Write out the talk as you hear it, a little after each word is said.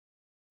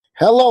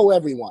Hello,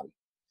 everyone.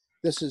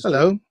 This is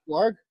Hello.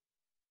 𝗪𝗡𝗧𝗏,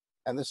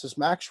 and this is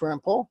Max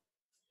Rempel,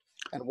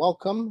 and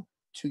welcome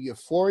to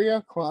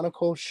UFOria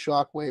Chronicles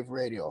Shockwave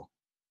Radio.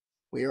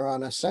 We are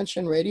on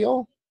Ascension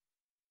Radio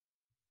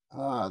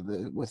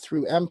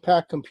through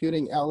𝗪𝗡𝗡𝗧𝗡𝗡𝗧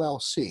Computing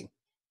LLC.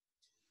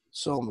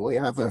 So we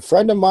have a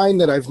friend of mine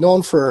that I've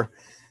known for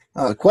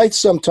quite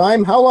some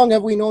time. How long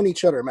have we known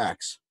each other,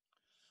 Max?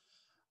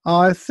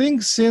 I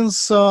think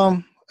since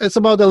it's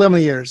about 11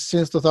 years,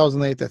 since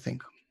 2008, I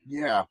think.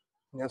 Yeah.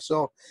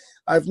 So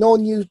I've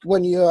known you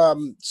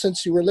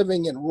since you were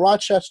living in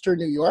Rochester,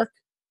 New York,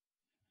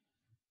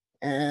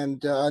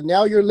 and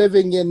now you're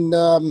living in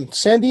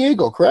San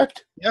Diego,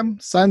 correct? Yeah,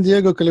 San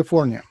Diego,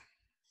 California.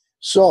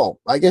 So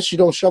I guess you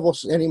don't shovel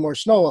any more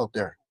snow out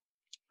there.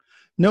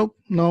 Nope,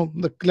 no.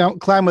 The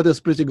climate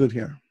is pretty good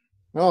here.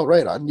 Oh,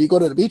 right on. You go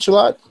to the beach a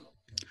lot?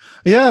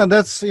 Yeah,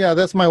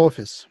 that's my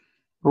office.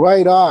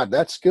 Right on.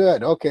 That's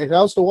good. Okay,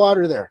 how's the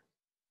water there?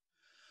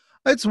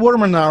 It's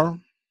warmer now.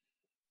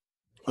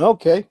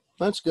 Okay,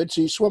 that's good. So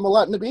you swim a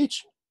lot in the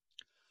beach?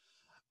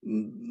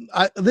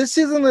 This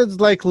season is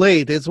like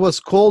late. It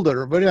was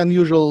colder, very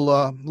unusual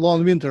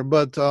long winter,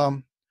 but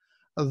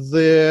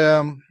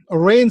the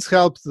rains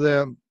helped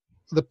the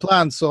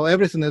plants, so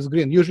everything is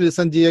green. Usually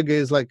San Diego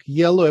is like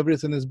yellow,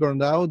 everything is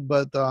burned out,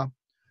 but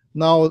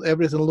now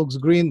everything looks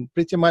green,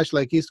 pretty much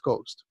like East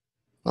Coast.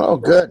 Oh,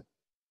 good.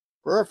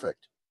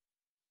 Perfect.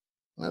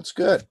 That's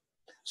good.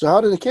 So how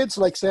do the kids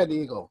like San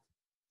Diego?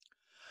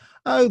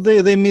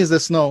 They miss the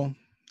snow.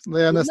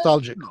 They are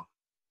nostalgic.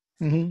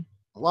 Mm-hmm.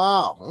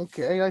 Wow.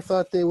 Okay. I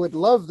thought they would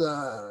love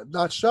the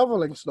not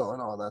shoveling snow and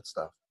all that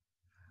stuff.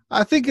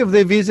 I think if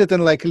they visit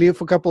and like live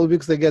for a couple of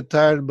weeks, they get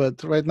tired.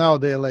 But right now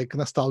they're like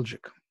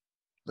nostalgic.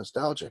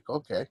 Nostalgic.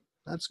 Okay.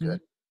 That's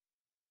good.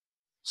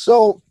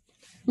 So,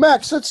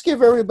 Max, let's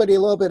give everybody a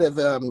little bit of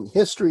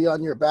history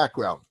on your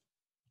background.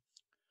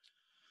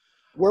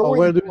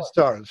 Where do we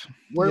start?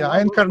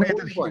 I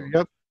incarnated here.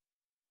 Yep.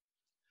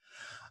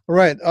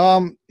 Right.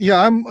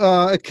 Yeah, I'm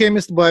a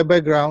chemist by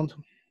background,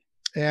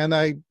 and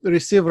I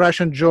receive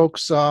Russian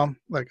jokes.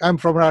 Like I'm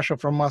from Russia,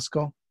 from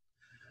Moscow,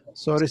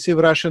 so I receive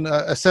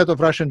a set of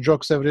Russian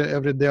jokes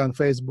every day on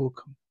Facebook.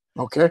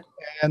 Okay.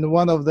 And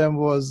one of them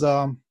was,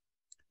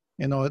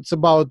 it's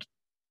about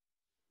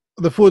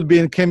the food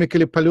being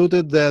chemically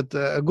polluted. That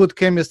a good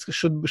chemist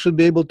should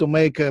be able to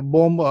make a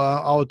bomb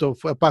out of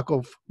a pack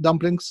of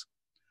dumplings.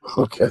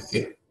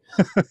 Okay.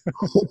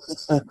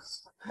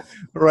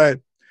 Right.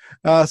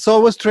 So I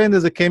was trained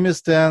as a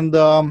chemist, and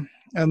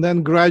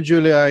then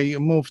gradually I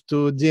moved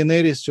to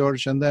DNA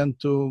research, and then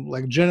to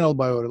like general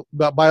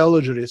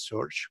biology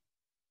research.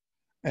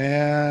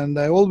 And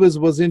I always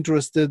was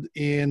interested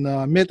in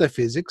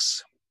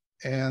metaphysics.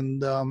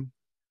 And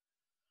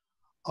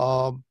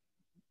I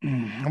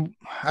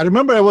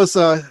remember I was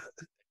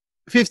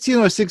 15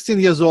 or 16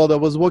 years old. I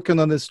was walking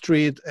on the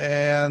street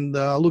and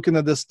looking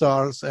at the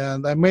stars,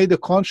 and I made a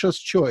conscious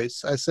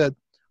choice. I said,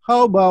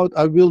 how about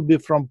I will be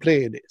from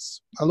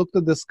Pleiadians? I looked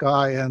at the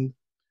sky, and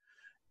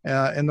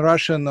in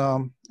Russian,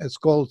 it's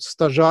called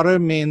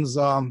𝗪𝗪𝗧𝗧, means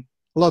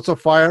lots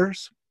of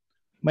fires,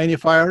 many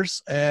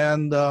fires.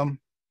 And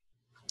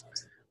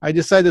I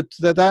decided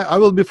that I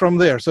will be from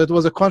there. So it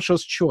was a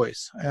conscious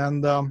choice.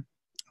 And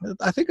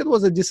I think it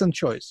was a decent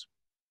choice.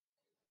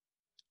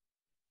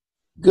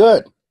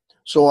 Good.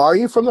 So are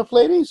you from the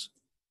Pleiades?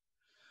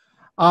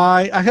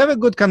 I have a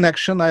good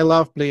connection. I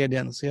love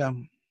Pleiadians, yeah.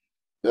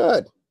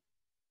 Good.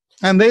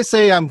 And they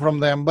say I'm from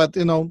them, but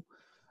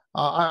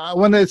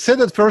when they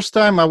said it first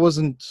time, I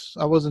wasn't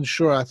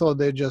sure. I thought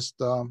they just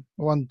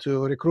want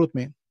to recruit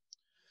me.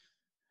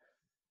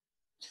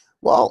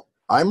 Well,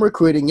 I'm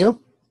recruiting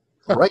you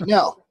right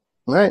now.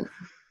 Right?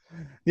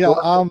 Yeah.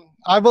 Well,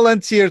 I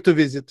volunteer to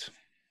visit.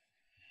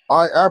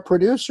 Our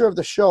producer of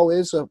the show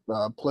is a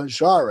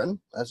Pleiadian,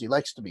 as he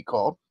likes to be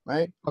called.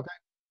 Right? Okay.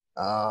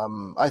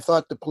 I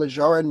thought the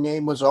Pleiadian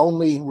name was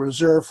only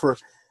reserved for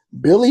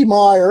Billy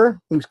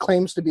Meyer, who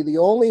claims to be the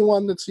only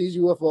one that sees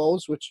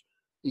UFOs, which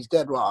he's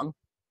dead wrong,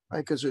 right?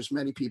 Because there's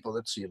many people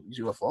that see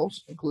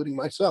UFOs, including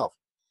myself.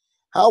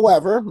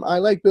 However, I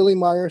like Billy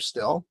Meyer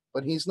still,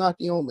 but he's not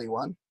the only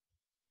one.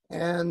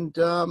 And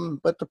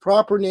but the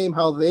proper name,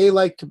 how they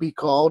like to be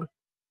called,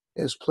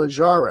 is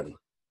Pleiadian,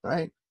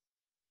 right?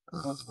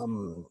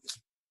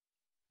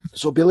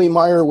 So Billy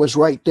Meyer was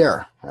right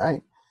there,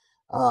 right?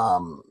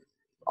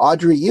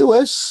 Audrey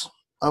Ewis,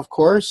 of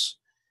course,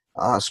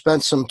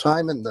 spent some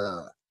time in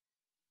the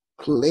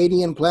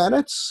Pleiadian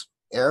planets,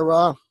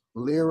 Era,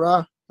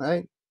 Lyra,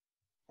 right?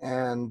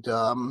 And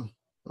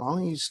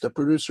he's the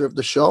producer of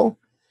the show,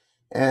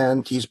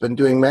 and he's been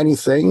doing many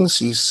things.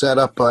 He's set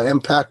up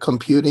𝗪𝗡𝗡𝗧𝗡𝗡𝗧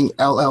Computing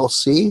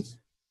LLC,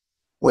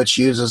 which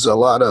uses a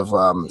lot of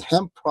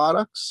hemp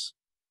products.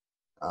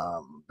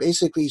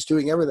 Basically, he's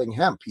doing everything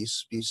hemp.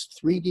 He's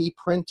 3D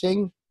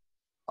printing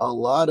a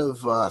lot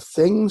of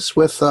things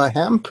with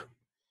hemp.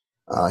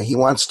 He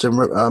wants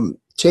to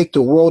take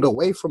the world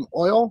away from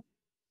oil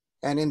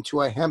and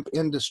into a hemp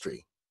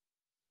industry,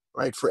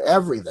 right, for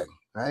everything,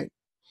 right,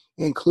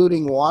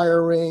 including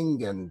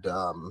wiring and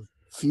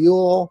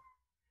fuel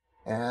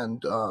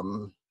and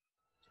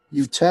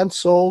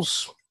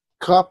utensils,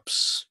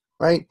 cups,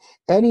 right?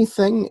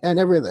 Anything and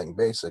everything,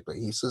 basically,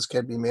 he says,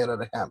 can be made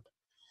out of hemp.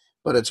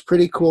 But it's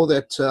pretty cool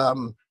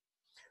that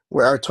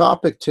where our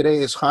topic today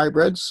is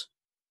hybrids.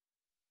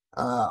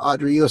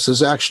 Adrius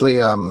is actually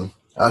a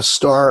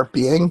star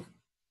being.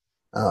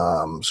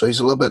 So he's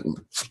a little bit,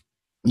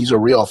 he's a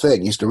real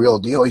thing. He's the real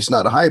deal. He's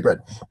not a hybrid.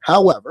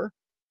 However,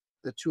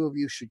 the two of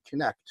you should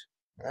connect,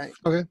 right?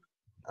 Okay.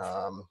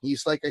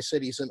 He's, like I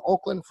said, he's in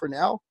Oakland for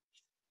now.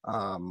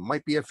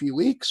 Might be a few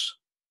weeks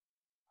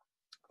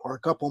or a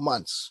couple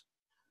months.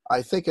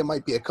 I think it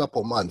might be a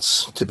couple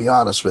months, to be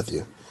honest with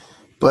you.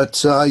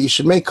 But you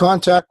should make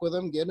contact with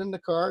him, get in the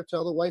car,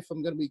 tell the wife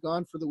I'm going to be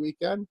gone for the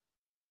weekend,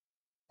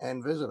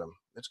 and visit him.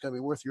 It's going to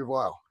be worth your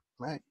while,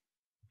 right?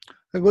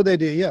 A good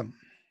idea, yeah.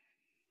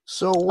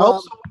 So I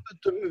also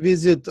wanted to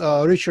visit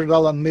Richard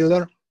Alan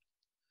Miller.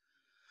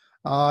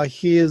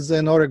 He is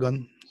in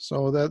Oregon,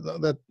 so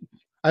that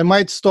I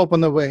might stop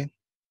on the way.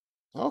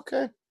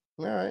 Okay,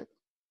 all right.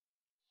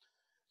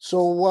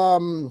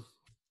 So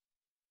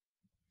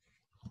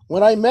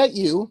when I met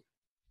you,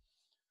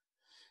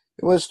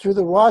 it was through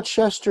the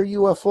Rochester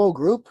UFO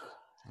group.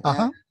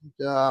 And,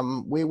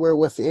 we were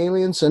with the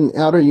aliens and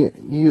outer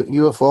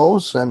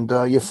UFOs and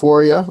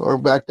UFOria, or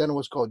back then it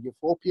was called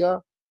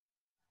UFOria,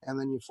 and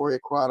then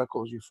UFOria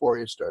Chronicles.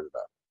 UFOria started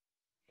up.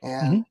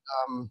 And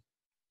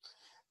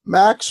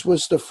Max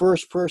was the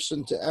first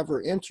person to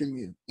ever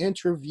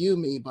interview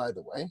me, by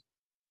the way.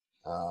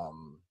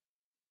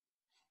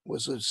 It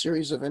was a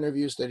series of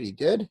interviews that he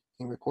did.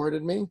 He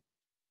recorded me,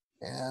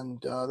 and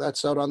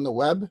that's out on the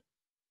web.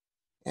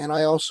 And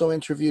I also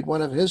interviewed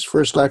one of his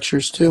first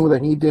lectures too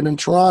that he did in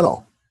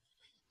Toronto.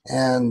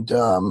 And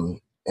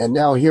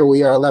now here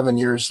we are 11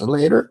 years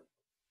later,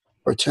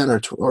 or 10 or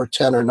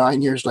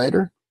 9 years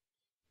later.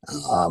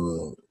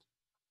 And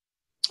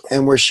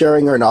we're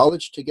sharing our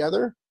knowledge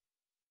together.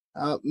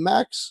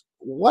 Max,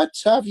 what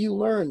have you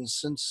learned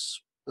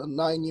since the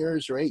 9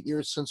 years or 8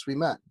 years since we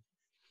met?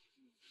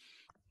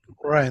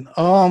 Right.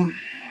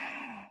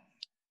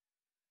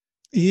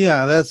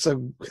 Yeah, that's a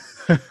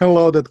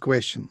loaded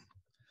question.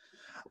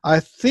 I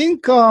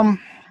think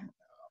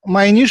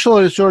my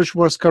initial research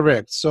was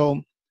correct.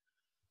 So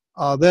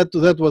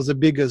that was the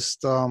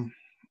biggest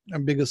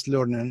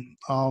learning.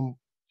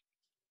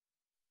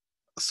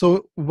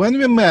 So when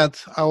we met,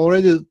 I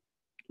already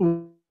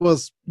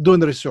was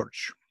doing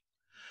research,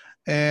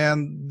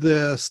 and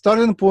the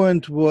starting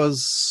point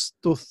was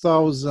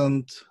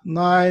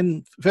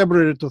 2009,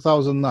 February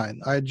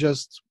 2009. I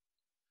just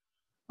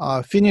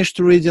finished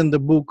reading the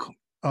book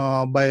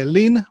by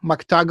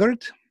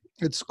𝗪𝗪𝗡𝗧𝗧.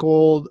 It's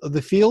called The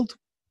Field.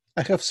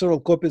 I have several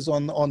copies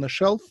on a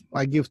shelf.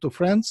 I give to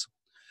friends.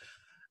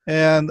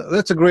 And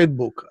that's a great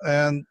book.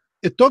 And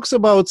it talks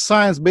about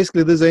science.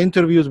 Basically, these are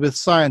interviews with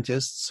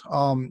scientists,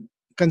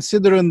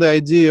 considering the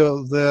idea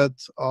that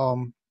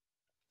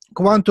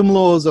quantum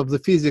laws of the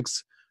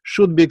physics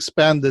should be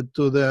expanded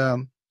to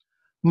the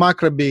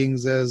macro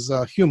beings as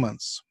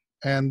humans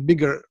and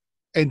bigger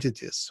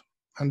entities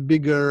and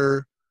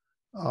bigger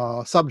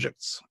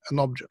subjects and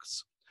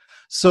objects.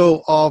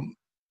 So,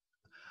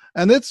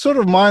 and it's sort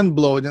of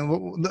mind-blowing.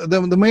 And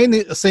the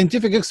main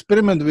scientific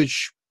experiment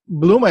which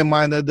blew my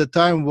mind at the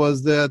time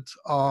was that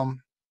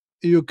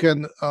you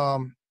can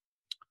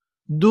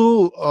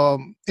do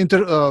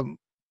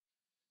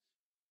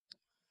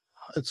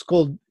it's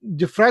called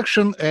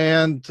diffraction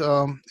and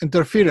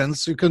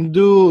interference. You can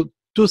do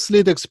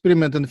two-slit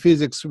experiment in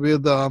physics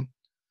with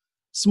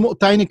small,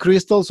 tiny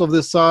crystals of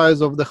the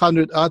size of the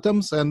 100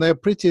 atoms, and they're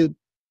pretty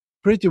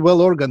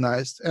well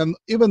organized. And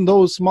even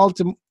those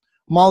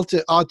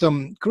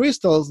multi-atom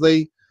crystals,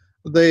 they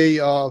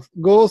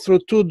go through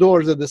two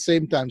doors at the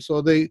same time,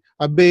 so they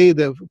obey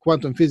the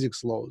quantum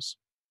physics laws.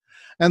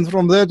 And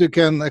from that, you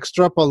can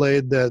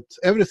extrapolate that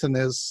everything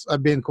is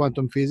obeying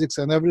quantum physics,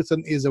 and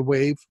everything is a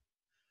wave,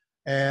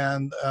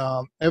 and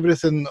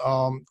everything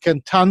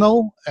can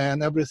tunnel,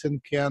 and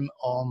everything can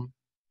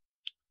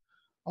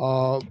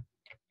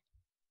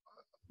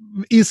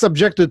is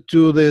subjected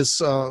to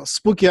this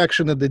spooky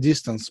action at the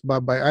distance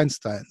by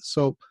Einstein.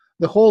 So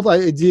the whole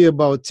idea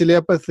about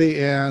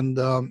telepathy and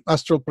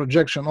astral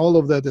projection, all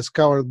of that is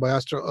covered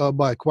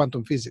by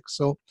quantum physics.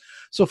 So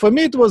for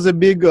me, it was a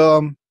big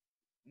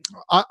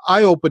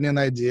eye-opening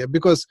idea,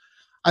 because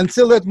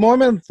until that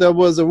moment, there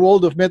was a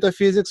world of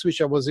metaphysics,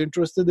 which I was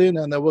interested in,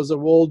 and there was a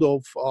world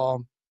of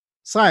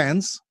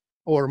science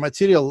or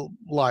material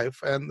life,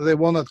 and they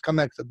were not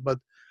connected. But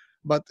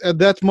at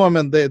that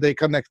moment, they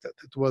connected.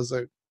 It was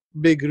a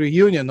big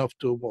reunion of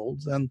two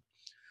worlds. And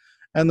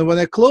when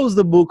I closed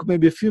the book,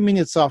 maybe a few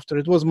minutes after,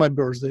 it was my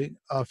birthday,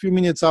 a few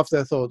minutes after,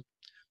 I thought,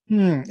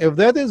 if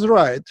that is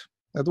right,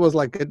 that was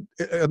like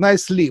a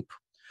nice leap.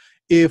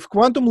 If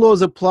quantum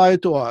laws apply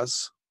to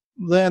us,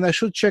 then I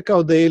should check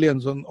out the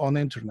aliens on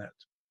internet.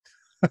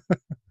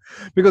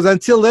 Because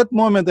until that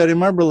moment, I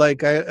remember,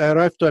 like, I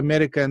arrived to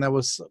America, and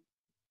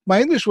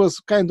my English was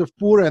kind of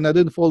poor, and I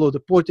didn't follow the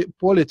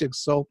politics.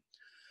 So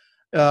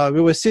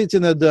we were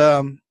sitting at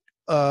the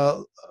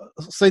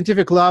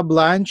scientific lab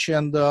lunch,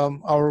 and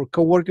our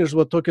coworkers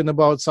were talking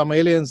about some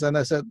aliens, and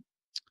I said,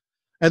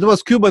 it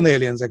was Cuban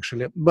aliens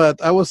actually, but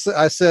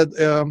I said,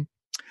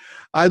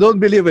 I don't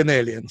believe in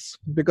aliens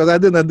because I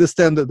didn't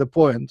understand the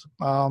point.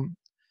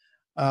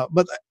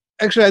 But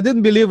actually, I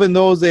didn't believe in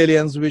those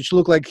aliens which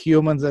look like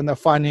humans and are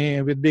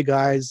funny with big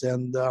eyes.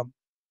 And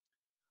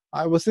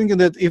I was thinking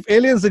that if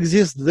aliens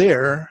exist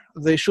there,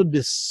 they should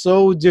be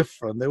so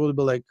different. They would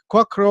be like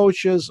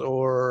cockroaches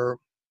or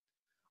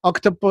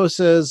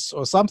octopuses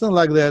or something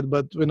like that.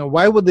 But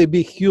why would they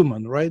be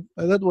human, right?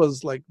 And that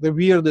was like the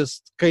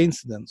weirdest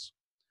coincidence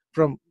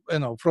from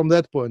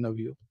that point of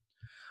view.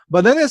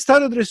 But then I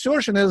started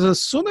researching.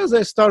 As soon as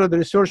I started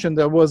researching,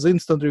 there was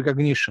instant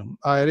recognition.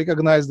 I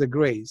recognized the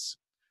grays.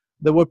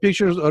 There were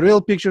pictures,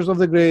 real pictures of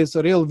the grays,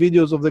 real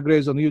videos of the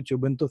grays on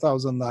YouTube in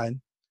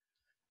 2009.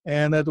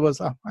 And it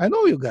was, I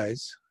know you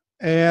guys.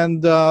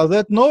 And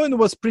that knowing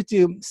was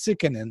pretty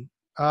sickening.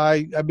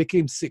 I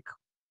became sick.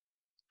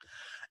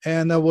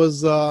 And I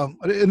was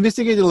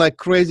investigating like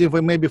crazy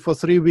for maybe for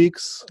 3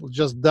 weeks,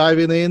 just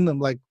diving in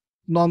and like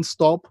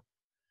nonstop.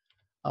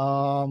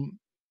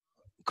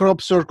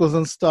 Crop circles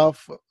and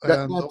stuff.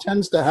 That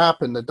tends to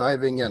happen, the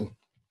diving in.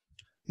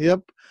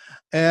 Yep.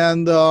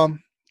 And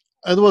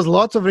it was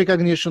lots of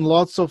recognition,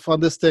 lots of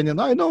understanding.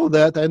 I know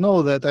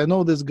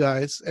these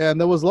guys. And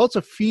there was lots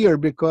of fear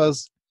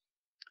because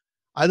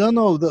I don't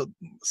know,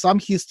 some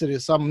history,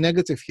 some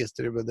negative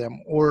history with them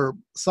or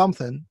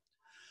something.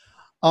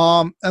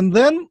 And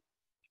then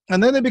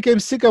I became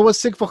sick. I was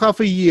sick for half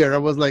a year. I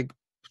was like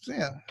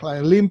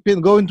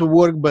limping, going to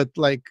work, but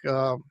like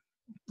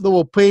there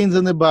were pains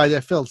in the body. I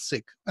felt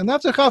sick. And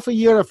after half a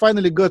year, I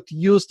finally got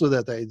used to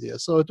that idea.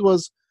 So it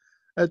was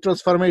a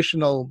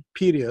transformational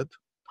period.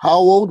 How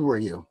old were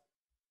you?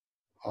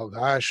 Oh,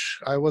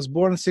 gosh. I was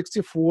born in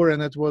 1964,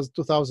 and it was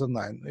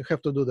 2009. You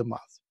have to do the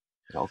math.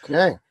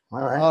 Okay. All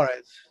right. All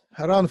right.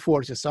 Around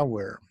 40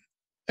 somewhere.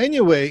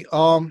 Anyway,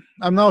 I'm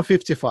now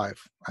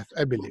 55,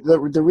 I believe.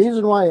 The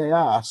reason why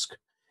I ask,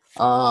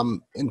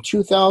 in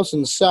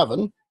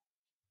 2007,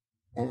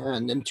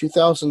 and in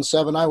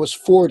 2007, I was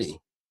 40.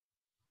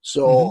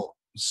 So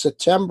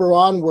September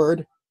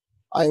onward,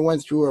 I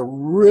went through a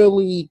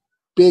really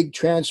big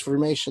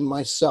transformation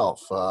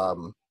myself.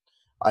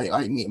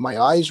 My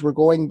eyes were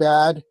going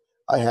bad.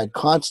 I had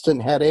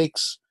constant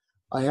headaches.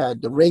 I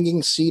had the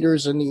ringing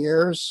cedars in the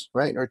ears,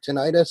 right, or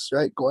tinnitus,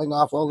 right, going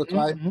off all the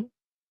time.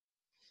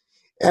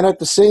 And at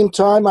the same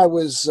time, I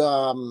was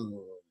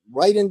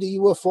right into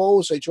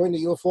UFOs. I joined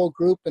the UFO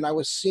group, and I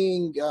was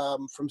seeing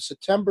from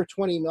September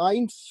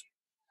 29th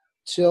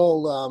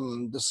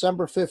till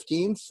December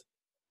 15th,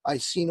 I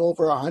seen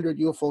over 100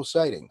 UFO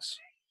sightings,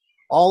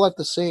 all at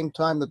the same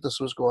time that this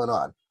was going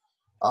on,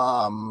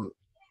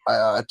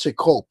 to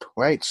cope,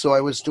 right? So I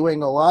was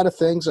doing a lot of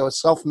things. I was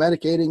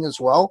self-medicating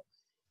as well.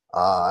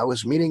 I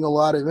was meeting a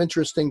lot of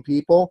interesting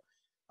people.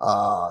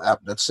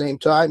 At the same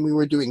time, we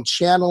were doing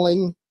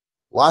channeling,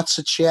 lots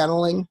of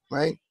channeling,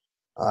 right?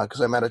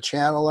 Because I met a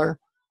channeler.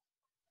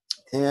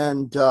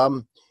 And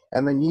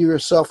then you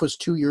yourself was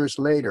 2 years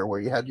later where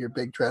you had your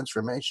big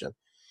transformation.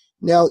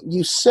 Now,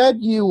 you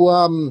said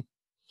you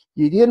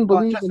didn't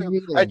believe in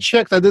healing. I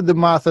checked. I did the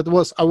math. I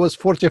was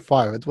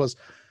 45. It was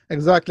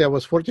exactly. I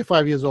was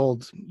 45 years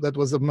old. That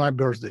was my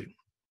birthday.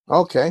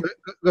 Okay.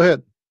 Go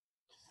ahead.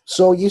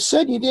 So you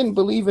said you didn't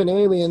believe in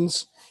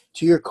aliens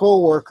to your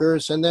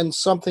coworkers, and then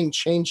something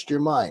changed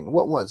your mind.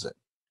 What was it?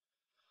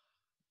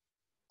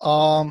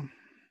 I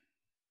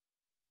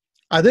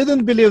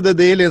didn't believe that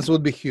the aliens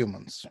would be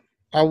humans.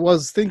 I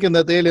was thinking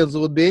that aliens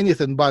would be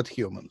anything but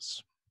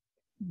humans.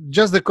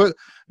 Just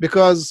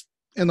because,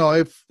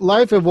 if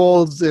life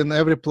evolves in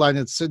every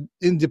planet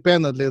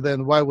independently,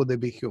 then why would they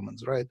be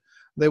humans, right?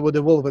 They would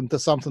evolve into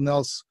something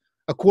else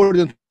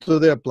according to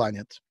their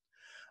planet.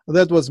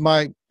 That was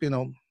my,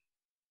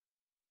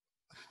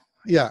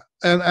 yeah.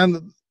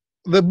 And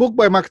the book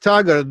by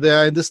𝗪𝗪𝗧𝗧, the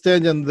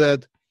understanding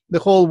that the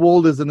whole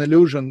world is an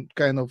illusion,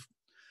 kind of,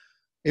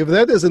 if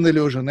that is an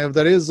illusion, if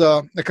there is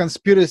a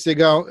conspiracy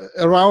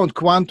around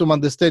quantum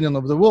understanding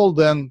of the world,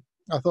 then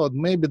I thought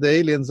maybe the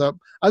aliens are,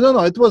 I don't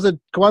know, it was a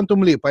quantum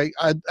leap. I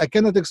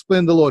cannot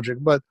explain the logic,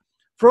 but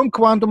from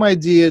quantum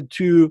idea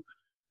to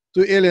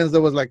aliens,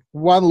 there was like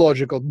one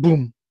logical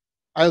boom.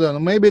 I don't know,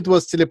 maybe it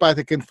was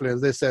telepathic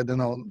influence. They said,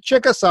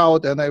 check us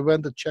out, and I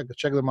went to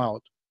check them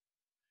out.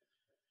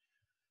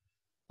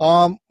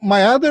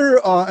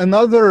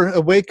 Another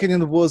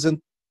awakening was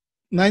in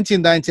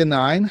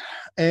 1999,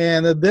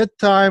 and at that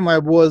time I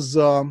was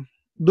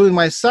doing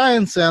my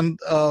science, and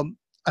I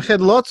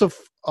had lots of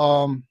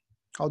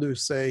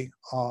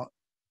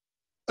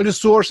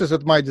resources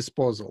at my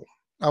disposal.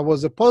 I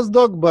was a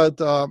postdoc,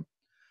 but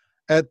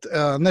at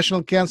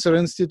National Cancer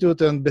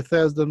Institute in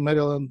Bethesda,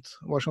 Maryland,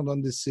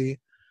 Washington D.C.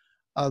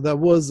 There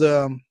was,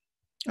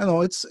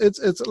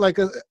 it's like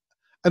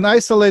an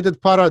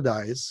isolated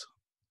paradise,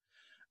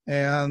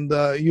 and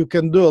you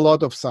can do a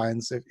lot of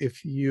science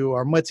if you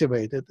are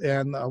motivated.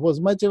 And I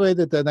was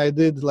motivated, and I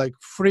did like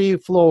free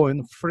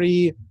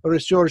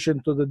research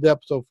into the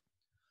depth of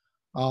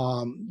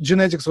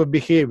genetics of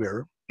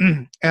behavior.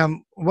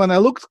 And when I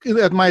looked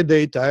at my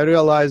data, I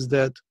realized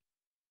that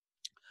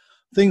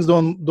things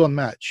don't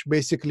match.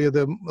 Basically,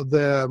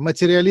 the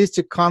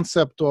materialistic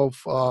concept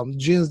of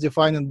genes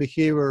defining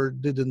behavior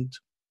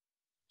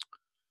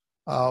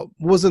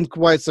wasn't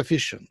quite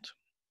sufficient.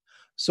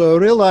 So I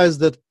realized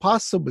that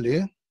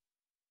possibly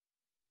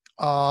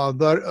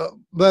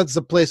that's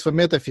a place for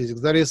metaphysics.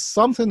 There is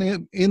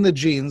something in the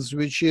genes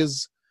which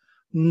is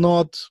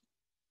not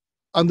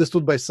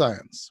understood by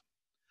science.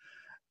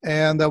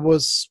 And I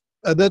was,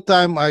 at that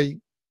time, I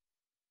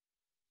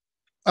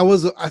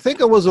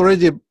think I was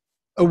already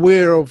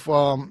aware of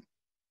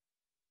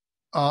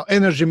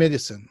energy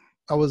medicine.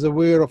 I was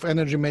aware of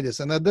energy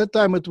medicine. At that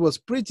time, it was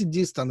pretty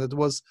distant. It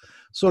was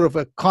sort of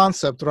a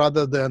concept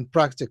rather than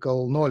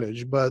practical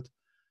knowledge. But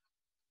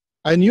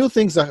I knew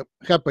things are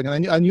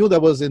happening. I knew there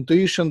was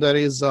intuition, there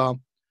is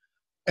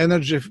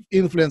energy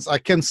influence. I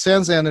can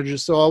sense energy.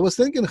 So I was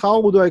thinking,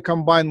 how do I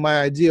combine my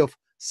idea of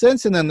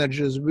sensing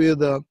energies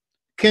with a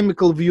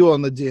chemical view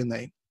on the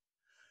DNA?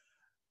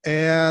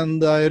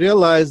 And I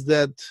realized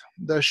that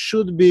there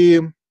should be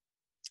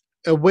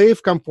a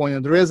wave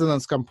component,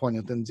 resonance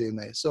component in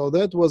DNA. So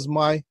that was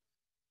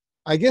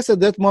I guess at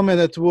that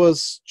moment it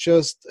was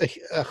just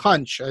a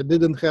hunch. I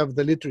didn't have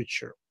the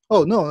literature.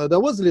 Oh, no, there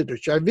was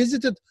literature. I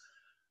visited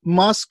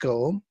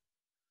Moscow,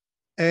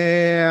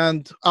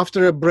 and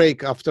after a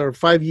break, after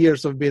 5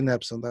 years of being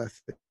absent, I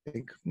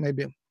think,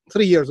 maybe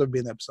 3 years of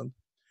being absent,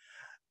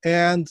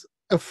 and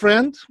a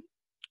friend,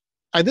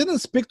 I didn't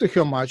speak to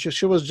her much.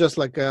 She was just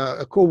like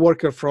a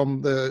co-worker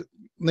from the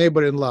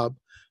neighboring lab.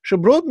 She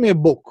brought me a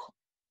book,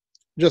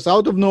 just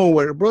out of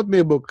nowhere, brought me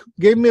a book,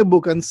 gave me a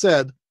book and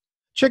said,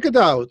 check it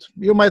out,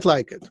 you might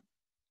like it.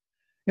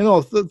 You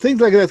know,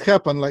 things like that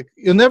happen. Like,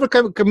 you never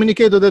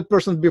communicate with that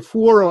person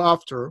before or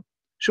after.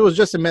 She was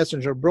just a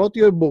messenger, brought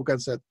you a book and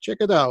said, check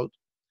it out.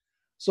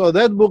 So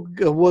that book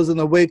was an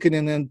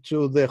awakening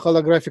into the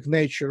holographic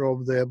nature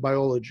of the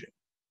biology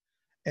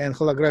and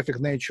holographic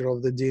nature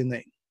of the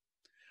DNA.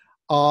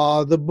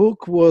 The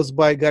book was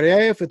by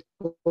Garyaev. It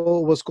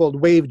was called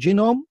Wave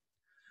Genome.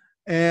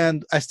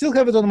 And I still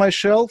have it on my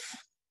shelf.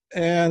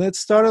 And it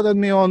started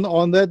me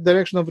on that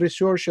direction of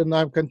research, and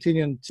I'm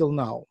continuing till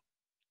now.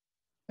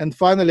 And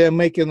finally, I'm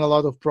making a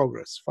lot of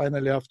progress.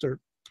 Finally, after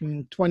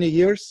 20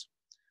 years,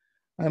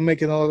 I'm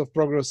making a lot of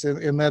progress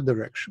in that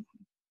direction.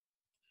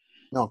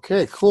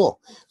 Okay, cool.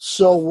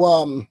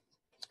 So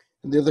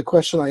the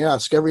question I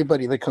ask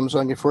everybody that comes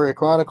on UFOria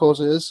Chronicles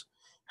is,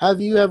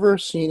 have you ever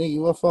seen a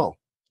UFO?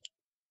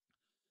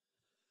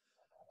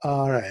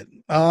 All right.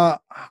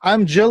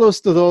 I'm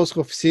jealous to those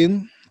who've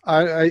seen.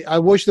 I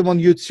watch them on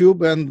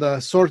YouTube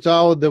and sort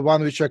out the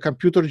ones which are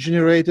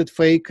computer-generated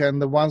fake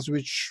and the ones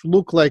which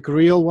look like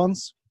real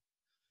ones.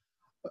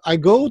 I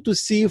go to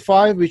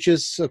C5, which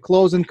is a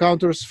Close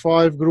Encounters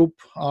 5 group,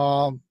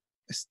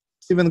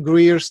 Stephen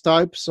Greer's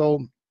type.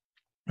 So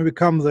we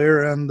come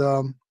there, and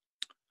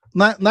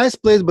nice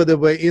place, by the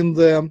way. In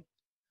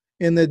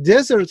the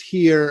desert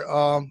here,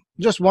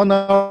 just 1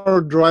 hour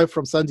drive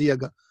from San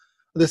Diego.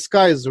 The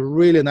sky is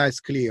really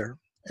nice, clear.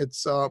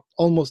 It's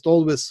almost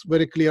always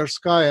very clear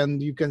sky, and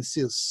you can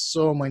see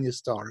so many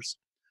stars.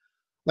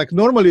 Like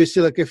normally you see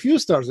like a few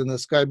stars in the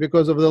sky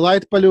because of the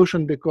light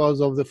pollution,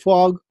 because of the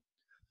fog.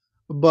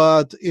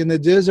 But in the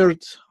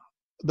desert,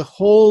 the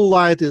whole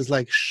light is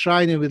like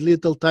shining with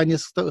little tiny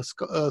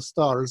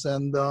stars,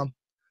 and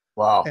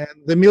wow. And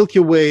the Milky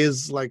Way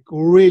is like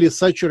really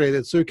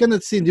saturated, so you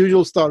cannot see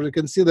individual stars. You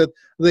can see that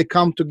they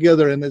come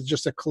together, and it's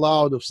just a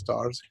cloud of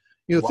stars.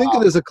 You think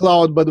it is a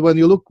cloud, but when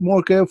you look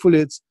more carefully,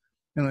 it's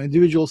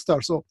individual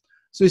stars. So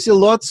you see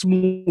lots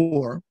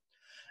more.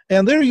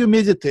 And there you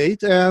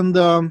meditate and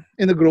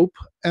in a group,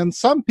 and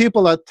some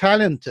people are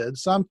talented.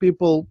 Some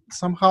people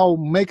somehow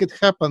make it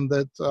happen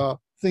that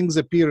things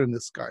appear in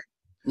the sky.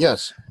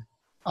 Yes.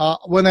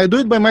 When I do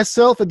it by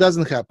myself, it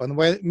doesn't happen.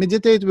 When I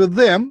meditate with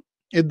them,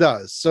 it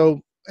does.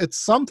 So it's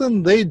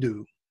something they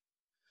do.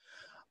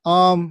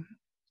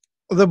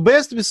 The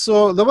best we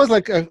saw, there was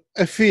like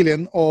a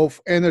feeling of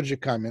energy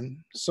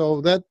coming.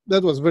 So that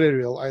was very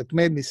real. It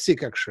made me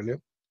sick, actually.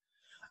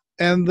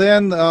 And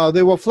then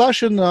they were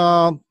flashing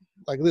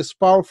like these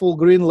powerful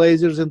green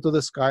lasers into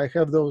the sky. I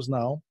have those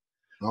now.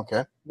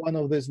 Okay. One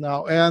of these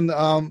now. And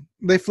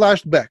they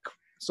flashed back.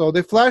 So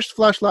they flashed,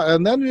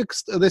 and then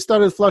they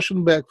started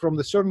flashing back from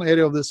the certain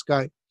area of the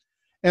sky.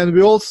 And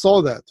we all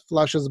saw that,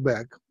 flashes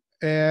back.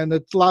 And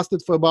it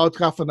lasted for about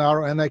half an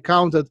hour, and I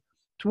counted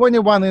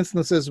 21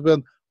 instances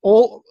when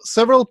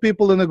several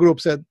people in the group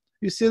said,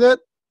 you see that?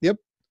 Yep.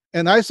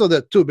 And I saw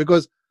that too,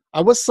 because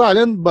I was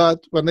silent,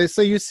 but when they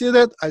say you see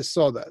that, I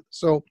saw that.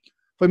 So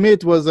for me,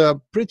 it was a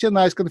pretty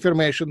nice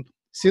confirmation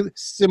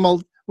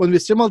when we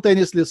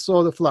simultaneously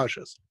saw the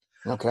flashes.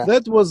 Okay.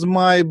 That was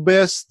my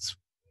best,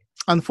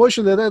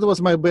 unfortunately, that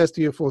was my best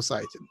UFO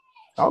sighting.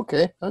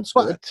 Okay, that's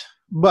good.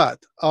 But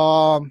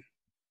I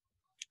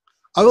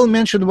will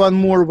mention one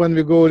more when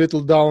we go a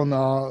little down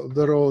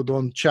the road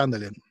on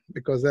channeling,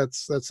 because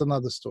that's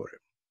another story.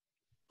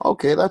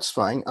 Okay, that's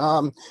fine.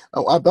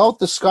 About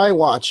the sky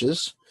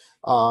watches,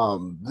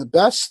 the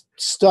best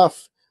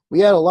stuff we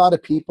had a lot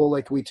of people,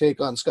 like we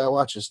take on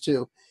Skywatches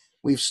too.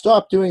 We've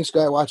stopped doing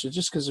Skywatches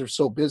just because they're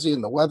so busy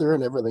and the weather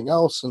and everything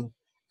else and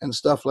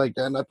stuff like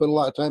that. And I put a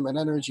lot of time and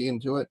energy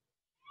into it.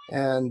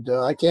 And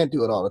I can't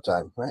do it all the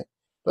time, right?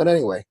 But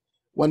anyway,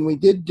 when we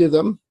did do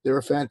them, they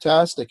were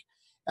fantastic,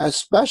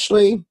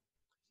 especially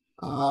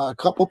a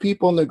couple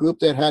people in the group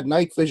that had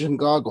night vision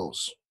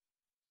goggles.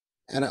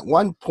 And at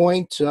one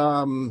point,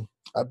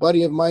 a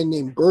buddy of mine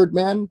named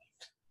Birdman,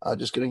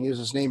 just going to use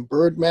his name,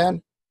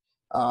 Birdman,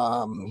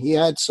 he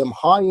had some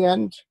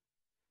high-end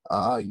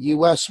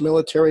U.S.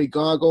 military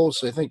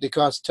goggles. I think they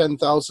cost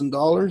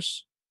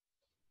 $10,000.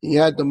 He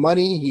had the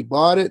money, he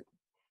bought it,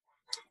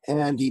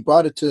 and he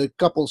brought it to a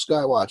couple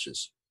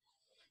Skywatches.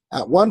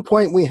 At one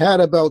point, we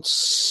had about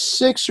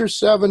 6 or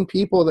 7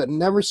 people that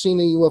never seen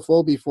a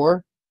UFO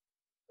before.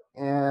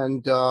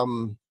 And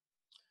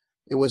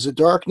it was a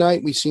dark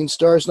night. We seen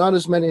stars, not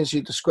as many as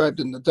you described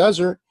in the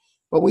desert,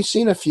 but we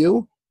seen a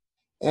few.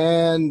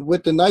 And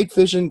with the night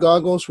vision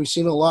goggles, we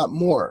seen a lot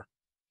more.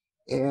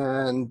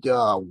 And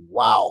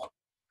wow,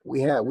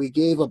 we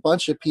gave a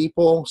bunch of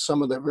people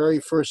some of their very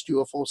first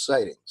UFO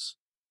sightings.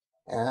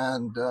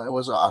 And it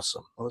was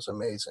awesome. It was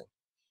amazing.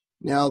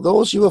 Now,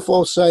 those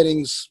UFO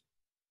sightings,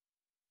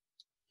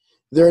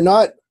 they're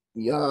not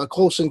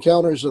close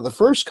encounters of the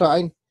first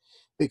kind,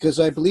 because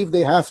I believe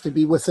they have to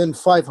be within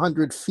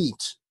 500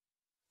 feet,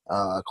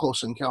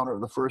 close encounter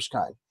of the first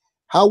kind.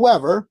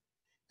 However,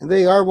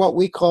 they are what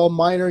we call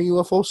minor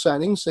UFO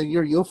sightings, and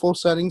your UFO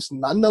sightings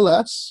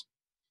nonetheless.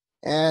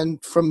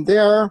 And from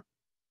there,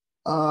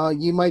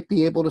 you might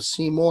be able to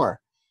see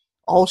more.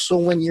 Also,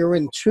 when you're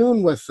in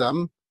tune with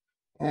them,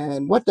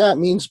 and what that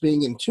means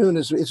being in tune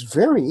is it's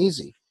very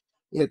easy.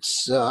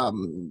 It's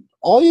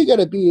all you got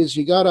to be is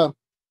you got to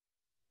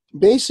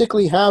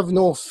basically have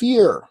no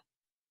fear.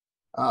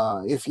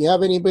 If you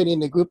have anybody in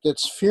the group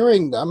that's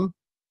fearing them,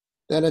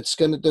 then it's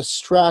going to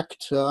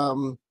distract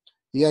the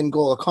end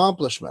goal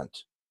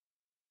accomplishment.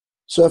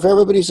 So if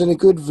everybody's in a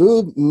good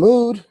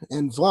mood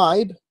and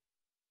vibe,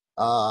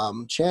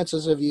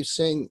 chances of you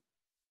seeing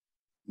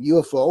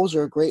UFOs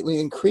are greatly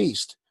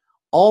increased.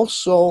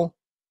 Also,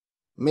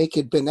 make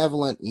it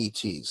benevolent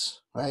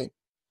ETs, right?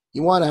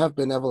 You want to have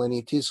benevolent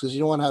ETs because you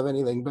don't want to have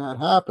anything bad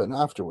happen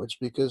afterwards,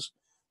 because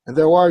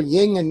there are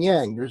yin and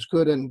yang. There's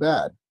good and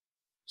bad.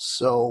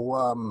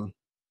 So,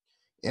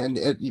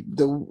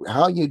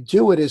 how you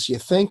do it is you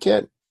think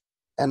it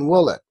and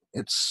will it.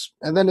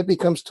 And then it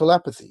becomes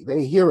telepathy.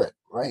 They hear it,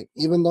 right?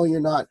 Even though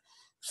you're not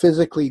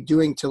physically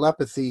doing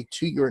telepathy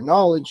to your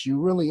knowledge, you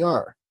really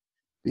are.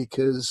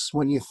 Because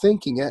when you're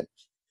thinking it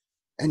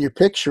and you're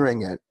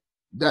picturing it,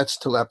 that's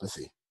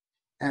telepathy.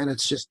 And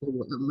it's just a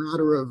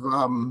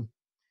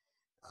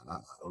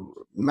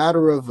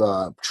matter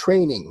of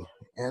training,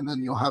 and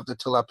then you'll have the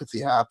telepathy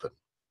happen,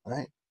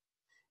 right?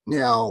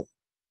 Now,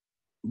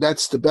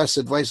 that's the best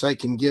advice I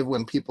can give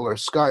when people are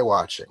sky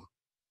watching,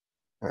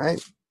 all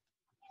right?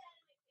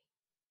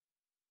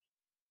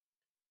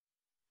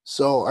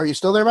 So, are you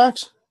still there,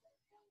 Max?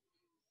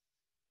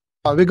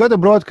 We got a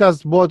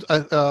broadcast bot.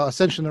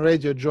 Ascension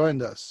Radio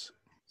joined us.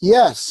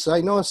 Yes,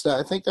 I noticed that.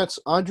 I think that's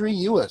Audrey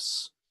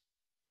Ewis.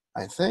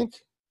 I think.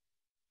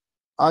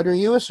 Audrey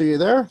Ewis, are you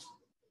there?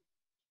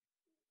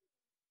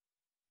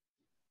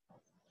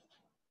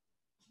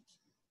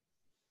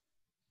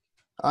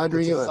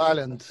 Audrey Ewis.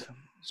 Silent.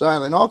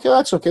 Silent. Okay,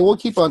 that's okay. We'll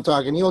keep on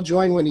talking. He'll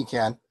join when he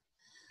can.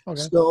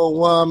 Okay.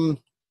 So,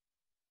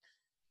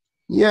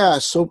 yeah,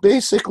 so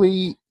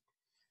basically,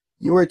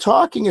 you were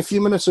talking a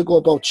few minutes ago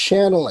about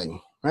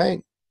channeling,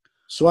 right?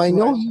 So I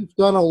know you've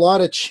done a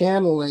lot of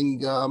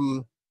channeling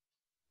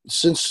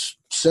since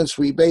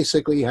we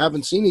basically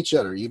haven't seen each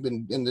other. You've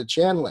been in the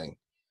channeling.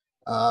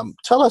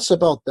 Tell us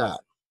about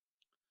that.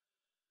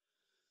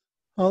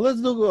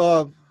 Let's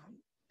do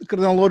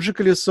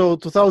chronologically. So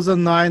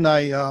 2009,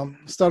 I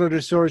started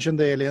researching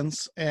the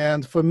aliens.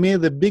 And for me,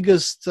 the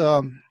biggest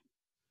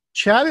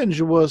challenge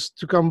was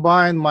to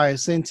combine my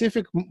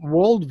scientific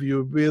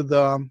worldview with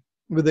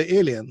the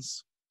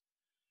aliens.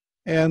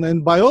 And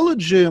in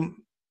biology,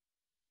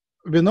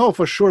 we know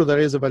for sure there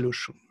is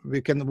evolution.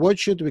 We can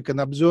watch it, we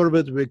can observe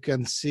it, we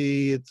can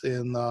see it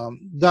in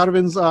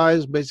Darwin's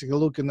eyes, basically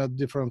looking at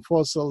different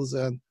fossils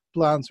and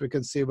plants, we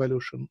can see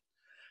evolution.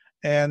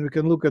 And we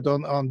can look at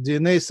on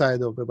DNA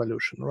side of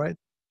evolution, right?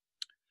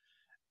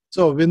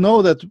 So we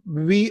know that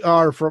we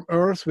are from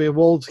Earth, we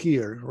evolved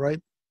here, right?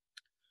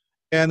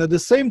 And at the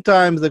same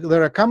time,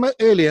 there are common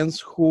aliens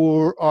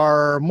who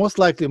are most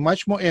likely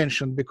much more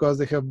ancient because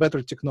they have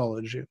better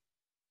technology.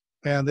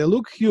 And they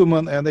look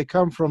human, and they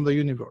come from the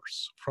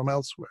universe, from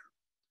elsewhere.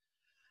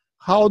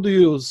 How do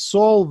you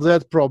solve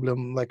that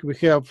problem? Like, we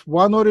have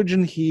one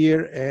origin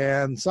here,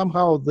 and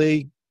somehow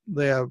they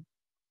are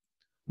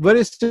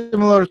very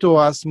similar to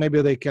us.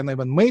 Maybe they can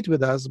even mate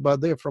with us,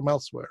 but they're from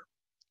elsewhere.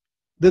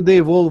 Did they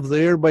evolve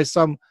there by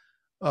some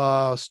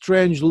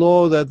strange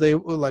law that they,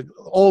 like,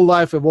 all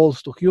life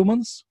evolves to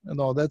humans?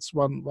 No, that's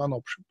one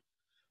option.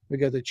 We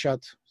get a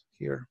chat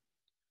here.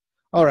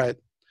 All right.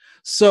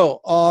 So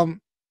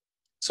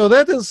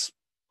that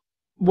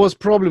was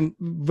problem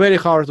very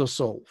hard to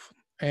solve.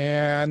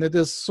 and it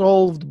is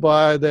solved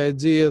by the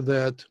idea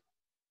that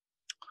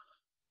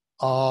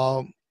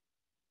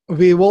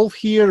we evolved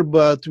here,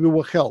 but we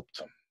were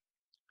helped.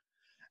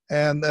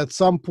 And at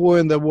some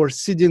point, there were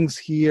seedings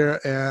here,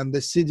 and the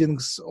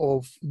seedings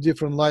of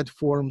different light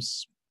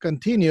forms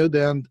continued,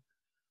 and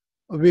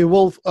we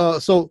evolved.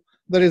 So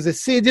there is a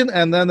seeding,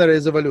 and then there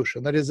is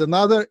evolution. There is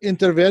another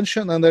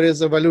intervention, and there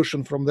is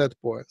evolution from that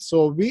point.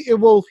 So we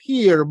evolved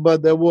here,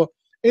 but there were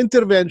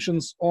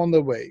interventions on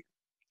the way.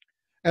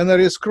 And there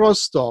is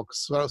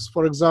crosstalks.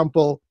 For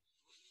example,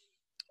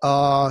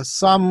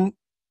 some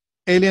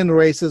alien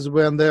races,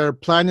 when their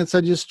planets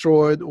are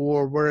destroyed,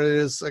 or where there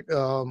is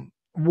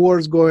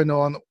wars going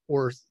on,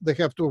 or they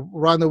have to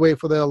run away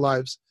for their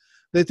lives,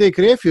 they take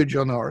refuge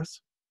on Earth,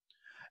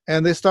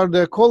 and they start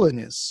their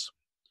colonies.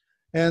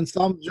 And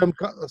some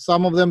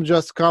of them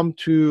just come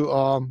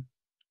to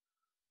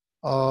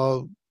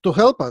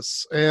help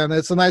us, and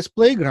it's a nice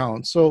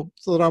playground. So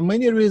there are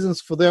many reasons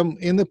for them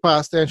in the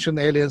past, ancient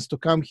aliens, to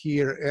come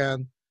here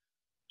and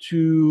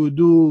to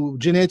do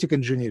genetic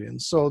engineering.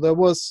 So there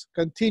was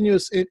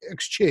continuous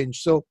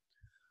exchange. So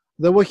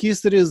there were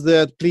histories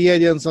that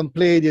Pleiadians and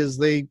Pleiades,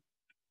 they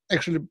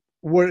actually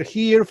were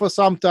here for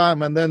some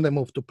time, and then they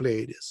moved to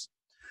Pleiades.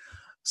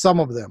 Some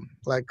of them,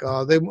 like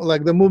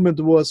the movement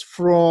was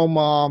from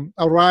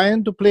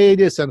Orion to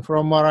Pleiades, and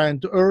from Orion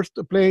to Earth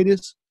to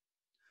Pleiades.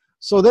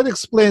 So that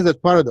explains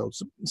that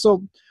paradox.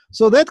 So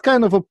that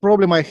kind of a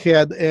problem I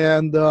had,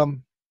 and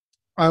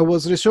I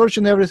was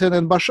researching everything.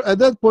 And at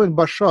that point,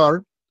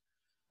 Bashar,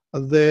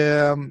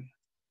 the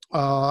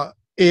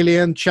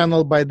alien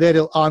channeled by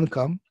Daryl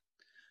Anka,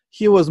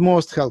 he was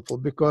most helpful,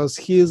 because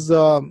his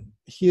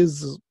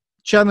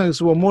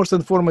channels were most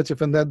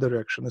informative in that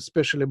direction,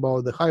 especially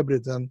about the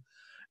hybrids and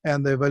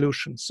the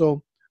evolution.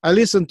 So I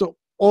listened to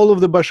all of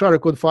the Bashar I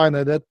could find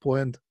at that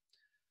point,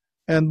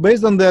 and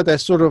based on that, I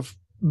sort of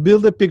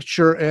built a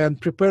picture and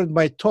prepared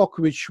my talk,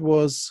 which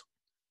was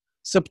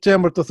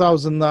September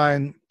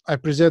 2009. I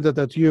presented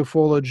at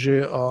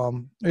UFOlogy,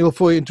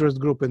 UFO interest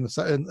group in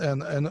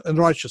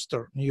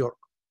Rochester, New York.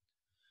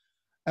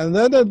 And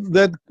then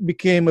that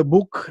became a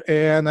book,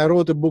 and I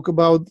wrote a book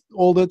about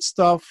all that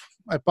stuff.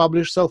 I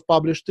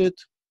self-published it.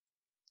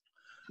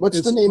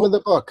 What's the name of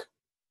the book?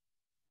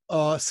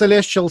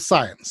 Celestial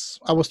Science.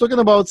 I was talking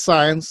about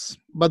science,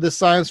 but the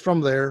science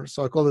from there,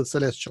 so I call it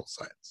Celestial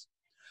Science.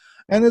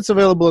 And it's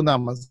available on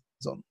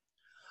Amazon.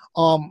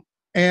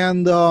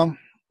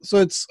 So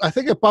it's, I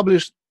think I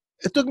published,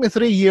 it took me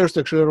 3 years to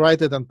actually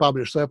write it and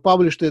publish. So I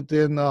published it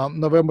in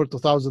November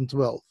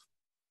 2012,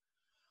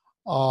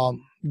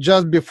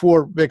 just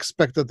before we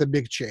expected a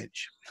big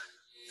change.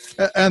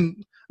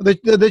 And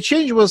the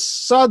change was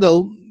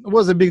subtle,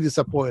 was a big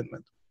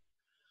disappointment.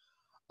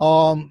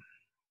 And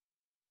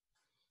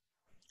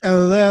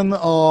then,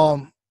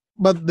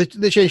 but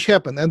the change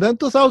happened. And then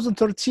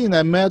 2013,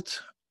 I met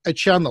a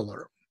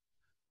channeler.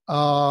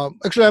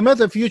 Actually, I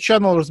met a few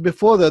channelers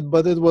before that,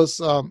 but it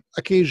was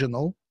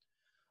occasional.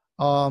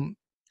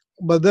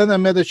 But then I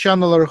met a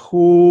channeler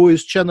who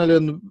is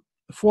channeling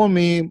for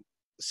me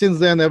since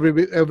then every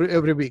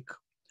week.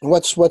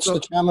 What's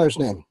the channeler's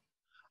name?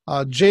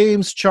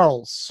 James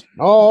Charles.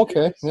 Oh,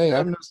 okay.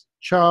 Yeah.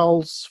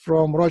 Charles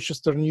from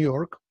Rochester, New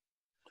York.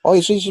 Oh,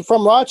 he's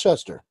from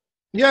Rochester.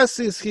 Yes,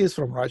 he's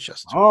from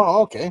Rochester.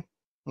 Oh, okay.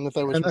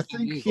 And I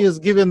think he is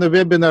giving the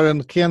webinar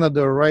in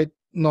Canada, right?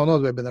 No,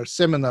 not webinar,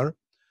 seminar.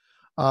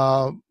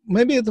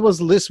 Maybe it was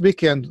this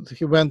weekend.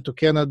 He went to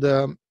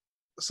Canada,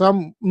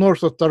 some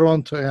north of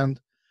Toronto, and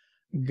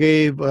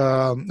gave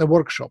a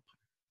workshop.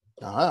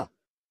 Uh-huh.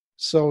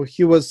 So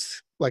he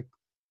was like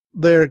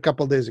there a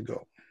couple days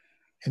ago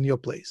in your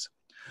place.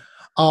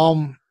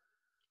 So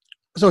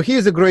he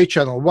is a great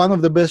channel, one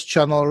of the best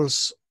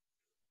channels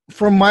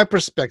from my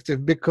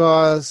perspective,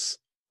 because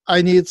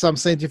I need some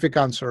scientific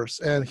answers,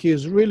 and he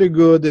is really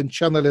good in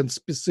channeling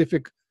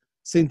specific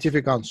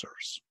scientific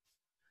answers.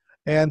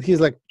 And he's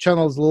like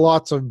channels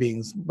lots of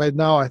beings. By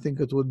now, I think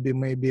it would be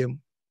maybe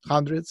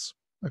hundreds,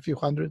 a few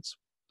hundreds.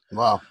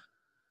 Wow.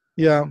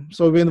 Yeah.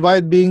 So we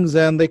invite beings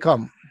and they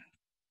come.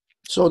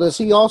 So does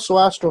he also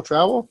astral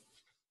travel?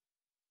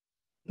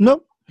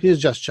 No, he's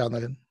just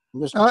channeling.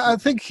 I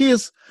think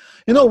he's,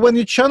 when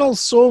you channel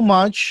so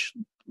much,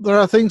 there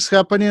are things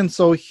happening.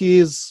 So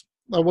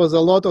there was a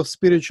lot of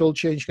spiritual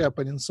change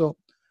happening. So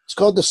it's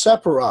called the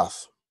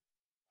Sephiroth.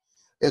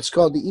 It's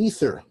called the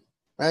ether,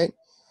 right?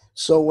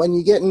 So when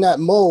you get in that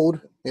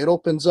mode, it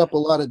opens up a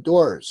lot of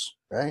doors,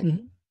 right?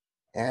 Mm-hmm.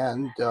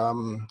 And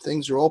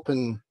things are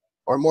open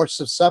or more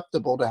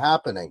susceptible to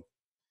happening,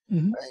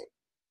 mm-hmm.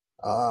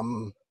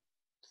 right?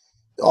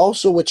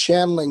 Also with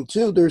channeling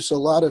too, there's a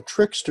lot of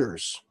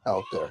tricksters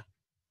out there,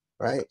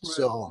 right?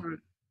 So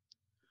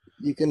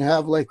you can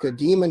have like a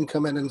demon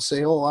come in and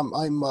say, "Oh,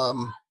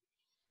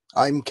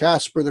 I'm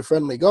Casper the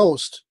Friendly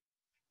Ghost,"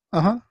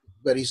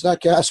 but he's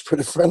not Casper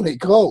the Friendly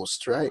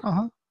Ghost, right?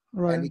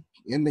 Right.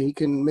 And he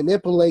can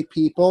manipulate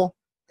people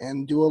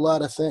and do a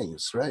lot of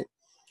things, right?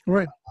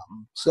 Right.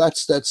 So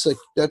that's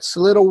a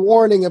little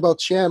warning about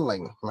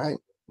channeling, right?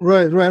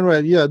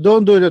 Right. Yeah,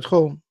 don't do it at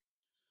home.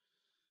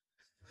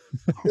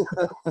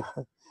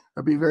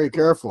 I'd be very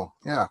careful.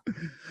 Yeah.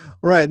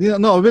 Right.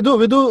 No, we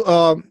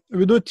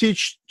do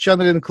teach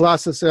channeling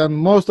classes, and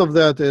most of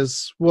that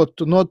is what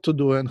to not to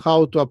do and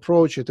how to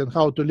approach it and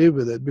how to live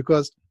with it.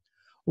 Because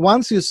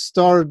once you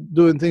start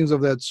doing things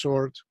of that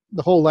sort,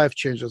 the whole life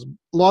changes.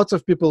 Lots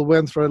of people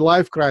went through a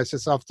life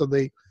crisis after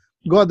they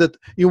got that.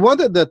 You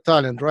wanted that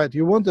talent, right?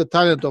 You want the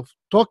talent of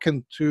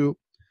talking to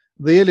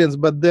the aliens,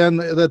 but then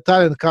the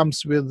talent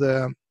comes with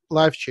the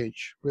life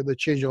change, with the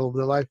change of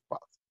the life path.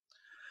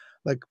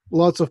 Like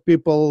lots of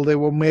people, they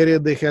were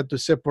married, they had to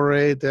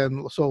separate,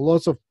 and so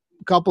lots of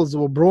couples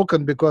were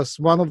broken because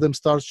one of them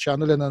starts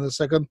channeling and the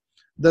second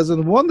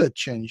doesn't want that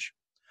change.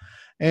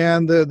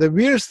 And the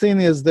weirdest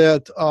thing is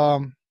that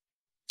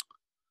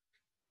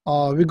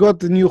we got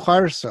the new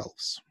higher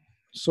selves.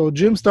 So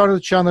Jim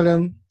started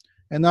channeling,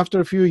 and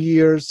after a few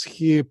years,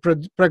 he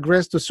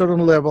progressed to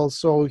certain levels.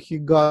 So he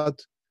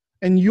got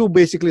a new,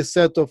 basically,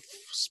 set of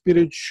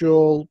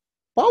spiritual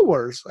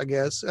powers, I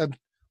guess, and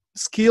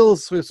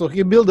skills. So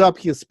he built up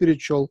his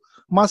spiritual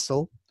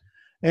muscle,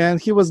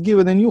 and he was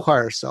given a new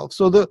higher self.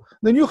 So the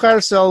new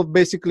higher self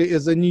basically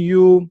is a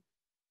new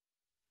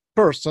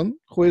person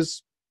who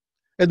is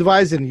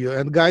advising you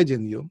and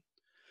guiding you.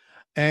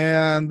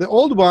 And the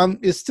old one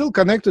is still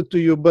connected to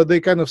you, but they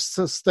kind of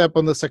step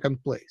on the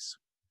second place.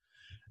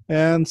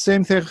 And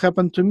same thing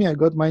happened to me. I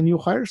got my new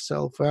higher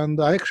self,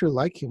 and I actually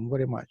like him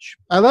very much.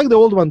 I like the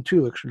old one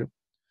too, actually.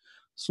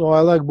 So I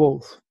like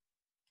both.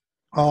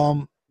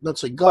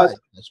 That's a guide,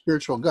 a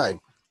spiritual guide.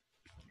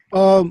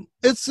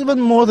 It's even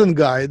more than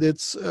guide.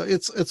 It's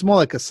more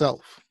like a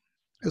self.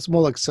 It's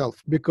more like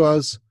self,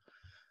 because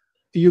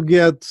you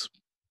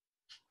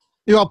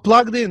are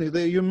plugged in.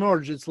 You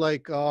merge. It's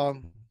like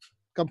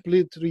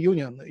complete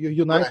reunion. You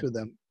unite with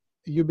them.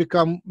 You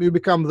become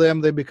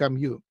them. They become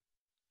you.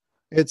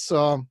 It's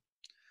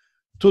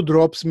two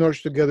drops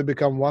merged together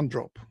become one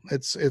drop.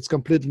 It's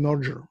complete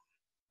merger.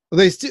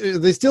 They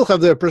still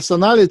have their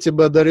personality,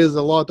 but there is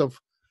a lot of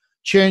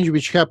change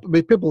which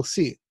people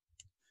see.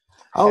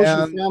 How's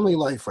your family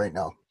life right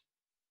now?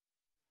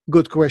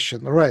 Good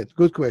question. Right,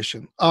 good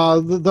question.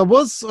 There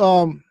was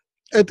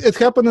it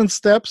happened in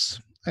steps,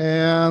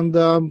 and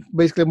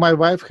basically my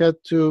wife had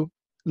to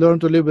learn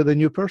to live with a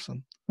new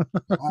person.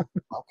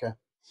 Okay.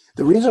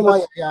 The reason why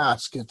I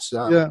ask, it's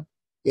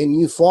in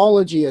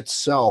ufology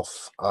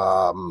itself,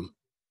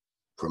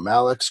 from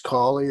Alex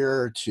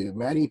Collier to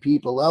many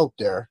people out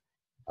there,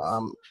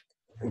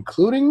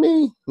 including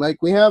me.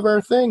 Like, we have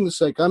our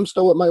things. Like, I'm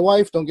still with my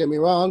wife, don't get me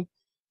wrong,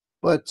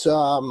 but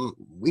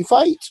we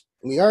fight,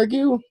 we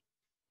argue,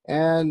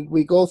 and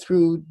we go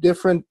through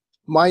different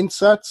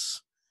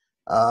mindsets.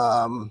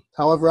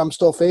 However, I'm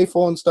still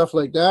faithful and stuff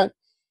like that.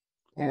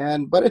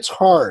 But it's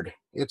hard.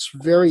 It's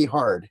very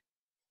hard.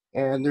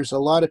 And there's a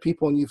lot of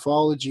people in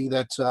ufology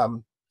that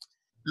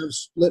have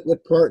split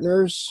with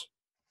partners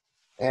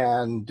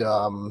and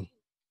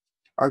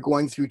are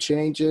going through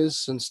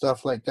changes and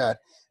stuff like that.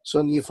 So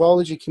in the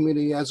ufology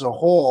community as a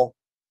whole,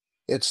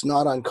 it's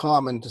not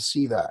uncommon to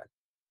see that,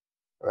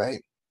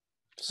 right?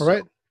 So,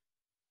 right.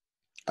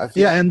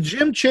 Yeah, and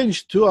Jim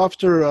changed too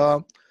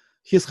after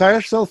his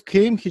higher self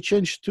came. He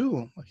changed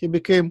too. He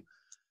became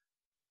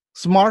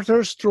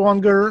smarter,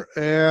 stronger,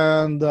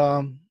 and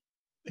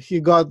he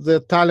got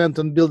the talent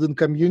and building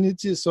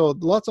community. So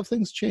lots of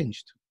things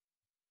changed.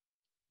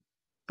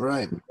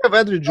 Right. We have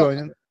Audrey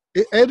joining.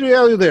 Audrey,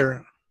 are you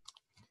there?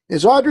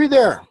 Is Audrey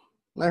there?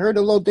 I heard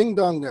a little ding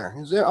dong there.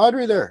 Is there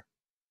Audrey there?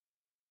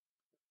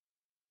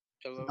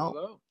 Hello, no.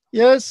 Hello.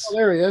 Yes. Oh,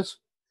 there he is.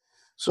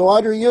 So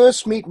Audrey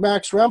Ewis meet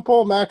Max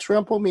Rempel. Max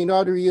Rempel meet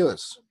Audrey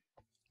Ewis.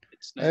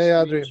 It's nice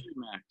to Audrey. Meet you,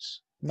 Max.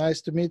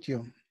 Nice to meet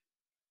you.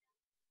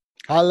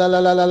 You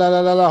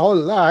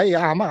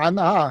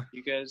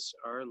guys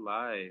are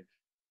live.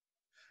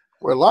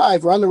 We're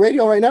live. We're on the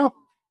radio right now.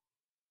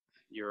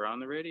 You're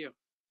on the radio.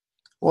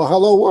 Well,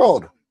 hello,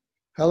 world.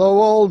 Hello,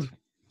 world.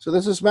 So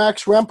this is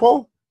Max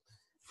Rempel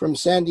from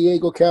San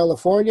Diego,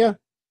 California.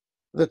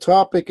 The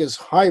topic is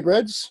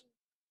hybrids.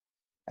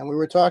 And we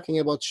were talking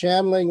about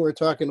channeling. We were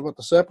talking about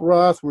the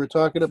Sephiroth. We were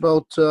talking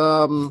about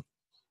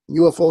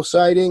UFO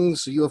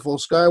sightings, UFO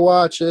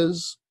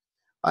skywatches.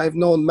 I've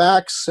known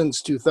Max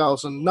since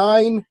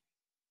 2009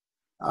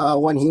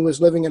 when he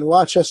was living in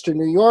Rochester,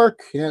 New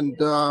York. And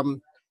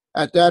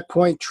at that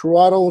point,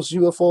 Toronto's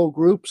UFO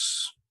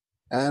groups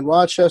and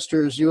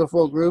Rochester's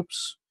UFO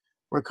groups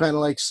were kind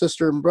of like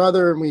sister and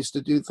brother, and we used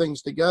to do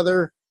things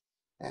together.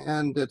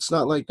 And it's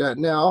not like that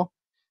now.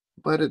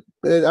 But I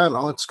don't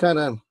know, it's kind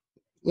of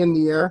in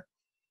the air.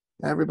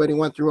 Everybody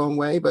went their own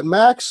way. But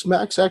Max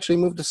actually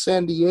moved to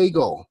San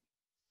Diego.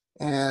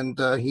 And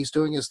he's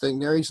doing his thing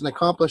there. He's an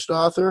accomplished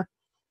author.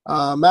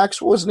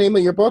 Max, what was the name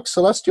of your book?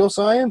 Celestial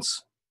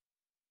Science?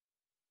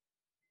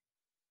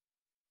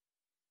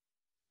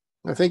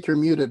 I think you're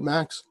muted,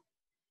 Max.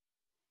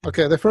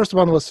 Okay, the first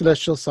one was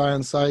Celestial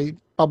Science. I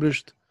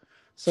published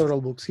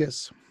several books,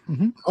 yes.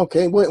 Mm-hmm.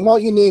 Okay, well,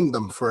 you name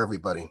them for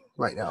everybody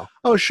right now.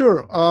 Oh,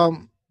 sure.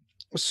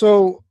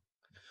 So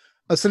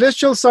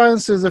Celestial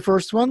Science is the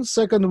first one.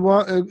 Second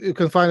one, you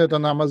can find it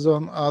on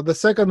Amazon. The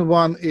second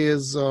one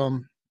is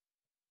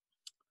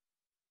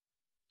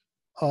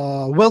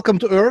Welcome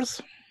to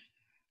Earth.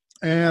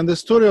 And the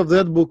story of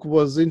that book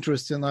was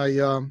interesting.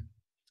 I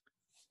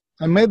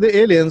met the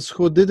aliens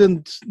who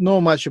didn't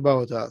know much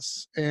about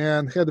us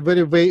and had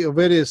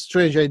very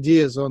strange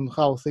ideas on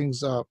how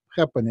things are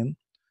happening.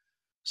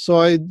 So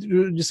I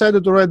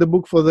decided to write the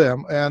book for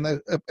them.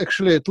 And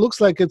actually, it looks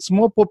like it's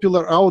more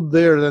popular out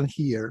there than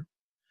here.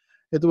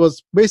 It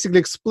was basically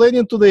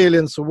explaining to the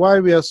aliens why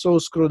we are so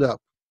screwed up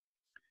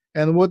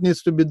and what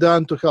needs to be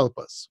done to help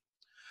us.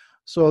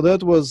 So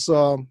that was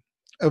a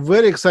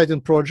very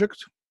exciting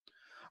project.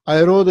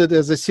 I wrote it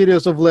as a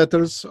series of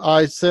letters.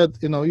 I said,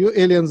 you know, you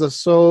aliens are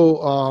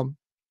so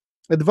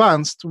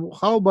advanced.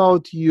 How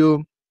about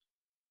you?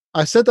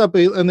 I set up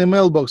an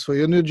email box for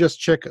you, and you just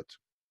check it.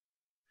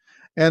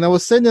 And I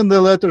was sending the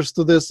letters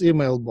to this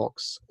email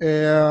box.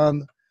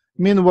 And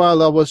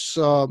meanwhile, I was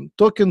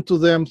talking to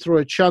them through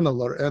a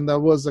channeler, and there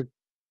was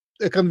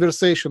a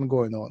conversation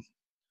going on.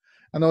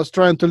 And I was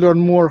trying to learn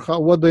more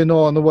what they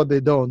know and what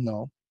they don't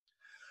know.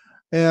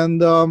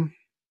 And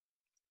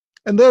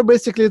there,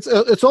 basically,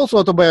 it's also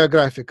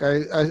autobiographic.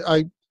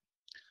 I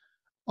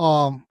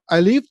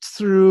lived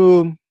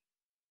through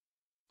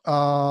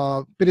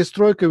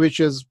perestroika, which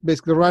is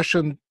basically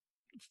Russian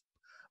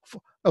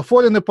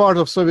falling apart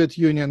of Soviet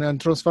Union and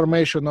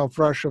transformation of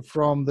Russia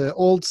from the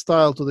old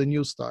style to the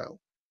new style.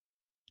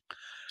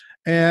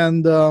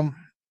 And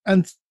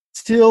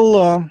until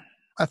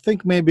I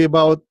think maybe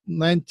about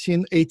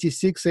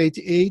 1986,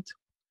 88,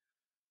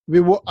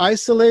 we were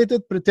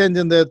isolated,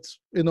 pretending that,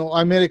 you know,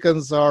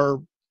 Americans are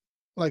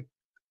like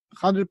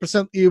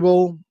 100%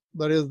 evil.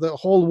 There is the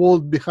whole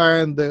world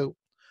behind the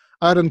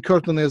Iron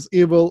Curtain is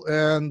evil,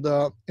 and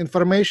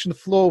information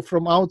flow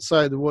from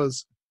outside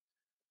was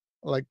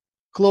like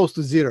close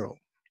to zero.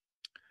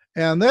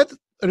 And that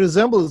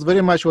resembles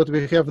very much what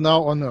we have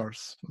now on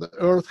Earth. The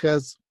Earth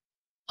has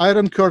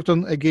Iron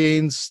Curtain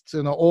against,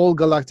 you know, all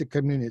galactic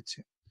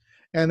community,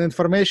 and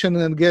information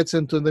that gets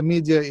into the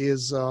media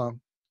is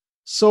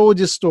so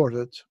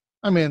distorted.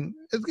 I mean,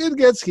 it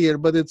gets here,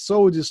 but it's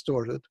so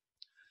distorted.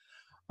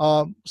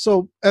 And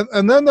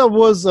then there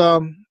was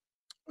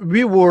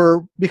we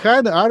were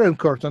behind the Iron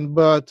Curtain,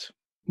 but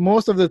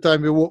most of the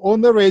time we were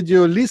on the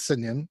radio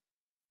listening,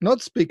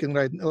 not speaking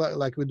right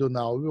like we do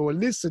now. We were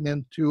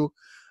listening to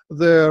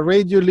the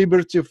Radio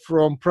Liberty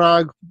from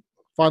Prague,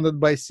 funded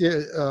by I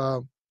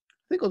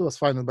think it was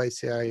funded by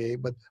CIA,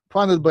 but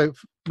funded by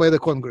the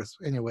Congress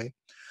anyway,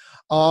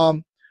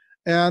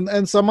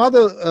 and some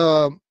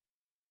other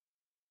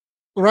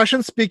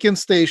Russian-speaking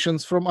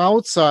stations from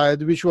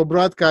outside, which were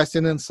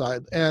broadcasting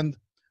inside, and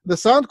the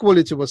sound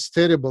quality was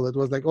terrible. It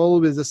was like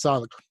always the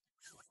sound.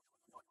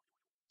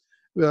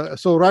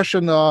 So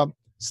Russian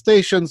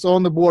stations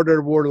on the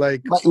border were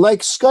like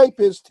Skype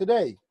is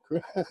today.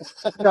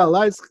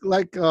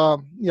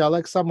 yeah,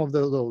 like some of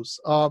those.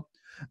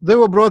 They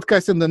were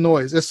broadcasting the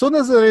noise. As soon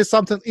as there is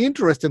something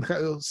interesting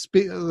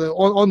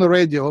on the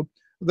radio,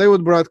 they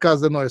would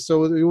broadcast the noise.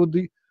 So you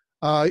would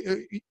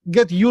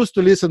get used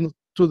to listen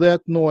to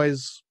that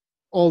noise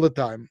all the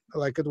time.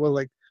 Like it was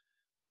like,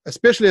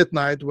 especially at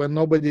night when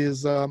nobody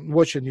is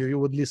watching you, you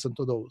would listen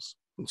to those.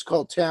 It's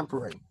called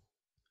tampering.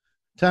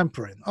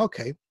 Tampering.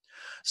 Okay.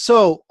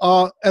 So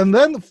and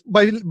then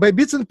by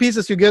bits and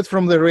pieces you get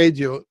from the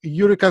radio,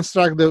 you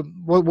reconstruct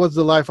what's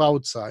the life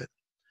outside,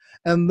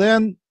 and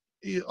then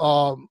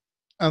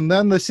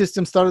the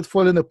system started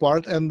falling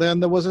apart, and then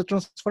there was a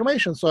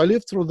transformation. So I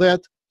lived through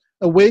that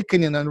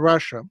awakening in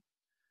Russia,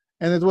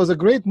 and it was a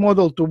great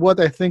model to what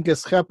I think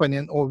is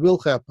happening or will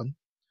happen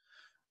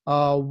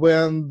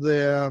when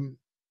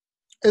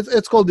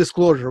it's called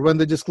disclosure, when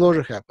the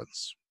disclosure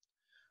happens.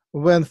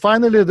 When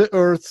finally the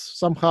Earth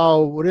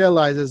somehow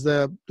realizes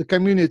that the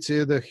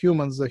community, the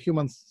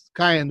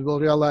humankind will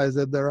realize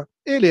that there are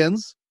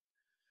aliens,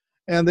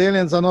 and the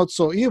aliens are not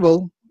so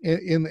evil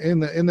in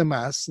the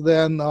mass,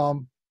 then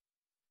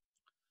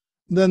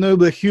there will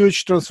be a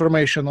huge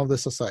transformation of the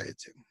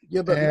society.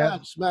 Yeah, but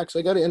Max,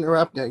 I got to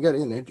interrupt you. I got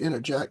to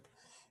interject.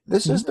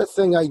 This is the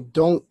thing I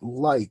don't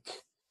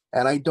like,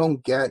 and I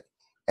don't get,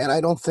 and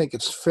I don't think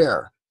it's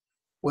fair.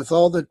 With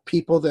all the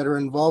people that are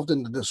involved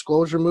in the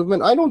disclosure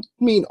movement, I don't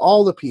mean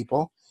all the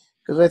people,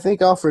 because I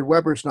think Alfred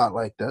Weber's not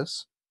like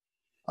this.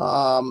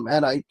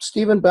 And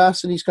Stephen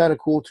Bassett, he's kind of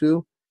cool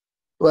too.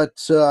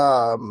 But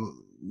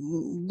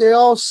they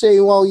all say,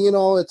 well, you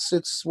know,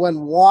 it's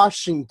when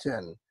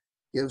Washington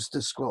gives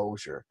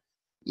disclosure.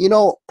 You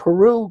know,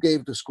 Peru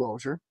gave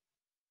disclosure.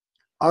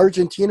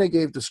 Argentina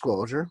gave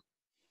disclosure.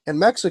 In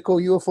Mexico,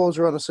 UFOs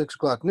are on the 6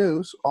 o'clock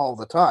news all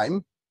the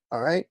time. All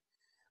right.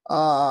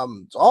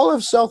 All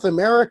of South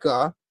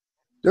America,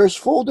 there's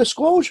full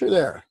disclosure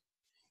there.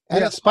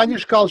 And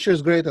Spanish culture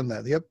is great on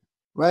that. Yep.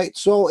 Right.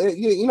 So,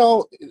 you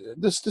know,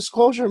 this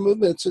disclosure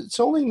movement, it's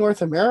only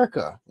North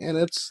America. And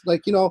it's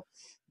like, you know,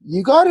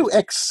 you got to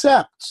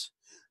accept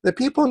the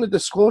people in the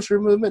disclosure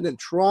movement in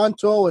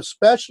Toronto,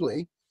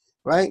 especially,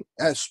 right?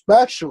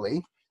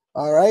 Especially,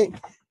 all right?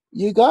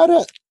 You got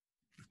to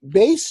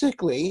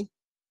basically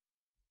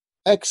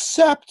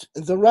accept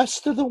the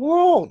rest of the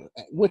world,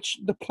 which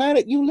the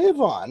planet you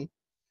live on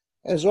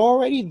has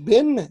already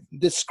been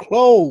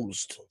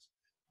disclosed.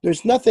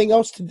 There's nothing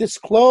else to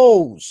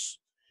disclose,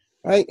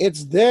 right?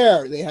 It's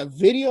there. They have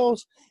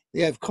videos,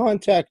 they have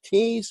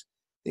contactees,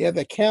 they have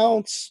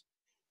accounts,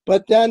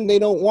 but then they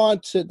don't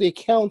want the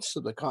accounts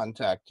of the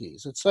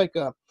contactees. It's like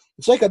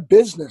a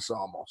business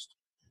almost.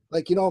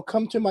 Like,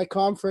 come to my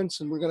conference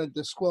and we're going to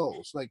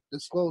disclose. Like,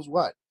 disclose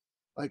what?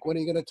 Like, what are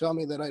you going to tell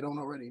me that I don't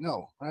already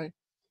know, right?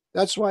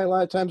 That's why a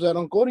lot of times I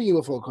don't go to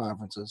UFO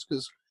conferences,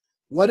 because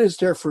what is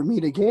there for me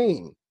to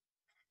gain?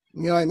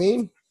 You know what I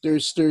mean?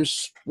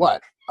 There's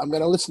what? I'm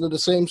going to listen to the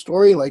same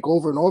story like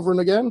over and over and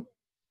again?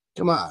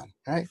 Come on,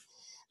 right?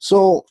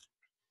 So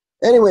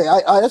anyway,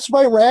 that's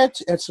my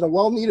rant. It's a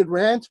well-needed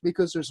rant,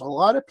 because there's a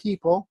lot of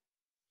people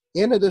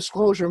in the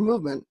disclosure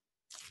movement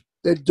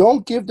that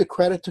don't give the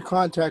credit to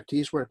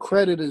contactees where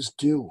credit is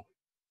due.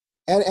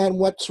 And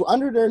what's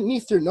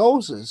underneath their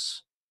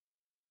noses,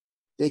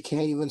 they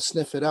can't even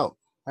sniff it out,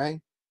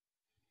 right?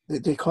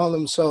 They call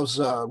themselves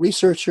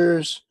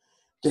researchers,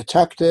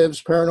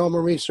 detectives,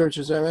 paranormal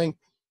researchers, everything.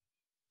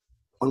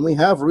 When we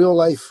have real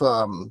life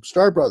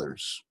Star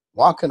Brothers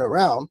walking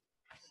around,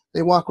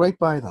 they walk right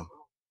by them.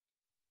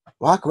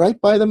 Walk right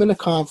by them in a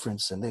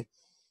conference, and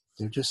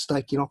they're just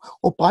like,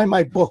 oh, buy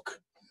my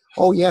book.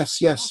 Oh,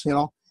 yes,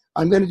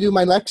 I'm going to do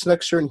my next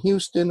lecture in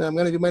Houston. I'm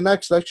going to do my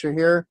next lecture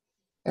here.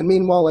 And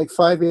meanwhile, like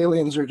 5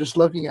 aliens are just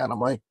looking at them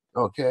like,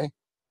 okay,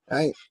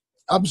 right?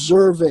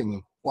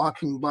 Observing,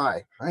 walking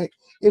by, right?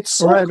 It's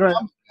so right.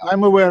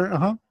 I'm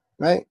aware.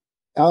 Right.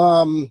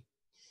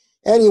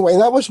 Anyway,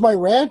 that was my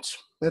rant.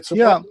 That's a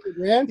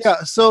rant.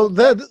 Yeah. So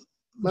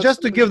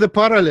just to give the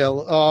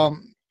parallel,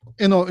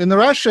 in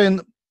Russia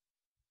in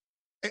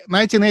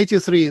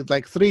 1983,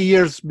 like 3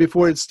 years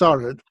before it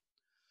started,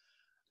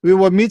 we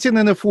were meeting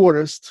in a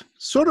forest,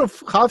 sort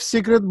of half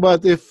secret,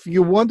 but if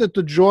you wanted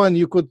to join,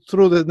 you could,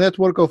 through the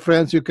network of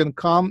friends, you can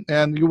come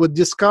and you would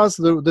discuss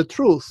the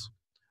truth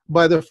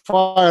by the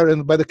fire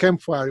and by the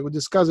campfire. You would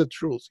discuss the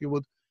truth. You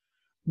would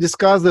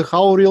discuss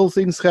how real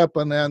things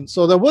happen. And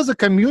so there was a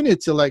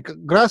community, like a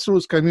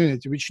grassroots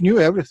community, which knew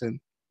everything.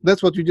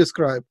 That's what you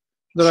described.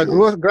 There are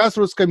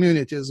grassroots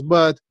communities,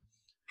 but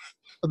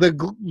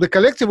the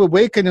collective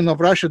awakening of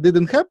Russia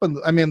didn't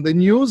happen. I mean, the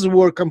news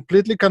were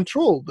completely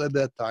controlled at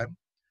that time.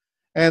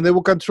 And they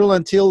were controlled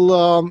until,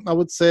 I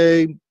would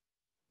say,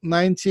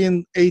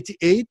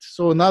 1988.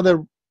 So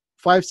another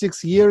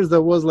 5-6 years,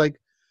 there was like,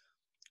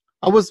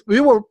 we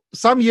were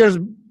some years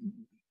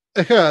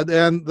ahead,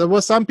 and there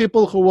were some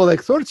people who were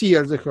like 30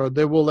 years ahead.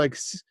 They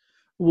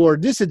were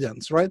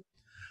dissidents, right?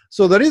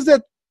 So there is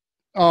that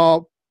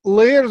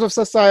layers of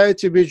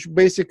society which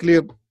basically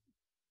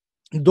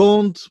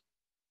don't,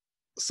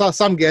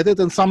 some get it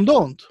and some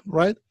don't,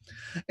 right?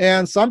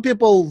 And some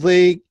people,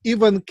 they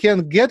even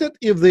can get it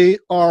if they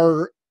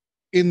are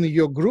in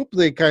your group.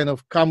 They kind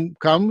of come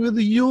with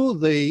you,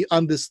 they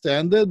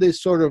understand it, they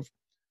sort of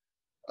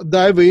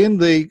dive in,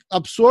 they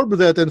absorb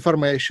that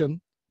information.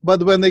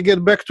 But when they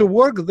get back to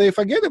work, they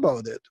forget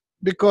about it,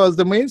 because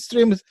the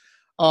mainstream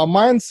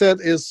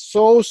mindset is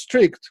so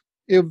strict.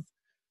 If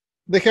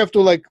they have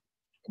to like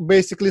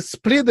basically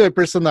split their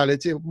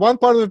personality, one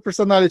part of the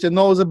personality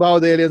knows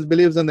about aliens,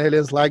 believes in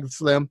aliens, likes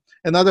them.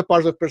 Another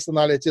part of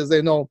personalities,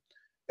 they know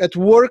at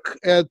work,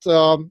 at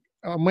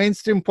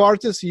mainstream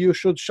parties, you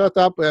should shut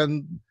up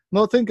and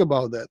not think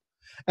about that.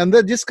 And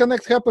that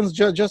disconnect happens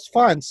just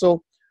fine.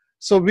 So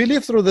we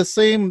live through the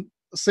same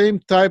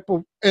type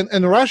of,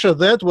 in Russia,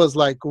 that was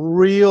like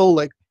real,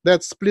 like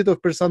that split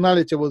of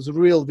personality was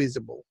real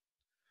visible.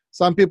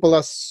 Some people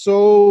are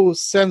so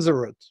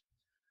censored.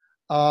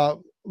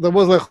 There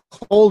was a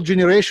whole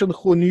generation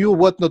who knew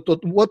what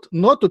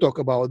not to talk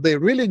about. They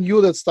really knew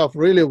that stuff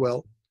really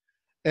well.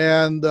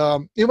 And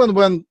even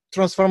when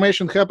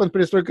transformation happened,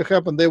 perestroika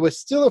happened, they were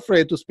still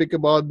afraid to speak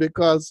about,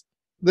 because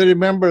they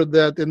remembered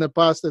that in the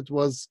past it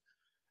was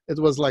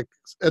like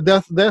a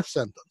death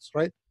sentence,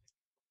 right?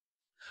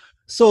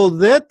 So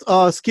that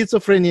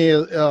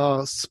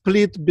schizophrenia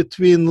split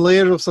between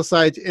layers of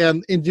society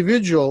and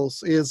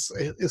individuals is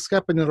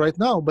happening right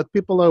now. But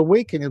people are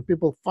awakening.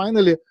 People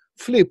finally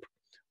flip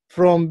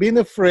from being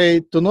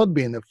afraid to not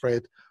being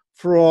afraid,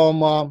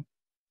 from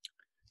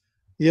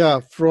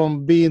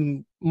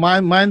being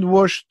mind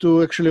washed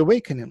to actually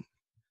awakening.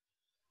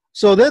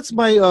 So that's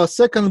my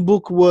second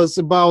book, was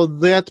about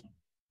that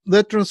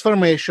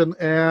transformation.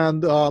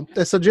 And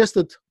I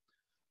suggested,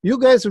 you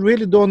guys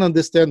really don't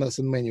understand us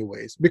in many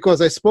ways,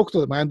 because I spoke to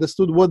them. I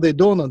understood what they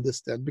don't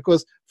understand,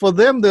 because for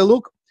them,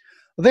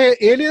 they're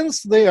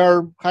aliens. They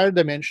are higher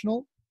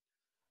dimensional.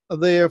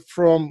 They are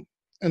from,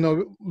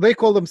 they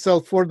call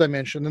themselves fourth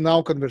dimension in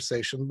our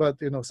conversation, but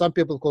some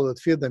people call it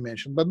fifth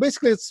dimension. But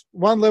basically, it's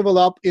one level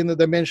up in the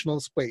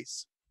dimensional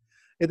space.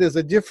 It is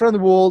a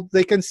different world.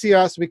 They can see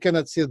us. We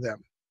cannot see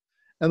them.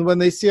 And when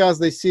they see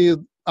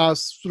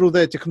us through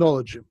their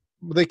technology.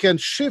 They can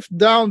shift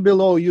down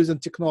below using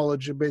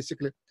technology,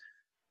 basically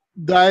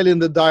dial in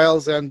the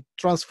dials and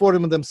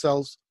transform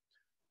themselves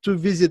to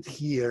visit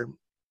here.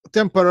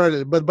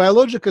 temporarily, but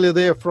biologically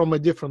they are from a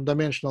different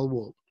dimensional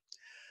world.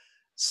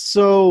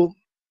 So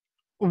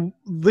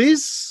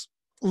this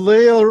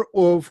layer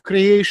of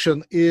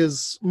creation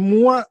is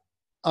more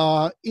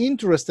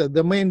interested.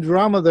 The main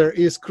drama there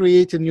is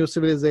creating new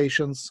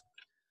civilizations,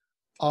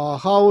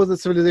 how the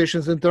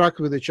civilizations interact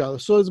with each other.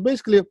 So it's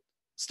basically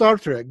Star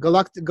Trek,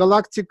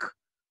 galactic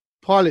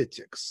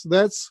politics.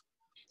 That's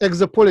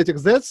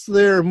exopolitics. That's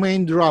their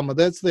main drama.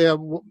 That's their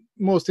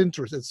most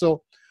interested.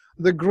 So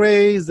the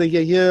Greys, the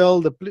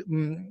Yahyel,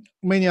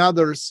 many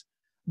others,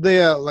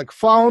 they are like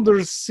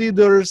founders,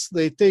 seeders.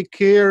 They take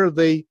care.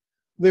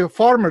 They're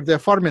farmers. They're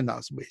farming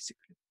us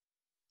basically.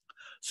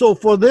 So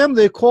for them,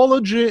 the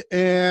ecology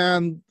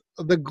and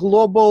the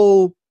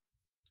global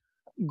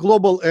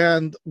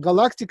and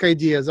galactic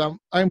ideas are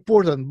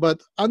important,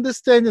 but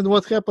understanding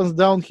what happens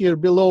down here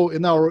below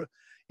in our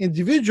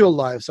individual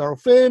lives, our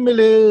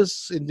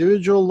families,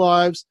 individual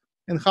lives,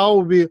 and how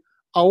we are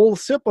all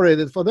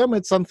separated, for them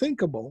it's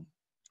unthinkable.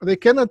 They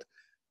cannot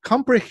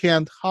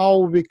comprehend how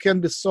we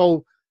can be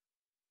so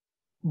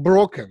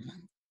broken.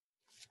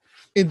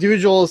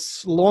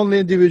 Individuals, lonely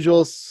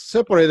individuals,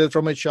 separated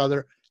from each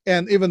other,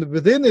 and even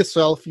within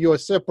itself, you are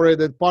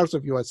separated, parts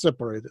of you are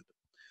separated.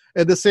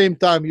 At the same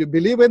time, you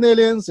believe in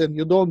aliens and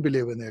you don't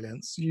believe in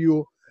aliens.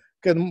 You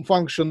can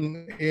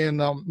function in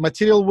a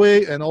material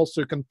way, and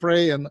also you can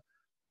pray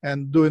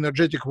and do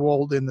energetic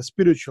world in a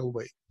spiritual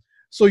way.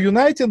 So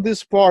uniting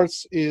these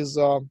parts is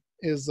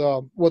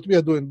what we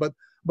are doing. But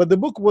the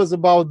book was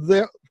about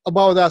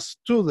us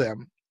to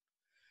them.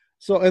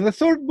 So, and the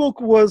third book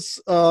was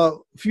a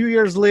few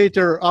years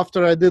later,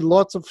 after I did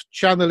lots of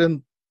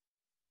channeled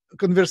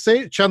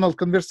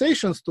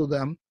conversations to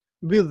them,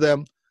 with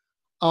them,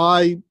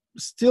 I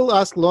still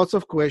asked lots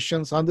of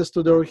questions,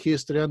 understood our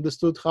history,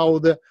 understood how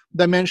the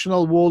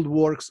dimensional world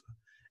works,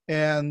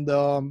 and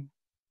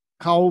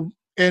how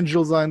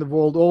angels are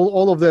involved,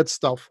 all of that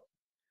stuff.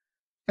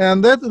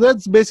 And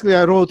that's basically,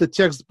 I wrote a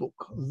textbook.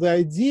 The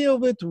idea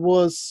of it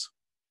was,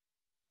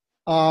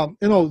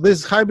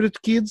 these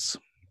hybrid kids,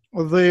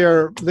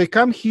 they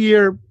come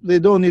here, they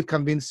don't need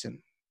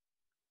convincing.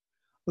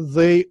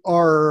 They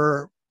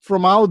are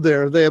from out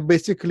there, they are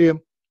basically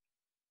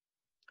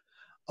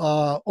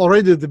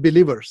already the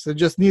believers. They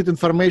just need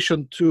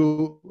information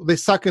they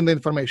suck in the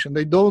information.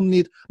 They don't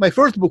need, my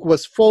first book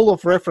was full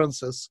of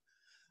references,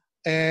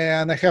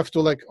 and I have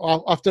to,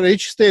 after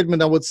each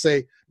statement, I would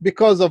say,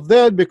 because of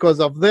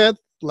that,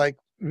 like,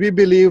 we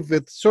believe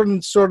with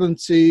certain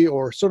certainty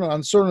or certain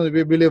uncertainty,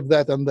 we believe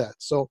that and that.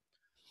 So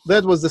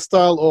that was the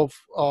style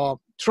of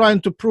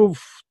trying to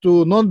prove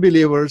to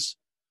non-believers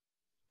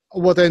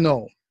what I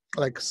know,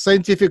 like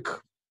scientific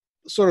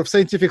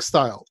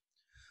style.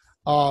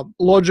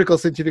 Logical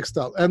scientific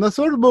style. And the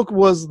third book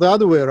was the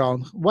other way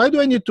around. Why do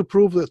I need to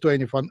prove to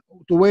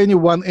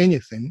anyone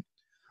anything?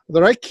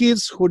 There are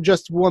kids who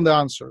just want the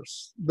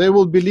answers. They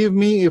will believe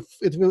me if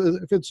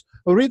it's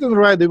written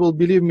right. They will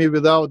believe me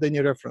without any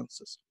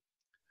references.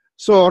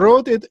 So I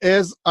wrote it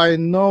as I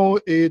know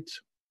it.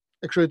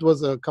 Actually, it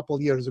was a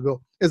couple years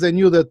ago, as I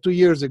knew that 2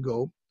 years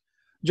ago.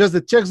 Just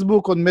a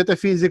textbook on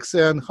metaphysics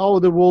and how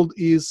the world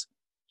is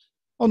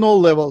on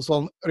all levels,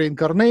 on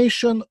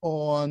reincarnation,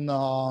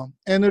 on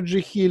energy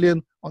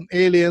healing, on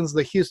aliens,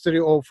 the history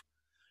of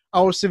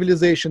our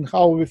civilization,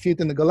 how we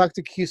fit in the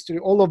galactic history.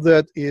 All of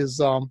that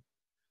is,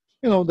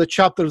 the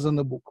chapters in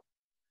the book,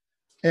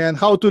 and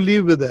how to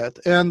live with that.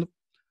 And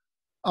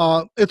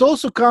it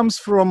also comes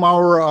from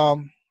our,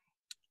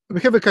 we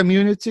have a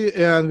community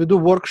and we do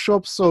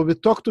workshops, so we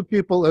talk to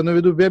people and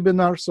we do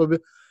webinars, so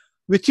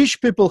we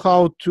teach people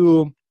how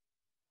to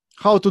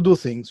do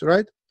things,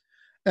 right?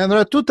 And there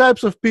are two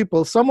types of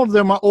people. Some of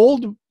them are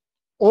old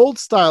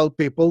style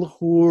people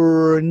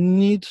who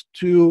need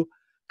to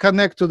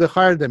connect to the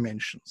higher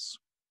dimensions,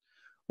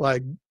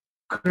 like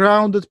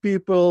grounded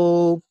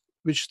people,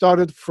 which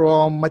started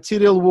from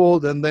material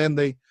world and then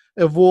they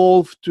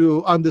evolved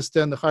to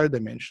understand the higher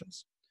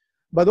dimensions.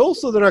 But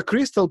also there are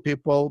crystal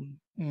people,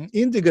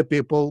 indigo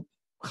people,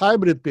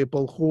 hybrid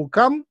people who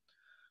come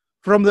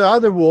from the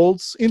other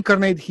worlds,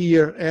 incarnate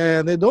here,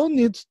 and they don't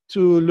need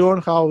to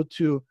learn how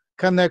to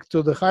connect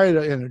to the higher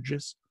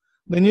energies.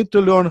 They need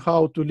to learn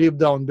how to live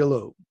down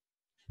below.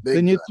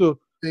 They need to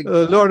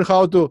learn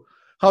how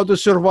to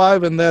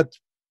survive in that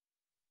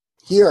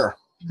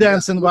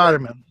dense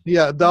environment.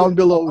 Yeah, down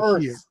below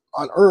here.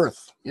 On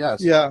Earth,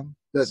 yes. Yeah.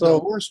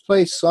 The worst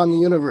place on the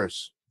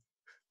universe,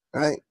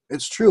 right?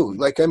 It's true.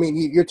 Like, I mean,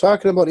 you're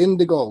talking about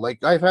indigo.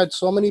 Like, I've had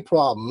so many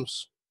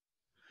problems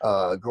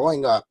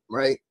growing up,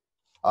 right?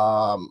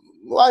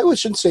 Well, I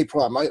shouldn't say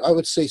problem. I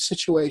would say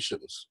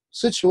situations.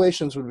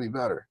 Situations would be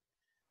better,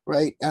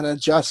 right? And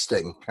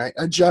adjusting, right?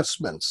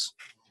 Adjustments,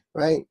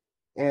 right?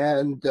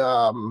 And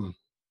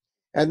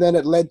then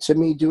it led to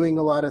me doing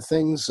a lot of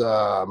things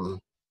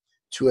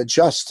to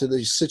adjust to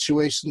these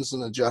situations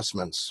and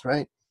adjustments,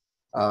 right?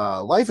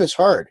 Life is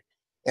hard.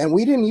 And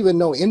we didn't even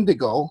know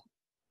indigo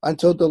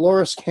until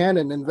Dolores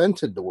Cannon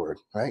invented the word,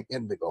 right?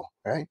 Indigo,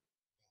 right?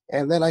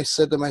 And then I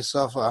said to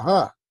myself,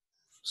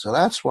 so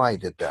that's why I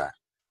did that.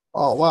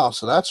 Oh, wow,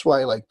 so that's why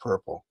I like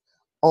purple.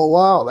 Oh,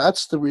 wow.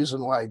 That's the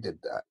reason why I did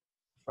that.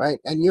 Right.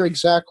 And you're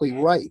exactly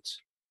right.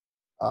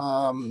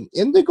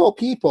 Indigo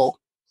people,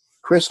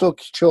 crystal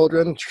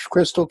children,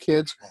 crystal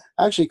kids.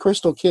 Actually,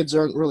 crystal kids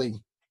aren't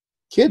really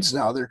kids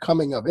now. They're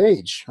coming of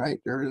age, right?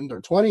 They're in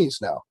their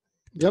 20s now.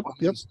 Yep.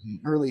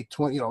 Early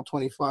 20,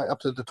 25, up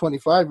to the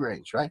 25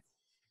 range, right?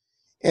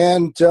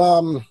 And,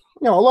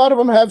 a lot of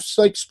them have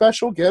like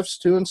special gifts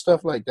too and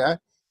stuff like that,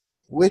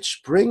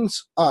 which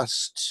brings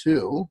us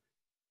to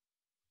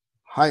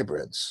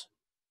hybrids.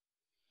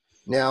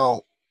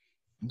 Now,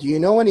 do you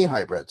know any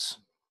hybrids?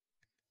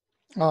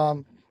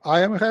 I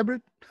am a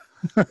hybrid.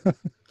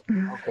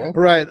 Okay.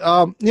 Right.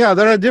 Yeah,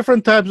 there are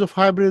different types of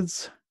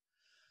hybrids.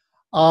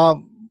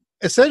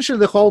 Essentially,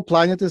 the whole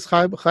planet is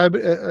hybrid.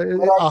 Are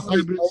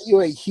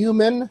you a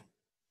human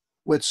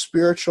with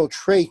spiritual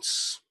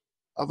traits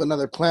of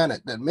another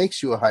planet that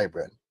makes you a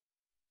hybrid?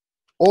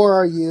 Or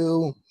are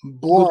you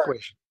born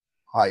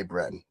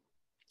hybrid?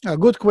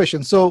 Good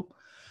question. So,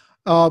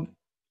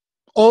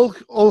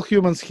 all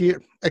humans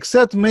here,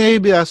 except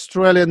maybe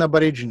Australian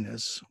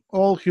Aborigines,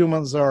 all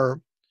humans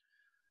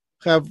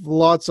have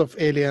lots of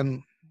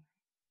alien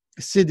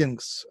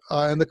seedings.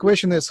 And the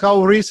question is,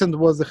 how recent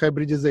was the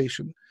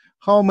hybridization?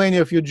 How many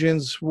of your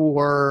genes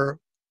were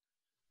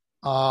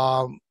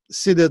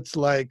seeded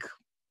like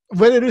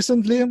very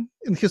recently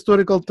in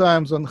historical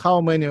times, and how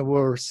many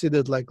were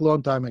seeded like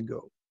long time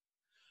ago?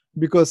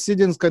 Because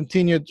seedings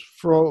continued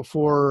from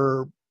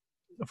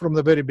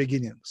the very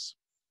beginnings.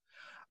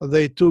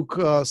 They took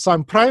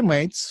some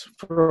primates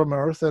from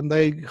Earth and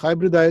they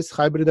hybridized.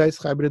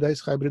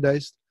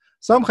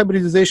 Some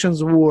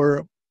hybridizations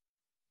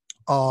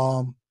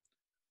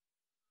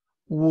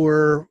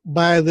were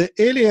by the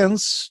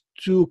aliens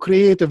to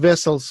create the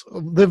vessels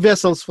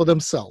for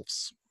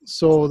themselves.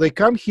 So they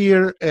come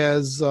here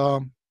as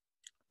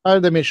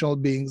higher dimensional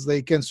beings.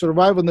 They can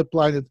survive on the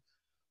planet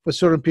for a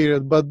certain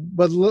period, but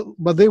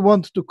they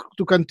want to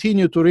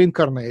continue to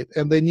reincarnate,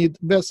 and they need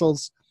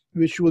vessels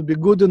which would be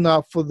good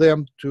enough for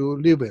them to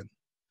live in.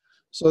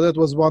 So that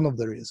was one of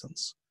the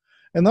reasons.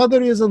 Another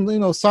reason,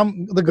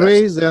 the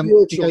Greys and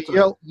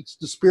Yahyel. It's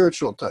the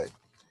spiritual type.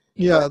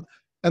 Yeah,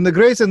 and the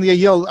Greys and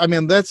Yahyel, I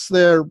mean, that's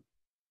their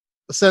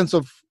sense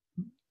of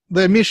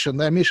their mission.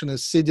 Their mission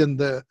is seeding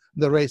the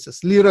races.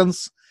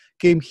 Lyrans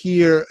came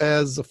here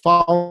as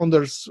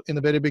founders in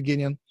the very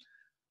beginning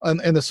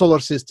in the solar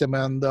system,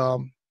 and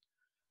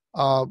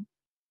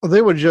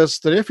they were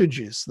just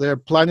refugees. Their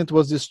planet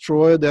was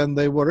destroyed and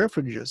they were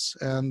refugees,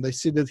 and they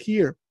seeded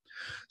here.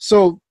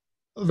 So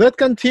that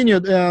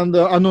continued, and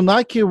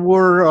Anunnaki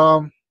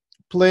were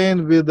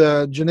playing with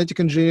genetic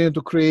engineering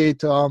to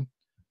create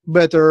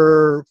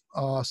better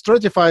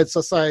stratified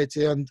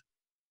society. And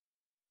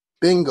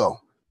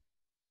bingo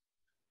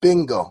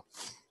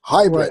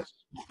hybrid, right.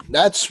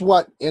 That's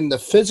what in the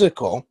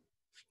physical,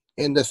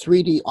 in the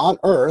 3D on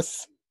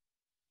Earth,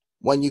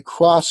 when you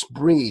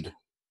crossbreed,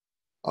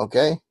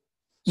 okay?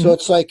 So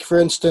it's like, for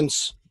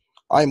instance,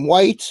 I'm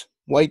white,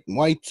 but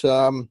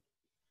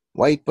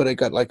I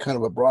got like kind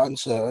of a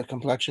bronze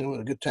complexion with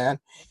a good tan,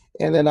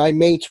 and then I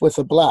mate with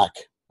a black,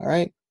 all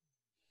right?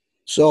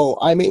 So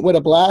I mate with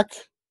a black,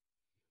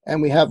 and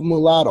we have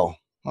mulatto,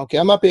 okay?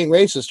 I'm not being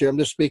racist here, I'm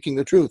just speaking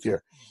the truth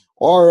here.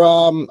 Or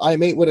I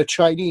mate with a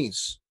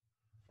Chinese,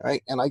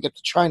 right? And I get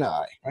the China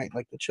eye, right?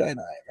 Like the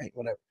China eye, right?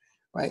 Whatever,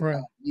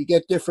 right? You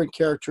get different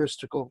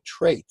characteristical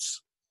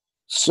traits.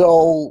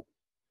 So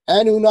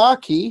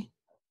Anunnaki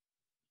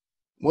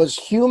was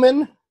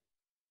human,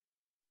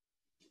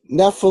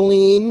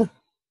 Nephilim,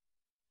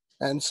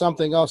 and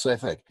something else, I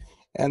think.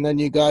 And then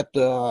you got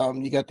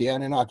the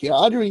Anunnaki.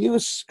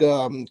 Adrius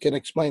can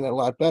explain it a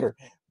lot better.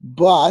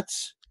 But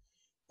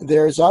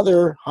there's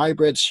other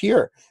hybrids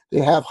here. They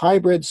have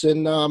hybrids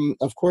in,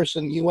 of course,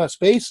 in U.S.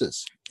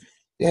 bases.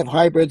 They have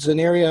hybrids in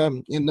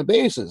the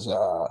bases.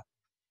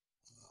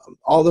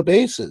 All the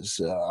bases.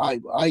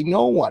 I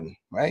know one,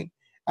 right?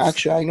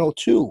 Actually, I know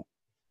two,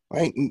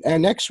 right?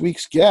 And next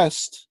week's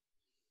guest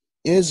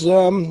is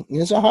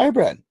a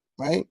hybrid,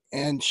 right?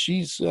 And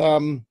she's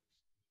gonna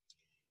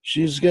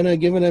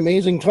give an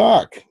amazing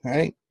talk,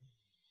 right?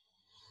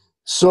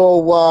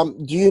 So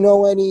do you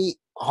know any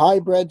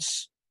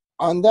hybrids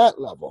on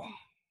that level?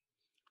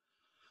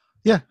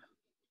 Yeah.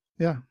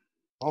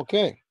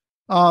 Okay.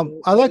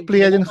 I like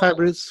Pleiadian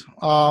hybrids.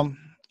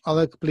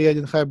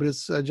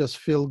 I just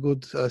feel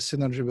good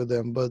synergy with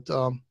them. But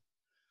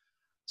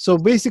so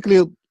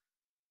basically,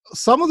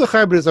 some of the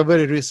hybrids are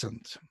very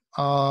recent.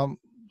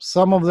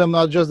 Some of them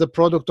are just the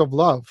product of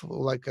love.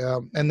 Like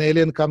an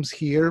alien comes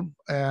here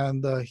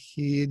and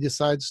he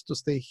decides to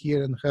stay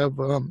here and have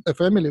a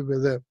family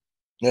with a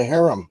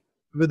harem,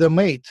 with a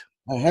mate.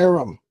 A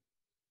harem.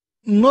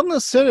 Not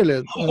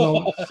necessarily.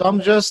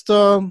 Some just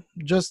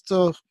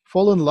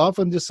fall in love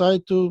and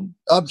decide to.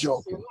 I'm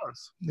joking.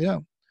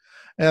 Yeah,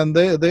 and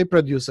they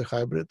produce a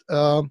hybrid.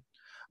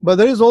 But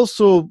there is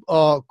also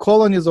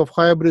colonies of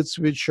hybrids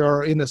which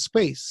are in a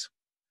space,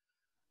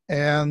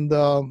 and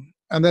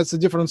that's a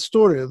different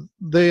story.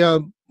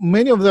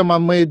 Many of them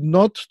are made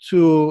not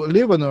to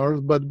live on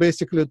Earth, but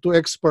basically to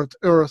export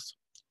Earth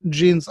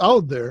genes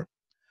out there,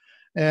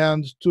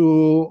 and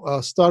to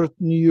start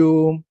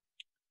new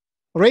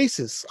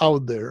races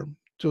out there,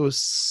 to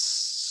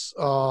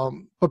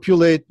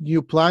populate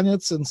new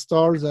planets and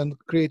stars and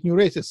create new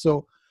races.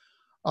 So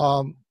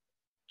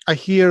I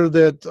hear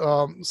that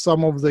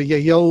some of the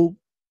Yahyel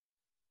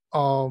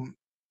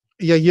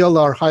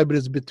are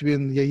hybrids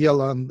between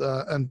Yahyel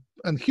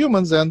and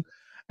humans,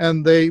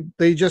 and they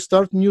just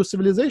start new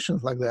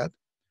civilizations like that.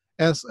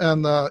 And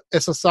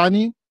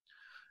Esasani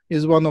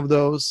is one of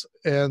those,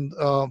 and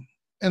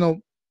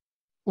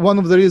one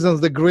of the reasons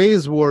the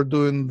Greys were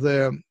doing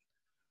the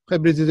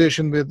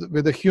hybridization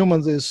with the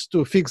humans is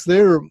to fix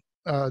their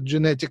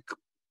genetic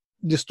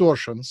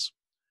distortions,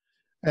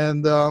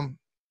 and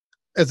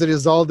as a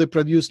result, they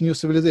produce new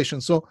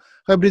civilizations. So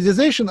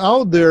hybridization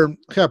out there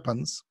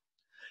happens,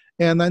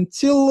 and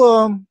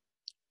until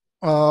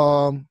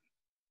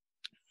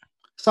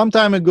some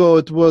time ago,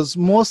 it was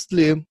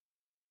mostly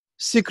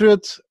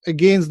secret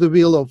against the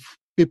will of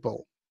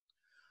people.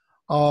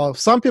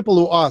 Some people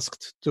who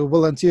asked to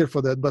volunteer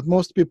for that, but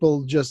most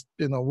people just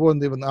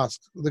wouldn't even ask.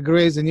 The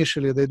Greys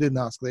initially, they didn't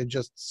ask. They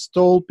just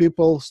stole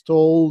people,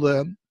 stole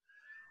the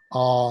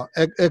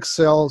egg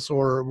cells,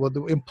 or would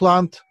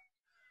implant.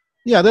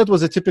 Yeah, that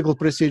was a typical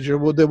procedure.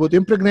 They would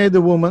impregnate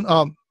the woman.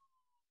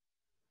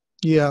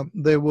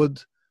 They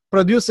would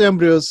produce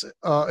embryos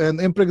and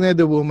impregnate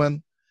the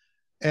woman,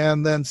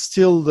 and then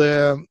steal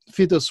the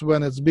fetus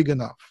when it's big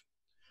enough.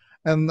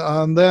 And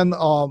then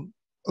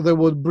they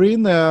would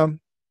bring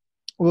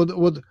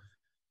would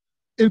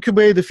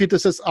incubate the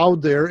fetuses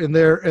out there in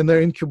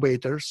their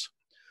incubators.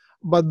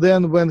 But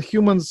then when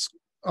humans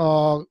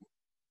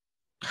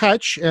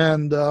hatch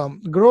and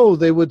grow,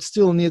 they would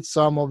still need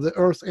some of the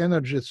earth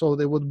energy. So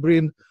they would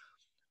bring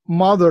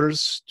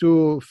mothers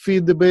to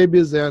feed the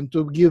babies and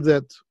to give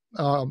that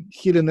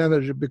healing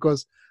energy,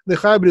 because the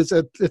hybrids,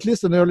 at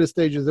least in the early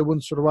stages, they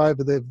wouldn't survive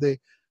if they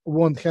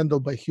weren't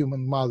handled by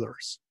human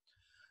mothers.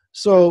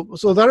 So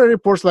there are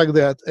reports like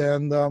that,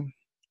 and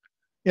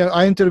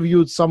I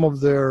interviewed some of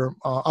their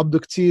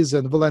abductees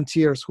and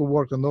volunteers who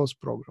worked on those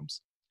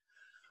programs.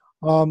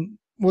 When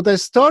I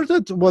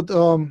started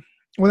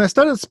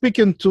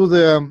speaking to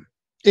the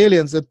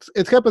aliens,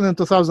 it happened in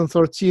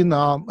 2013,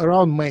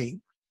 around May.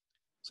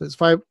 So it's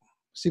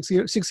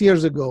 6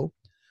 years ago.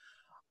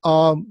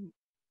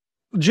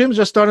 Jim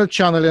just started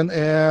channeling,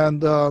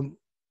 and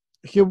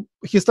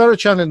he started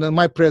channeling in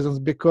my presence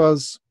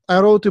because I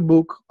wrote a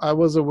book. I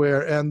was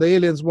aware, and the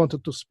aliens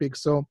wanted to speak,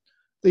 so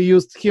they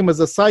used him as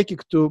a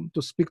psychic to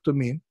speak to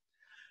me.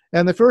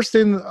 And the first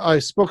thing I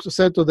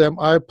said to them,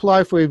 I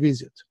apply for a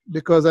visit,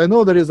 because I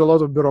know there is a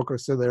lot of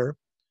bureaucracy there,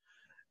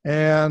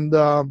 and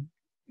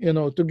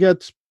to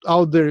get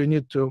out there, you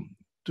need to.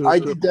 I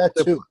did that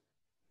too.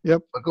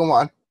 Yep. But go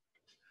on.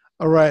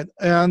 All right,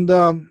 and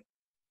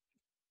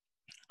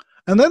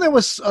then I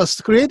was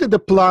created a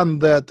plan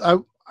that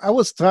I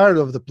was tired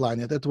of the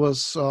planet. It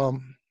was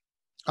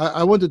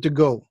I wanted to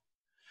go,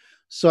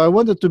 so I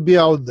wanted to be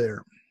out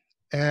there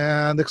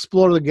and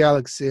explore the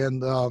galaxy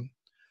and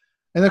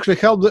actually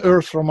help the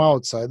Earth from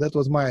outside. That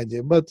was my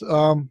idea, but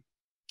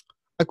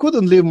I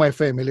couldn't leave my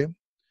family,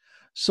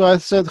 so I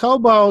said, how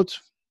about,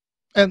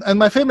 and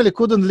my family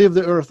couldn't leave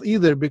the Earth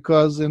either,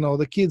 because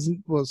the kids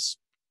was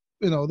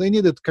they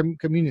needed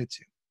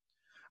community.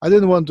 I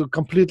didn't want to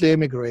completely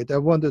emigrate. I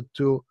wanted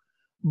to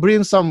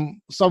bring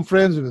some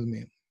friends with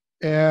me,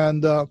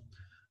 and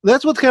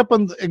that's what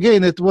happened.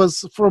 Again, it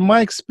was from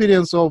my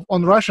experience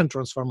on Russian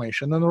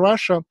transformation. In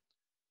Russia,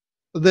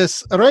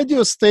 this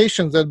radio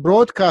stations that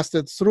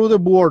broadcasted through the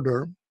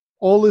border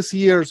all these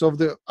years of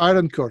the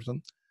Iron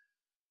Curtain,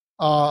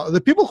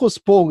 the people who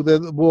spoke,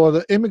 that were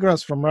the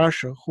immigrants from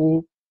Russia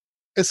who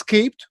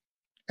escaped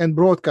and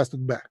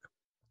broadcasted back.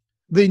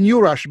 They knew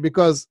Russia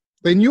because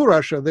they knew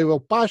Russia. They were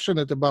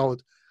passionate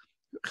about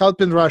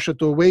helping Russia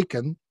to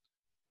awaken,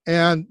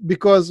 and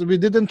because we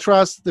didn't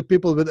trust the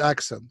people with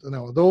accent,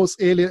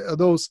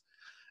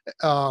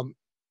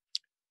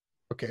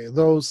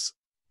 those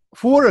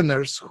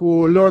foreigners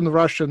who learn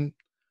Russian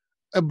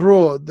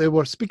abroad, they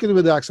were speaking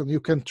with accent. You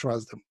can't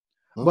trust them.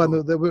 But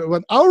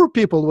when our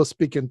people were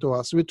speaking to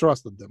us, we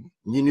trusted them.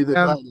 You knew the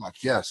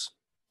dialect, yes.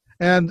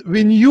 And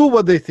we knew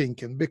what they're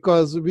thinking,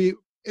 because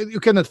you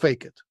cannot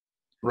fake it,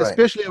 right.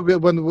 Especially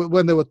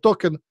when they were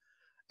talking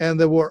and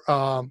there were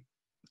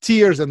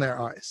tears in their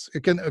eyes.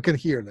 You can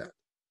hear that.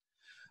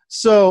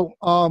 So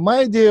my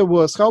idea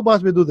was, how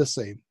about we do the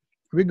same?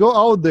 We go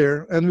out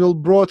there and we'll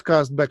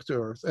broadcast back to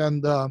Earth.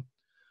 And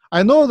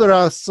I know there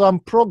are some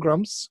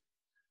programs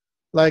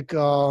like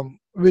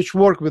which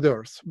work with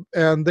Earth,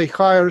 and they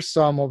hire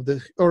some of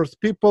the Earth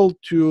people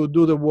to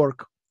do the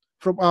work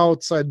from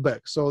outside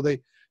back. So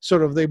they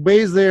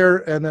base there,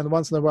 and then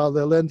once in a while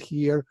they land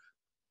here,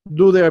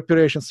 do their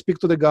operations, speak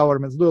to the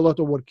governments, do a lot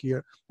of work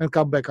here, and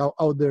come back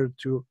out there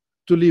to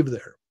live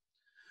there.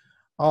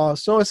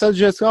 So I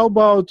suggest, how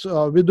about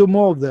we do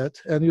more of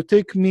that, and you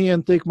take me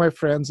and take my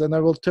friends, and I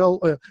will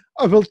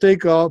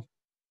take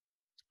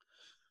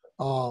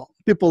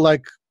people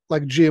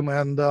like Jim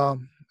and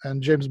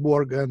James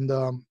Borg,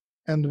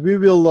 and we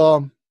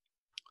will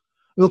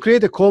we'll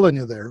create a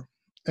colony there,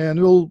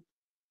 and we'll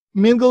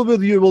mingle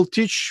with you, will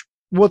teach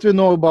what we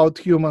know about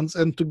humans,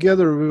 and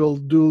together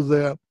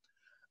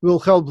we'll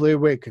help the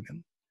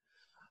awakening.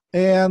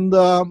 And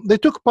they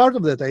took part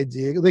of that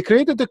idea. They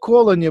created a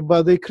colony,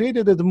 but they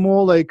created it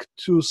more like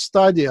to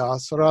study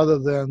us rather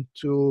than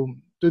to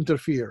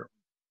interfere.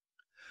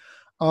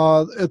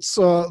 It's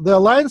the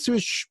alliance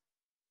which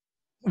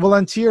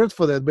volunteered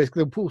for that,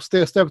 basically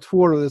stepped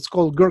forward. It's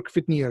called Girk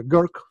Fitneer,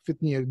 Girk,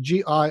 Fitneer,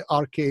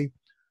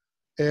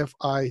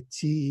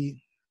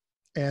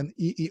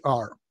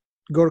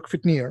 Girk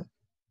Fitneer.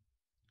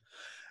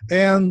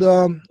 And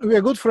we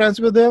are good friends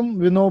with them.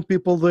 We know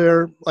people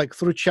there, like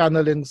through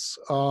channelings.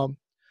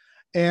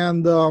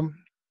 And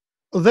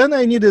then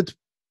I needed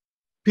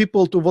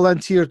people to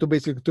volunteer to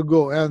basically to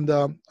go. And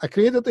I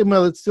created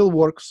email. It still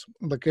works,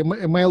 like a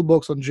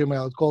mailbox on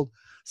Gmail. It's called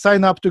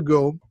Sign Up to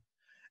Go.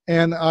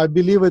 And I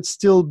believe it's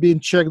still being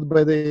checked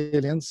by the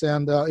aliens.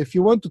 And if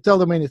you want to tell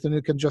them anything,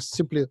 you can just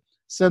simply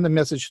send a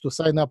message to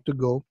Sign Up to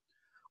Go.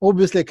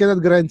 Obviously, I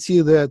cannot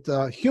guarantee that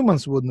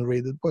humans wouldn't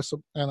read it,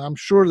 and I'm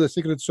sure the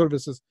Secret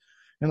Services,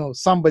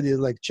 somebody is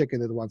like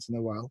checking it once in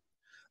a while.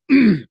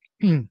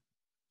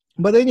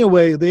 But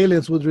anyway, the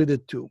aliens would read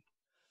it too.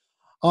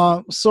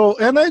 And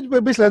I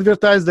basically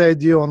advertised the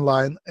idea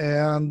online,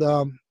 and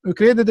we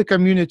created a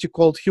community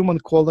called Human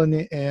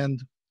Colony,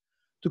 and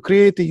to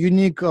create a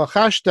unique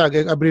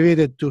hashtag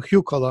abbreviated to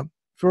Hucolo,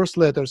 first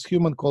letters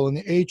Human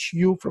Colony,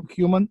 HU from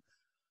human,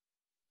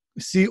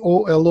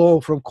 COLO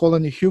from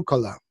colony,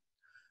 Hucolo.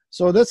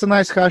 So that's a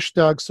nice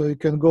hashtag. So you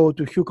can go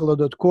to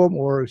hucolo.com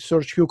or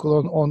search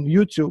Hucolo on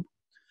YouTube.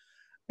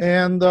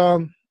 And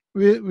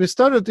we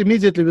started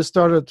immediately. We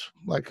started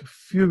like a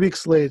few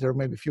weeks later,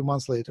 maybe a few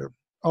months later.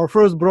 Our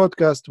first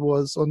broadcast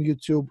was on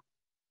YouTube,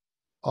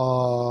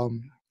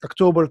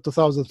 October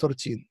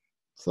 2013,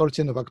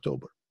 13th of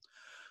October.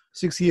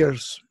 6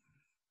 years,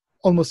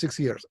 almost 6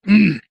 years.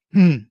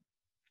 Okay.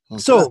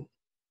 So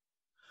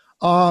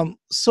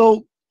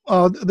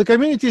the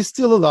community is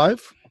still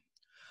alive.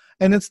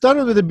 And it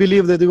started with the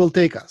belief that they will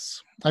take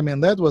us. I mean,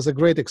 that was a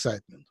great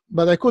excitement.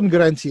 But I couldn't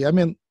guarantee. I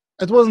mean,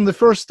 it wasn't the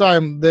first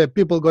time that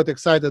people got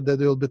excited that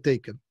they will be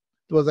taken.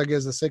 It was, I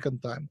guess, the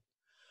second time.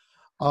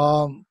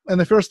 And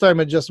the first time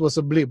it just was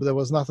a blip. There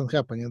was nothing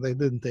happening. They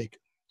didn't take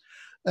it.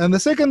 And the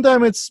second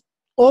time it's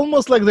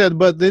almost like that,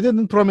 but they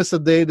didn't promise a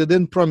day. They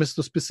didn't promise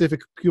to specific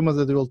humans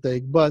that they will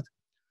take. But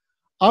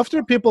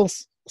after people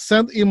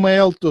sent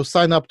email to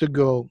sign up to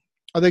go,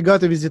 they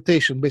got a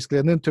visitation, basically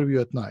an interview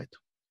at night.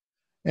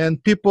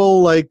 And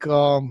people like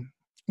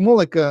more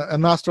like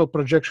an astral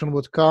projection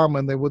would come,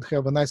 and they would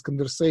have a nice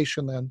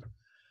conversation, and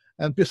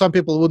some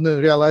people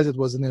wouldn't realize it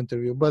was an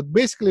interview. But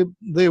basically,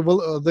 they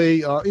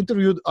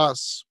interviewed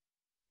us,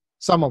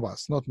 some of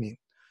us, not me,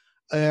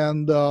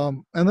 and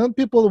then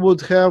people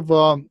would have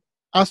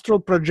astral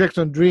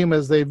projection dream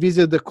as they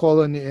visit the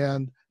colony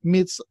and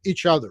meet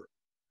each other.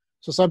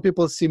 So some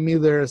people see me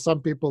there,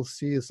 some people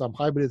see some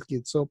hybrid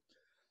kids. So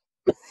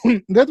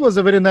that was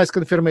a very nice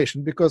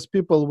confirmation, because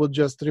people would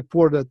just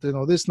report that,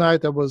 this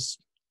night I was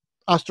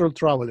astral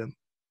traveling.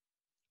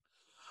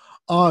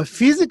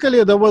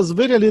 Physically, there was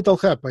very little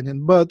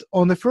happening, but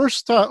on the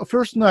first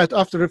night,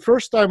 after the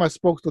first time I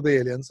spoke to the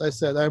aliens, I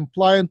said, I'm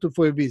applying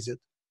for a visit.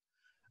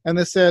 And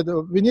I said,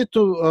 we need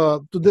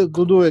to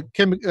do a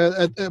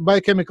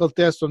biochemical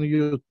test on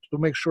you to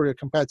make sure you're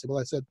compatible.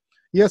 I said,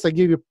 yes, I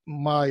give you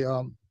my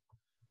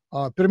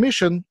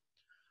permission.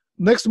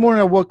 Next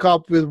morning, I woke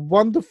up with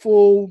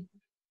wonderful,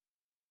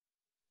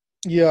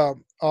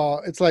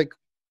 it's like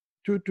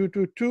 2,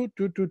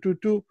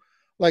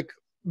 like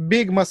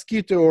big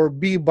mosquito or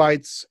bee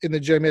bites in a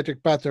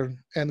geometric pattern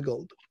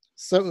angled,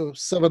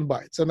 7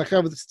 bites. And I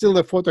have still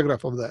a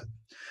photograph of that.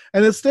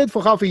 And it stayed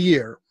for half a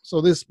year.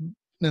 So this,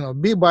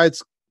 bee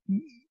bites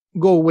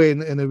go away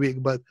in a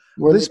week. But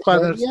Were this they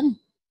pattern,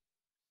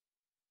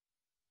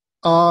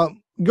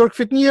 Pleiadian? Girk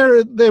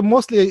Fitneer, they're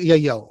mostly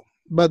Yahyel.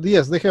 But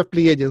yes, they have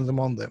Pleiadians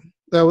among them.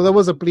 There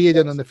was a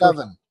Pleiadian in the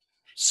first.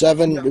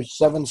 There's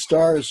 7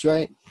 stars,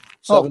 right?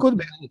 Could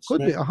be.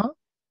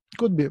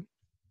 Could be.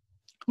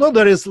 No,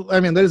 there is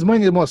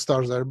many more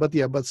stars there,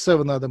 but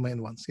 7 are the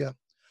main ones, yeah.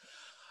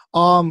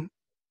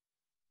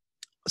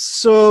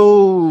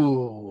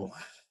 So,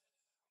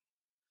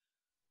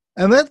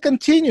 and that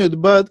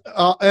continued, but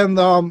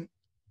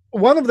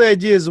one of the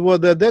ideas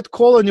was that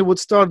colony would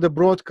start the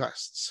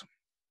broadcasts.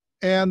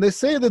 And they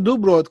say they do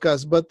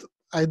broadcasts, but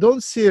I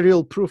don't see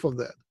real proof of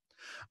that.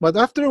 But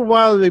after a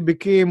while, we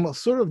became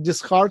sort of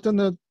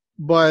disheartened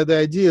by the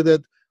idea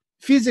that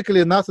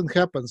physically nothing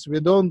happens. We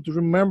don't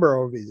remember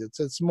our visits.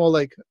 It's more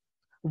like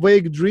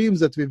vague dreams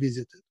that we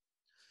visited.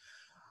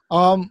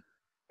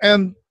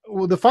 And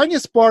the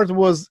funniest part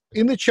was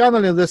in the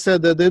channeling, they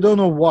said that they don't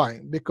know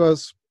why,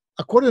 because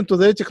according to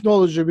their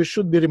technology, we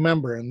should be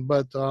remembering,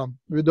 but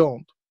we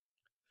don't.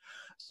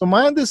 So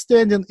my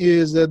understanding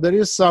is that there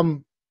is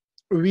some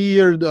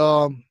weird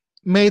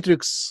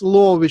matrix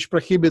law which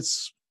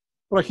prohibits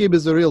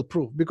the real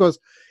proof. Because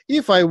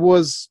if I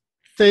was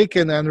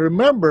taken and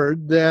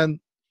remembered, then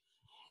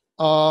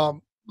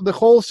the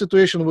whole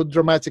situation would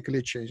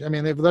dramatically change. I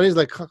mean, if there is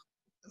like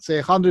say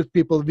 100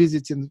 people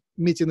visiting,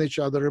 meeting each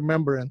other,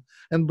 remembering,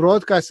 and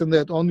broadcasting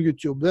that on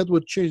YouTube, that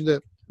would change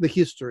the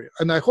history.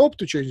 And I hope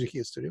to change the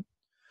history.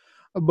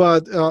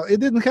 But it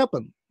didn't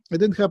happen. It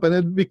didn't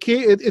happen.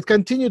 It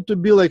continued to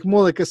be like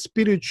more like a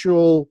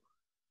spiritual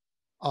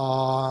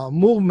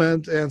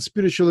movement and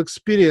spiritual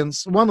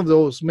experience, one of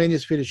those many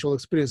spiritual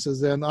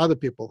experiences than other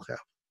people have.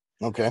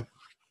 Okay.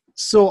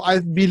 So I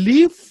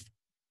believe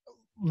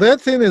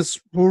that thing is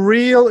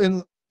real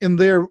in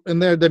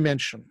their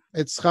dimension.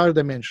 It's higher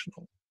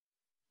dimensional,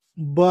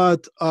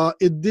 but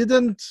it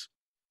didn't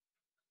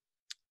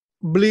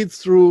bleed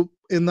through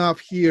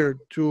enough here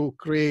to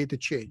create a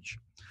change.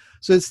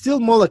 So it's still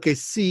more like a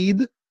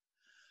seed.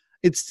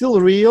 It's still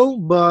real,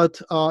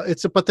 but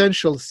it's a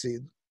potential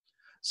seed.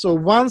 So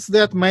once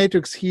that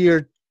matrix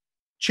here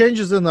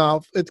changes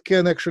enough, it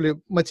can actually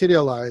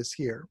materialize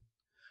here,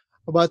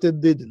 but it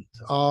didn't.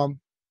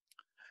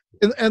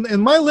 And in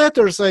my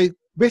letters, I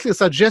basically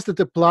suggested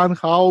a plan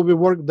how we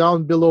work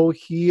down below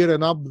here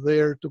and up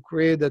there to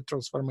create that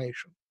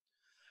transformation.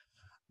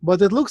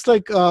 But it looks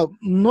like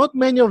not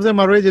many of them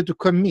are ready to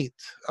commit.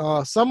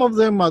 Some of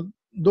them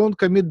don't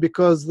commit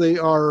because they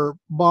are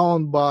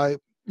bound by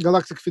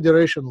Galactic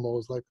Federation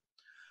laws, like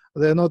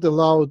they're not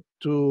allowed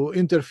to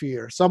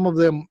interfere. Some of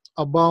them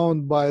are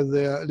bound by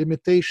the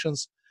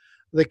limitations.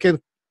 They can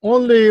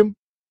only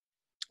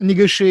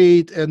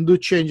negotiate and do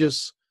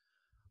changes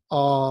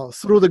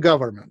through the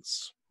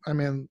governments. I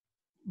mean,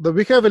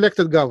 we have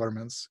elected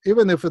governments.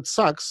 Even if it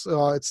sucks,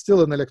 it's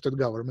still an elected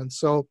government.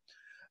 So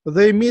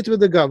they meet with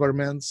the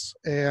governments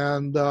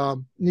and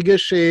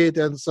negotiate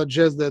and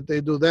suggest that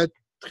they do that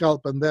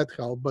help and that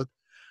help. But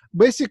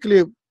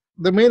basically,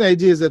 the main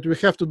idea is that we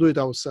have to do it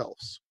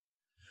ourselves.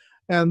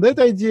 And that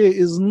idea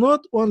is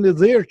not only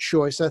their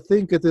choice. I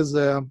think it is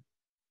the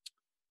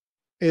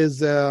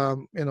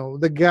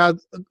God.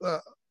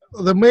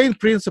 The main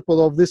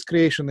principle of this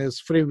creation is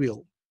free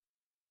will.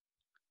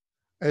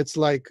 It's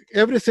like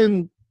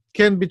everything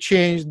can be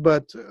changed,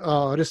 but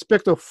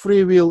respect of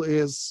free will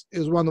is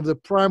one of the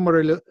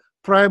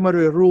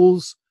primary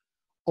rules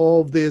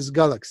of this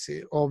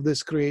galaxy, of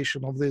this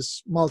creation, of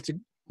this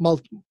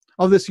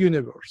of this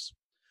universe.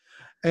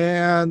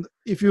 And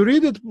if you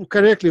read it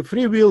correctly,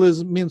 free will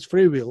means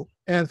free will,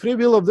 and free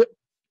will of the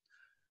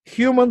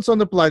humans on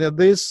the planet,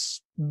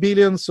 these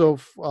billions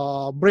of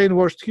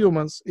brainwashed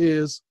humans,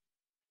 is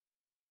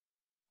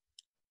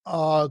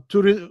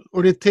to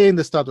retain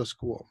the status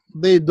quo.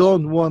 They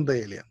don't want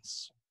the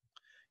aliens.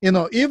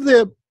 If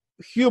the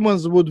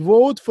humans would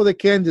vote for the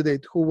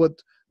candidate who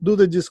would do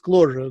the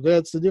disclosure,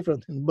 that's a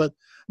different thing. But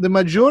the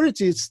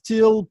majority is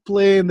still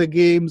playing the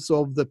games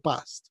of the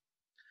past.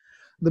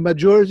 The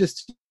majority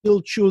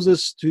still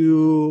chooses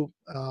to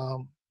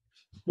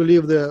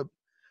believe the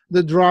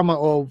drama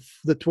of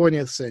the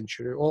 20th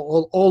century,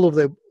 all of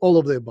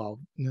the above.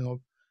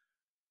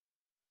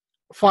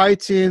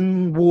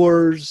 Fighting,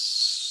 wars,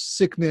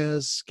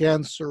 sickness,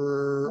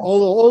 cancer,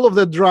 all of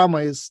the drama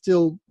is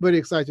still very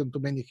exciting to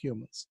many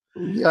humans.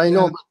 Yeah, I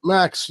know, but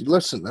Max,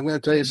 listen, I'm going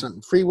to tell you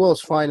something. Free will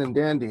is fine and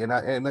dandy,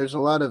 and there's a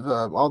lot of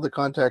all the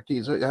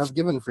contactees have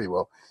given free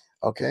will,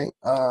 okay?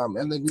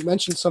 And then you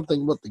mentioned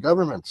something about the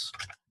governments,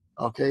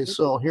 okay?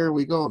 So here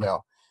we go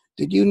now.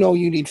 Did you know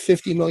you need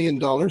 $50 million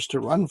to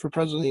run for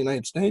president of the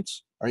United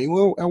States? Are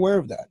you aware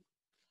of that?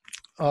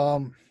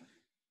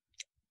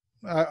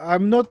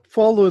 I'm not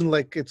following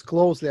like it's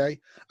closely.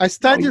 I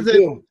studied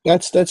it.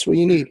 That's what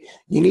you need.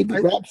 You need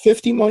to grab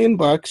 $50 million,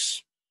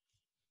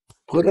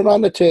 put it on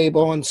the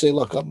table, and say,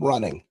 "Look, I'm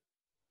running."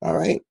 All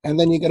right, and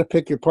then you got to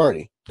pick your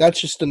party. That's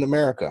just in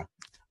America.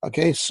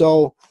 Okay,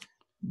 so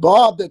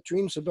Bob, that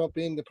dreams about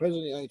being the president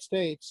of the United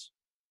States.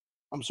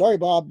 I'm sorry,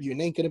 Bob, you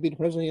ain't going to be the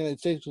president of the United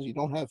States because you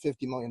don't have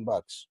 $50 million,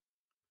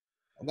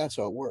 and that's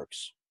how it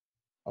works.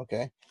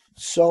 Okay,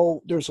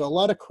 so there's a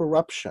lot of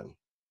corruption.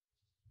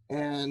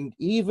 And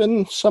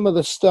even some of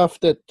the stuff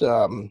that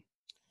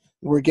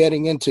we're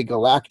getting into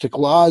galactic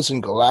laws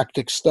and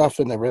galactic stuff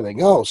and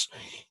everything else,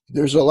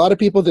 there's a lot of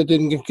people that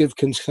didn't give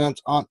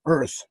consent on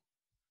Earth.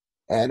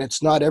 And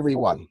it's not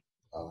everyone.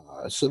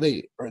 So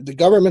the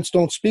governments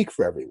don't speak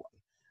for everyone.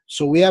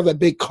 So we have a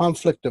big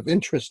conflict of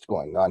interest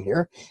going on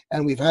here.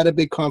 And we've had a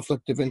big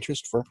conflict of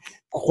interest for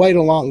quite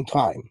a long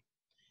time.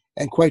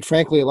 And quite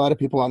frankly, a lot of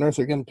people on Earth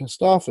are getting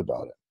pissed off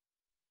about it.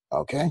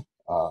 Okay?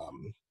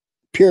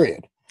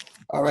 Period.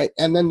 All right,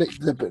 and then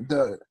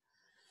the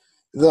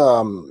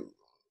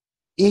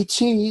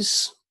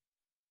ETs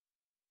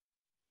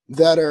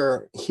that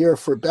are here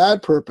for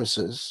bad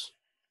purposes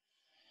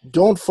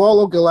don't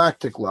follow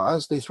galactic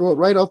laws. They throw it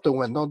right out the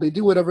window. They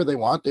do whatever they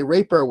want. They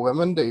rape our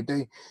women.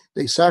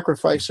 They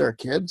sacrifice our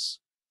kids,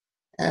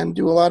 and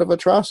do a lot of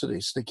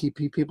atrocities. They keep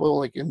people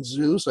like in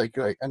zoos, like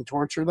and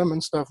torture them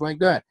and stuff like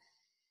that.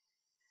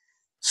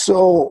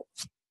 So.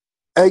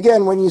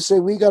 Again, when you say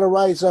we got to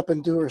rise up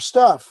and do our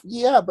stuff,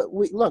 yeah, but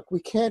we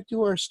can't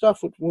do our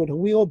stuff with a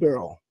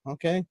wheelbarrow,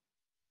 okay?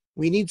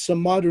 We need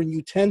some modern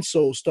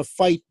utensils to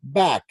fight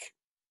back.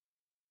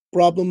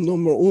 Problem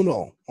numero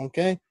uno,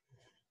 okay?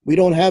 We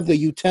don't have the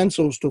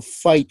utensils to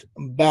fight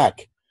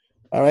back.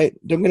 All right,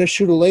 they're going to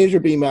shoot a laser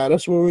beam at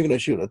us. What are we going to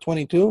shoot? A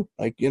 22?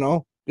 Like, you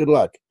know, good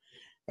luck.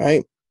 All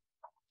right,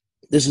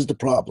 this is the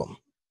problem.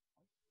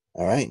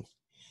 All right,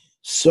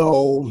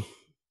 so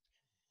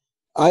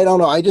I don't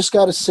know. I just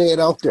got to say it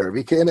out there,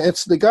 because and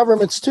it's the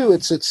governments too.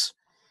 It's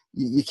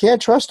you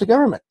can't trust the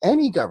government,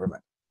 any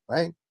government,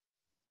 right?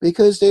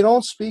 Because they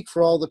don't speak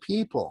for all the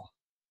people,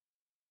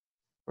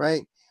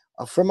 right?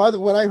 From other,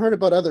 what I heard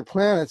about other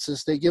planets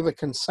is they give a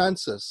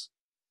consensus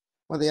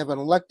when they have an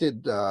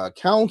elected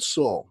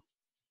council,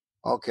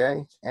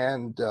 okay,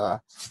 and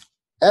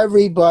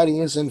everybody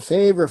is in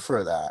favor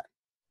for that,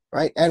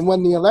 right? And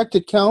when the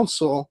elected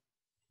council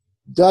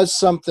does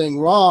something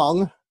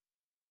wrong,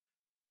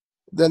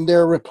 then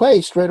they're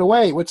replaced right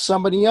away with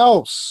somebody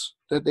else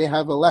that they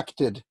have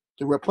elected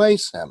to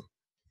replace him.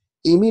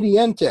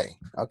 Immediente,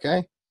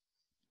 okay?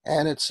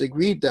 And it's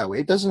agreed that way.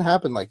 It doesn't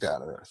happen like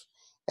that on Earth.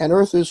 And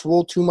Earth is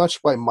ruled too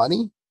much by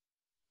money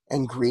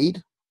and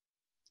greed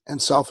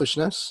and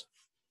selfishness.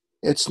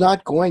 It's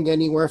not going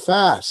anywhere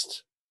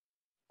fast,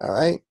 all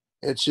right?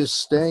 It's just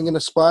staying in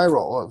a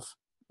spiral of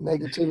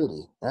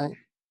negativity, right?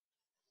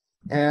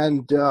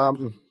 And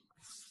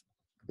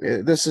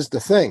this is the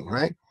thing,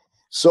 right?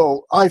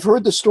 So I've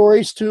heard the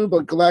stories too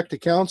about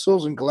galactic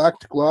councils and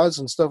galactic laws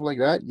and stuff like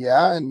that.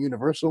 Yeah, and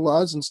universal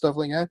laws and stuff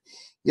like that.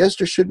 Yes,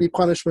 there should be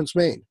punishments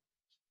made,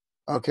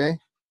 okay,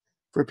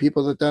 for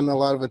people that have done a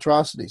lot of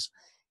atrocities.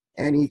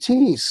 And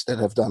ETs that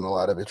have done a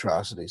lot of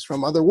atrocities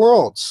from other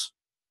worlds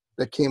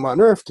that came on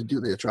Earth to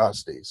do the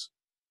atrocities.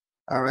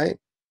 All right?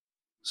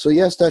 So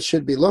yes, that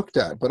should be looked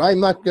at. But I'm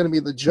not going to be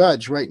the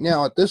judge right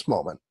now at this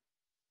moment.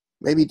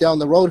 Maybe down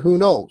the road, who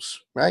knows,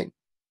 right?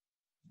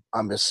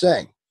 I'm just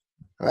saying,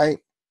 right?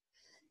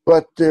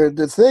 But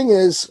the thing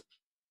is,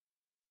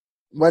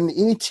 when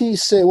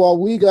ETs say, well,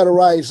 we got to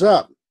rise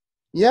up.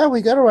 Yeah,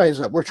 we got to rise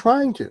up. We're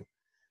trying to.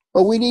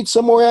 But we need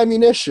some more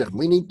ammunition.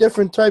 We need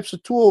different types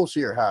of tools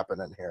here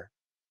happening here.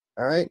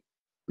 All right?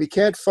 We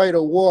can't fight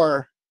a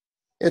war.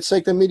 It's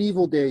like the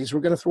medieval days.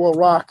 We're going to throw a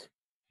rock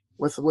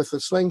with a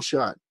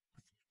slingshot.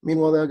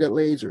 Meanwhile, they'll get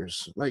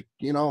lasers. Like,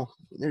 you know,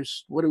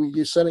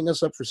 you're setting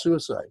us up for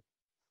suicide.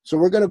 So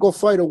we're going to go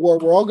fight a war.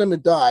 We're all going to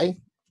die.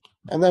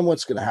 And then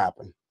what's going to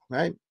happen,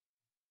 right?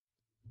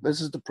 This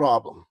is the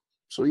problem.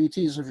 So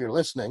ETs, if you're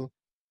listening,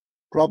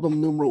 problem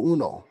numero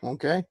uno,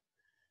 okay?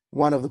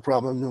 One of the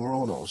problem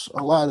numero unos.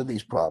 A lot of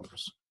these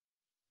problems,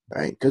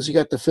 right? Because you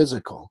got the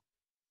physical.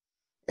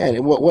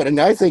 And what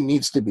I think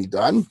needs to be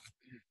done,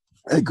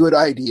 a good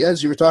idea,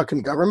 as you were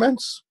talking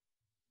governments,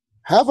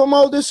 have them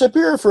all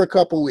disappear for a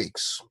couple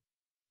weeks.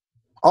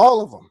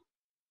 All of them.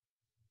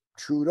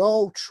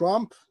 Trudeau,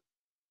 Trump,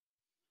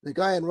 the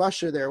guy in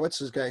Russia there, what's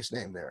his guy's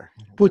name there?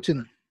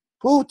 Putin.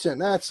 Putin,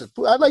 that's it.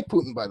 I like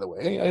Putin, by the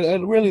way. I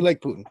really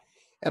like Putin.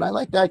 And I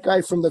like that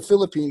guy from the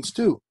Philippines,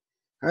 too.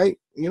 Right?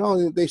 You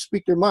know, they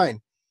speak their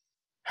mind.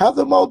 Have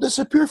them all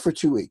disappear for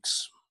 2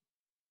 weeks.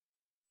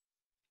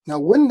 Now,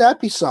 wouldn't that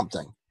be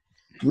something?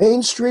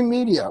 Mainstream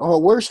media. Oh,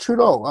 where's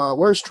Trudeau?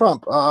 Where's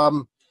Trump?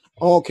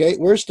 Okay,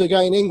 where's the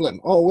guy in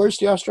England? Oh, where's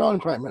the Australian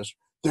Prime Minister?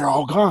 They're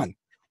all gone.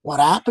 What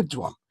happened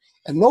to them?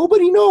 And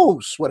nobody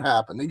knows what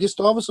happened. They just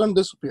all of a sudden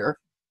disappear.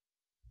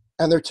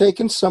 And they're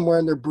taken somewhere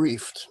and they're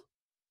briefed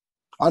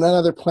on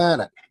another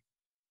planet.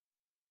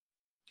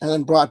 And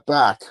then brought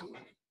back.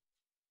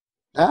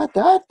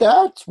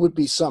 That would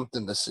be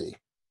something to see.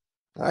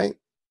 Right?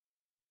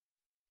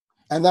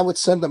 And that would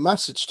send a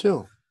message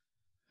too.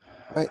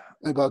 Right?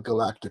 About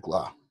galactic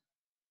law.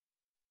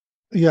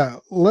 Yeah,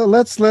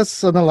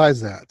 let's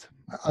analyze that.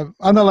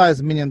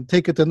 Analyze meaning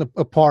take it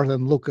apart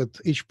and look at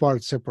each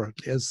part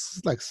separately,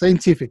 as like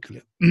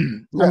scientifically.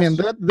 Yes. I mean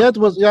that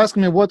was, you asked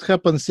me what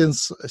happened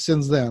since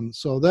then.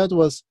 So that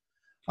was,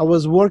 I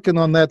was working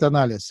on that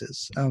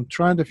analysis and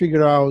trying to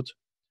figure out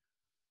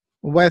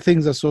why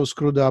things are so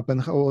screwed up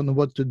and how and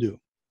what to do.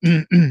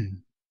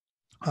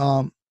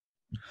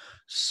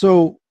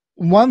 So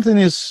one thing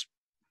is,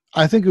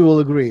 I think we will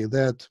agree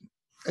that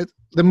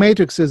the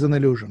Matrix is an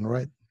illusion,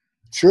 right?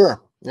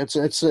 Sure, it's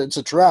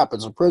a trap.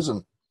 It's a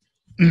prison.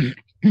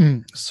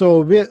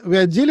 So we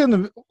are dealing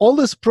with all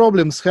these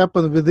problems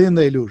happen within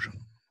the illusion,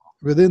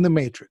 within the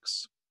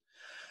Matrix,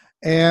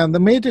 and the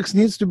Matrix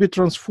needs to be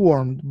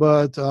transformed.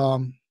 But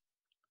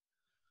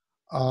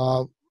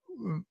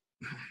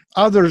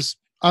others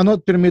are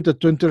not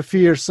permitted to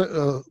interfere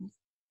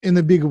in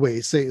a big way.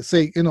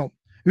 Say, you know,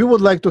 we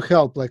would like to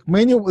help. Like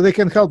they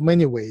can help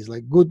many ways.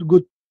 Like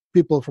good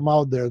people from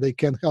out there, they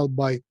can help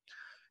by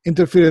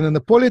interfering in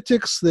the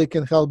politics. They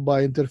can help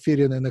by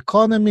interfering in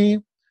economy.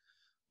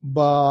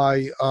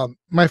 By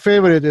my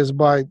favorite is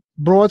by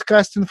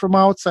broadcasting from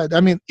outside. I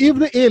mean, if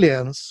the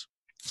aliens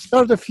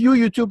start a few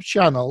YouTube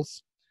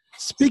channels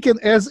speaking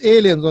as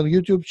aliens on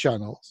YouTube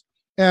channels,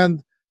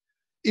 and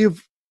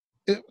if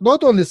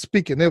not only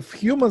speaking, if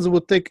humans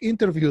would take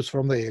interviews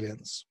from the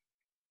aliens,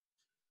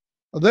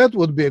 that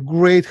would be a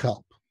great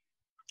help.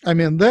 I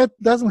mean, that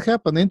doesn't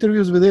happen.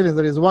 Interviews with aliens,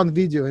 there is one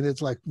video and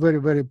it's like very,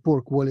 very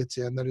poor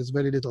quality and there is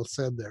very little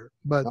said there.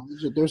 But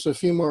there's a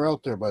few more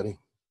out there, buddy.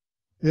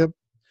 Yep.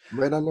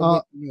 Right on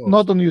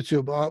not on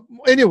YouTube.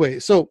 Anyway,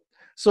 so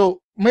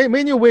So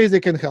many ways they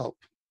can help,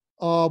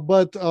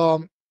 but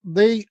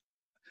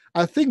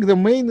I think the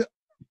main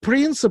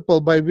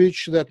principle by which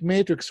that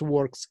matrix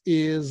works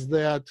is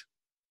that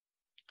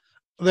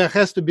there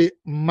has to be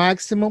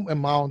maximum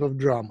amount of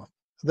drama.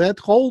 That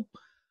whole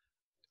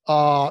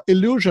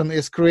illusion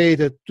is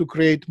created to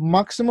create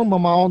maximum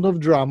amount of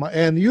drama,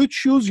 and you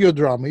choose your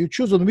drama. You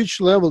choose on which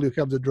level you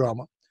have the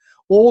drama.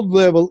 Old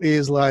level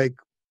is like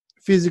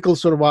physical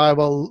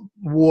survival,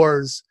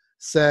 wars,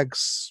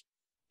 sex,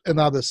 and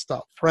other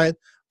stuff, right?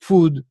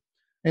 Food.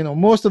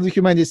 Most of the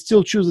humanity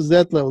still chooses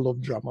that level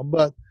of drama,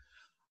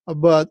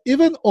 but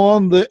even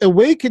on the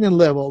awakening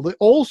level, they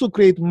also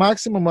create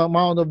maximum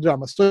amount of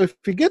drama. So if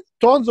you get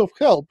tons of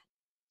help,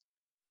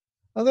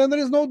 and then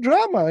there is no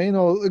drama.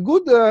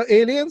 Good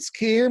aliens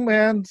came,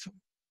 and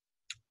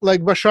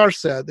like Bashar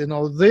said,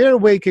 their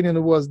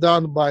awakening was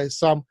done by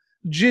some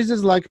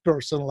Jesus-like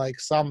person, like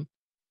some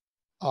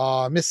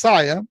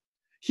Messiah.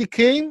 He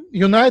came,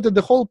 united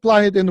the whole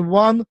planet in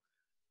one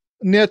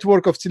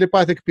network of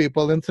telepathic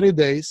people in 3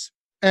 days,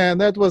 and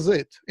that was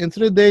it. In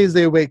 3 days,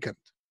 they awakened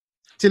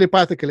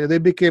telepathically. They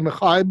became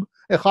a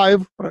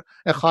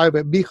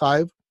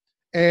beehive,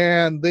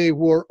 and they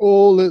were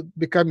all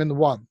becoming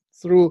one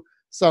through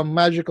some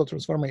magical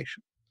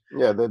transformation.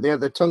 Yeah, they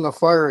had the tongue of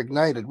fire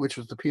ignited, which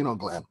was the pineal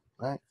gland,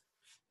 right?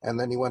 And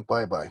then he went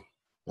bye-bye,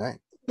 right?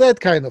 That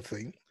kind of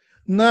thing.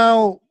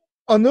 Now,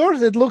 on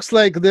Earth, it looks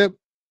like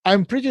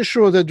I'm pretty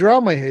sure the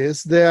drama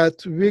is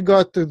that we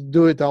got to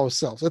do it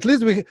ourselves. At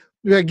least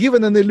we are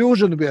given an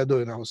illusion we are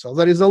doing ourselves.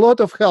 There is a lot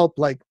of help.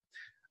 Like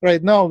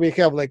right now, we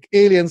have like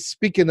aliens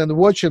speaking and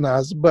watching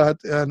us,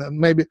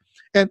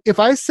 and if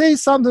I say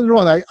something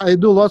wrong, I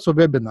do lots of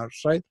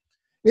webinars, right?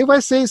 If I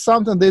say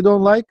something they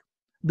don't like,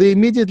 they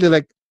immediately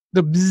like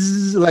the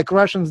bzzz, like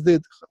Russians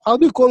did. How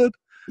do you call it?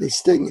 They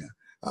sting you.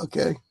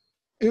 Okay.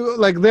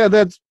 Like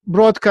that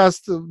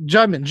broadcast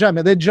jamming.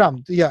 They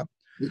jumped. Yeah.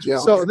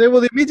 So they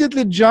will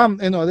immediately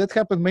jump. That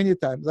happened many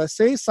times. I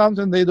say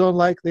something they don't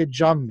like, they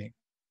jump me.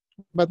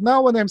 But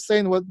now when I'm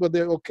saying what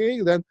they're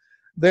okay,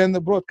 then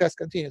the broadcast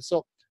continues.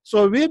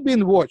 So we've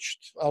been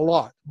watched a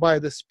lot by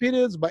the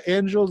spirits, by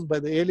angels, by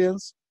the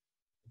aliens,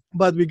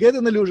 but we get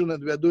an illusion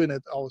that we are doing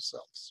it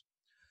ourselves.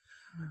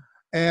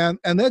 And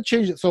that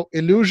changes. So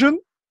illusion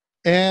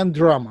and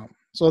drama.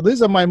 So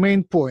these are my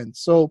main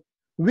points. So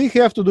we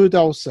have to do it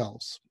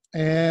ourselves.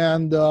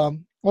 And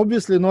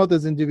obviously not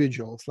as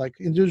individuals, like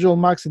individual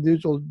Max,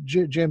 individual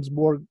James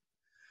Borg,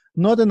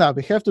 not enough.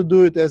 We have to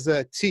do it as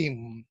a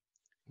team.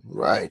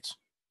 Right.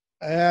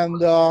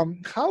 And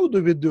how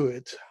do we do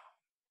it?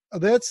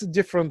 That's a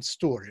different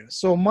story.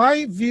 So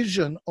my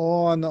vision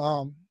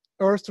on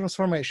Earth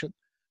transformation,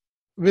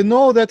 we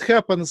know that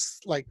happens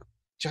like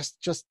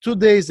just 2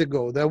 days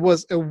ago. There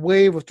was a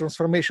wave of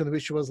transformation,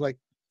 which was like,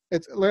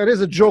 there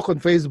is a joke on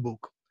Facebook.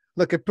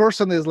 Like a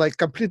person is like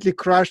completely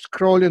crushed,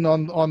 crawling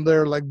on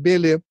their like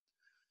belly.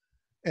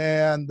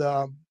 And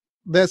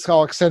that's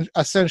how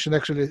ascension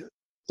actually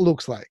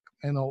looks like.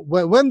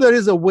 When there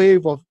is a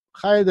wave of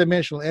higher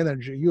dimensional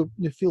energy,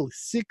 you feel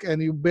sick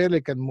and you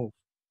barely can move.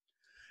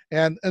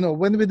 And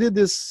when we did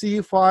this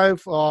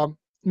C5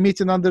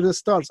 meeting under the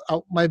stars,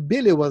 my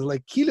belly was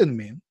like killing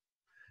me.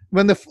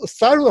 When the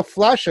stars were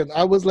flashing,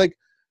 I was like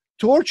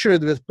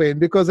tortured with pain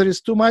because there is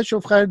too much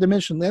of higher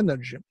dimensional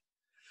energy.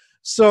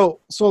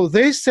 So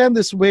they send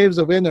these waves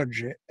of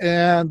energy,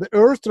 and the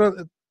Earth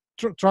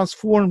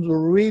transforms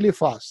really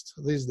fast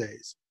these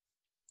days.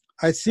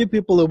 I see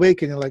people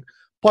awakening, like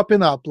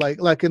popping up,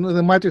 like in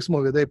the Matrix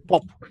movie, they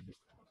pop.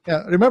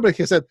 Yeah, remember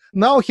he said,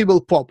 now he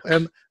will pop,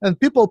 and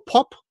people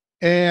pop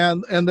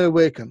and they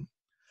awaken.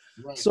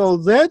 Right. So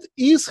that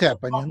is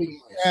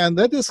happening, and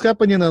that is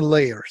happening in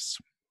layers.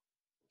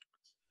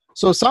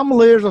 So some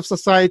layers of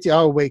society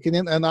are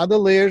awakening, and other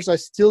layers are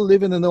still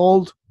living in the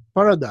old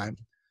paradigm.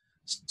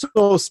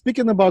 So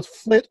speaking about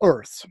flat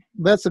Earth,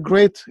 that's a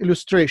great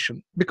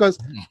illustration, because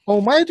our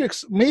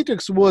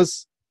matrix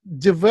was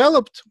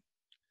developed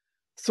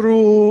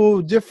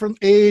through different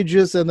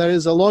ages, and there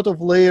is a lot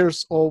of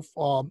layers of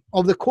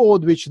the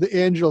code which the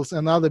angels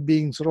and other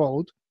beings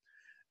wrote.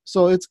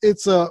 So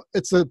it's a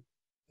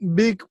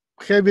big,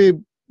 heavy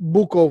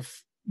book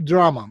of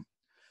drama.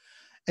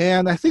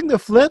 And I think the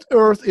flat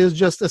Earth is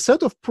just a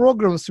set of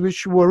programs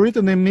which were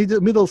written in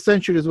middle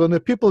centuries when the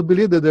people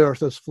believed that the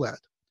Earth is flat.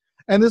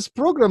 And it's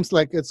programs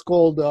like, it's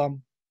called, how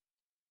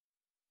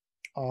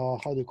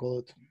do you call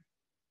it?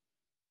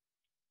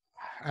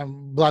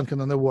 I'm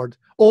blanking on the word.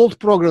 Old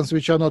programs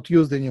which are not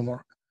used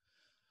anymore.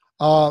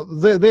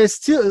 They're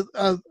still,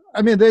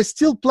 they're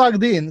still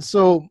plugged in.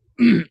 So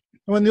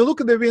when you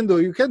look at the window,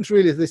 you can't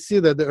really see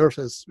that the Earth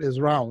is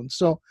round.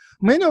 So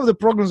many of the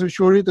programs which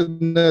were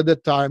written at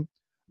that time,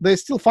 they're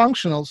still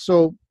functional.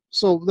 So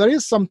there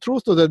is some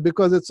truth to that,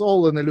 because it's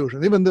all an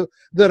illusion. Even the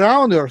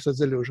round Earth is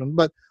illusion,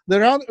 but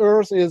the round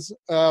Earth is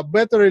a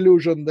better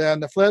illusion than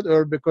the flat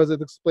Earth, because it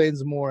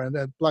explains more and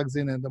it plugs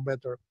in a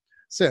better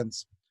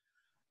sense.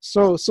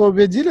 So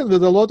we're dealing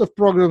with a lot of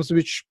programs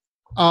which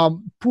are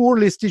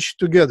poorly stitched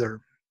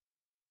together.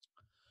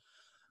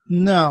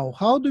 Now,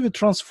 how do we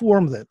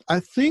transform that?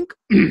 I think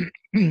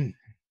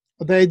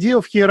the idea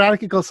of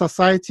hierarchical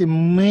society,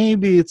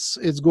 maybe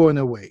it's going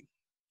away.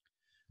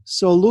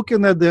 So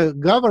looking at the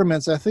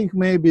governments, I think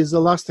maybe is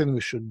the last thing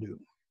we should do.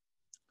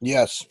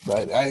 Yes,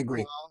 right. I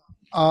agree.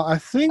 I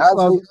think as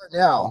we are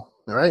now,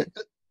 right?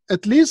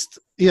 At least,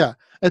 yeah.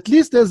 At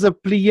least there's a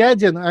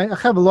Pleiadian. I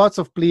have lots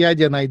of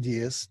Pleiadian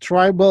ideas,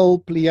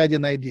 tribal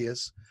Pleiadian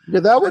ideas.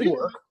 Yeah, that would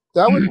work.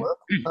 That would work.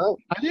 Right.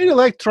 I really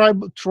like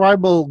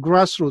tribal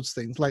grassroots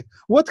things. Like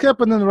what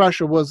happened in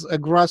Russia was a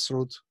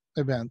grassroots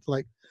event.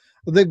 Like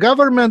the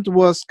government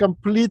was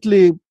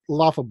completely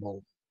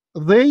laughable.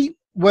 They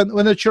when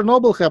the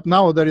Chernobyl happened.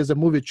 Now there is a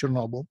movie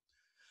Chernobyl,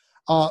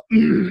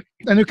 and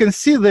you can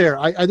see there.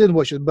 I didn't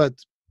watch it, but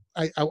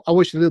I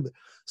watched a little bit.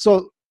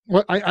 So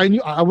I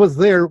knew I was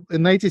there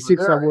in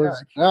 '96. I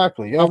was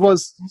exactly. Yeah. I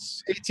was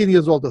 18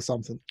 years old or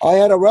something. I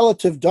had a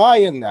relative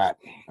die in that.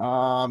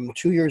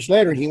 2 years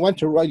later, he went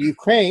to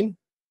Ukraine,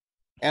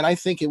 and I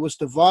think it was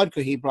the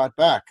vodka he brought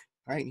back.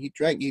 Right? He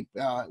drank. It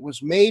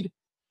was made,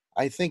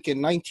 I think,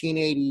 in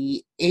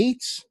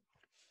 1988.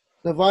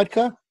 The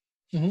vodka,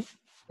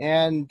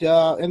 and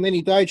then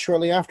he died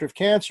shortly after of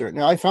cancer.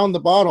 Now I found the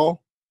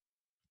bottle,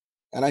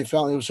 and I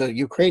found it was a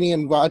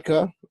Ukrainian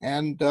vodka,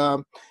 and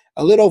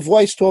a little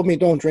voice told me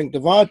don't drink the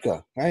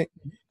vodka, right?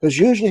 Because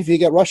usually if you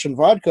get Russian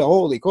vodka,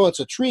 holy cow,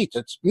 it's a treat.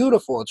 It's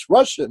beautiful. It's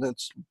Russian.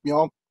 It's,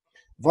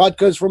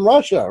 vodka is from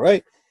Russia,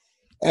 right?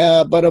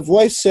 But a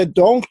voice said,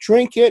 don't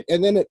drink it.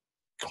 And then it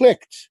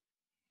clicked.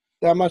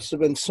 That must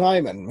have been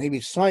Simon. Maybe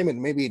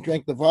he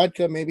drank the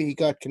vodka. Maybe he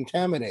got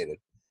contaminated.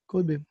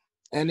 Could be.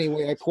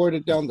 Anyway, I poured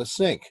it down the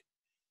sink.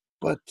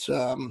 But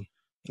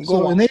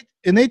so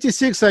in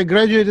 '86, I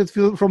graduated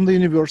from the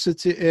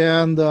university,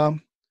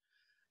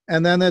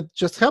 and then it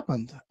just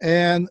happened,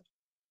 and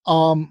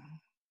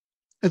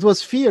it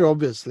was fear,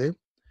 obviously,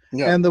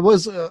 and there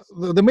was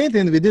the main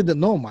thing we didn't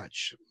know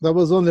much. There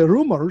was only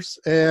rumors,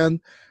 and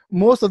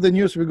most of the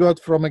news we got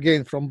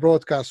from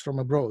broadcasts from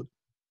abroad.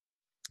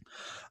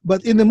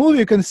 But in the movie,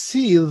 you can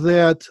see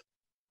that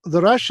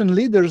the Russian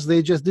leaders,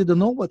 they just didn't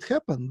know what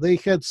happened. They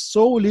had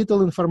so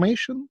little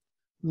information.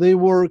 They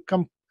were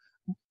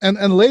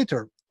and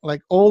later,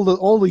 like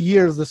all the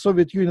years the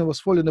Soviet Union was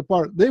falling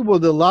apart, they were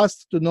the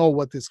last to know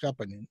what is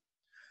happening.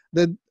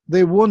 That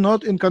they were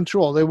not in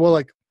control. They were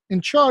like in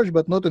charge,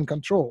 but not in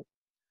control.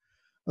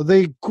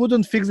 They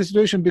couldn't fix the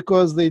situation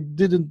because they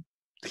didn't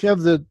have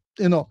the,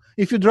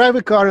 if you drive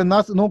a car and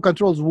no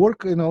controls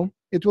work,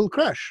 it will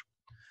crash.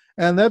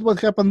 And that's what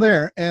happened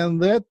there.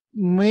 And that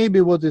may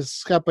be what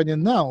is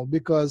happening now,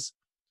 because,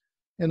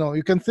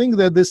 you can think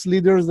that these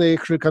leaders, they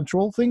actually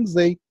control things.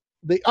 They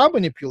are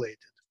manipulated.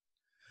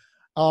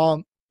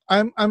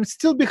 I'm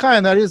still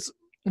behind. There is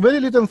very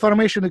little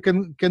information you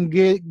can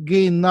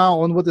gain now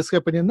on what is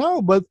happening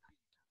now, but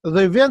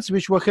the events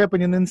which were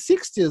happening in the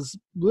 60s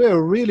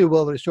were really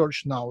well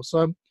researched now.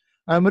 So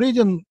I'm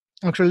reading,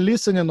 actually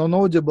listening on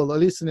Audible,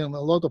 listening a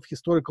lot of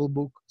historical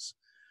books.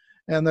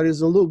 And there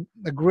is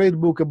a great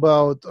book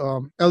about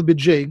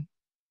LBJ.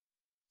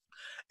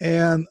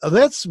 And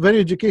that's very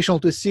educational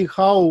to see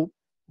how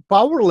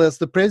powerless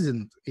the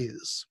president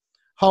is,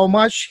 how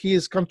much he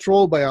is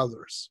controlled by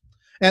others.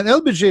 And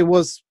LBJ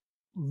was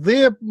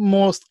the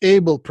most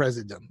able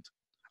president.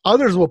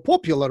 Others were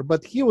popular,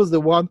 but he was the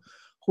one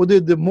who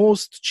did the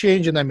most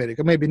change in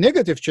America. Maybe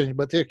negative change,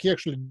 but he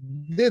actually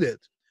did it.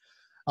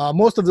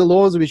 Most of the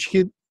laws which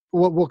he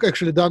were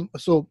actually done.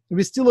 So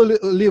we still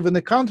live in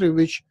a country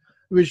which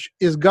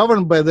is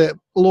governed by the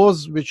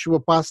laws which were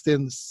passed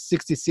in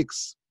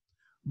 '66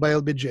 by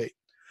LBJ.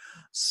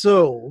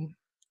 So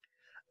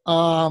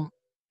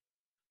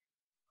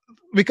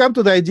we come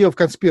to the idea of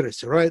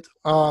conspiracy, right?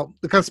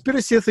 The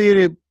conspiracy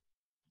theory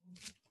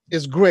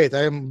is great.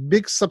 I am a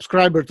big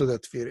subscriber to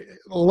that theory.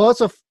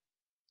 Lots of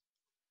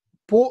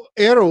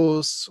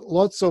arrows,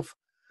 lots of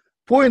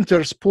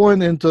pointers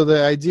point into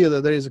the idea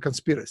that there is a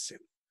conspiracy.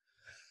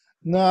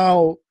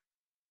 Now,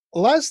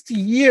 last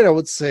year, I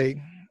would say,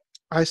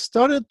 I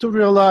started to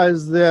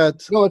realize that...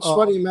 it's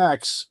funny,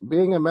 Max,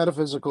 being a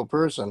metaphysical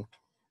person,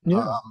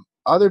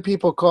 other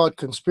people call it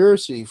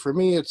conspiracy. For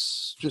me,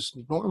 it's just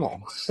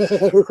normal.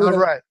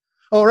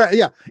 All right,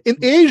 yeah. In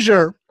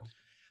Asia,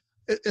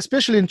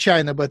 especially in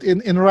China, but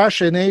in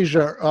Russia and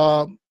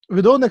Asia,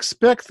 we don't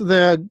expect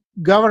the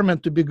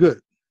government to be good.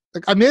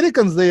 Like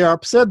Americans, they are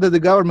upset that the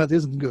government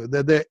isn't good,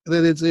 that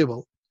it's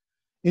evil.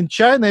 In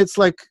China, it's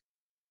like,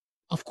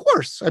 of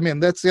course. I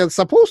mean, that's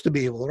supposed to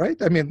be evil, right?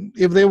 I mean,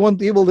 if they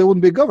want evil, they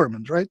wouldn't be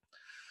government, right?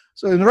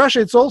 So in Russia,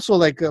 it's also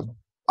like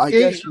I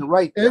guess you're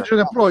right. Asian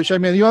approach. I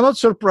mean, you are not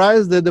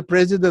surprised that the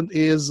president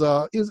is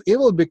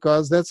evil,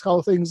 because that's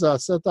how things are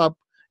set up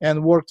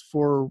and worked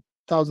for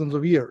thousands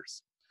of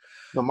years.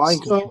 The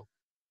mind.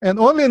 And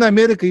only in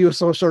America you're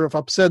so sort of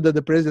upset that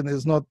the president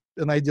is not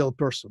an ideal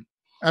person.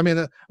 I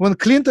mean, when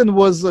Clinton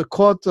was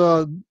caught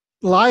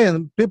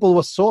lying, people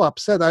were so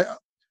upset.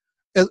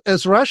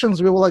 As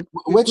Russians, we were like,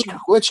 which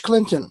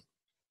Clinton?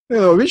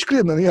 Which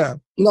Clinton? Yeah.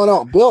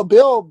 No.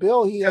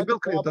 Bill. He had Bill a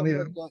problem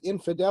Clinton, with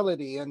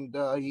infidelity, and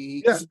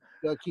he. Yeah.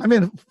 I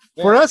mean,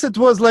 for us, it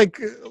was like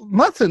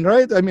nothing,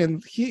 right? I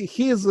mean,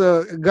 he's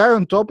a guy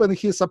on top, and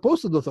he's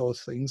supposed to do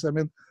those things. I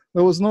mean,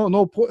 there was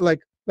no point.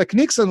 Like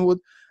Nixon would.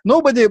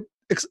 Nobody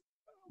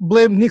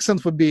blamed Nixon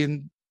for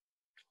being,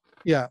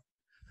 yeah.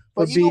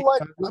 But you know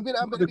what?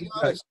 I'm gonna be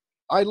honest.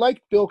 I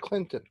liked Bill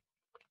Clinton.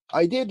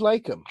 I did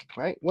like him,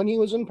 right? When he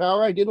was in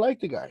power, I did like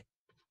the guy,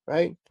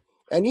 right?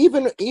 And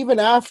even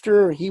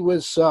after he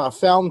was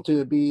found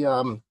to be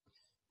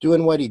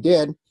doing what he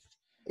did,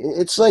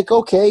 it's like,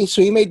 okay,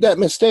 so he made that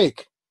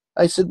mistake.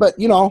 I said, but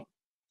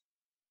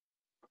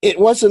it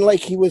wasn't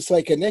like he was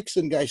like a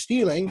Nixon guy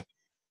stealing.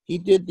 He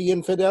did the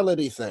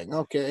infidelity thing.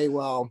 Okay,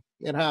 well,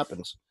 it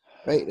happens,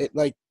 right? It,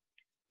 like,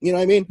 you know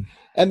what I mean?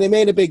 And they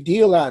made a big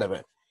deal out of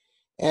it.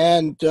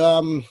 And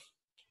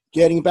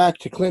getting back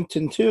to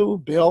Clinton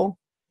too, Bill,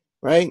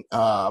 right?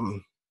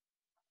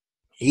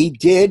 He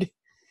did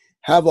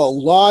have a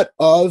lot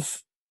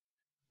of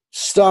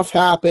stuff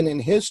happen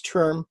in his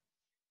term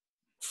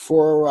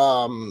for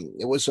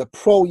it was a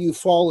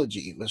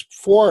pro-ufology. It was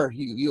for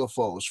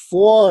UFOs,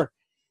 for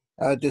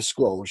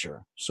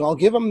disclosure. So I'll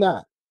give him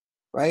that,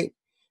 right?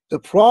 The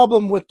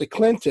problem with the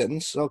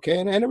Clintons, okay,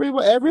 and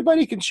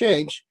everybody can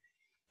change,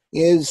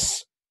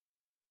 is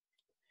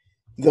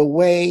the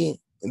way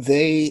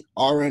they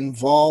are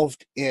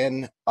involved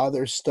in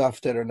other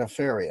stuff that are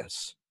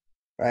nefarious,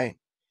 right?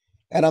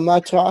 And I'm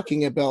not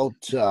talking about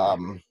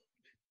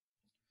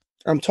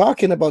I'm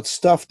talking about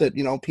stuff that,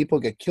 people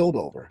get killed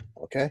over,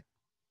 okay?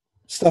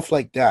 Stuff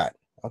like that,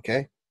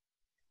 okay?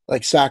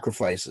 Like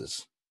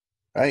sacrifices,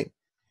 right?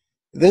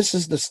 This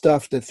is the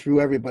stuff that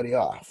threw everybody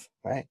off,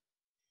 right?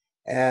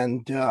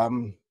 And,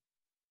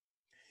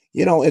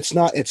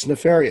 it's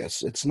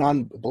nefarious. It's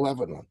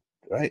non-benevolent,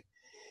 right?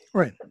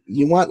 Right.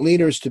 You want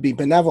leaders to be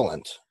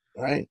benevolent,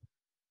 right?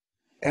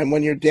 And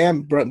when you're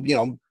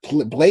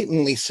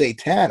blatantly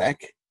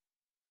satanic,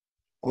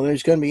 well,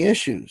 there's going to be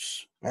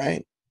issues,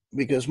 right?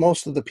 Because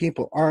most of the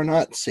people are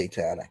not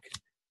satanic,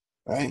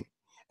 right?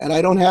 And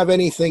I don't have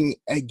anything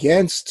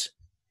against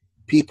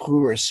people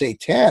who are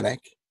satanic.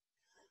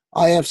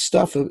 I have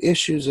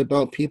issues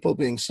about people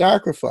being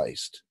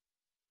sacrificed,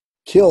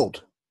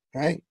 killed,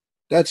 right?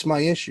 That's my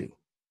issue.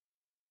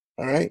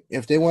 All right?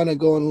 If they want to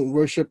go and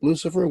worship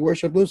Lucifer,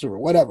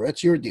 whatever.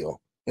 It's your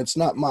deal. It's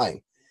not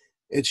mine.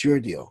 It's your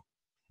deal.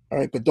 All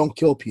right? But don't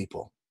kill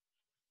people,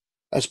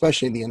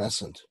 especially the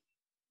innocent.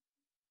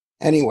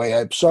 Anyway,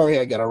 I'm sorry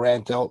I got to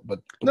rant out, but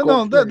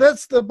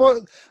that's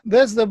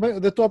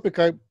the topic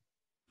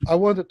I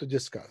wanted to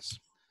discuss.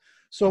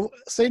 So,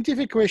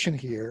 scientific question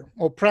here,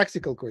 or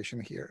practical question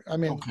here. I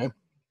mean, okay.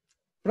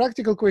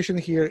 Practical question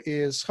here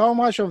is how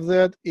much of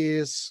that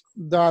is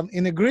done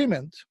in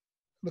agreement?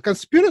 The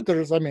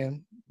conspirators, I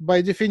mean,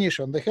 by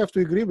definition, they have to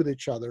agree with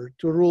each other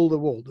to rule the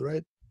world,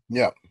 right?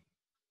 Yeah.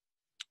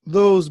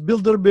 Those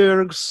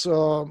Bilderbergs,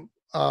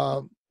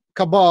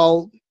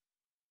 cabal,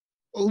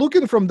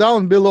 looking from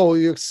down below,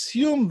 you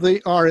assume they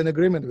are in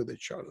agreement with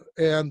each other,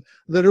 and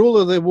they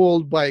rule the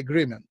world by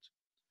agreement.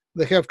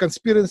 They have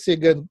conspiracy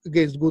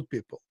against good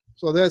people.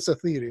 So that's a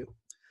theory.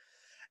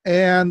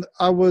 And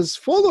I was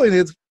following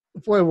it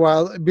for a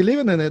while,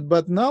 believing in it,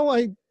 but now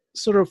I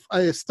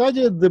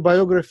studied the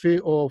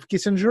biography of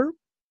Kissinger,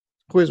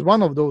 who is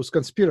one of those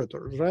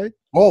conspirators, right?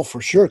 Oh,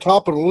 for sure.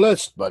 Top of the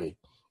list, buddy.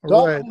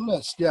 Top of the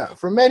list, yeah.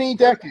 For many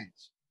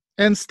decades.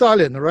 And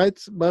Stalin, right?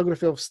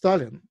 Biography of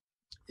Stalin.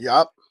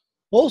 Yep.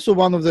 Also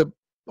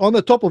on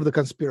the top of the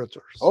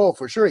conspirators. Oh,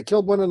 for sure. He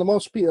killed one of the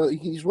most people.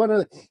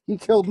 He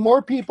killed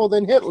more people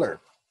than Hitler.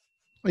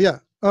 Yeah.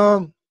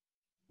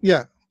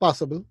 Yeah,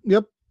 possible.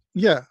 Yep.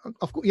 Yeah.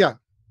 Of course. Yeah,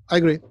 I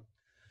agree.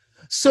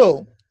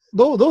 So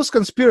those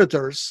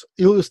conspirators,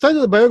 you study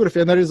the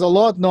biography, and there is a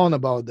lot known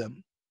about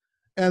them.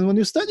 And when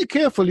you study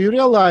carefully, you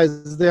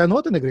realize they are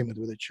not in agreement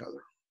with each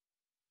other.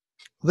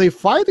 They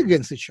fight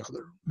against each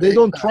other. They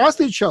don't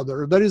trust each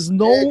other. There is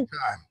no.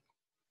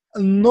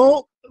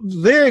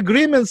 Their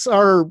agreements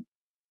are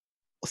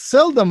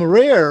seldom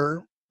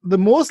rare. The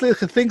mostly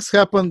things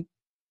happen.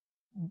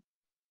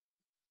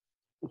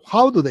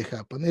 How do they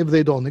happen if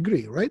they don't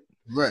agree, right?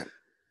 Right.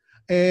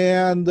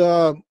 And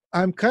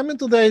I'm coming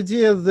to the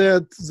idea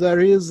that there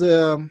is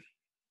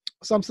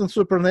something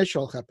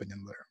supernatural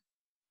happening there.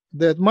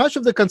 That much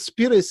of the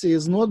conspiracy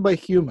is not by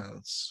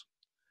humans.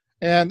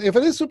 And if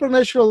it is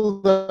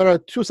supernatural, there are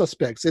two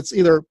suspects. It's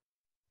either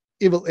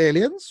evil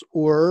aliens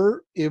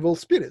or evil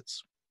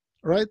spirits,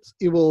 right?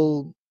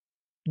 Evil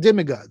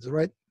demigods,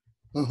 right?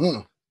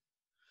 Mm-hmm.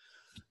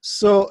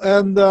 So,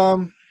 and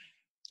I'm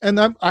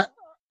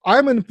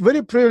in a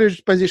very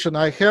privileged position.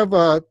 I have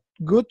a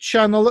good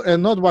channel,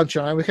 and not one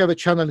channel. We have a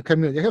channel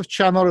community. I have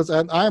channelers,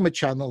 and I'm a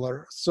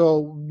channeler.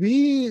 So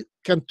we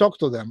can talk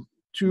to them,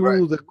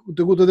 to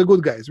the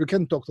good guys. We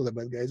can talk to the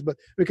bad guys, but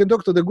we can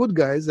talk to the good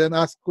guys and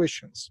ask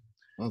questions.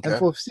 Okay. And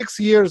for 6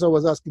 years, I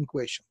was asking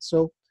questions.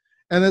 So,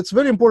 and it's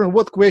very important.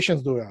 What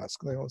questions do we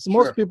ask? So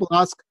most people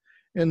ask,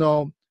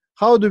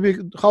 how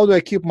do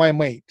I keep my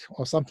mate,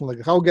 or something like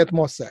that? How get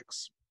more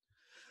sex?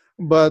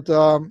 But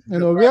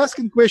we're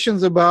asking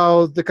questions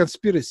about the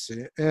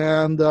conspiracy,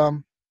 and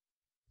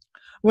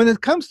when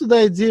it comes to the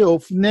idea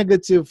of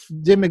negative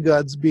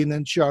demigods being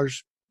in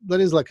charge,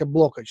 there is like a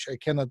blockage. I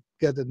cannot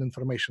get that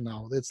information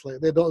out. It's like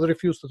they don't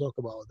refuse to talk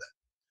about that.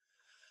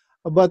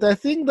 But I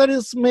think there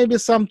is maybe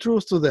some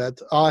truth to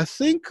that. I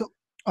think,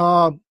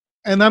 and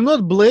I'm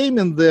not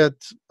blaming that.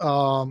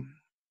 How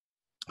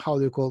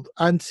do you call it?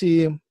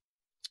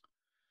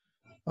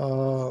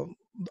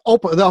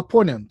 The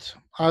opponent.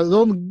 I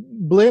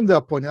don't blame the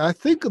opponent. I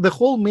think the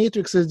whole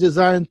matrix is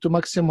designed to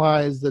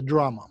maximize the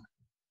drama.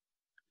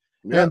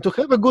 Yeah. And to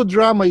have a good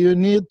drama, you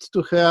need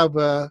to have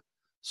a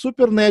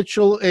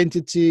supernatural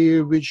entity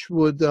which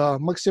would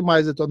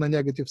maximize it on the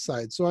negative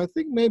side. So I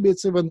think maybe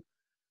it's even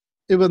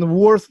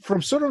worth,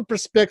 from certain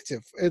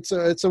perspective, it's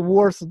a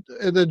worth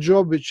a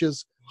job which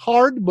is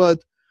hard, but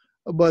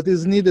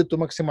is needed to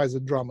maximize the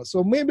drama.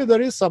 So maybe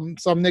there is some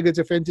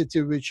negative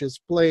entity which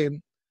is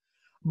playing.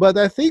 But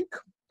I think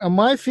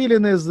my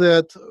feeling is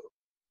that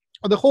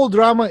the whole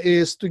drama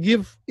is to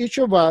give each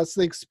of us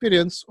the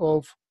experience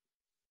of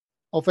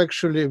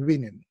actually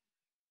winning.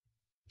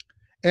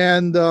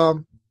 And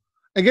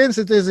again,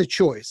 it is a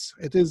choice.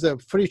 It is a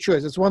free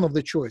choice. It's one of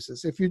the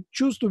choices. If you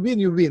choose to win,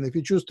 you win. If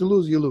you choose to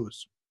lose, you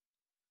lose.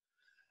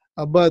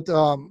 But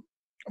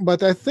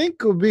I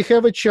think we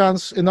have a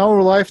chance in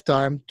our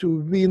lifetime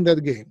to win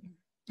that game.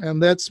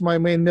 And that's my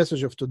main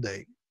message of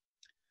today.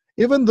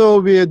 Even though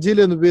we are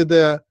dealing with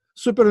a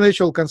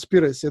supernatural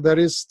conspiracy, there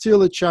is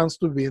still a chance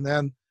to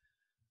win.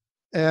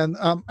 And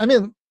I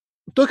mean,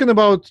 talking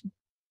about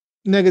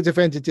negative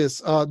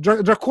entities,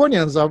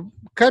 draconians are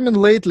coming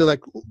lately,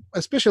 like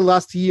especially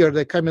last year,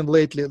 they're coming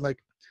lately, like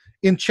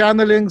in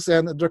channelings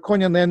and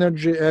draconian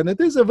energy, and it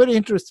is a very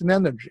interesting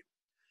energy.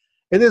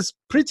 It is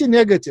pretty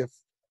negative,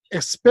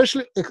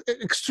 especially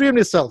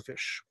extremely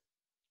selfish.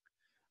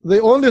 They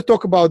only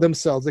talk about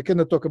themselves. They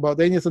cannot talk about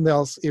anything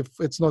else if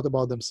it's not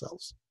about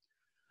themselves.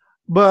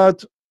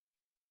 But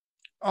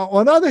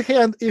on the other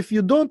hand, if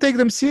you don't take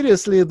them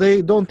seriously,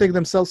 they don't take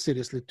themselves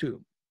seriously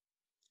too.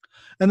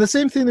 And the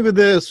same thing with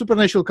the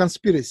supernatural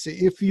conspiracy.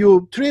 If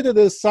you treat it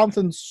as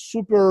something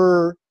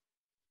super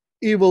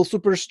evil,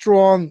 super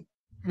strong,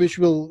 which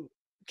will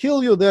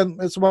kill you, then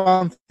it's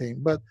one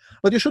thing. But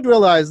you should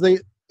realize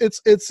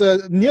it's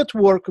a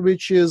network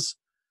which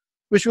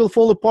will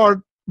fall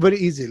apart very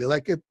easily,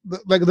 like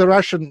the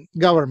Russian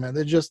government.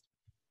 It just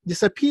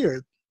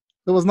disappeared.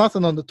 There was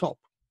nothing on the top.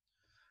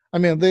 I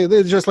mean,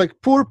 they're just like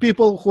poor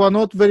people who are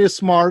not very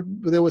smart.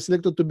 They were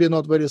selected to be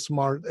not very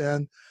smart,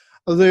 and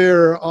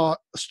their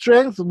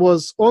strength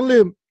was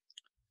only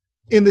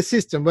in the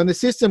system. When the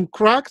system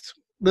cracked,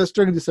 the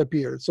strength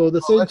disappeared. So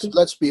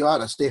let's be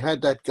honest. They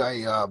had that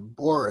guy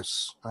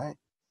Boris, right?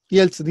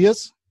 Yeltsin,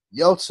 yes.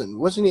 Yeltsin,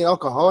 wasn't he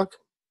alcoholic?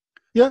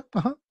 Yeah.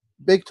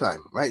 Big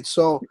time, right?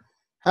 So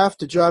half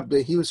the job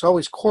that he was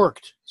always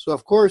corked. So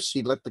of course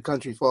he let the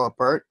country fall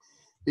apart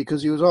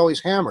because he was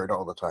always hammered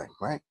all the time,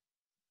 right?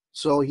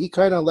 So he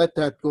kind of let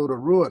that go to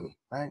ruin,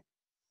 right?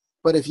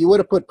 But if you would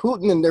have put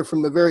Putin in there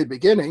from the very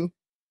beginning,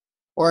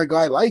 or a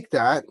guy like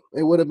that,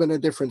 it would have been a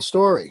different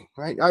story,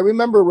 right? I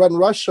remember when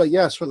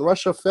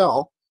Russia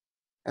fell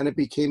and it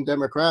became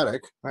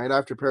democratic, right,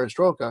 after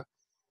Perestroika,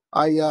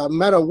 I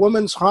met a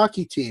women's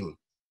hockey team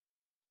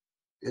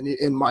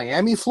in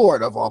Miami,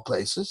 Florida, of all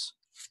places,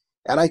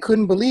 and I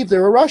couldn't believe they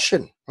were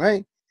Russian,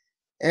 right?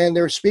 And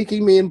they were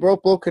speaking me in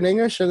broken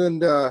English,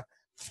 and then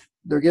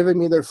they're giving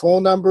me their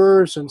phone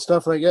numbers and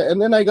stuff like that.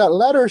 And then I got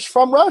letters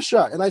from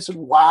Russia. And I said,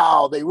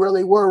 wow, they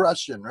really were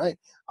Russian, right?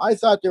 I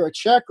thought they were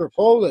Czech or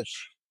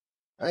Polish,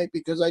 right?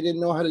 Because I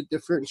didn't know how to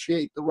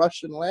differentiate the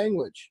Russian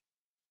language,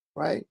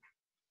 right?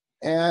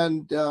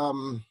 And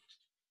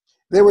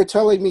they were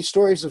telling me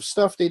stories of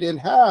stuff they didn't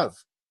have,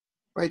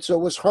 right? So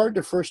it was hard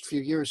the first few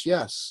years,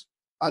 yes,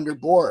 under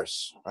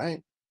Boris,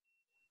 right?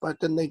 But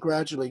then they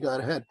gradually got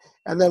ahead.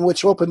 And then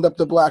which opened up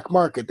the black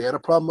market. They had a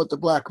problem with the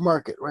black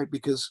market, right?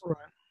 Because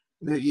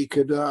you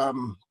could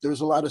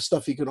there's a lot of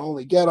stuff you could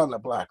only get on the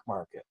black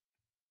market,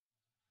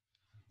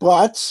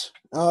 but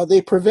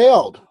they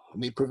prevailed.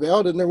 And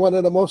they're one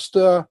of the most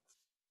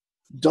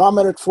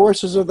dominant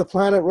forces of the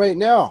planet right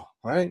now,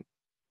 right?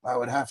 I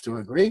would have to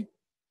agree,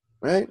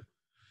 right?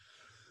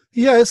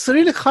 Yeah, it's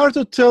really hard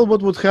to tell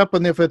what would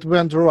happen if it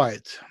went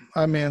right.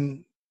 I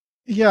mean,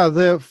 yeah,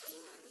 the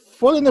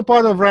falling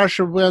apart of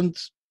Russia went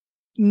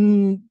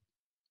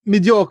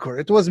mediocre.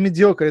 It was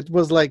mediocre. It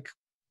was like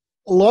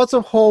lots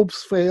of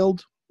hopes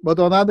failed, but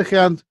on the other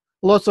hand,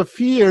 lots of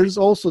fears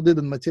also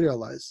didn't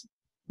materialize.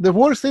 The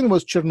worst thing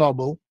was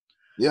Chernobyl.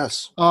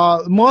 Yes.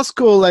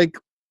 Moscow, like,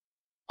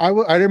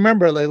 I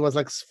remember like, it was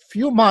like a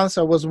few months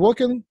I was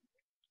walking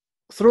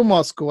through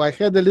Moscow. I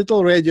had a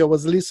little radio, I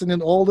was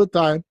listening all the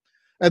time.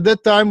 At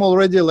that time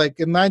already, like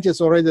in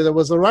 90s already, there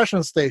was a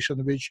Russian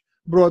station which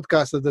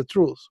broadcasted the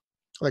truth.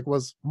 Like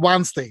was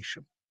one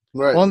station,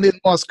 right, only in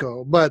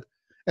Moscow,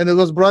 and it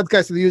was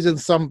broadcasted using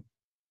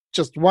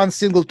just one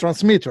single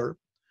transmitter,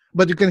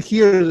 but you can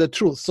hear the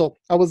truth. So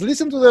I was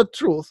listening to that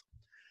truth,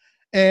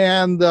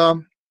 and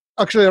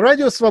actually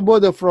Radio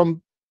Svoboda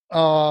from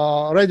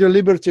Radio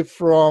Liberty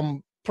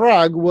from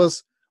Prague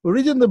was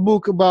reading the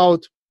book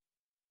about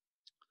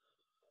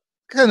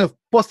kind of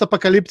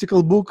post-apocalyptic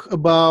book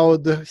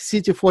about the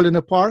city falling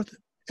apart.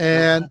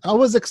 And I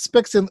was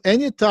expecting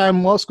any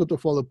time Moscow to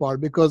fall apart,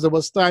 because there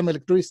was time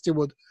electricity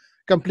would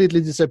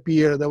completely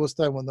disappear. There was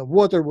time when the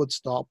water would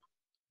stop.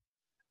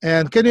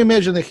 And can you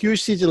imagine a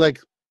huge city like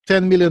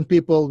 10 million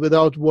people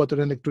without water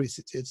and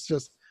electricity? It's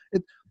just,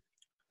 in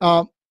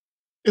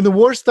the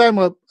worst time,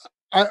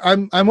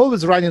 I'm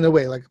always running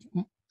away. Like,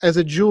 as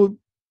a Jew,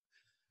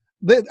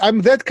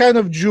 I'm that kind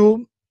of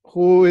Jew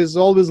who is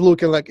always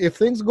looking like, if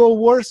things go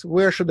worse,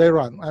 where should I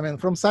run? I mean,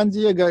 from San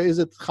Diego, is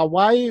it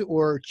Hawaii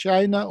or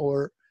China,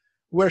 or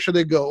where should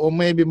I go? Or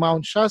maybe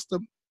Mount Shasta?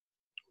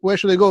 Where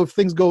should I go if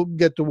things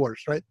get to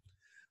worse, right?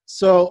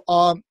 So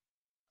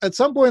at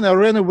some point, I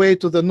ran away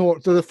to the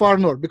north, to the far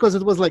north, because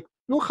it was like,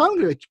 we were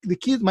hungry.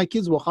 My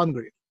kids were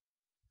hungry.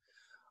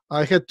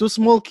 I had 2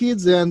 small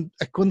kids, and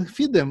I couldn't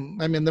feed them.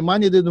 I mean, the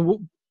money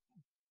didn't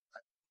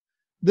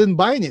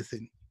buy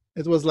anything.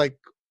 It was like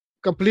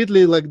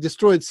completely like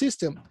destroyed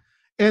system.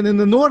 And in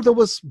the north there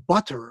was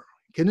butter.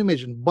 Can you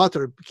imagine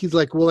butter? Kids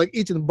were like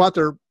eating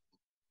butter.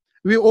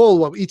 We all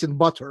were eating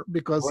butter,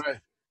 because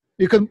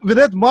you can, with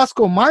that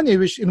Moscow money,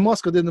 which in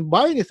Moscow didn't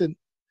buy anything,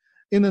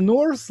 in the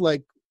north,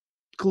 like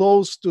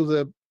close to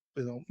the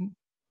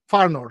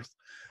far north,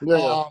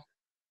 the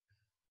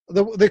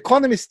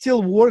economy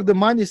still worked. The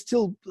money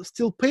still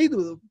paid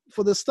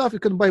for the stuff. You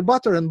can buy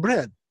butter and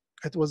bread.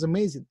 It was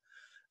amazing.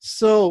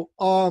 So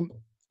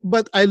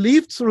but I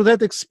lived through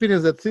that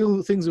experience that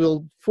things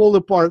will fall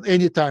apart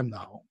anytime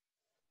now.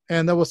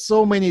 And there was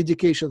so many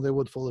indications they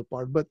would fall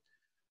apart. But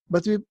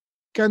we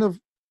kind of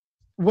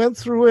went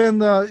through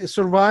and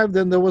survived,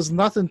 and there was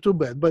nothing too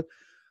bad. But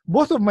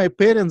both of my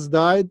parents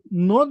died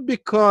not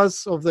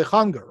because of the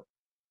hunger,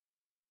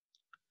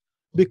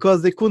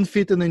 because they couldn't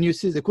fit in a new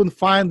system. They couldn't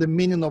find the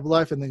meaning of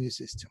life in the new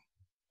system.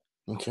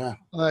 Okay.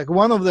 Like,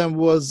 one of them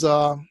was,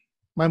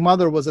 my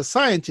mother was a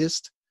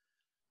scientist.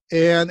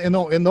 And in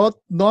not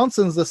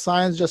nonsense, the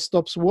science just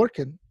stops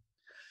working.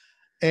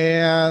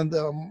 And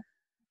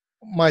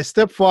my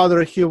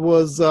stepfather, he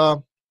was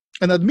an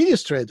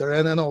administrator,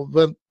 and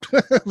when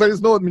there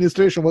is no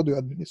administration, what do you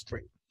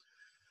administrate?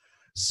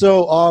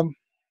 So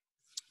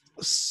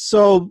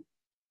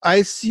I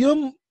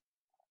assume.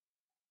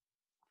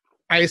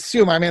 I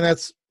mean,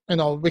 that's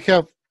we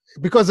have,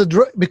 because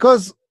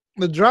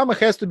the drama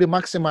has to be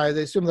maximized.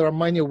 I assume there are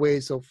many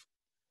ways of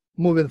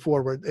moving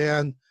forward,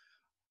 and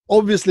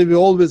obviously, we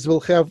always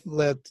will have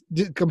that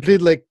complete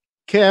like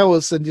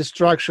chaos and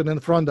destruction in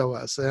front of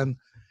us, and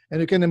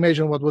you can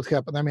imagine what would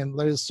happen. I mean,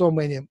 there is so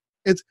many.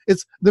 It's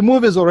the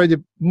movies already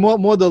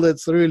model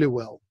it really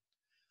well,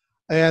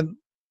 and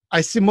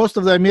I see most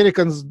of the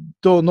Americans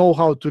don't know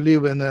how to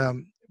live in a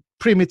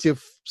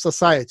primitive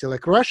society.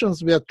 Like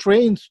Russians, we are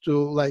trained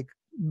to like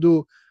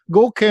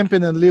go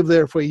camping and live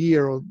there for a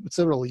year or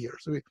several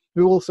years.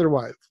 We will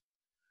survive.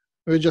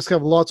 We just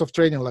have lots of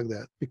training like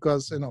that,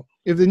 because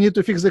if they need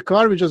to fix the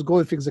car, we just go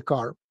and fix the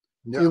car.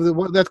 Yeah.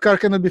 If that car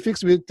cannot be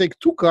fixed, we take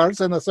 2 cars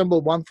and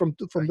assemble one from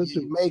the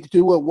 2. Make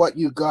do with what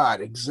you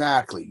got.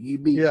 Exactly. You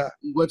be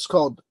what's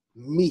called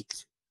meek.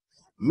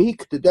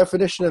 Meek. The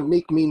definition of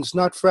meek means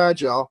not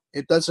fragile.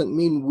 It doesn't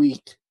mean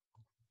weak.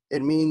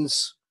 It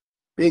means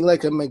being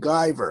like a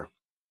MacGyver,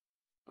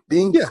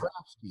 being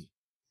crafty,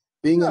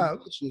 being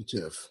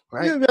imaginative.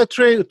 Right. Yeah, we are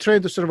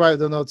trained to survive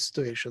the not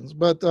situations,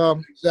 but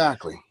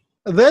exactly.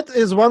 That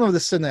is one of the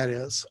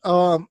scenarios.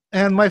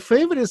 And my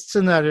favorite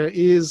scenario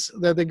is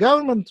that the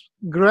government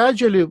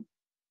gradually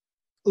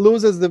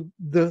loses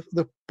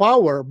the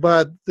power,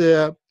 but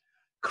the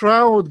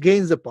crowd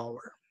gains the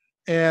power.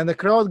 And the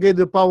crowd gains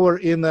the power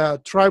in a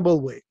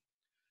tribal way.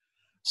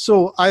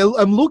 So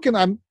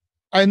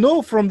I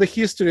know from the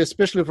history,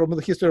 especially from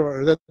the history of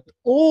Earth, that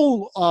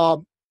all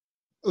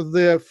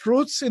the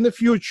fruits in the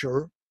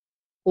future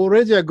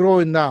already are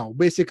growing now.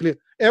 Basically,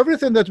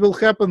 everything that will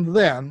happen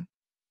then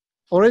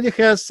already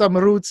has some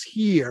roots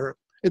here.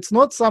 It's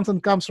not something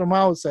that comes from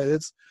outside.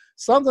 It's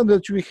something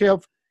that we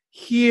have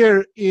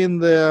here in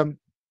the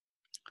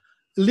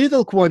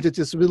little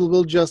quantities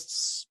will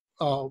just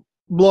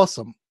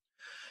blossom.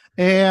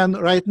 And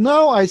right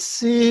now I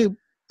see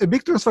a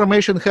big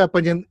transformation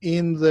happening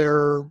in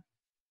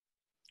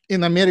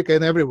America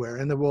and everywhere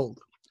in the world.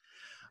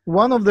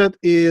 One of that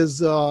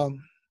is Uber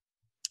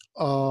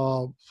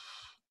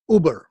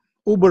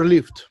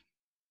Lyft.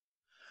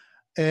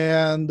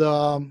 And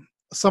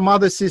some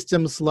other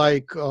systems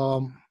like,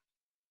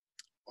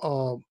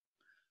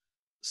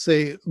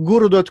 say,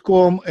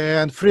 Guru.com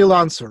and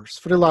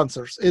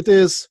freelancers. It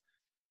is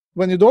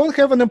when you don't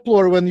have an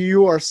employer, when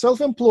you are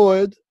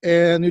self-employed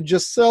and you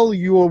just sell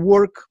your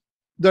work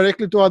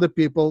directly to other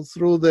people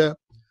through the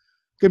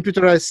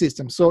computerized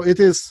system. So it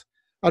is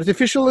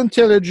artificial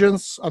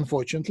intelligence,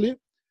 unfortunately,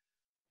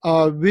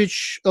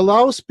 which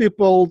allows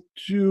people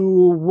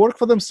to work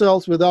for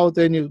themselves without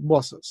any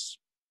bosses.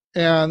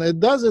 And it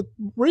does it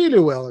really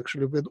well,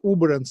 actually, with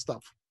Uber and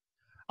stuff.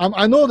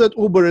 I know that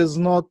Uber is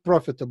not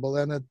profitable,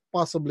 and it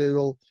possibly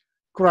will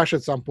crash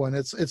at some point.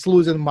 It's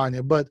losing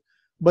money. But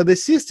the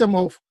system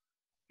of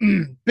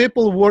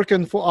people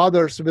working for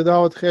others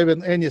without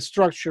having any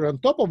structure on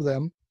top of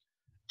them,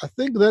 I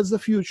think that's the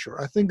future.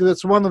 I think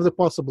that's one of the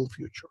possible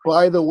future.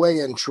 By the way,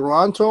 in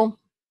Toronto,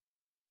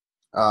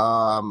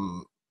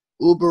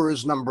 Uber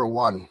is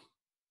 #1.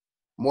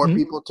 More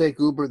people take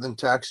Uber than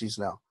taxis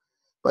now.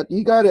 But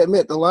you got to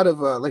admit, a lot of,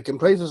 like in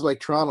places like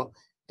Toronto,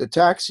 the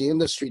taxi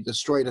industry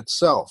destroyed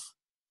itself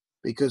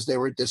because they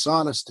were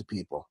dishonest to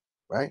people,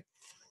 right?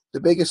 The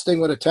biggest thing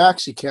with a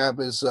taxi cab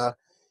is,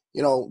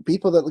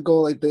 people that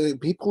go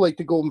people like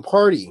to go and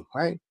party,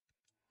 right?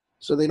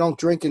 So they don't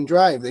drink and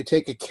drive. They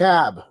take a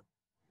cab,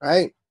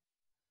 right?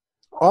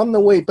 On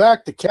the way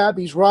back, the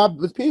cabbie's robbed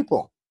with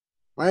people,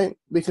 right?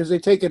 Because they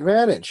take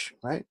advantage,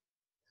 right?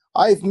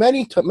 I've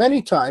many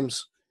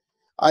times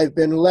I've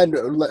been led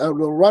a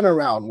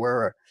runaround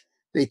where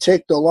they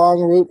take the long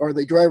route or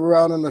they drive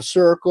around in a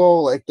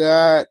circle like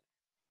that,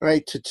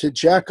 right, to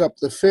jack up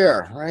the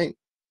fare, right?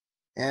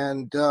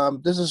 And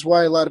this is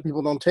why a lot of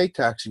people don't take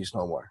taxis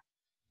no more,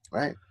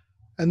 right?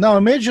 And now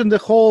imagine the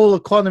whole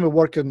economy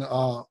working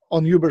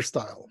on Uber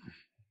style.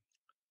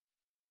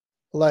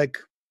 Like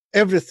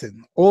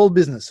everything, all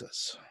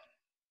businesses.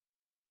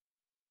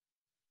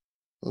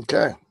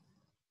 Okay.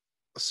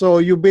 So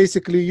you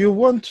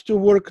want to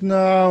work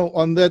now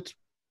on that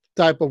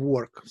type of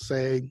work,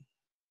 say,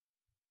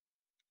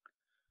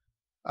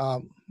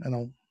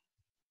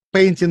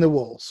 painting the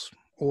walls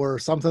or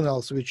something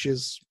else, which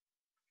is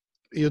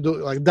you do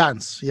like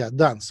dance,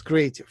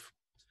 creative,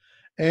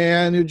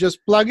 and you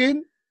just plug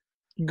in,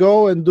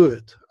 go and do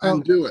it.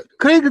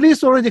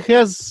 Craigslist already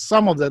has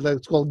some of that. Like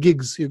it's called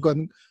gigs. You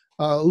can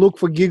look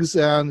for gigs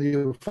and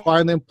you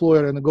find an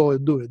employer and go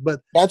and do it.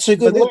 But that's a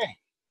good way.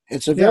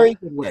 It's a very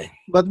good way.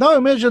 But now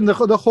imagine the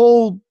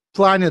whole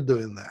planet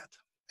doing that.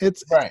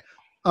 It's right.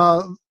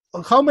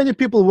 How many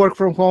people work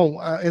from home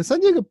in San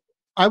Diego?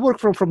 I work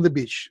from the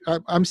beach.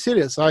 I'm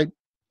serious. I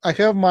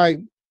have my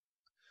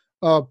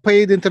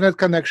paid internet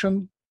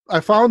connection. I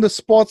found the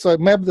spots. I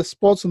mapped the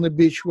spots on the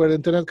beach where the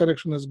internet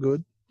connection is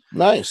good.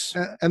 Nice.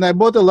 And I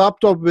bought a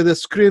laptop with a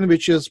screen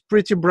which is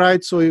pretty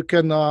bright, so you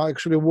can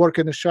actually work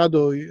in the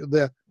shadow.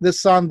 The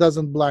sun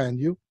doesn't blind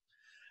you.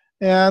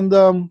 And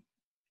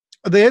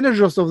the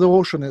energies of the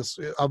ocean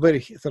are very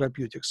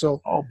therapeutic.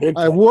 So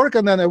I work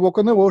and then I walk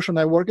on the ocean.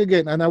 I work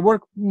again, and I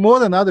work more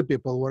than other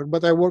people work,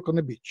 but I work on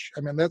the beach. I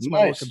mean, that's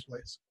my working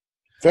place.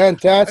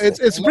 Fantastic.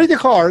 It's pretty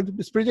hard.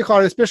 It's pretty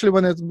hard, especially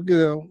when it's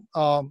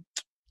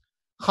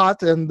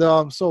hot, and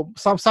so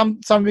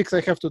some weeks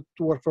I have to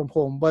work from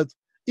home. But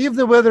if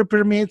the weather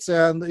permits,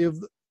 and if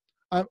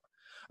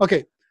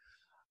okay,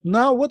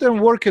 now what I'm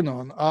working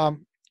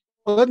on.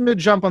 Let me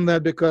jump on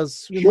that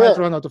because we might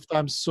run out of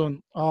time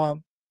soon.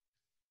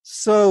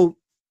 So,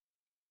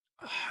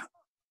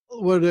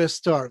 where do I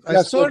start?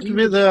 I start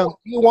with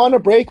you want a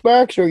break,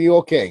 Max, or are you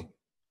okay?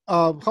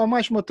 How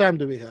much more time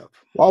do we have?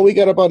 Well, we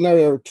got about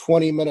another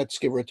 20 minutes,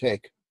 give or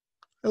take.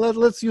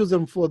 Let's use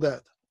them for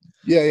that.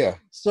 Yeah.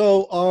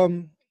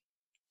 So,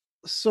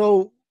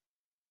 so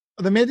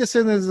the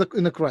medicine is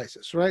in a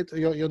crisis, right?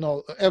 You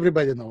know,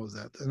 everybody knows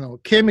that. You know,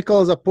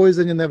 chemicals are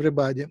poisoning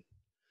everybody,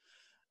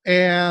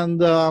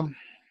 and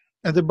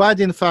the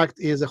body, in fact,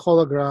 is a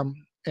hologram.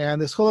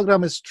 And this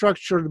hologram is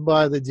structured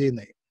by the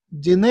DNA.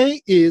 DNA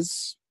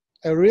is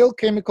a real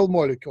chemical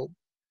molecule.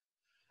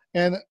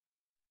 And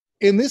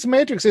in this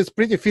matrix, it's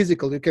pretty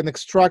physical. You can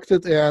extract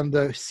it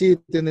and see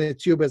it in a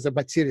tube as a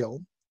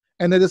material.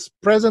 And it is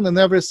present in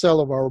every cell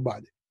of our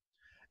body.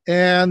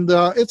 And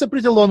it's a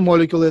pretty long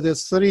molecule. It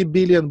has 3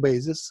 billion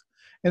bases.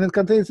 And it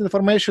contains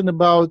information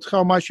about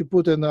how much you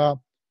put in a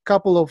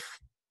couple of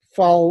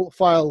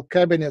file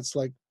cabinets,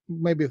 like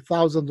maybe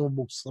thousands of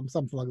books,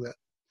 something like that.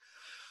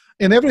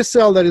 In every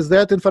cell, there is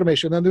that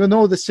information, and we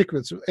know the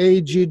sequence,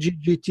 A, G, G,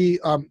 G, T,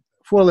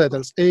 4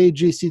 letters, A,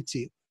 G, C,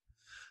 T.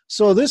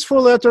 So these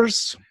 4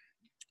 letters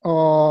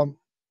in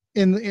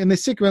the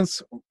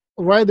sequence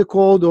write the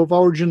code of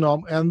our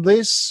genome, and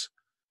this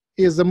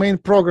is the main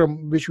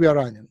program which we are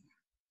running.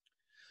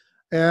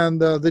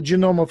 And the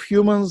genome of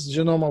humans,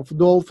 genome of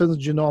dolphins,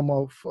 genome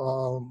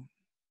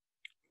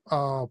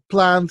of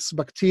plants,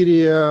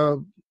 bacteria,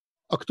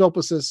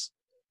 octopuses,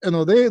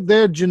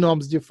 their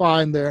genomes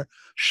define their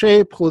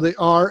shape, who they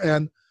are,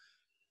 and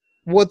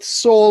what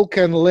soul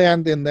can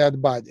land in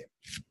that body.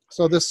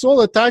 So the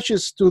soul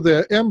attaches to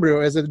the embryo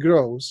as it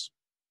grows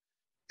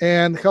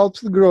and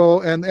helps it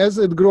grow. And as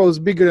it grows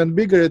bigger and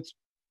bigger,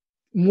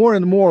 more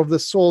and more of the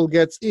soul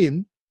gets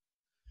in.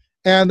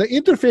 And the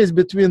interface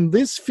between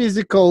this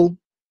physical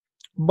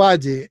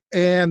body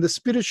and the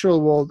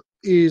spiritual world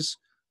is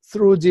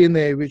through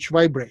DNA, which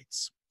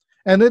vibrates.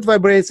 And it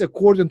vibrates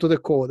according to the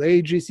code,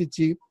 A, G, C,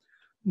 T.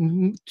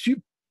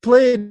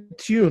 Play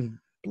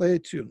a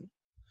tune.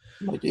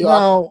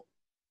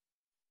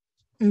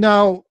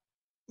 Now,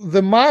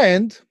 the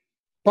mind,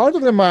 part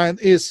of the mind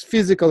is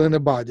physical in the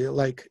body.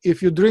 Like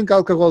if you drink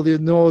alcohol, you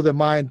know the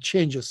mind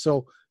changes.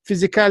 So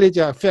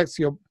physicality affects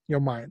your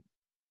mind.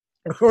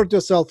 You hurt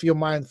yourself, your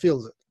mind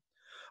feels it.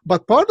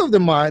 But part of the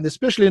mind,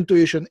 especially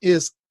intuition,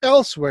 is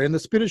elsewhere in the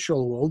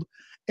spiritual world,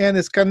 and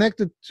is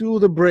connected to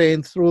the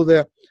brain through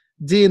the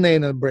DNA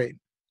in the brain.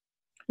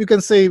 You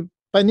can say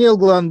pineal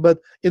gland, but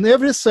in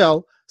every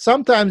cell,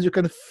 sometimes you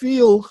can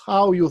feel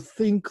how you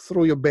think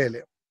through your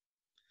belly.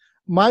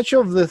 Much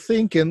of the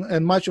thinking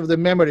and much of the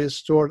memory is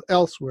stored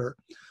elsewhere.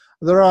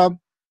 There are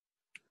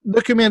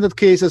documented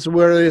cases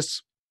where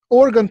there's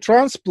organ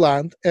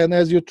transplant, and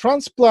as you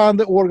transplant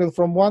the organ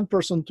from one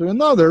person to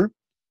another,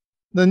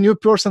 the new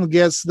person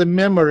gets the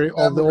memory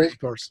of the old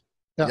person.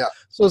 Yeah.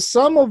 So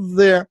some of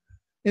the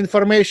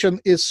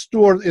information is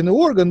stored in the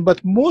organ,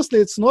 but mostly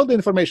it's not the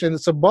information.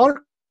 It's a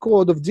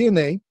barcode of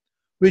DNA,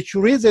 which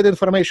reads that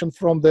information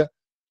from the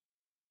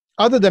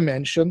other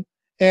dimension.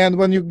 And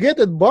when you get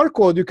that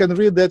barcode, you can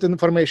read that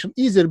information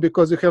easier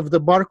because you have the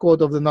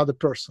barcode of another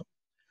person.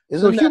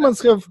 So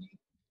humans have...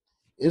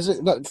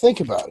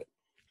 Think about it.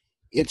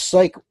 It's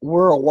like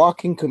we're a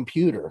walking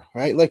computer,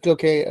 right? Like,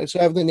 okay, so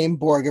I have the name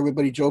Borg.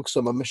 Everybody jokes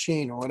I'm a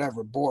machine or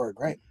whatever, Borg,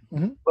 right?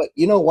 Mm-hmm. But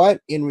you know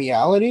what? In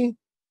reality,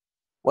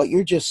 what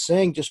you're just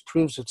saying just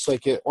proves it's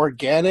like an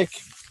organic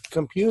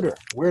computer.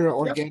 We're an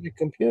organic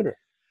computer.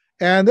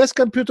 And this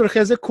computer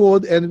has a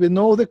code, and we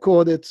know the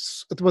code. It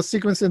was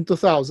sequenced in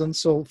 2000.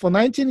 So for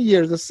 19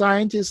 years, the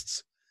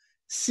scientists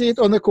sit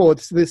on the code.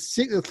 It's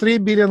 3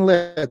 billion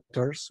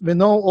letters. We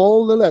know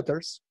all the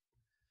letters.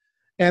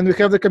 And we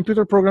have the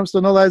computer programs to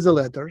analyze the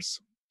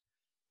letters.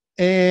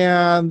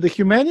 And the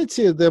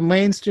humanity, the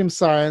mainstream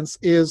science,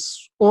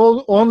 is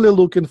only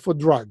looking for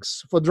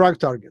drugs, for drug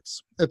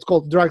targets. It's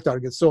called drug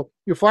targets. So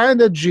you find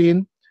a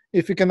gene.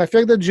 If you can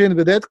affect the gene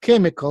with that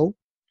chemical,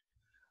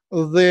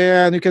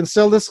 then you can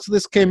sell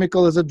this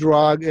chemical as a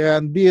drug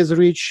and be as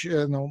rich,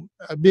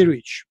 be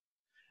rich.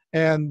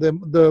 And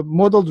the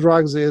model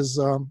drugs is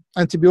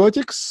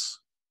antibiotics,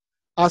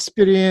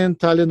 aspirin,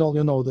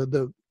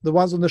 Tylenol, the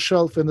ones on the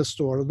shelf in the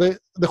store. The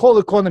whole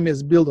economy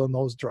is built on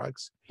those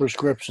drugs.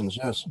 Prescriptions,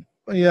 yes.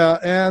 Yeah,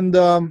 and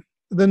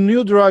the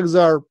new drugs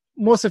are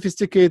more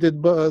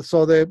sophisticated,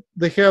 so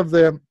they have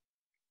the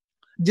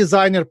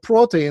designer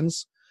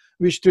proteins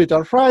which treat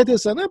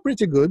arthritis, and they're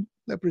pretty good.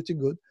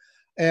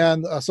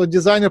 And so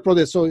designer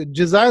proteins, so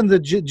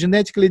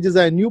genetically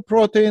design new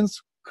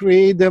proteins,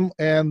 create them,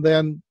 and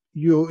then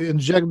you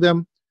inject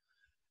them,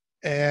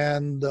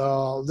 and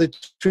they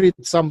treat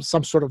some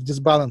sort of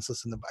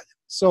disbalances in the body.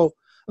 So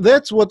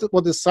that's what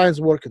the science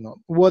is working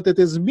on. What it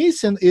is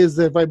missing is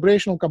the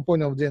vibrational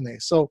component of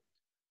DNA. So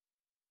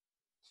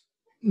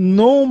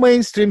no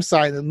mainstream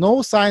science,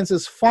 no science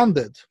is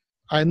funded.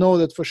 I know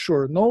that for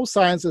sure. No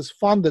science is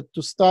funded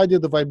to study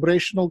the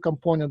vibrational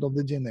component of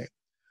the DNA.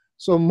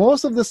 So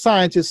most of the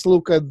scientists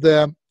look at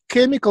the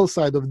chemical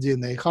side of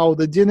DNA, how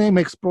the DNA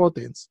makes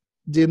proteins,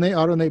 DNA,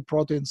 RNA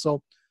proteins.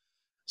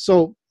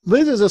 So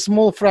this is a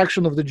small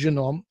fraction of the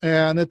genome,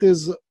 and it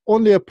is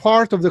only a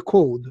part of the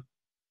code.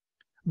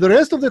 The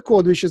rest of the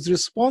code, which is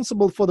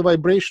responsible for the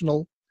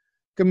vibrational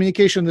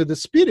communication with the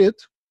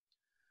spirit,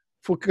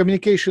 for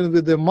communication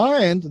with the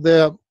mind,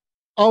 the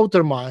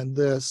outer mind,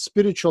 the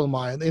spiritual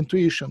mind,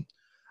 intuition,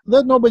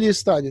 that nobody is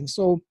studying.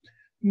 So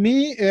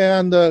me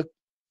and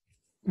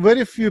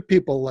very few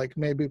people, like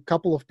maybe a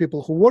couple of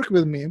people who work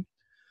with me,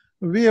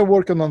 we are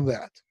working on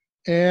that.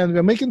 And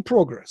we're making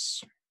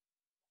progress.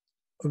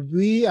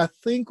 We, I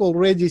think,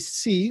 already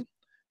see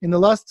in the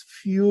last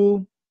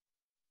few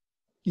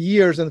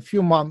years and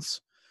few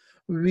months,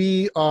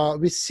 we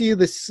see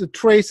the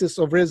traces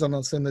of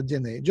resonance in the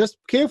DNA. Just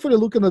carefully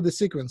looking at the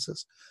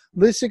sequences.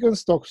 This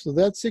sequence talks to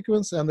that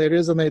sequence, and they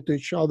resonate to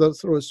each other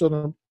through a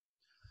certain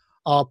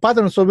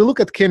pattern. So we look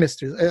at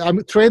chemistry.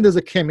 I'm trained as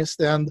a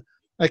chemist, and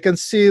I can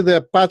see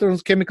the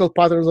patterns, chemical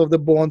patterns of the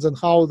bonds and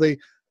how they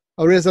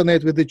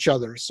resonate with each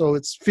other. So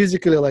it's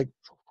physically like,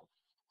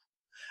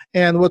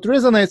 and what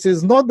resonates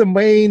is not the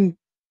main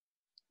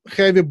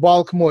heavy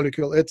bulk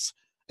molecule. It's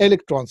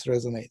electrons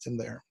resonate in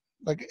there.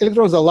 Like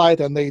electrons are light,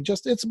 and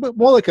it's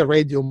more like a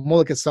radio, more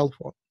like a cell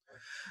phone.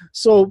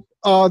 So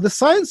the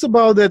science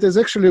about that is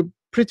actually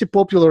pretty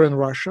popular in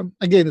Russia.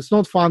 Again, it's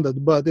not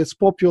funded, but it's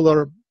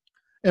popular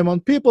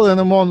among people and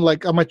among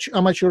like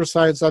amateur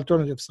science,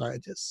 alternative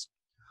scientists.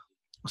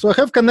 So I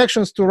have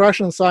connections to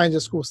Russian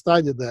scientists who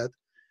studied that.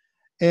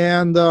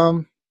 And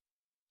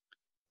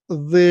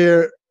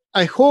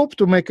I hope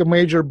to make a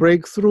major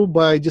breakthrough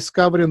by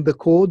discovering the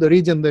code,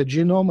 reading the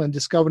genome and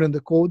discovering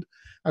the code.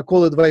 I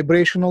call it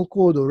vibrational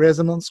code or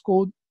resonance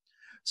code.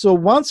 So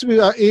once we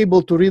are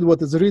able to read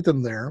what is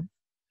written there,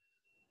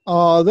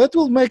 that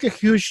will make a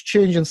huge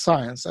change in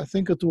science. I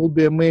think it will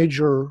be a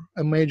major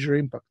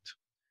impact.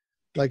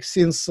 Like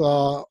since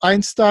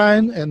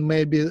Einstein and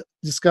maybe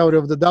discovery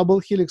of the double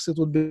helix, it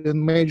would be a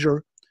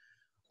major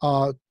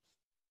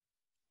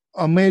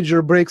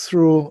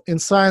breakthrough in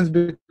science,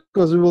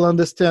 because we will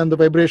understand the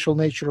vibrational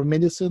nature of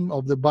medicine,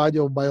 of the body,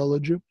 of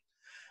biology,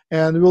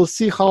 and we'll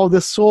see how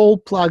the soul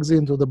plugs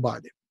into the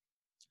body.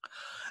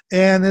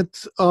 And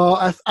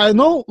I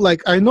know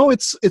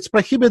it's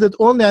prohibited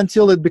only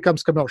until it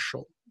becomes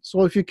commercial.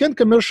 So if you can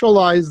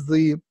commercialize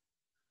the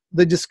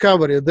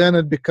discovery, then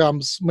it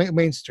becomes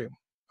mainstream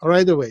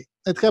right away.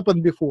 It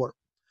happened before.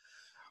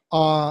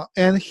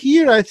 And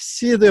here I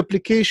see the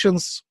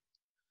applications,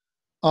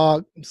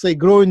 say,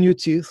 growing new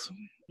teeth,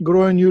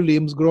 growing new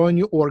limbs, growing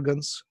new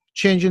organs,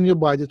 changing your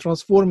body,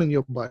 transforming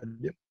your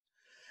body.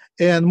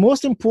 And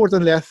most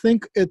importantly, I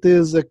think it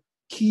is a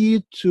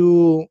key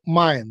to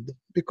mind,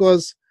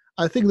 because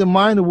I think the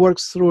mind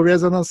works through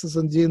resonances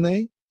and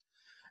DNA.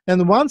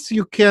 And once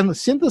you can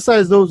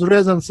synthesize those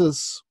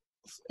resonances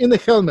in a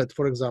helmet,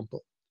 for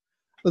example,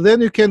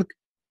 then you can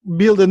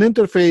build an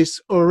interface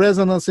or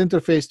resonance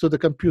interface to the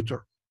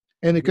computer.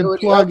 And you can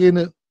plug in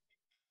it.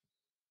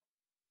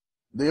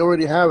 They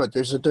already have it.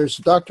 There's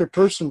Dr.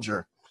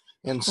 Persinger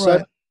inside.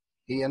 Right.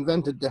 He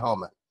invented the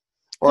helmet.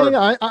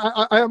 Yeah,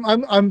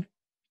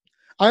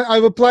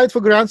 I've applied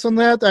for grants on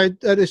that.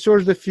 I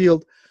researched the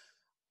field.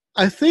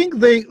 I think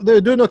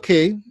they're doing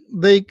okay.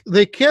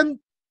 They can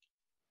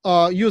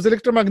use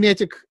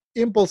electromagnetic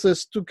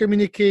impulses to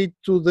communicate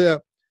to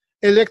the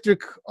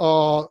electric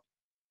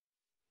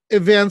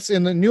events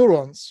in the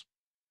neurons.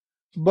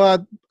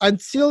 But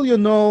until you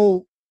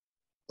know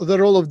the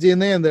role of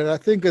DNA in there, I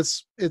think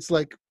it's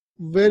like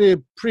very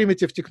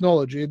primitive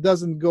technology. It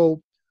doesn't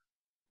go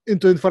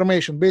into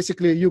information.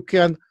 Basically, you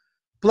can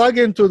plug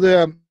into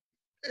the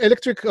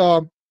electric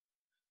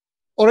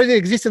already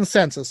existing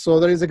senses. So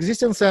there is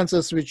existing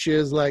senses, which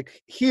is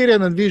like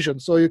hearing and vision.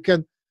 So you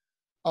can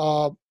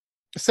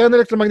send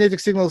electromagnetic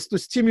signals to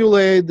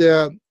stimulate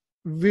the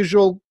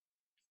visual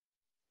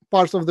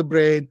parts of the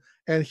brain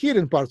and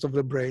hearing parts of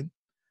the brain.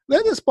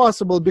 That is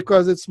possible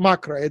because it's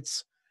macro,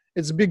 it's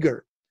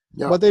bigger.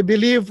 Yeah. But I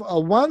believe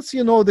once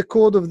you know the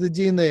code of the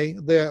DNA,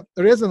 the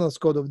resonance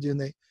code of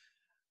DNA,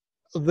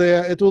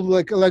 it will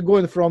like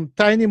going from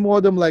tiny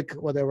modem, like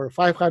whatever,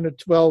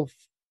 512,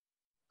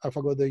 I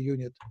forgot the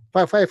unit,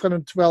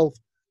 512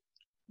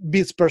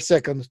 bits per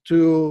second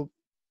to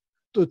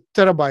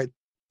terabyte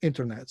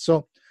internet.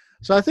 So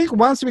I think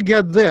once we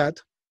get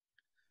that,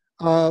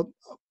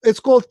 it's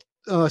called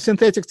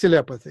synthetic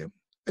telepathy.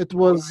 It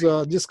was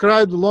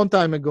described a long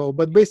time ago,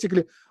 but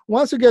basically,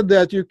 once you get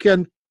that, you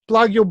can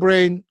plug your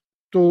brain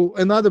to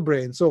another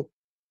brain. So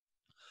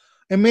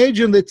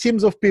imagine the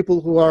teams of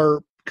people who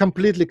are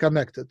completely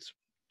connected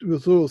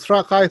through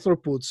high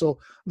throughput. So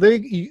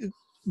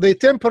they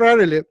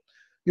temporarily,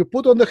 you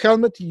put on the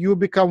helmet, you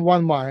become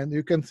one mind.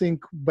 You can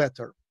think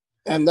better.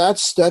 And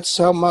that's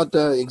how much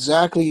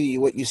exactly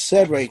what you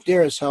said right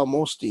there is how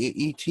most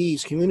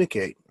ETs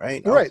communicate,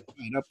 right? Right.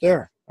 Up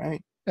there,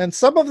 right? And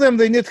some of them,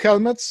 they need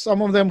helmets.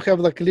 Some of them have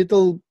like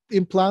little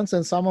implants,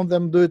 and some of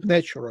them do it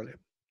naturally.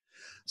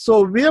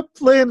 So we are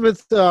playing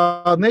with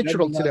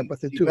natural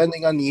telepathy too.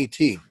 Depending on the ET,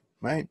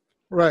 right?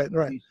 Right.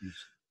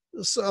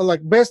 So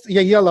like best,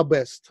 Yahyel are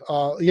best.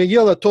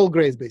 Yahyel are tall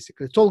grays,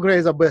 basically. Tall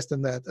grays are best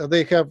in that.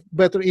 They have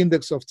better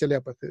index of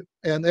telepathy,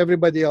 and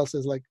everybody else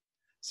is like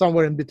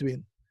somewhere in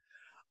between.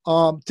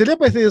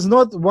 Telepathy is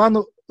not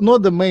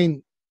the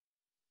main.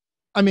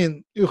 I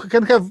mean, you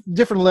can have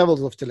different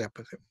levels of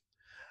telepathy.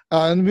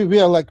 And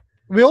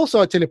we also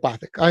are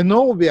telepathic. I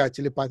know we are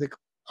telepathic.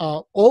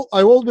 I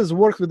always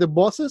work with the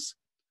bosses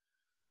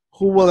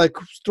who were like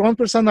strong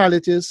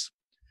personalities,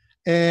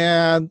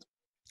 and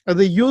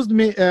they used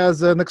me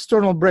as an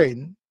external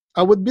brain.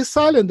 I would be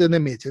silent in the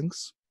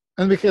meetings,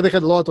 and they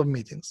had a lot of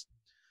meetings.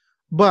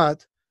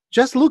 But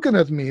just looking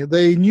at me,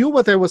 they knew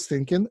what I was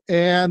thinking,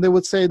 and they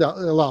would say that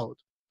aloud.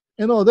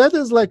 You know, that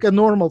is like a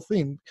normal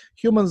thing.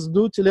 Humans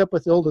do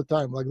telepathy all the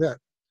time like that.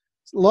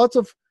 Lots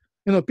of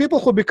people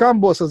who become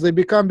bosses, they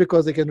become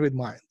because they can read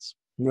minds.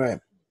 Right.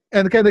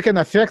 And they can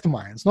affect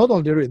minds. Not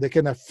only read, they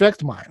can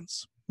affect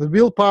minds. The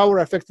willpower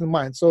affecting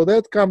minds. So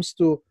that comes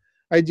to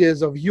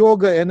ideas of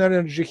yoga and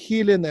energy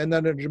healing and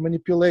energy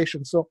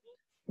manipulation. So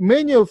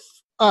many of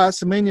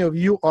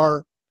you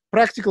are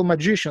practical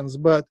magicians,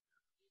 but,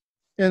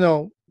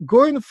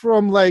 going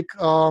from like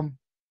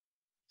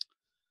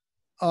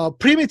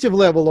primitive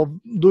level of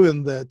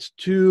doing that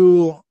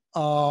to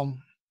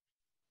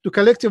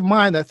collective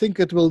mind, I think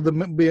it will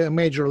be a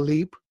major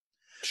leap.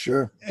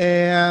 Sure.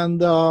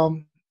 And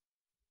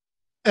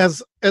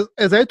as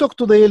I talk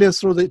to the aliens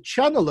through the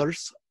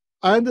channelers,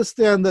 I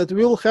understand that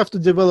we'll have to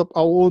develop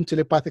our own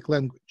telepathic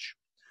language.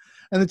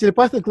 And the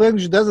telepathic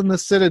language doesn't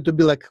necessarily to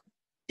be like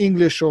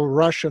English or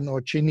Russian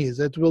or Chinese.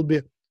 It will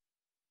be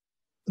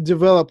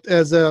developed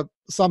as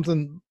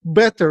something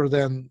better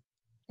than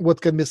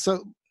what can be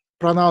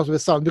pronounced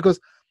with sound. Because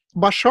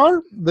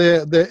Bashar,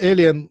 the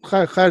alien,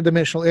 higher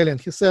dimensional alien,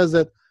 he says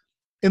that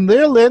in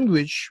their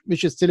language,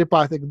 which is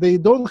telepathic, they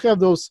don't have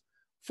those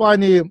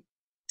funny,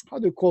 how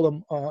do you call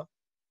them,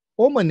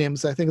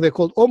 homonyms. I think they're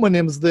called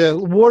homonyms, the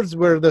words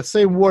where the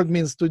same word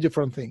means two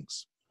different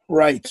things.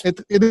 Right.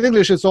 In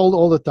English, it's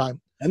all the time.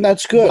 And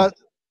that's good. But,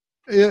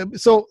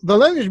 so the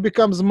language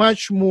becomes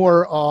much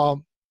more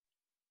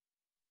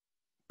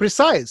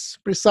precise,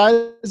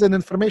 and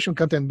information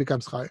content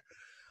becomes higher.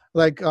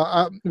 Like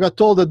I got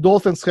told that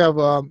dolphins have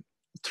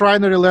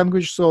trinary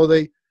language, so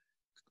they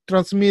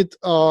transmit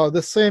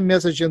the same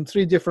message in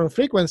 3 different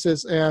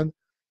frequencies, and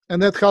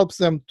that helps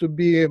them to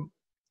be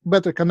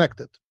better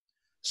connected.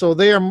 So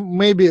they are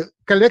maybe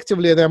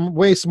collectively they're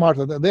way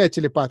smarter than they are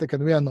telepathic,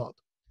 and we are not.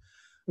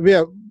 we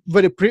are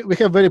we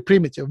have very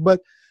primitive.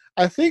 But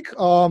I think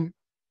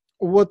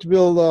what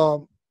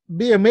will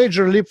be a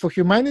major leap for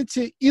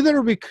humanity,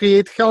 either we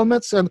create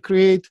helmets and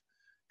create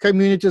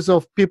communities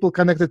of people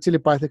connected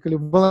telepathically,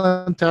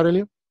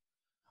 voluntarily,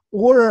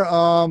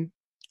 or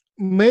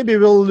maybe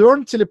we'll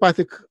learn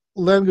telepathic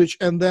language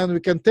and then we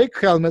can take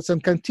helmets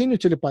and continue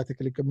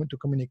telepathically to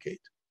communicate.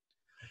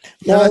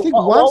 Now, and I think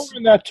while once we're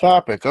on that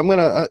topic, I'm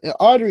gonna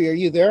Audrey, are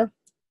you there?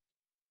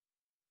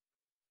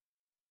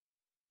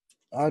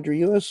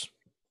 Audrey Lewis?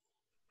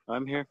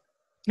 I'm here.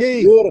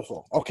 hey,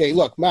 Beautiful. Okay,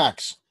 look,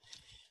 Max,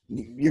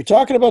 you're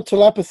talking about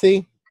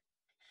telepathy.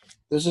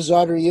 This is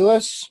Audrey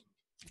Lewis.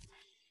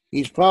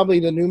 He's probably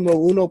the numero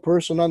uno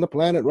person on the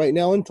planet right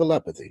now in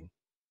telepathy.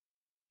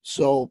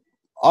 So,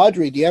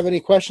 Audrey, do you have any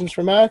questions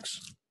for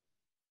Max?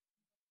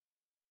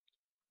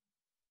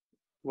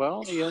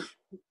 Well,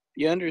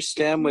 you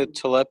understand with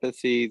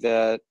telepathy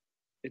that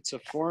it's a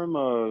form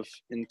of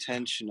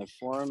intention, a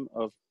form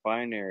of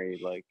binary,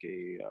 like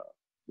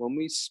when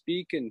we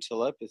speak in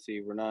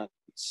telepathy, we're not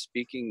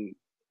speaking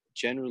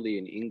generally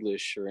in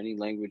English or any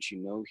language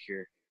you know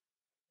here.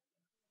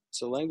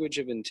 It's a language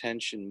of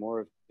intention,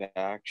 more of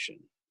action.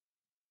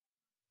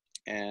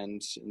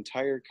 And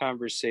entire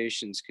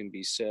conversations can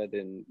be said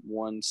in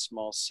one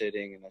small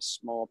sitting, and a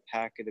small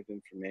packet of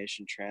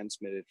information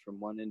transmitted from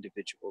one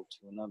individual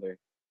to another.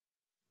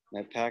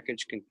 That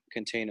package can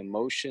contain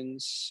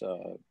emotions,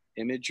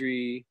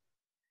 imagery,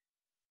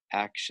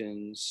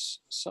 actions,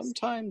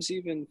 sometimes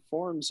even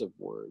forms of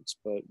words,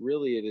 but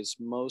really it is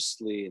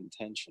mostly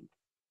intention.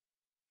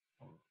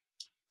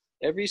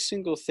 Every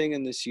single thing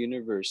in this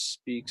universe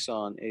speaks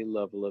on a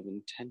level of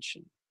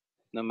intention.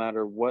 No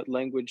matter what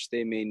language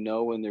they may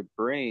know in their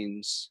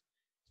brains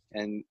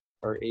and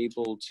are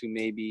able to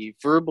maybe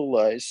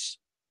verbalize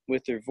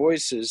with their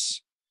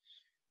voices,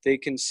 they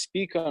can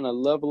speak on a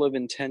level of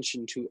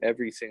intention to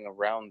everything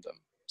around them.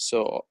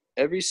 So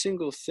every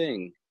single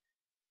thing,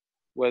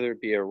 whether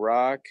it be a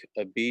rock,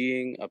 a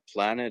being, a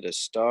planet, a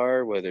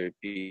star, whether it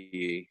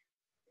be,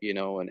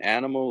 an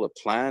animal, a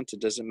plant, it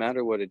doesn't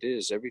matter what it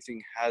is.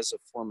 Everything has a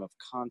form of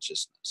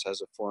consciousness,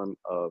 has a form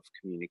of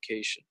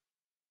communication.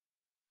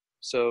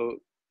 So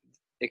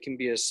it can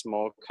be a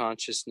small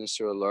consciousness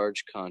or a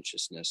large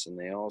consciousness, and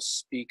they all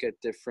speak at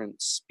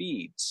different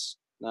speeds.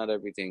 Not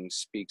everything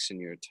speaks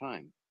in your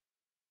time.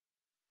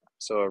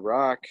 So a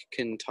rock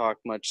can talk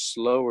much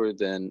slower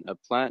than a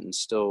plant and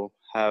still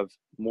have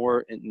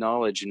more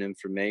knowledge and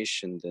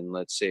information than,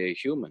 let's say, a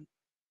human.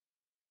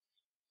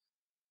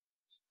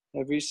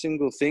 Every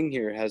single thing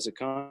here has a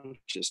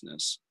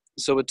consciousness.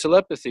 So with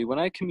telepathy, when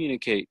I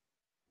communicate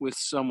with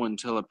someone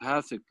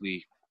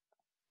telepathically,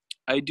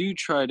 I do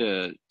try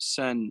to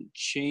send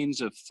chains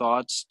of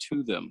thoughts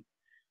to them.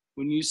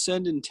 When you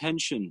send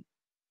intention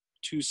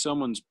to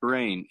someone's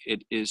brain,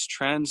 it is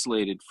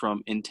translated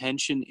from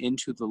intention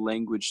into the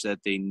language that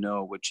they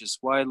know, which is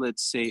why,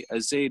 let's say,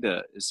 a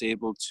Zeta is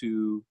able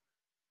to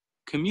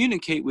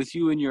communicate with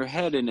you in your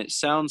head and it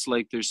sounds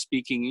like they're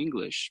speaking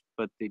English,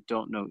 but they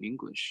don't know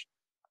English.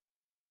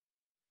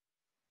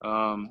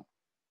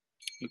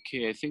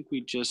 Okay, I think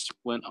we just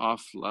went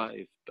off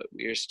live, but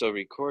we are still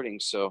recording,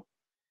 so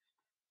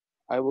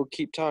I will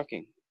keep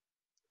talking.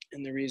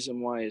 And the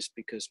reason why is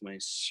because my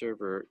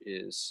server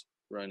is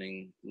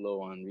running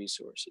low on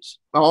resources.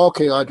 Oh,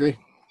 okay, Audrey.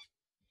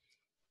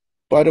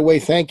 By the way,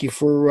 thank you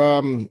for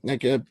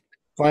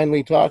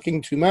finally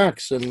talking to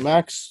Max. And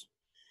Max,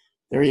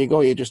 there you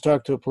go. You just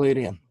talked to a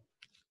Pleiadian.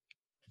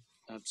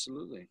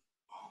 Absolutely.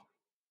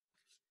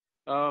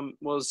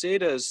 Well,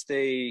 Zetas,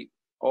 they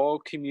all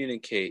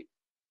communicate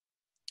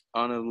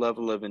on a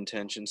level of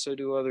intention. So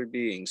do other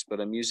beings, but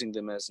I'm using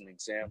them as an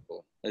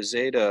example. A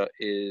Zeta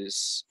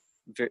is,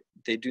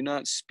 they do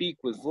not speak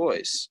with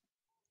voice.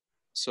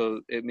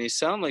 So it may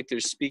sound like they're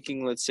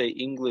speaking, let's say,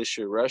 English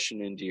or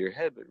Russian into your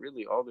head, but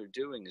really all they're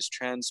doing is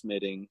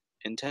transmitting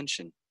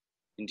intention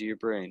into your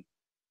brain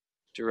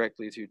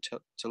directly through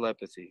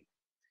telepathy.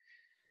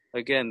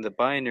 Again, the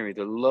binary,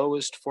 the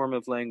lowest form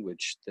of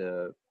language,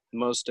 the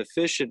most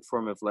efficient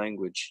form of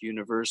language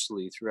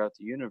universally throughout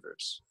the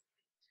universe.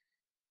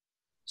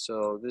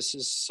 So this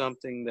is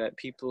something that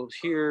people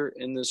here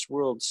in this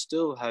world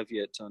still have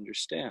yet to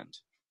understand.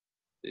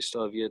 They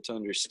still have yet to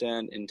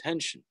understand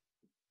intention,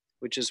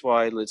 which is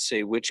why, let's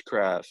say,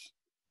 witchcraft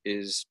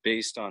is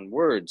based on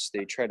words.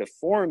 They try to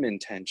form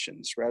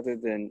intentions rather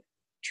than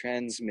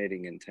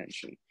transmitting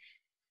intention,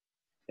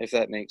 if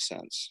that makes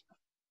sense.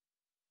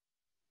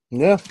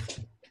 Yeah.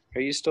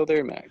 Are you still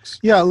there, Max?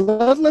 Yeah,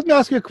 let me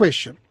ask you a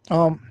question.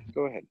 Go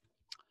ahead.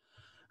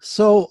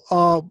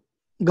 So,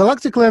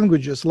 galactic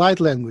languages, light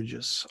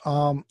languages.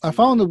 I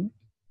found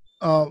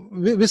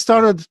we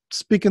started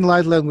speaking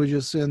light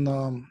languages in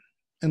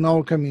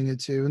our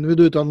community, and we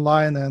do it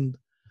online, and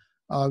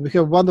we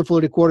have wonderful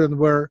recording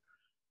where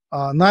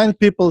 9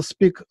 people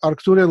speak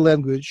Arcturian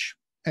language,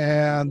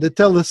 and they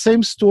tell the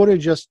same story,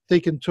 just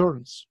taking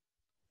turns.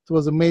 It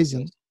was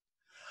amazing.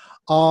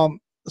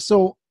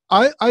 So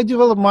I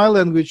developed my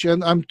language,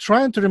 and I'm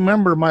trying to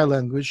remember my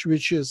language,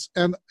 which is,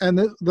 and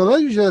the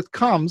language that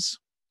comes,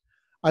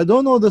 I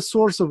don't know the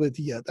source of it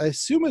yet. I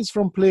assume it's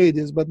from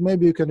Pleiadians, but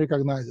maybe you can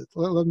recognize it.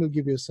 Let me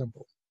give you a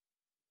sample.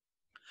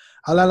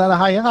 But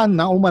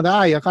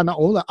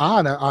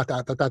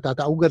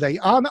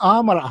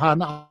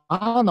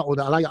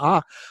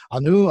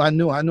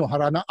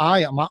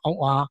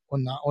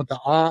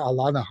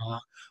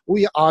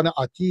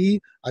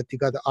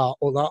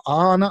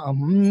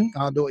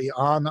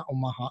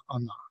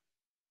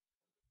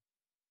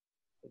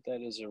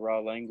that is a raw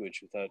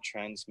language without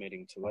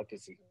transmitting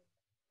telepathy.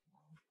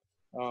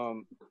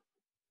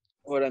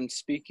 What I'm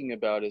speaking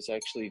about is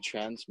actually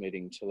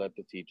transmitting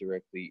telepathy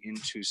directly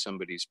into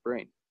somebody's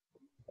brain,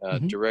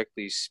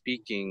 directly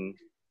speaking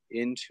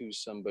into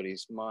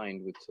somebody's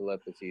mind with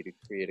telepathy to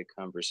create a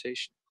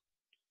conversation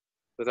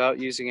without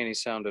using any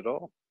sound at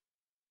all.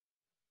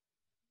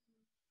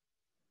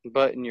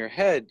 But in your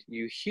head,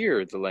 you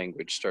hear the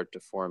language start to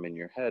form in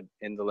your head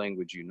in the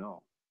language you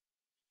know.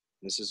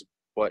 This is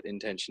what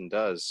intention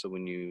does. So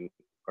when you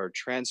are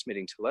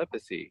transmitting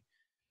telepathy,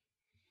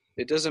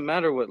 it doesn't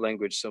matter what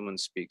language someone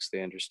speaks,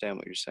 they understand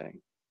what you're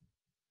saying.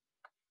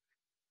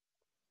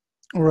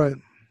 All right.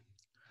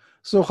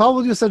 So how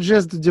would you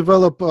suggest to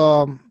develop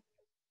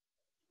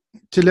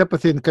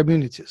telepathy in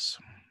communities?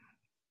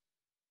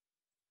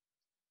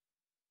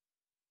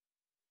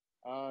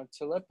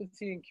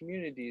 Telepathy in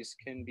communities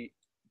can be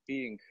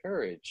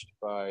encouraged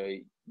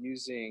by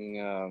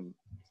using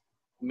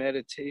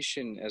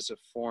meditation as a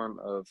form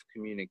of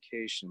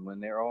communication. When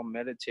they're all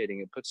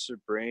meditating, it puts their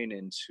brain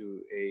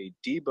into a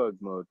debug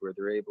mode where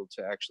they're able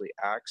to actually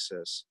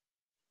access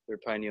their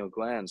pineal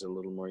glands a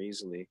little more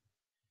easily.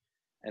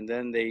 And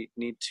then they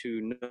need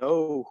to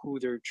know who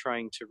they're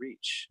trying to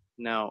reach.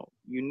 Now,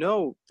 you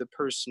know the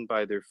person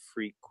by their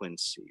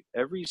frequency.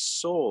 Every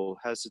soul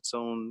has its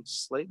own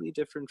slightly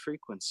different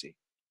frequency.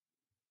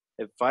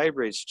 It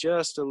vibrates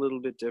just a little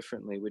bit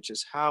differently, which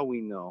is how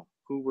we know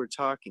who we're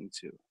talking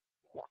to.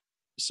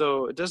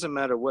 So it doesn't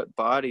matter what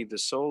body the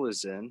soul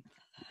is in.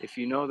 If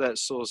you know that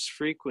soul's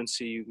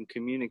frequency, you can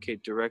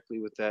communicate directly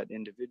with that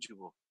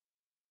individual.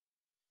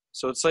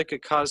 So it's like a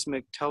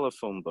cosmic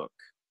telephone book.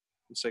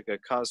 It's like a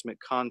cosmic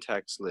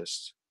contacts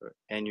list.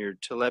 And your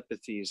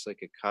telepathy is like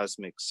a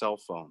cosmic cell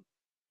phone.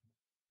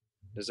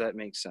 Does that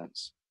make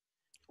sense?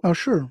 Oh,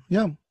 sure.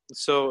 Yeah.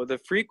 So the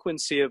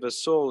frequency of a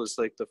soul is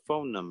like the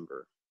phone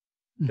number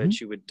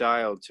that you would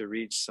dial to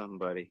reach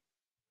somebody.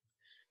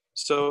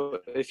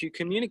 So if you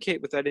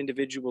communicate with that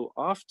individual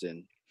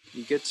often,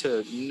 you get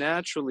to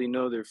naturally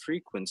know their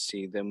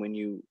frequency. Then when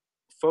you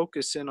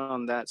focus in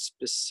on that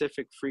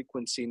specific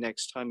frequency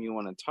next time you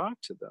want to talk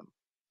to them,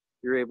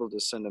 you're able to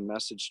send a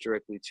message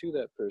directly to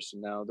that person.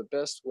 Now, the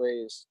best way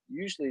is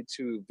usually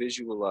to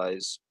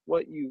visualize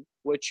what you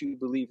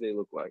believe they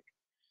look like.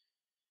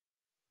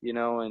 You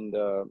know, and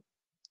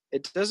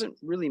it doesn't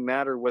really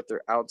matter what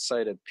their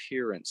outside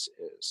appearance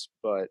is,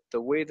 but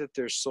the way that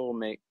their soul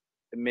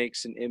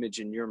makes an image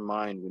in your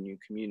mind when you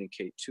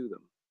communicate to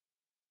them.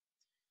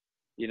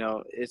 You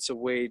know, it's a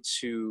way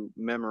to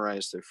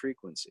memorize their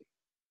frequency.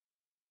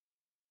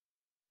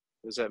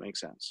 Does that make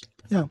sense?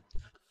 Yeah.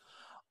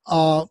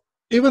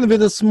 Even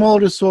with the small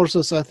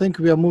resources, I think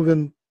we are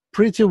moving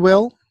pretty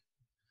well.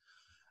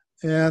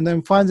 And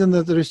I'm finding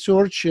that the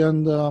research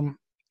and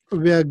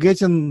we are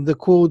getting the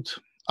code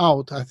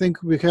out. I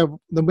think we have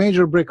the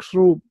major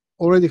breakthrough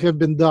already have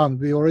been done.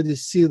 We already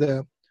see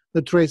the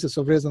traces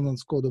of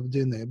resonance code of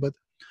DNA, but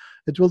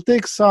it will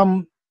take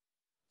some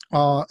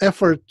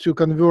effort to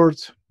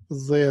convert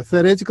the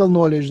theoretical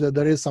knowledge that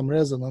there is some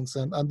resonance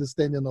and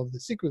understanding of the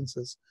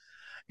sequences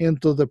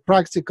into the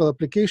practical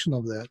application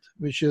of that,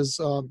 which is,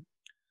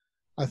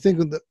 I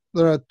think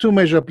there are two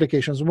major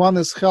applications. One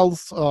is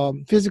health,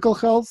 physical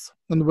health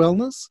and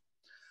wellness.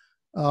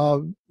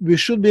 We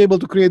should be able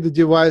to create a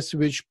device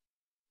which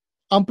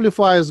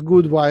amplifies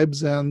good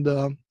vibes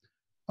and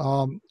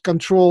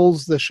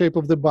controls the shape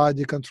of the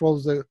body,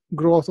 controls the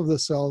growth of the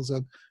cells,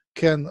 and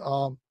can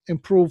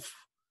improve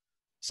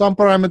some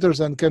parameters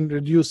and can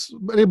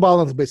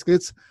rebalance basically.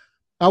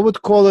 I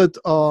would call it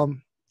a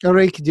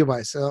Reiki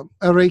device, So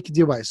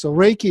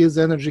Reiki is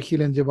an energy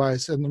healing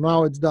device, and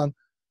now it's done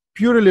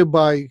purely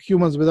by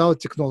humans without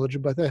technology,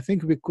 but I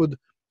think we could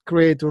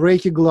create a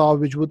Reiki glove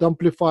which would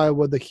amplify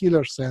what the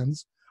healer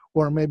sends,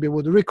 or maybe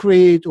would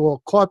recreate or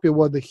copy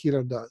what the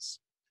healer does.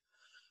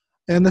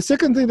 And the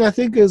second thing I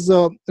think is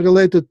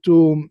related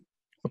to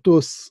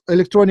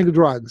electronic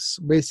drugs.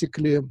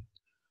 Basically,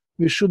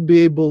 we should be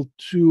able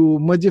to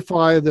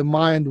modify the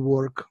mind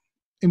work,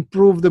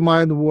 improve the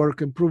mind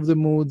work, improve the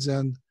moods,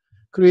 and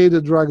create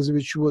the drugs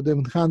which would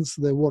enhance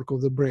the work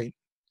of the brain.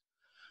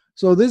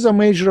 So these are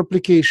major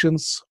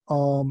applications,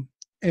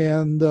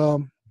 and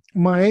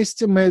my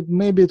estimate,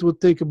 maybe it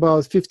would take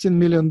about $15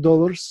 million,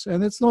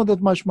 and it's not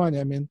that much money.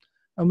 I mean,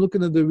 I'm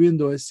looking at the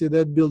window, I see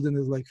that building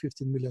is like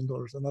 $15 million,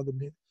 another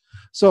million.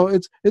 So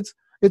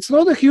it's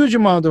not a huge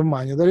amount of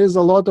money. There is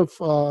a lot of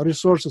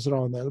resources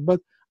around that, but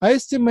I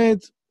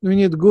estimate we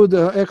need good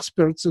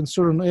experts in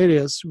certain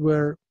areas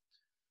where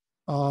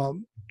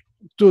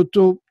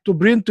to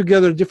bring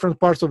together different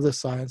parts of the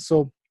science.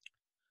 So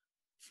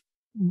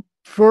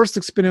first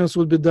experiments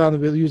would be done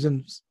with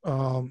using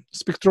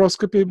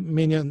spectroscopy,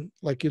 meaning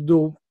like you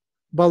do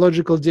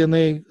biological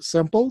DNA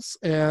samples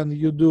and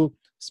you do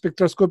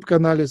spectroscopic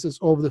analysis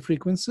of the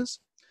frequencies,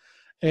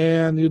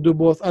 and you do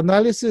both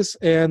analysis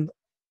and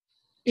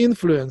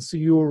influence.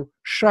 You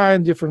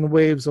shine different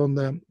waves on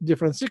the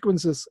different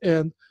sequences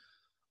and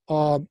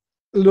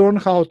learn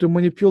how to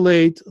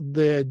manipulate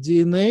the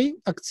DNA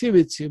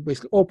activity,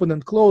 basically open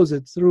and close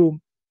it through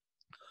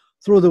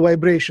the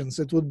vibrations.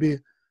 It would be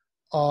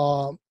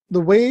the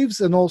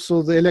waves and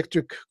also the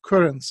electric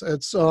currents.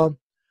 It's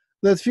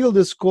that field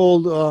is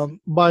called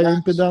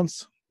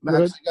bioimpedance.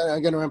 Max,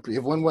 I got to remember.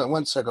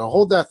 One second.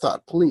 Hold that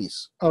thought,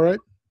 please. All right.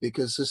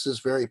 Because this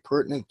is very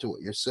pertinent to what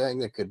you're saying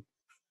that could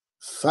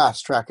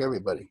fast track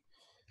everybody.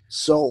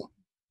 So,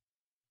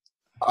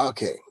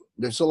 okay,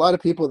 there's a lot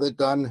of people that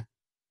done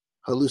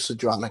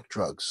hallucinogenic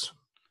drugs.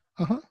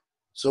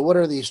 So what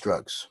are these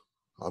drugs?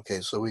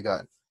 Okay, so we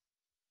got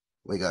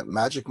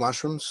magic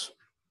mushrooms,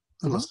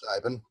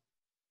 psilocybin,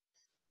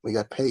 we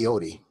got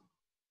peyote,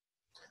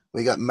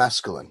 we got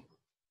mescaline,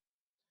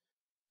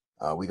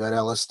 we got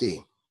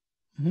LSD.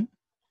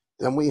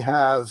 Then we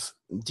have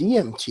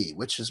DMT,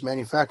 which is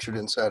manufactured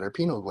inside our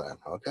pineal gland,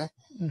 okay?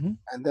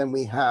 And then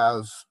we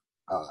have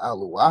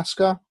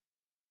ayahuasca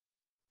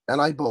and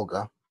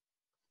iboga,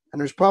 and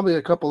there's probably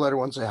a couple other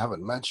ones I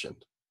haven't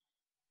mentioned.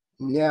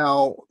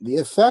 Now, the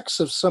effects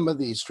of some of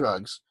these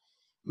drugs,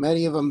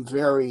 many of them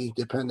vary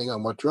depending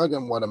on what drug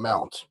and what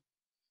amount.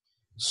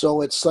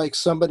 So it's like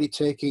somebody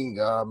taking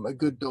a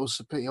good dose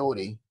of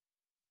peyote,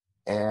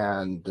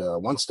 and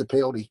once the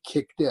peyote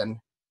kicked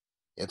in,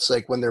 it's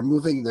like when they're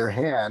moving their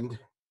hand,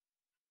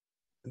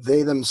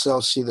 they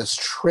themselves see this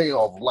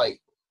trail of light,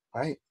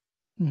 right?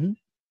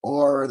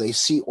 Or they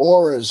see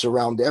auras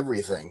around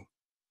everything,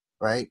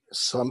 right?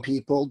 Some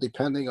people,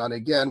 depending on,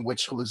 again,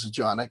 which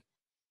hallucinogenic,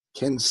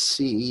 can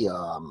see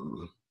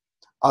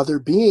other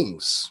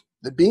beings.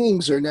 The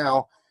beings are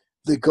now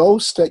the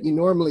ghosts that you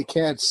normally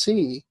can't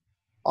see.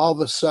 All of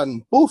a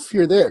sudden, poof,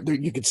 you're there.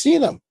 You could see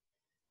them,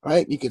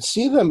 right? You could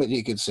see them, and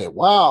you could say,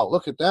 "Wow,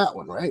 look at that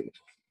one," right?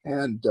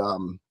 And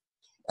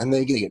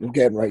they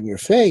get right in your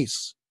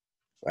face,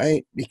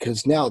 right?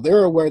 Because now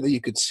they're aware that you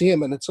could see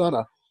them, and it's on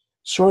a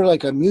sort of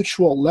like a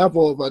mutual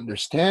level of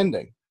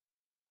understanding.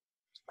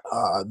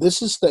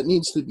 This is that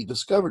needs to be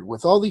discovered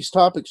with all these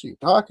topics you're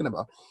talking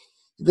about.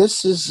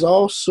 This is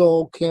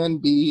also can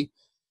be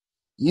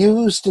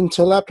used in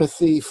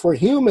telepathy for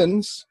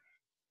humans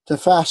to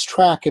fast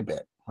track a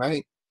bit,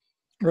 right?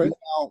 Right.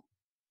 Now,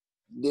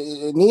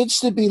 it needs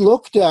to be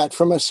looked at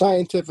from a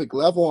scientific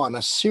level on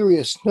a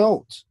serious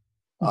note,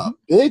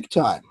 big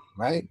time,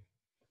 right?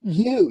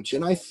 Huge.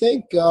 And I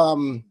think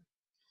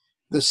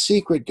the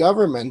secret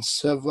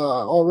governments have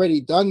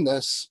already done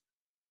this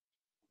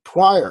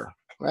prior,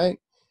 right?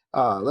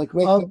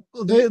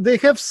 They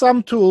have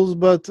some tools,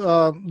 but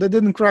they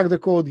didn't crack the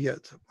code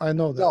yet. I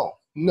know that.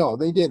 No,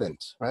 they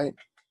didn't, right?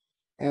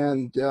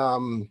 And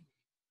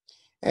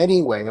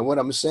anyway, what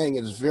I'm saying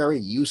is very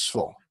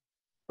useful,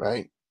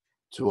 right,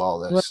 to all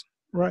this.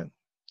 Right.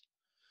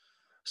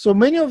 So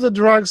many of the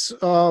drugs,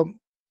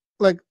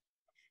 like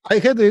I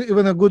had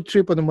even a good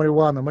trip on the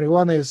marijuana.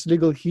 Marijuana is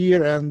legal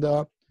here, and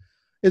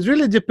it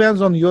really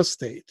depends on your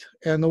state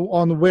and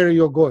on where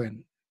you're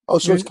going. Oh,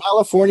 so it's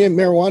California,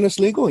 marijuana is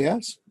legal,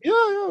 yes?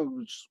 Yeah,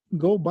 just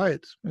go buy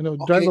it.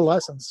 Drive a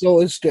license.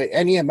 So is there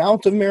any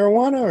amount of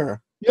marijuana,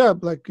 or? Yeah,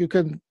 like you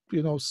can,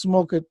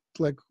 smoke it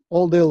like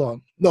all day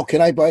long. No,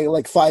 can I buy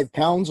like 5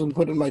 pounds and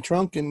put it in my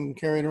trunk and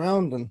carry it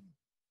around? And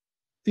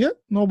yeah,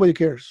 nobody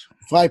cares.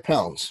 5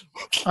 pounds.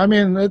 I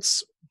mean,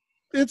 it's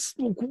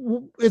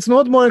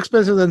not more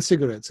expensive than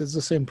cigarettes. It's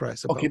the same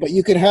price. Okay, but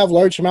you can have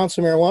large amounts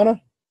of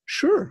marijuana?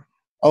 Sure.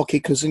 Okay,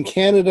 because in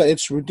Canada,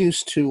 it's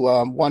reduced to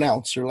 1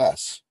 ounce or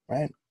less,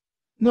 right?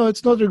 No,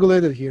 it's not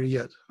regulated here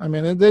yet. I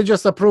mean, they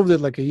just approved it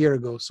like a year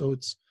ago, so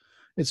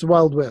it's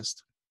Wild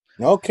West.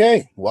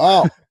 Okay,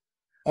 wow.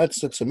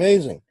 That's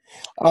amazing.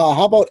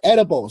 How about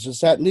edibles? Is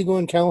that legal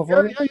in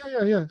California?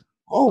 Yeah.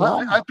 Oh, wow.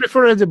 I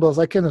prefer edibles.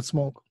 I cannot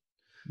smoke.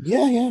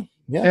 Yeah.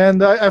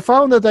 And I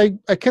found that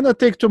I cannot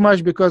take too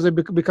much because I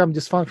become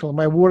dysfunctional.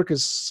 My work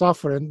is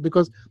suffering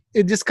because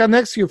it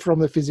disconnects you from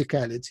the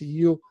physicality.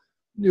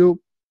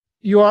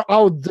 You are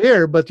out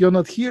there, but you're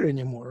not here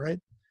anymore,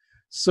 right?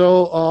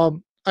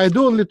 So I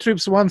do only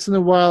trips once in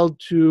a while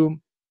to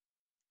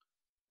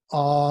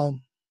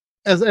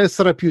as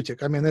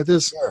therapeutic. I mean, it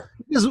is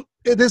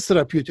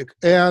therapeutic,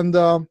 and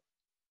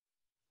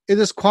it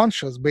is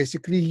conscious.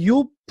 Basically,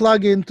 you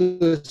plug into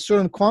a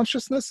certain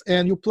consciousness,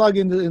 and you plug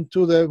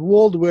into the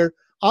world where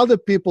other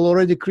people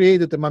already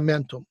created a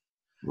momentum.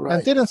 Right.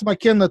 And Terence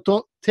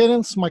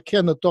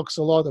McKenna talks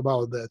a lot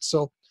about that.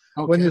 So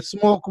when you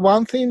smoke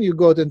one thing, you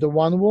go into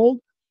one world,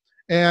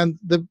 and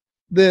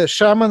the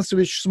shamans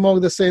which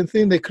smoke the same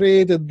thing, they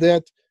created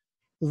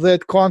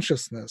that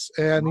consciousness,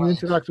 and you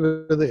interact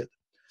with it.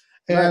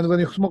 And when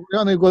you smoke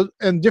marijuana, you go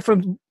and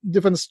different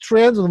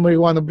strands of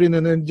marijuana bring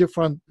in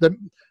different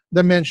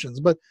dimensions.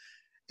 But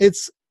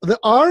it's the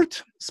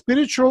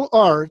spiritual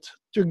art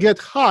to get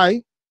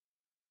high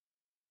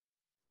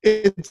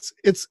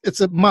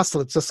it's a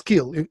muscle, it's a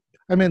skill.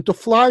 I mean, to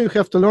fly, you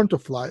have to learn to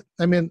fly.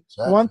 I mean,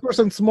 Exactly. one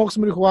person smokes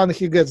marijuana,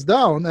 he gets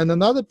down, and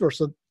another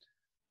person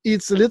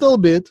eats a little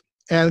bit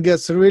and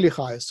gets really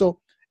high. So,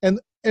 and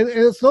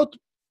it's not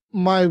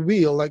my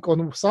will. Like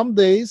on some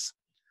days,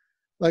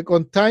 like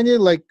on tiny,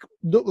 like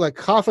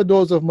half a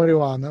dose of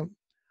marijuana,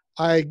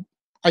 I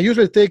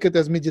usually take it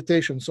as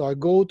meditation. So I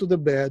go to the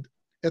bed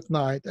at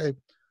night,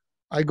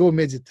 I go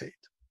meditate.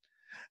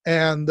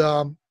 And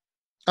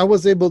I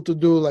was able to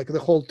do like the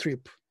whole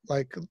trip,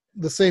 like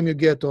the same you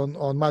get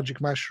on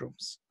magic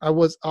mushrooms. I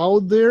was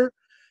out there,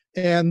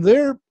 and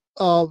there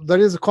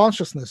is a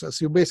consciousness. As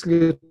you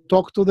basically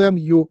talk to them,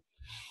 you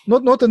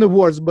not in the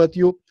words, but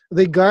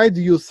they guide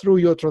you through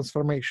your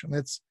transformation.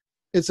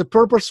 It's a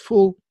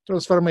purposeful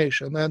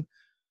transformation, and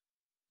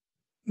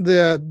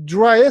the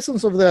dry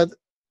essence of that,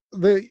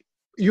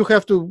 you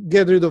have to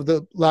get rid of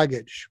the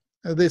luggage.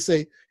 And they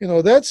say,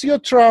 that's your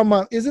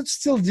trauma. Is it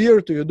still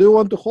dear to you? Do you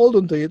want to hold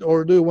on to it,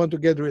 or do you want to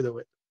get rid of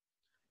it?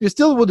 You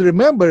still would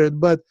remember it,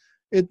 but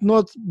it's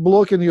not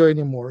blocking you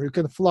anymore. You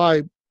can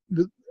fly,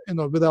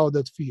 without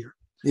that fear.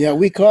 Yeah,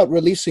 we call it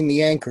releasing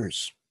the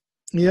anchors.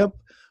 Yep.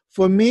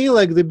 For me,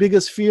 like the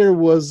biggest fear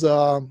was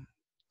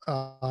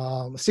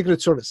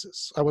secret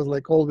services. I was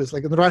like always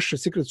like in Russia,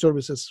 secret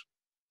services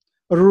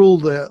rule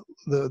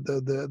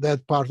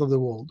that part of the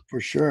world. For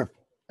sure.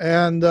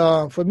 And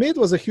for me, it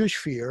was a huge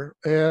fear.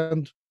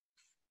 And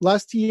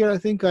last year, I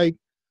think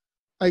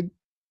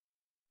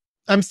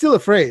I'm still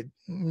afraid.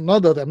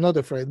 Not that I'm not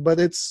afraid, but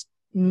it's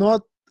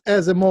not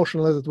as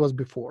emotional as it was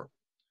before.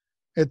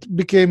 It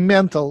became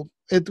mental.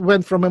 It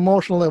went from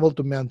emotional level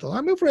to mental.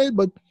 I'm afraid,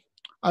 but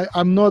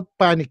I'm not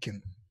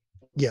panicking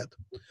yet.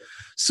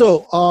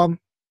 So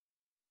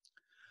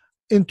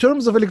in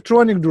terms of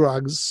electronic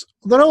drugs,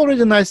 there are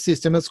already a nice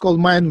system. It's called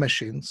mind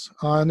machines.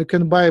 And you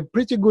can buy a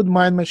pretty good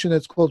mind machine.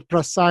 It's called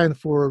Prasign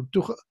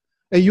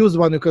a used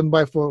one you can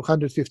buy for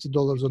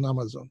 $150 on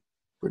Amazon.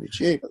 Pretty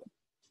cheap.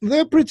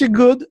 They're pretty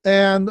good.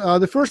 And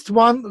the first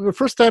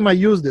time I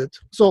used it,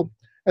 so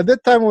at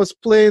that time I was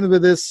playing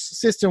with this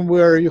system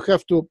where you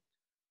have to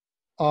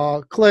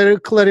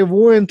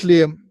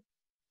clairvoyantly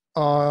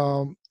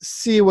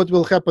see what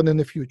will happen in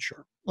the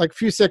future, like a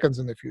few seconds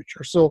in the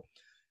future. So,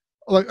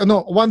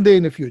 one day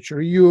in the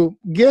future, you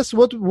guess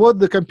what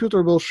the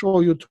computer will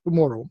show you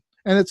tomorrow,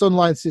 and it's an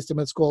online system.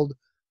 It's called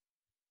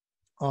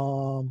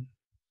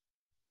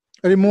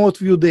Remote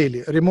View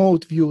Daily.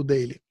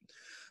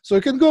 So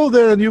you can go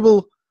there and you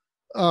will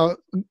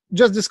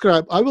just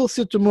describe. I will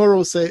see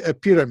tomorrow, say, a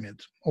pyramid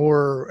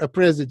or a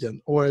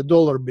president or a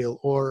dollar bill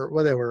or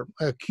whatever,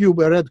 a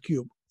red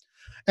cube.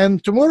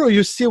 And tomorrow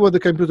you see what the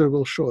computer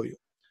will show you.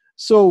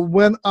 So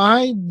when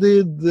I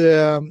did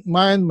the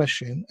mind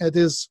machine, it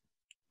is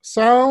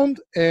sound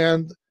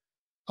and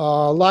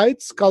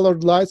lights,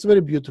 colored lights,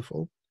 very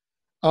beautiful.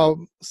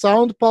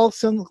 Sound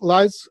pulsing,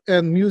 lights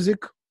and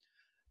music.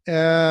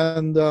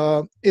 And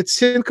it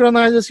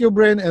synchronizes your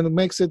brain and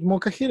makes it more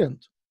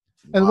coherent.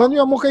 And when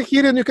you're more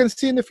coherent, you can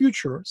see in the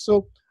future.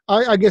 So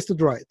I guessed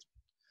it right.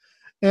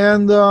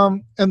 And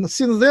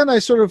since then, I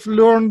sort of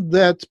learned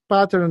that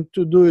pattern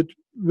to do it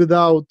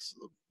without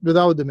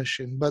the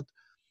machine.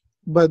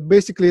 But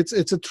basically,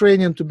 it's a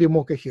training to be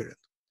more coherent.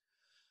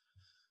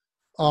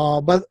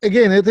 But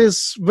again, it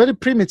is very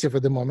primitive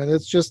at the moment.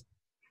 It's just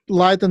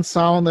light and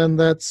sound, and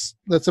that's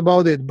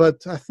about it.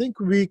 But I think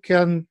we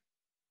can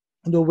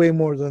do way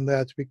more than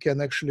that. We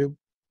can actually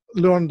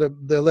learn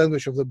the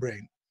language of the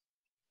brain,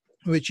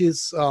 which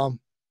is,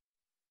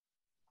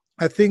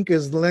 I think,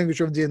 is the language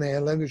of DNA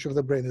and language of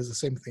the brain is the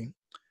same thing.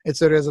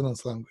 It's a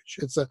resonance language.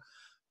 It's a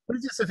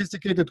pretty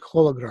sophisticated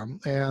hologram.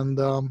 And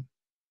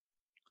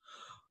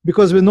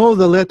because we know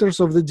the letters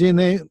of the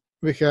DNA,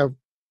 we have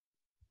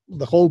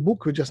the whole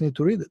book. We just need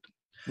to read it.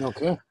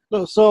 Okay.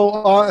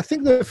 So I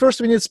think that first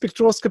we need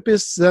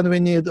spectroscopists, then we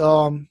need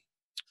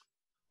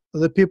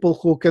the people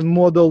who can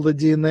model the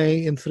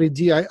DNA in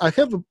 3D.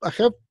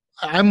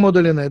 I'm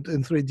modeling it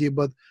in 3D,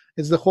 but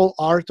it's the whole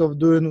art of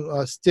doing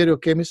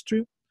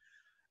stereochemistry.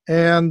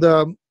 And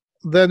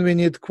then we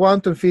need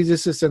quantum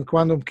physicists and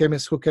quantum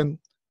chemists who can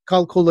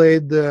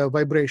calculate the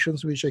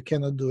vibrations, which I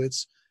cannot do.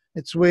 It's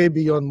way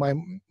beyond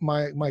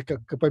my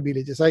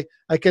capabilities.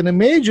 I can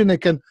imagine, I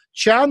can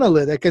channel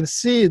it, I can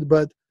see it,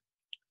 but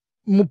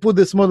put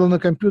this model in a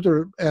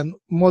computer and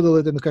model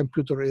it in a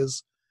computer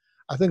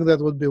I think that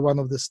would be one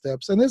of the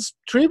steps. And it's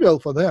trivial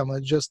for them.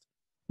 It's just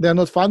they're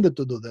not funded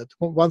to do that.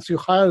 Once you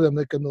hire them,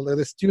 they can do that.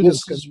 The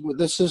students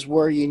This is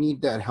where you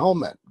need that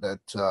helmet that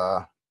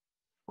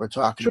we're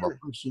talking Sure. about,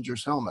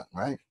 passenger's helmet,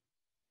 right?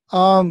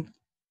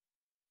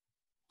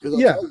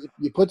 Yeah.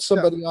 You put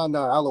somebody on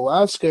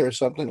ayahuasca or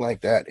something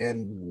like that,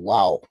 and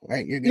wow,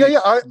 right?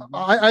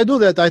 I do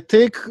that. I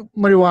take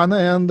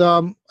marijuana and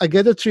I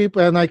get a trip,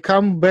 and I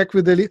come back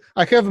with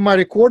I have my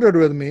recorder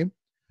with me,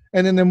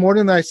 and in the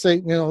morning I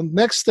say,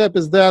 next step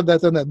is that,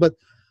 and that. But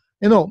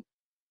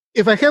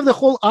if I have the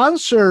whole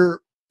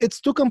answer, it's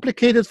too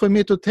complicated for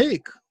me to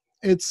take.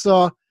 It's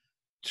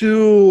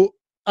to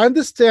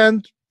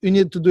understand. You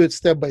need to do it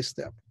step by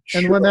step.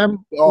 And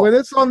Sure. when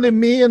it's only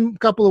me and a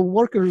couple of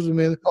workers, I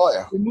mean, Oh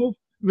yeah. we move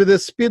with the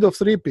speed of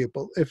 3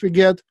 people. If we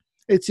get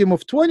a team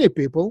of 20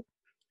 people,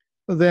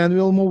 then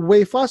we'll move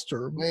way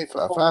faster. Way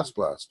fast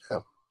blast. Yeah.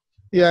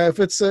 Yeah, if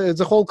it's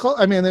a whole,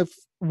 I mean, if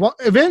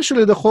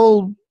eventually the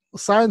whole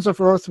science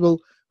of Earth will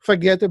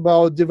forget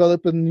about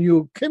developing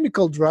new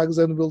chemical drugs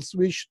and will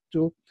switch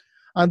to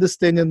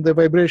understanding the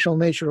vibrational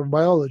nature of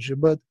biology.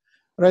 But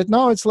right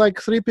now, it's like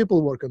 3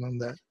 people working on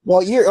that.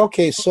 Well, you're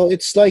okay. So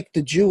it's like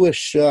the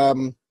Jewish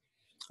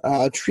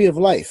tree of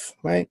life,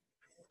 right?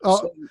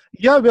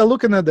 Yeah, we are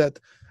looking at that.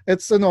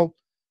 It's, you know,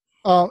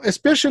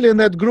 especially in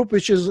that group,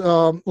 which is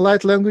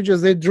light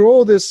languages, they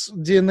draw these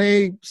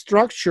DNA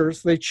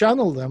structures, they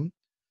channel them.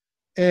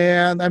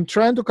 And I'm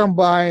trying to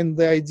combine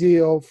the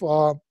idea of,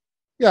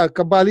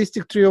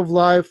 Kabbalistic tree of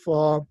life,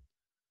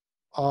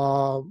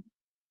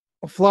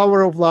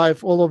 flower of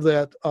life, all of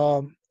that,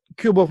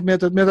 cube of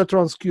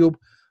Metatron's cube,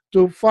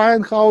 to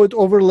find how it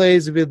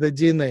overlays with the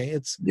DNA.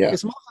 It's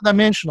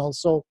multidimensional,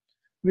 so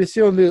we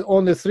see only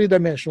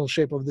 3-dimensional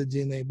shape of the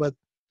DNA, but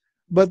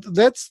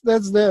that's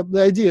the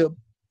idea.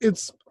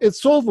 It's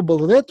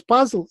solvable. That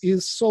puzzle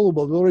is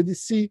solvable.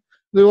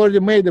 We already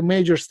made a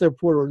major step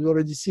forward. We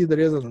already see the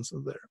resonance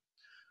there.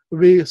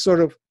 We sort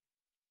of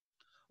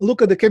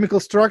look at the chemical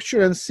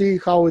structure and see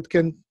how it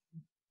can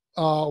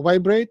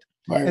vibrate,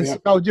 and see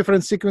how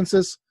different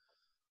sequences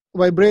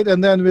vibrate,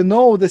 and then we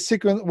know the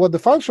sequence, what the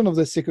function of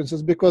the sequence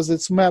is, because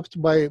it's mapped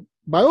by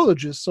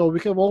biologists. So we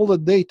have all the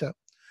data,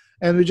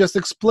 and we just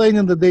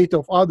explaining the data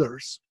of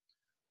others.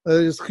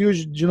 There's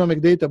huge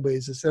genomic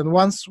databases, and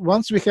once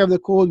we have the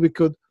code, we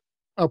could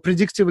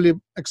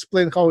predictively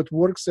explain how it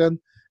works and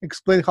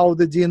explain how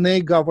the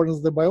DNA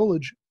governs the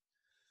biology.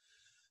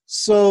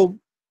 So,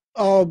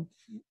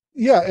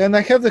 and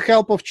I have the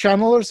help of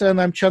channelers,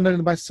 and I'm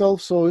channeling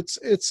myself. So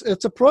it's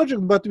a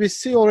project, but we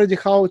see already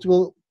how it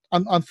will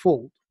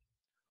unfold.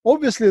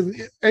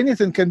 Obviously,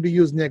 anything can be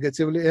used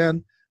negatively,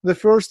 and the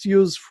first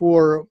use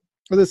for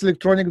this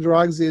electronic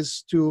drugs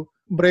is to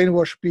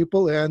brainwash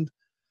people, and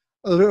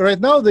right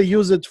now they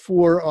use it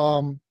for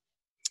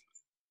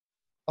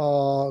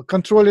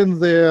controlling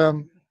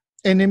the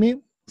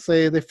enemy.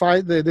 Say they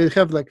fight, they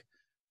have like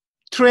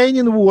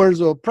training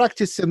wars or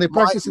practicing. They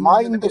practice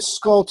mind the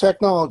skull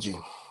technology.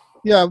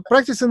 Yeah,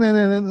 practicing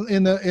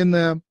in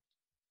the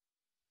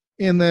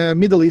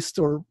Middle East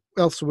or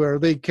elsewhere.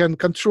 They can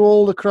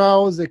control the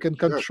crowds. They can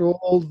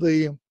control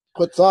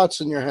put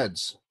thoughts in your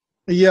heads.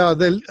 Yeah,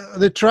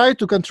 they try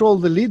to control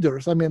the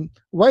leaders. I mean,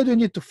 why do you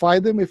need to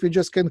fight them if you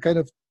just can kind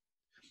of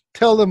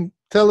tell them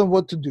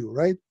what to do,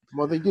 right?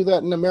 Well, they do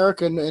that in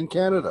America and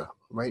Canada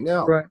right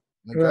now. Right.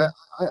 Like right.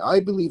 I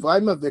believe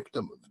I'm a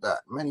victim of that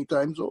many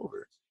times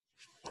over.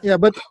 Yeah,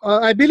 but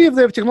I believe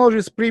their technology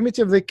is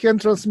primitive. They can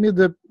transmit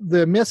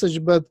the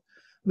message, but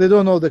they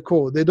don't know the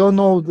code. They don't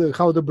know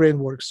how the brain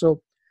works.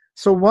 So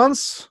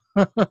once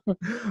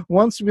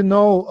once we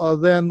know,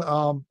 then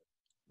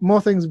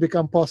more things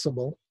become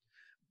possible,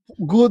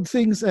 good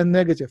things and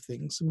negative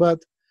things.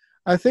 But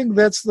I think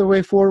that's the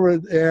way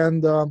forward.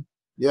 And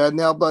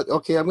but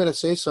okay, I'm going to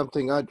say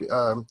something.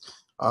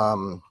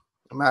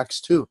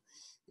 Max too.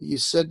 You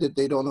said that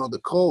they don't know the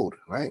code,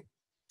 right?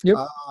 Yep.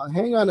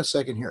 Hang on a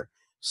second here.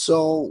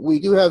 So we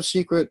do have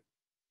secret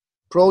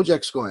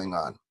projects going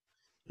on.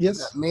 Yes.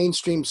 That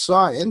mainstream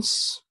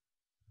science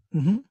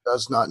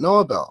does not know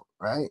about,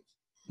 right?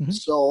 Mm-hmm.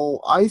 So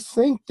I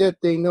think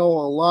that they know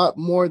a lot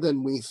more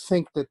than we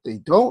think that they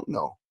don't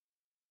know,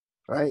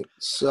 right?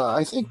 So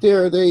I think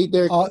they're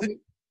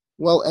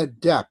well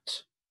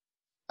adept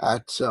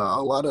at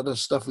a lot of the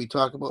stuff we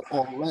talk about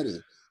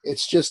already.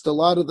 It's just a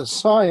lot of the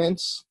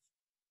science,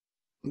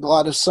 a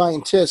lot of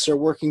scientists are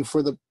working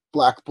for the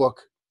Black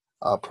Book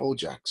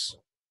projects.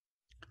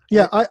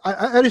 Yeah,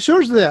 I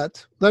researched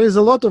that. There is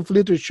a lot of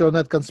literature on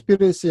that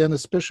conspiracy, and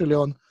especially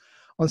on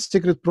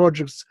secret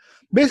projects.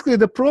 Basically,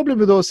 the problem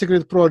with those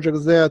secret projects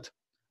is that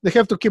they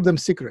have to keep them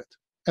secret.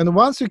 And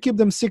once you keep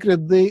them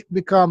secret, they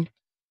become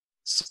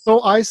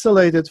so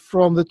isolated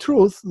from the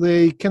truth,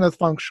 they cannot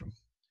function.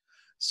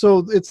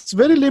 So it's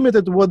very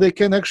limited what they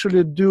can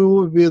actually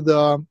do with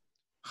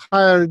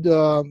hired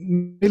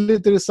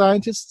military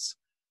scientists.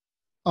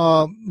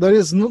 There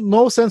is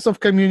no sense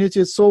of community.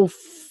 It's so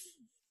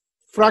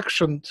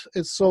fractioned,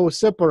 it's so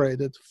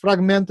separated,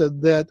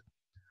 fragmented, that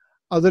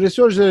the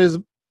research there is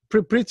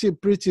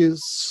pretty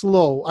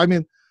slow. I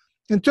mean,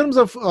 in terms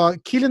of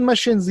killing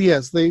machines,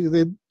 yes, they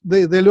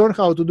learn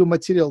how to do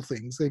material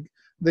things.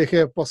 They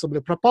have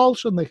possibly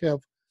propulsion. They have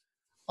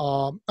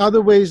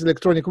other ways,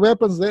 electronic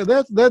weapons.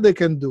 That they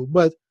can do.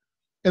 But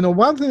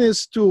one thing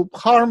is to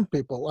harm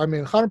people. I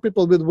mean, harm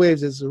people with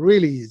waves is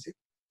really easy.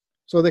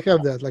 So they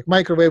have that, like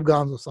microwave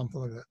guns or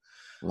something like that,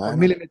 or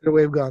millimeter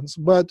wave guns.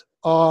 But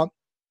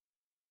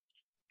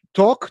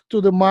talk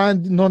to the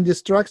mind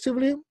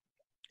non-destructively,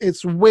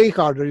 it's way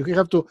harder. You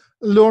have to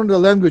learn the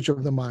language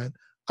of the mind.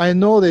 I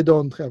know they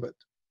don't have it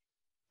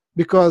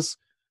because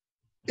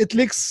it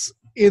leaks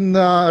in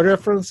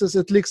references.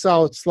 It leaks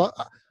out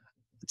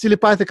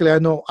telepathically.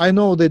 I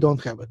know they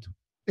don't have it.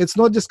 It's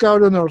not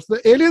discovered on Earth.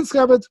 The aliens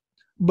have it,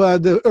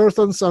 but the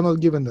Earthens are not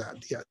given that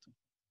yet.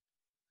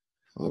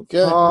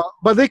 Okay.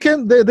 But they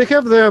can. They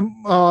have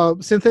the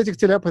synthetic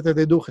telepathy.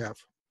 They do have.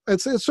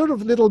 It's sort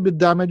of a little bit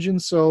damaging.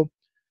 So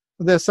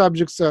their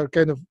subjects are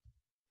kind of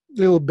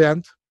little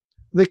bent.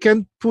 They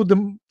can put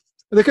them.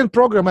 They can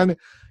program. And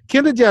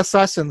Kennedy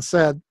Assassin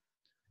said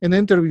in an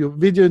interview,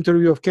 video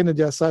interview of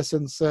Kennedy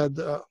Assassin said,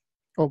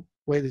 "Oh,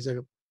 wait a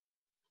second."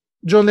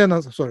 John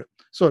Lennon.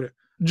 Sorry.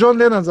 John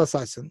Lennon's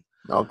assassin.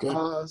 Okay.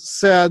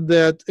 Said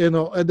that,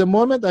 at the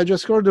moment I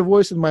just heard a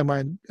voice in my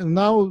mind, and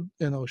now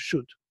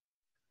shoot.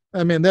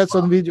 I mean, that's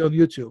on video on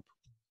YouTube.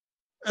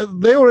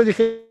 They already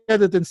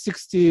had it in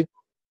 79,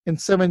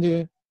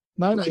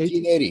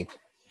 1980.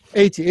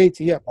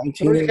 80, yeah.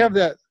 They already 1980. have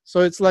that. So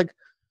it's like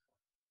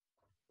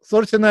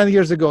 39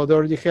 years ago, they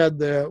already had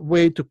the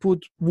way to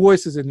put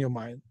voices in your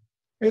mind.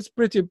 It's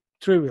pretty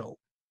trivial.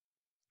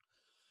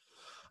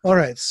 All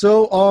right.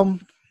 So,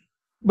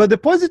 but the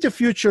positive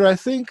future, I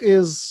think,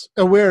 is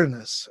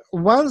awareness.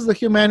 Once the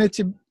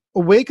humanity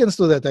awakens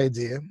to that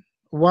idea,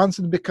 once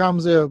it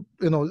becomes a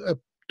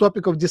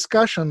topic of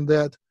discussion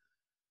that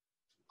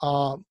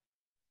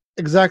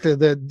exactly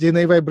the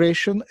DNA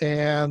vibration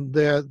and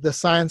the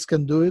science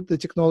can do it, the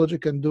technology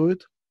can do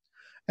it,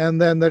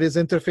 and then there is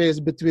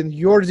interface between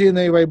your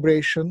DNA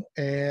vibration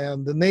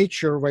and the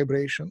nature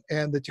vibration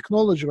and the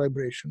technology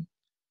vibration,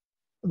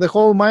 the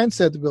whole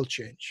mindset will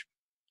change.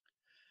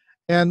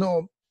 And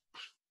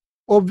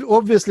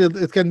obviously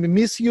it can be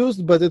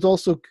misused, but it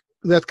also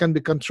that can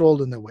be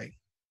controlled in a way.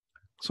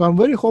 So I'm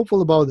very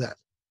hopeful about that.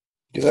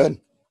 Good.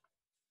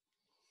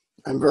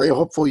 I'm very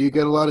hopeful you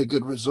get a lot of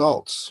good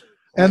results.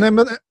 And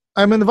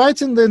I'm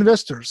inviting the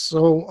investors.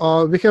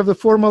 So we have the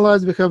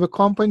formalized, we have a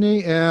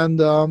company, and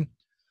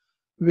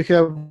we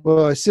have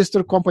a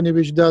sister company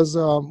which does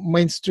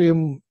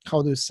mainstream,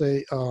 how do you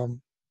say,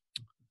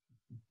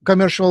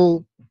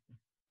 commercial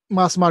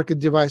mass market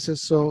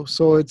devices. So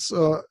it's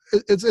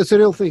a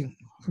real thing.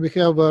 We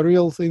have a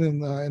real thing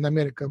in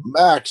America.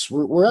 Max,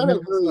 we're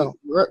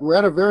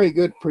at a very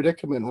good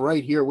predicament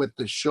right here with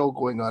the show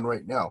going on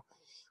right now.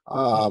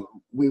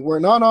 We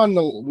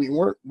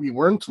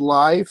weren't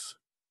live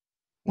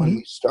when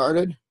we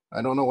started.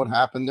 I don't know what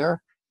happened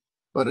there,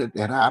 but it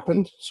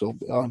happened. So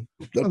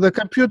the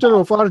computer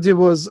of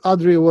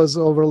Audrey was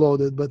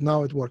overloaded, but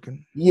now it's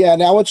working. Yeah,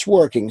 now it's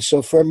working.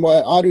 So from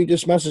what Audrey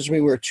just messaged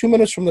me, we're 2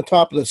 minutes from the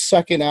top of the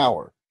second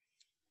hour,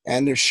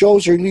 and their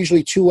shows are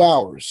usually 2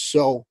 hours.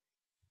 So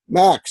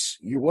Max,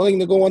 you're willing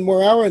to go 1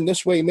 more hour, and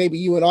this way maybe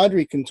you and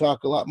Audrey can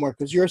talk a lot more,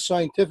 because you're a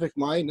scientific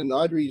mind, and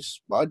Audrey's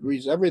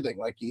everything.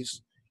 Like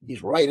he's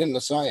right in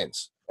the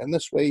science, and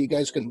this way you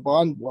guys can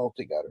bond well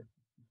together.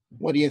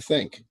 What do you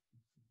think?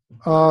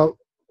 So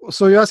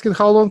you're asking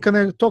how long can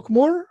I talk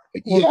more?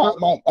 Yeah,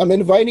 I'm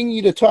inviting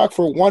you to talk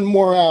for 1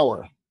 more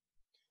hour,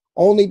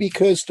 only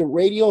because the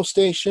radio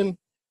station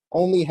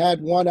only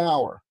had 1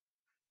 hour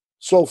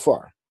so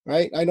far,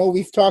 right? I know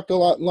we've talked a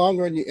lot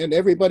longer, and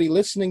everybody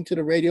listening to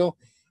the radio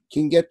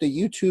can get the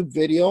YouTube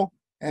video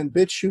and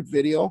BitChute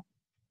video,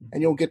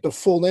 and you'll get the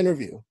full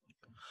interview.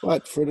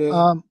 But for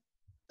the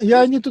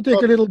yeah, I need to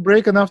take a little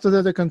break, and after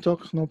that I can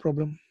talk, no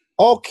problem.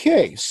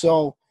 Okay,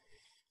 so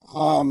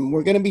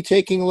we're going to be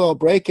taking a little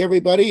break,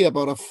 everybody,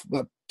 about a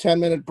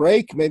 10-minute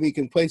break. Maybe you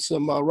can play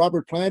some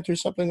Robert Plant or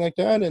something like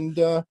that. And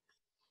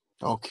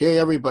okay,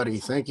 everybody,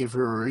 thank you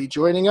for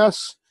rejoining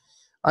us.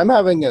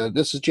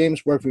 This is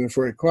James working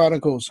for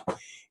Chronicles,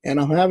 and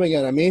I'm having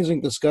an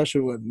amazing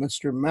discussion with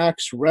Mr.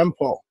 Max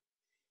Rempel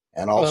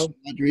and also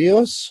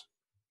Adrius.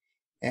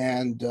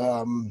 And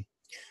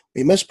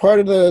we missed part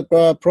of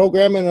the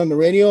programming on the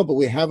radio, but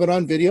we have it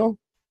on video.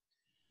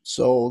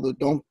 So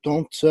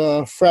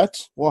don't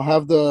fret. We'll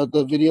have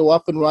the video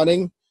up and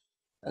running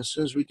as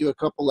soon as we do a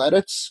couple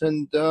edits,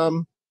 and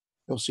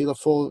you'll see the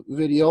full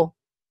video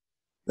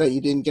that you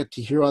didn't get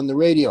to hear on the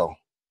radio.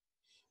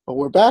 But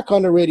we're back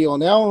on the radio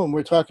now, and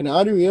we're talking to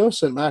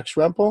Adrius and Max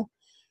Rempel.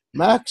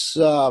 Max,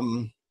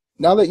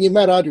 now that you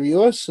met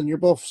Adrius and you're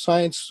both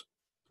science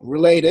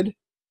related,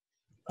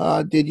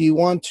 did you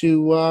want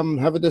to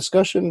have a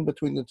discussion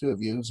between the two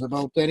of you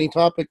about any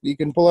topic you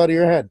can pull out of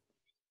your head?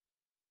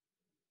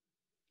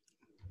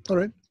 All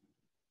right.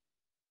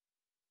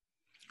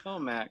 Oh,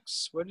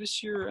 Max, what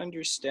is your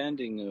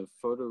understanding of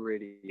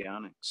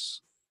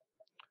photoradionics?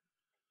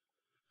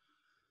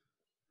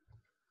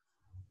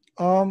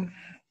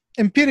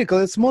 Empirical.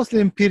 It's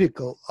mostly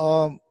empirical.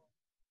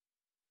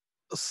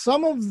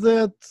 Some of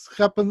that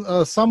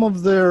happen. Some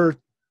of their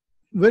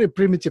very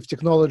primitive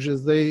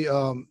technologies they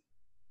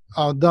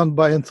are done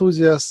by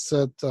enthusiasts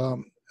at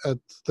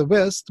the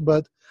West,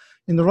 but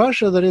in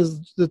Russia there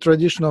is the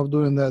tradition of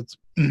doing that.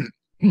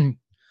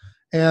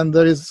 And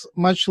there is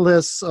much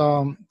less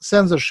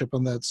censorship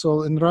on that.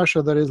 So in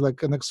Russia, there is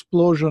like an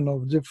explosion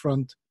of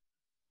different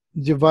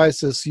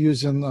devices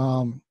using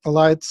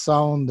light,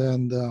 sound,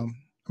 and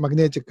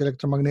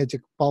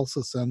electromagnetic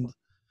pulses and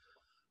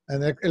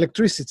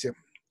electricity.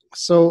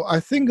 So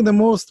I think the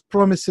most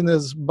promising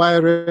is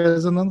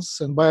bioresonance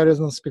and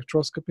bioresonance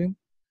spectroscopy.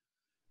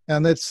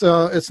 And it's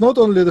not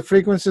only the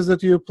frequencies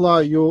that you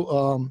apply,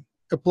 you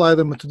apply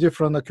them to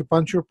different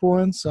acupuncture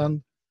points,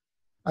 and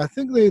I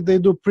think they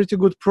do pretty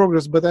good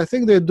progress, but I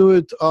think they do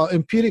it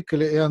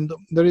empirically, and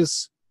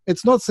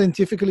it's not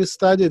scientifically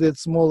studied,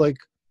 it's more like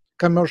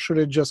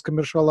commercially just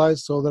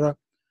commercialized, so there are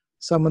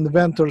some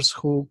inventors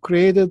who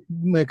create it,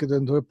 make it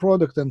into a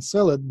product and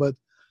sell it, but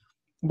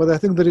I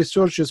think the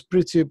research is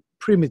pretty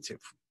primitive.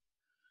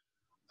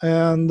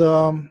 And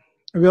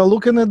we are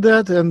looking at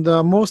that, and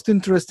most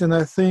interesting,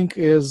 I think,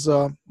 is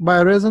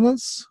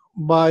bioresonance,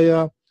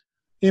 by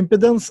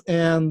impedance,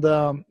 and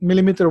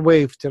millimeter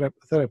wave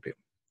therapy.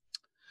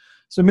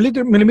 So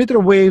millimeter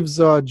waves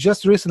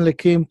just recently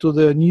came to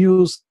the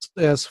news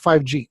as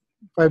 5G.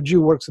 5G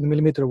works in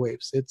millimeter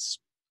waves. It's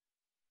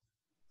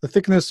the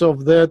thickness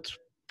of that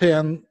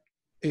pen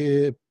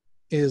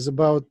is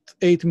about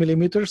 8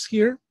 millimeters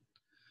here,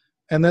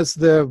 and that's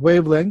the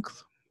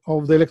wavelength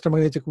of the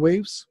electromagnetic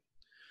waves.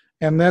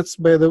 And that's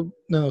by the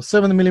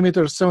 7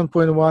 millimeters,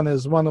 7.1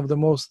 is one of the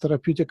most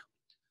therapeutic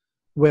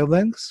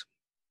wavelengths.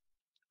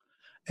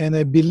 And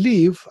I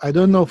believe, I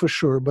don't know for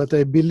sure, but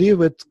I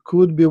believe it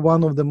could be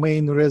one of the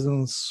main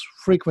resonance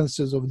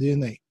frequencies of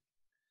DNA.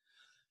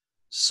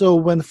 So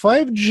when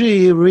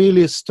 5G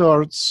really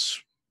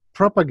starts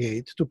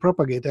to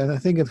propagate, and I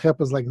think it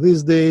happens like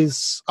these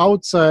days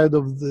outside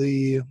of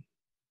the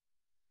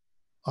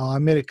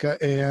America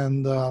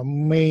and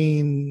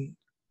main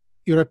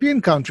European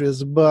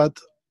countries, but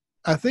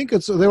I think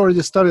they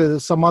already started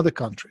in some other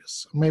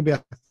countries. Maybe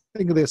I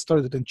think they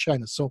started in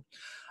China. So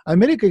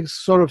America is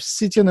sort of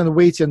sitting and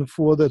waiting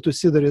to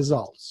see the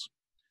results.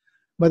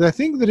 But I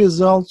think the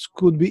results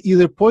could be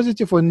either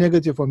positive or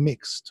negative or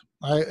mixed.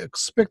 I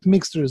expect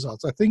mixed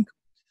results. I think,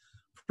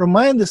 from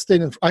my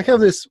understanding, I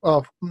have this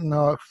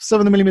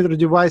 7 millimeter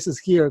devices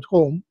here at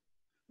home.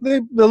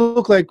 They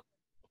look like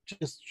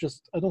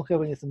just I don't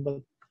have anything, but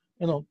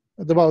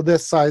about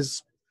this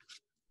size,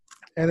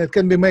 and it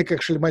can be made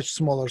actually much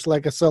smaller. It's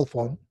like a cell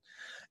phone.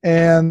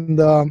 And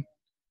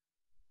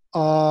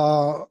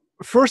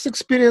first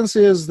experience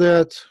is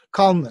that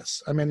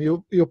calmness. I mean,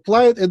 you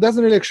apply it. It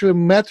doesn't really actually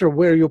matter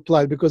where you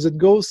apply it, because it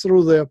goes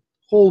through the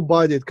whole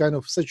body. It kind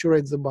of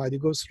saturates the body,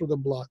 goes through the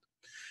blood.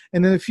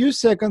 And in a few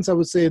seconds, I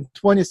would say in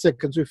 20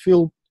 seconds, you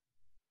feel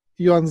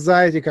your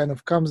anxiety kind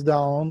of comes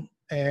down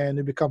and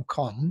you become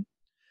calm.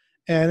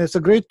 And it's a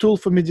great tool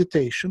for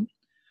meditation.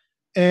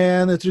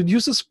 And it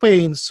reduces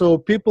pain. So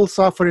people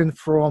suffering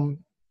from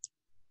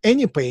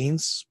any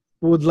pains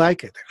would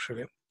like it,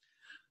 actually.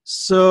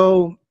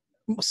 So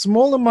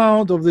small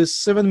amount of this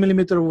 7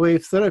 millimeter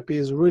wave therapy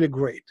is really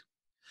great.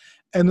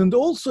 And it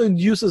also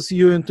induces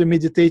you into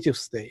meditative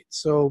state.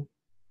 So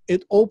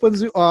it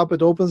opens you up,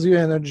 it opens your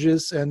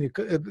energies, and it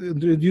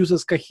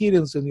reduces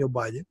coherence in your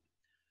body.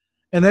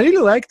 And I really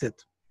liked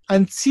it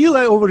until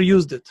I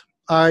overused it.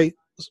 I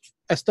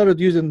started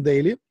using it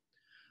daily.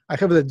 I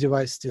have that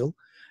device still.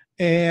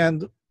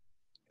 And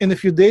in a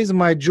few days,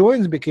 my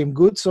joints became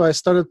good, so I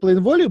started playing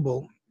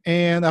volleyball.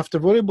 And after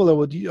volleyball,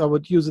 I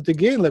would use it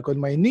again, like on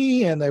my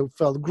knee, and I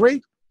felt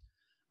great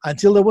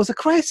until there was a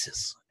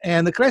crisis.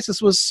 And the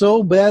crisis was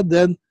so bad,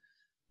 then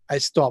I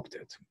stopped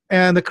it.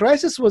 And the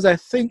crisis was, I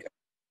think,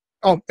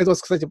 it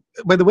was,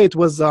 by the way, it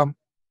was,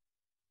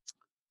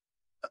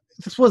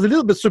 this was a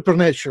little bit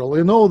supernatural.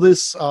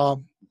 This...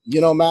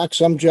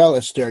 Max, I'm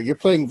jealous there. You're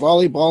playing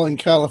volleyball in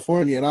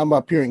California, and I'm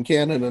up here in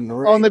Canada in the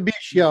rain. On the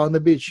beach, yeah, on the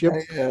beach. Yep.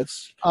 Yeah,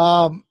 it's...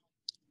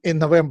 in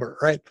November,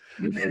 right?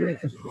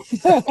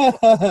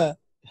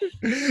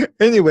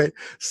 Anyway,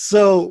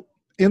 so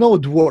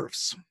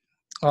dwarfs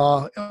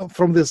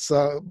from this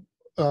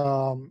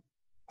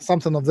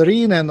something of the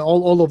Ring and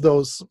all of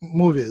those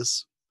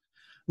movies.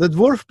 The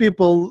dwarf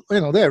people,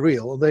 they're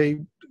real.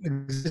 They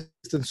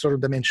exist in certain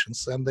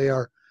dimensions, and they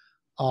are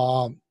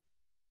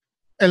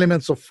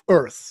elements of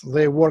Earth.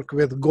 They work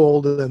with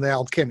gold, and they're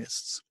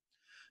alchemists.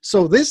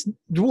 So these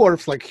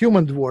dwarfs, like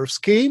human dwarfs,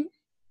 came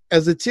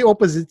as the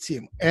opposite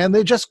team, and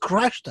they just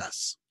crushed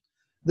us.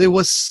 They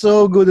were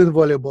so good in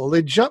volleyball.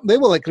 They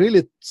were like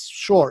really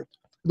short.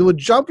 They would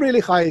jump really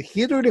high,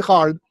 hit really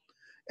hard,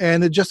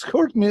 and it just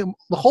hurt me.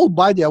 The whole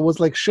body, I was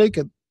like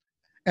shaken.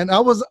 And I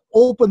was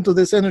open to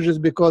these energies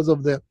because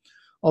of the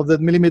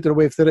millimeter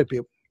wave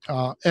therapy,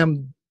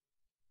 MWT.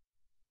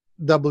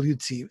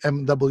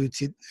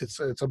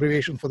 It's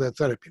abbreviation for that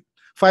therapy,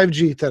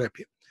 5G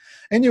therapy.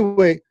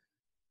 Anyway,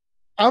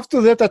 after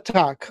that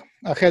attack,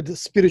 I had a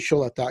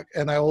spiritual attack,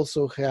 and I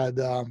also had,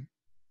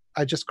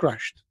 I just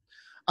crashed.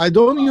 I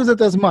don't use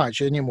it as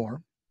much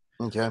anymore.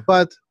 Okay.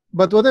 But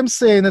what I'm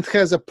saying, it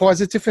has a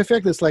positive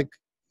effect. It's like,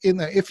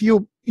 if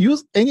you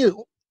use any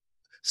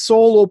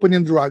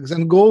soul-opening drugs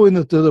and go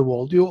into the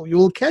world, you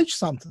will catch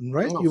something,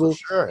 right? Oh, you will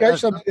sure. catch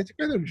some negative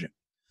energy.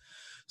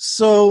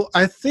 So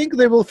I think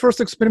they will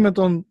first experiment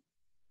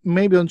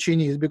maybe on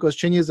Chinese, because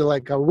Chinese are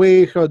like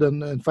way ahead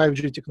on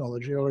 5G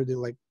technology already.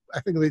 Like,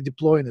 I think they're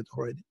deploying it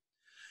already.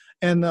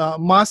 And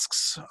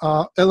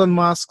Elon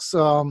Musk's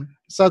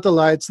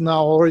satellites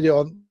now already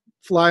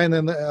flying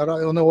on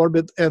the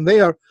orbit, and they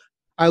are.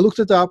 I looked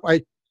it up.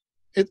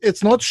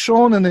 It's not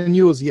shown in the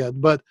news yet,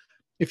 but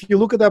If you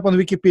look it up on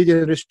Wikipedia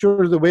and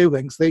restore the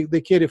wavelengths,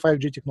 they carry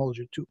 5G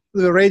technology too.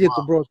 They're ready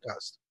to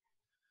broadcast.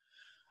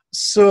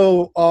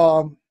 So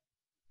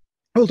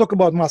we'll talk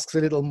about masks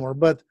a little more,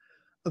 but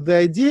the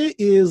idea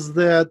is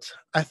that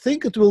I think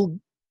it's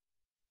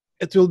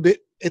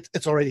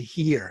already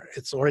here.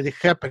 It's already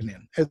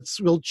happening. It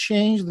will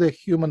change the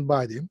human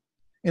body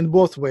in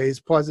both ways,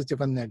 positive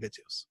and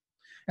negatives.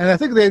 And I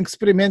think they're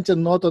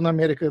experimenting not on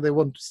America. They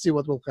want to see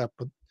what will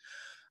happen.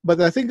 But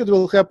I think it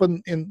will happen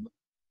in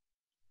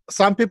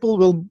some people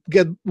will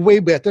get way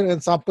better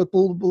and some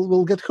people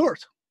will get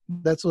hurt.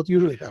 That's what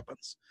usually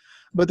happens.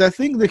 But I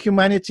think the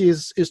humanity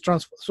is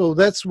so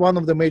that's one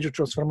of the major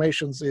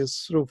transformations is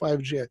through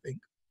 5G, I think.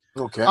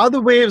 Okay.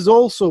 Other waves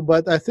also,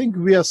 but I think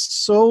we're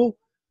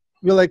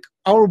like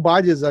our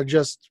bodies are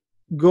just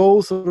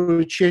go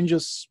through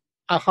changes,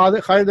 a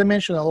higher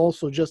dimensional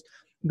also, just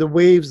the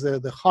waves,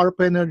 the HARP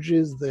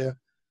energies, the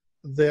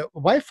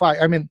Wi-Fi.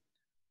 I mean,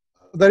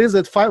 there is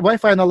a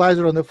Wi-Fi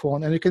analyzer on the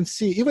phone, and you can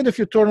see, even if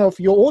you turn off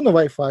your own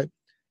Wi-Fi,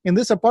 in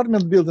this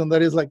apartment building,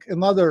 there is like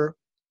another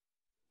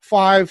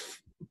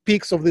 5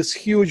 peaks of this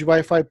huge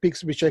Wi-Fi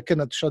peaks, which I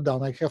cannot shut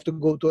down. I have to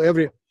go to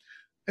every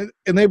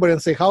neighbor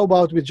and say, how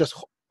about we just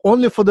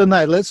only for the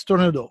night, let's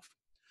turn it off.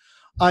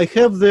 I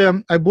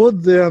bought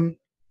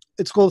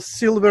it's called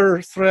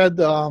silver thread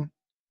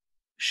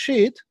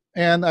sheet,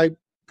 and I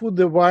put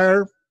the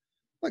wire,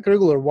 like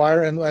regular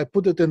wire, and I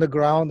put it in the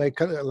ground.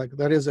 Like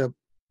there is a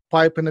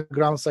pipe in the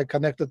ground, so I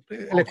connected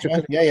electric.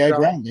 Okay. Yeah,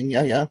 grounding.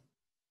 Yeah.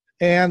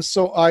 And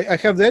so I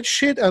have that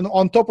sheet, and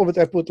on top of it,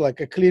 I put like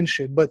a clean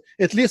sheet. But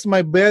at least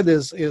my bed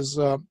is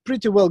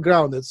pretty well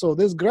grounded. So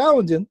this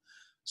grounding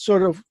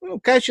sort of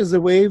catches the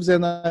waves,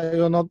 and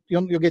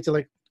you're getting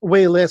like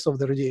way less of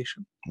the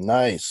radiation.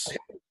 Nice.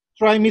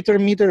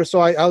 Meter. So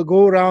I'll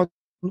go around.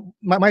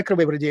 My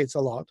microwave radiates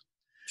a lot.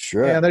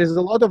 Sure. And there is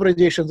a lot of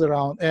radiations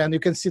around, and you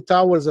can see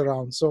towers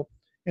around. So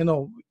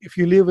if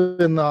you live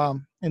in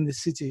the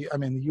city, I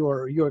mean,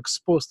 you're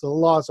exposed to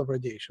lots of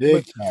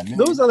radiation.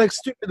 Those are like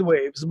stupid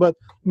waves, but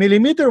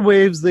millimeter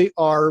waves, they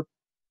are,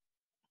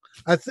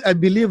 I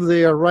believe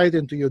they are right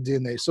into your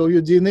DNA. So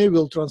your DNA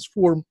will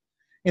transform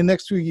in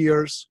next few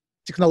years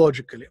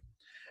technologically.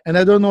 And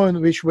I don't know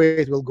in which way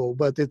it will go,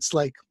 but it's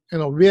like,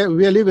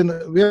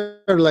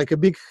 we're like a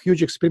big,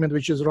 huge experiment,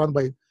 which is run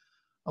by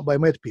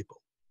mad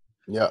people.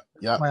 Yeah.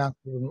 My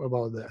answer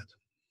about that.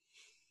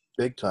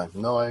 Big time.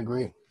 No, I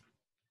agree.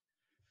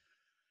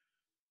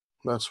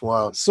 That's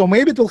wild. So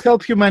maybe it will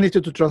help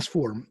humanity to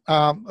transform.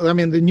 I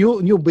mean, the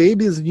new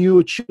babies,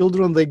 new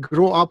children, they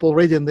grow up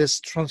already in this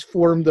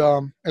transformed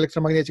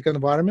electromagnetic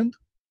environment,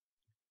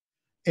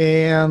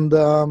 and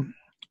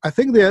I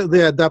think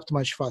they adapt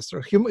much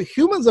faster.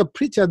 Humans are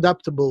pretty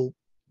adaptable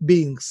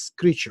beings,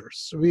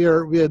 creatures. We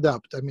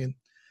adapt. I mean,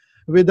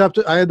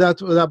 I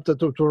adapted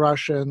to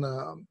Russian,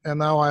 and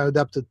now I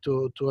adapted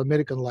to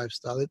American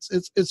lifestyle.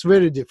 It's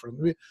very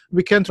different.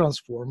 We can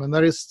transform, and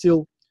there is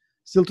still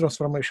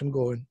transformation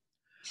going.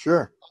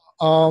 Sure.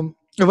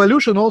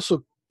 Evolution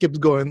also keeps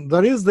going.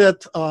 There is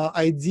that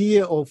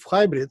idea of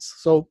hybrids.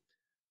 So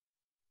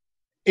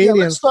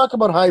aliens. Let's talk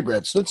about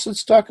hybrids.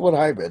 Let's talk about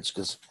hybrids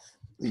because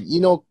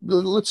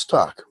let's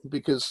talk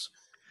because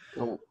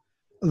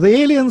the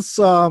aliens.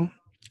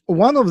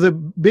 One of the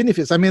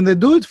benefits. I mean,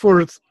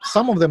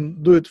 some of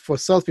them do it for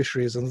selfish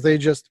reasons.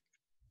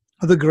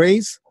 The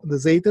Greys, the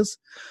Zetas,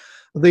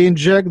 they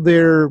inject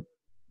their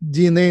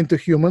DNA into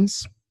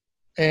humans,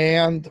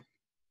 and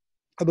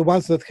the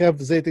ones that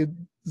have Zeta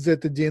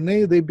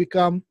DNA, they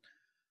become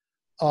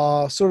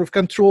sort of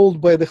controlled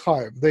by the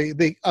hive.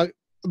 The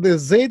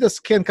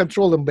Zetas can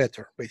control them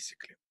better,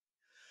 basically.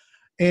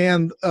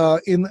 And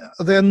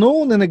they're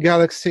known in the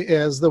galaxy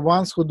as the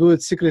ones who do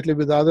it secretly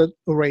with other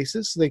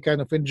races. They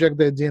kind of inject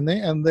their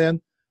DNA, and then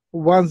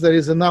once there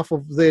is enough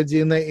of their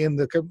DNA in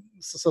the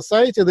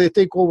society, they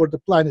take over the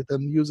planet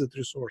and use its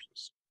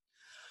resources.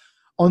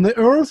 On the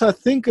Earth, I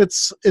think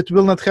it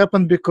will not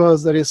happen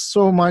because there is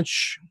so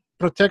much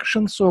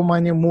protection, so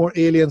many more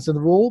aliens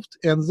involved,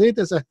 and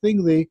Zetas, I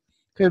think they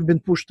have been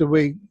pushed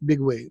away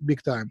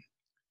big time.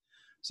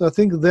 So I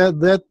think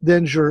that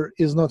danger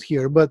is not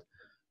here, but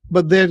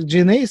their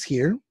DNA is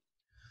here,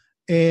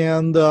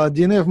 and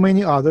DNA of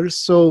many others.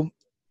 So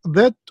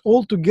that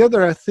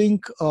altogether, I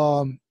think,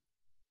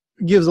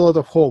 gives a lot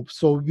of hope.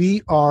 So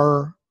we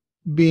are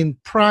being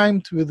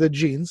primed with the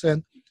genes,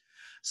 and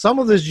some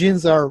of these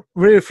genes are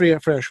very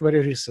fresh, very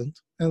recent,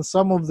 and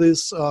some of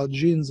these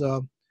genes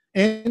are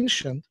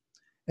ancient.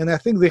 And I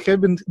think they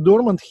have been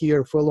dormant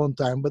here for a long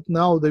time, but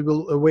now they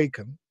will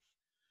awaken,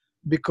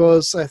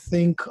 because I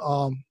think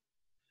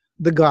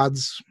the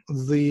gods,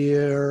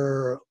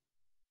 their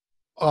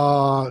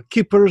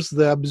keepers,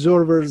 the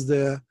observers,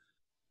 the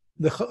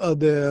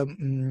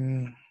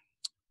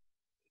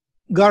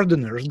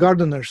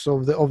gardeners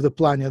of the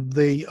planet,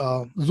 the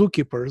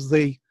zookeepers,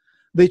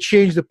 they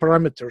change the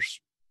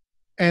parameters.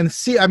 And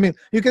see, I mean,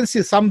 you can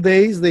see some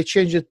days they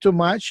change it too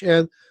much,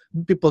 and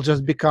people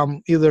just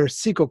become either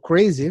sick or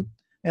crazy.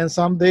 And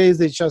some days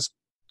they just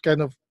kind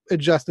of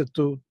adjust it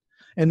to,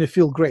 and they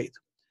feel great.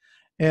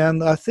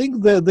 And I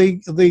think that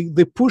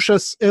they push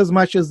us as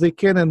much as they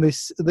can, and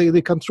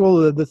they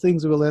control the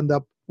things will end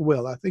up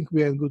well. I think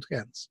we are in good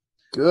hands.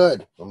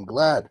 Good. I'm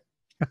glad.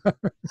 All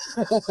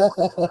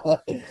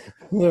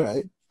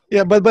right.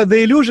 Yeah, but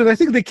the illusion, I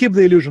think they keep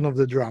the illusion of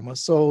the drama.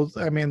 So,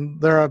 I mean,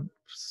 there are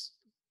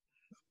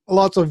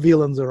lots of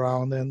villains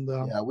around. And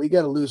yeah, we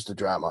got to lose the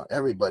drama.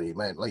 Everybody,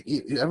 man. Like,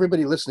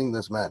 everybody listening to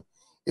this, man.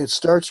 It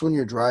starts when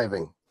you're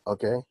driving,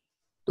 okay?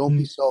 Don't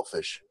be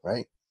selfish,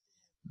 right?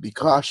 Be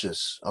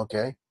cautious,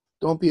 okay?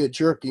 Don't be a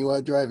jerk. You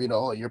want to drive,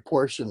 your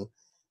Porsche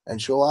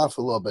and show off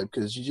a little bit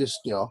because you just,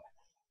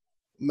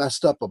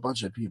 messed up a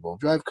bunch of people.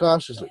 Drive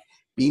cautiously.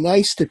 Be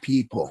nice to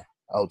people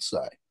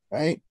outside,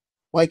 right?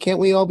 Why can't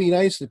we all be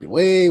nice to people?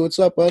 Hey, what's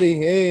up, buddy?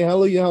 Hey,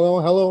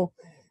 hello.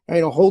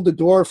 Hold the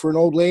door for an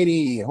old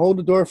lady. Hold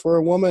the door for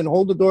a woman.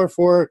 Hold the door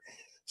for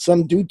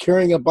some dude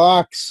carrying a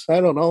box.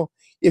 I don't know.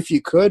 If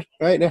you could,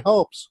 right? It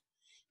helps.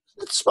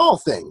 It's small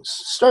things.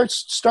 Start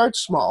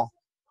small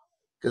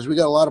because we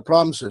got a lot of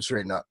problems to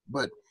straighten up.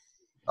 But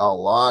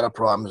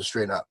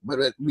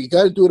we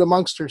got to do it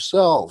amongst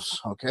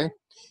ourselves, okay?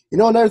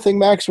 Another thing,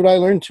 Max, what I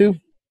learned too,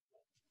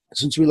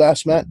 since we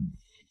last met,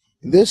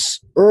 this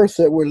Earth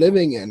that we're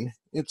living in,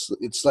 it's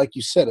like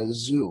you said, a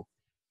zoo.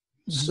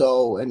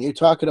 So, and you're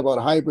talking about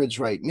hybrids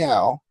right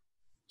now.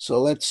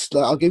 So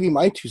I'll give you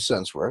my 2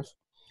 cents worth.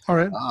 All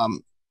right.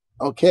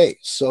 Okay,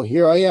 so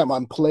here I am.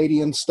 I'm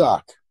Pleiadian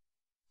stock.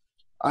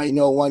 I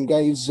know one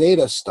guy is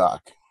Zeta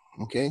stock.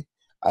 Okay.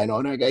 I know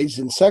another guy's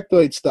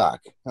insectoid stock.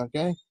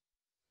 Okay.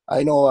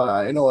 I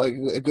know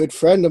a good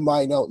friend of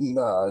mine out in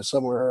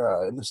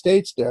somewhere in the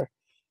States there.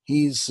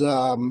 He's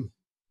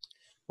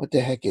what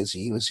the heck is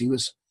he?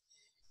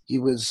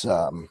 He's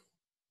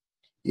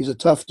a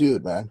tough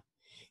dude, man.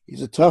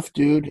 He's a tough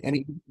dude, and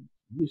he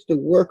used to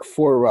work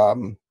for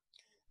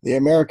the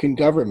American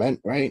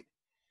government, right?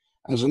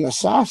 As an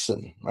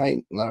assassin,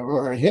 right?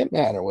 Or a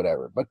hitman or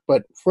whatever,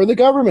 but for the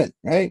government,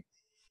 right?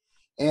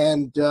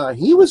 And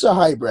he was a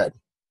hybrid.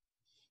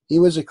 He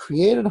was a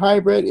created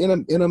hybrid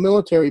in a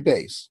military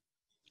base.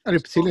 A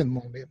reptilian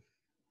movie.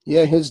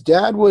 Yeah, his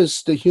dad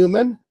was the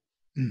human,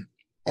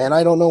 and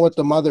I don't know what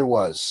the mother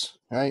was,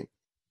 right?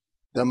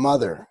 The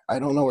mother. I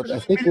don't know what, I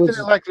think it was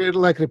like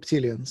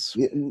reptilians.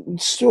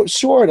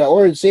 Sorta,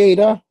 or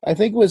Zeta. I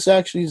think it was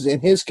actually,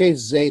 in his case,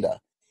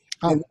 Zeta.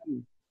 Oh. And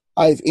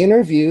I've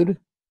interviewed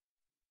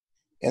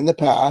in the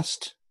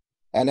past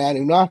an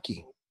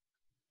Anunnaki.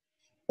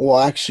 Well,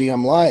 actually,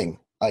 I'm lying.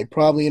 I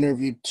probably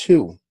interviewed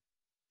 2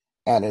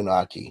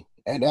 Anunnaki.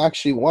 And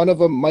actually, one of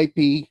them might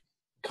be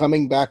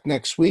coming back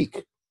next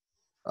week.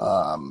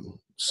 And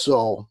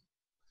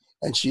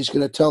she's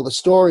going to tell the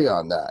story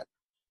on that.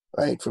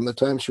 Right, from the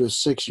time she was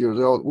 6 years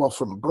old, well,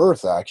 from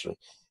birth, actually.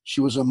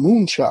 She was a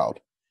moon child,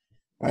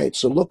 right?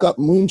 So look up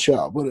moon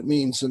child, what it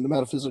means in the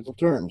metaphysical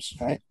terms,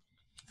 right?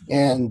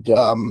 And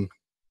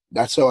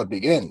that's how it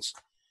begins.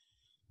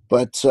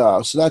 But,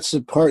 so that's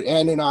the part,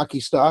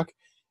 Anunnaki stock.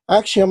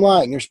 Actually, I'm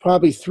lying. There's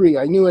probably 3.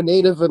 I knew a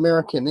Native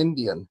American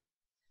Indian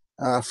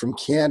from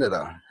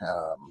Canada.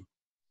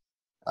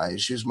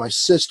 She was my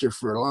sister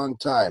for a long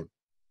time.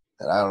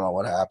 And I don't know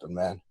what happened,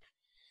 man.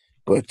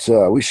 But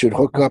we should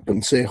hook up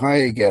and say hi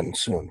again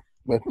soon.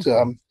 But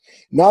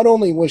not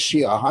only was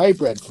she a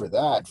hybrid for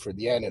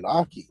the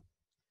Anunnaki,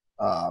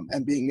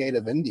 and being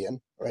Native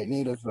Indian, right,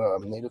 Native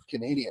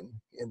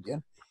Canadian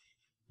Indian,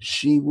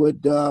 she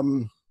would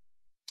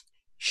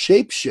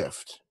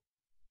shapeshift.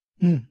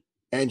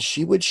 And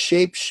she would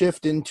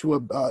shapeshift into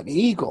an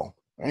eagle,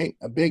 right,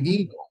 a big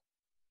eagle.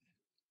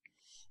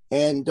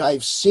 And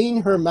I've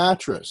seen her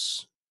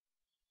mattress.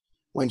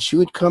 When she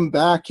would come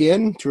back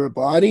into her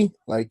body,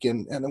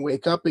 and then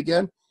wake up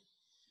again,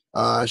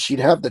 she'd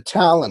have the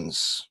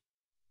talons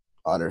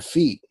on her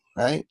feet,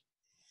 right?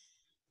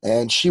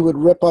 And she would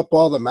rip up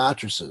all the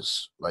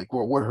mattresses, like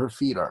where her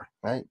feet are,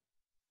 right?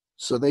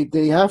 So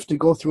they have to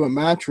go through a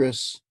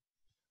mattress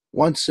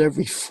once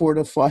every 4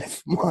 to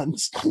 5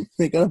 months.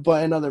 They got to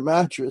buy another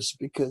mattress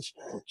because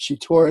she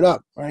tore it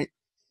up, right?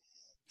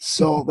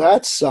 So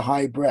that's a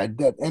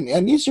hybrid.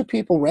 And these are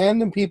people,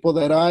 random people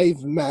that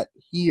I've met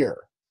here.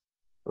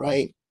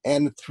 Right,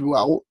 and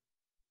throughout,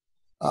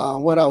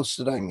 what else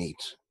did I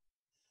meet?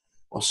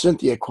 Well,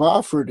 Cynthia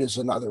Crawford is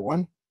another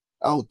one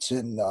out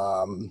in,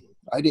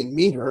 I didn't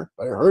meet her,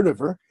 but I heard of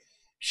her.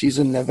 She's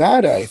in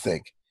Nevada, I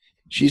think.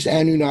 She's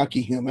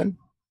Anunnaki human,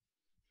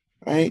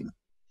 right?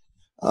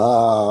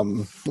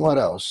 What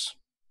else?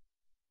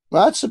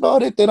 Well, that's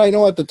about it that I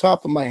know at the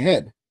top of my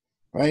head,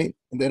 right?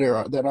 That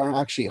are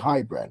actually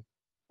hybrid,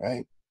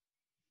 right?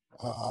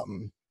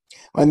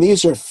 And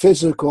these are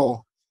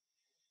physical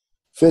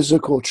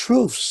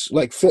truths,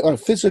 like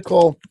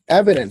physical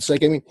evidence.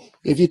 Like, I mean,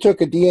 if you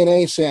took a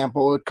DNA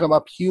sample, it would come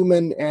up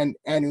human and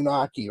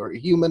Anunnaki, or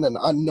human and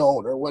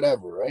unknown, or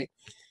whatever, right?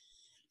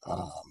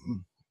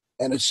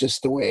 And it's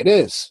just the way it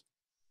is,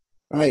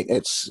 right?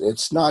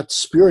 It's not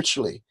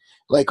spiritually.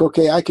 Like,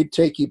 okay, I could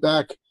take you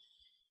back.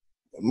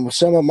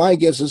 Some of my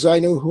guesses, I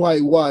knew who I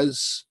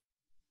was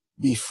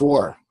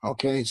before,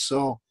 okay?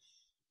 So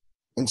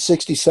in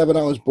 1967,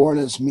 I was born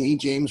as me,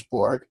 James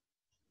Borg.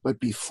 But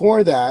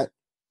before that,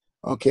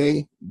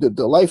 okay,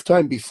 the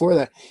lifetime before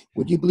that,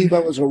 would you believe I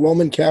was a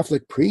Roman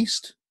Catholic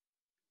priest?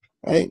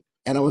 Right?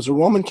 And I was a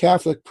Roman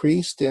Catholic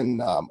priest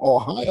in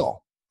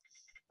Ohio,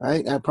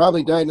 right? And I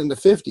probably died in the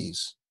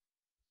 50s.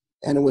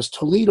 And it was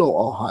Toledo,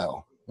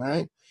 Ohio,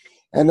 right?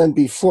 And then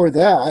before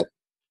that,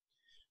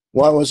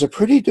 well, I was a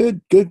pretty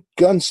good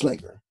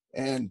gunslinger.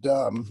 And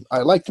I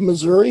liked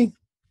Missouri.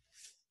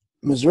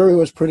 Missouri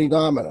was pretty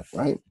dominant,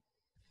 right?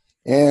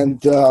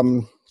 And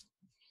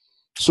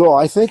so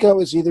I think I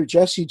was either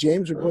Jesse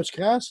James or Butch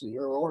Cassidy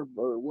or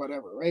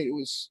whatever, right? It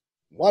was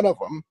one of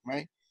them,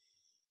 right?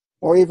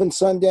 Or even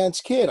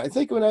Sundance Kid. I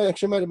think it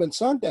actually might have been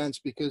Sundance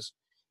because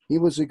he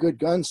was a good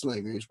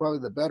gunslinger. He was probably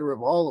the better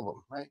of all of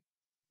them, right?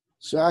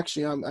 So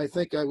actually, I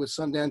think I was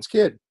Sundance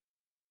Kid.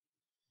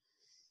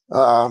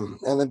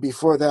 And then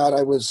before that,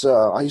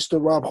 I used to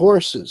rob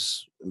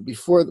horses.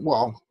 Before,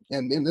 well,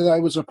 and then I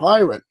was a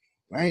pirate,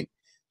 right?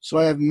 So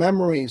I have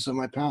memories of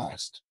my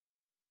past,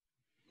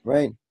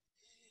 right?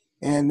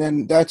 And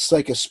then that's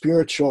like a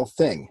spiritual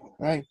thing,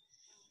 right?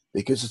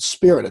 Because it's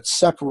spirit, it's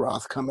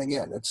Sephiroth coming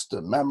in. It's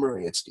the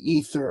memory, it's the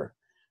ether,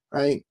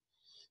 right?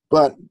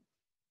 But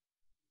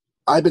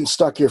I've been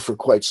stuck here for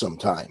quite some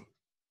time,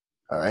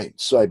 all right?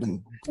 So I've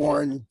been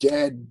born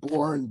dead,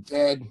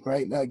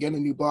 right? Now I get a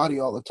new body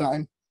all the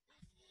time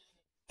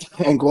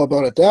and go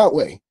about it that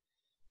way.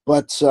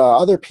 But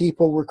other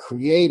people were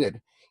created.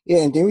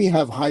 And then we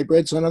have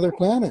hybrids on other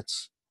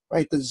planets,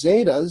 right? The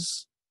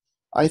Zetas,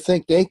 I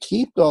think they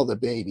keep all the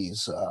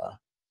babies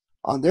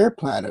on their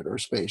planet or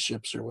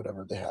spaceships or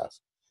whatever they have.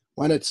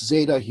 When it's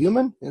Zeta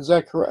human, is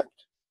that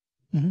correct?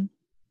 Mm-hmm.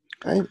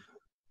 Right?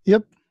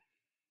 Yep.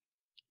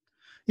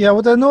 Yeah,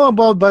 what I know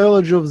about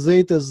biology of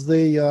Zetas,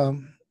 they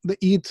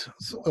eat.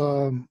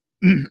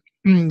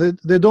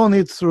 They don't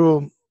eat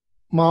through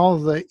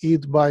mouth. They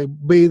eat by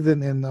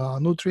bathing in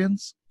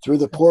nutrients through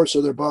the pores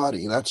of their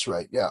body. That's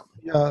right. Yeah.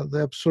 Yeah,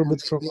 they absorb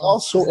it from. They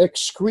also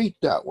excrete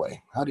that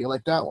way. How do you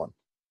like that one?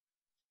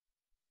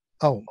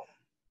 Oh.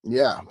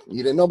 Yeah,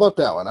 you didn't know about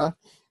that one, huh?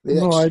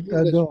 No, I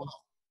don't.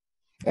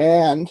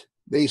 And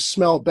they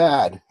smell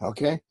bad.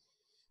 Okay,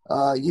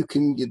 you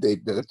can.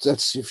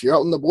 That's if you're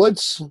out in the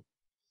woods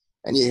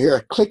and you hear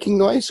a clicking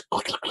noise.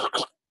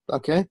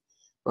 Okay,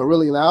 but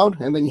really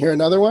loud, and then you hear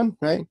another one.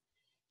 Right,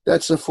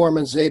 that's a form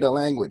of Zeta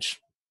language.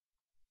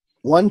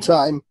 One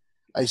time,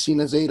 I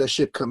seen a Zeta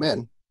ship come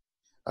in,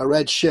 a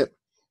red ship.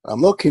 I'm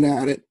looking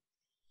at it,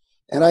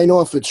 and I know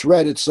if it's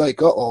red, it's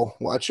like, uh-oh,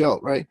 watch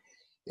out, right?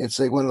 It's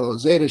like one of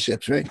those Zeta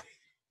ships, right?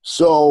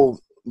 So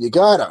you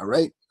gotta,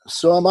 right?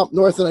 So I'm up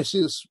north and I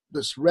see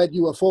this red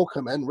UFO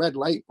come in, red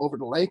light over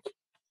the lake.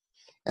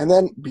 And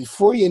then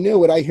before you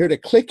knew it, I heard a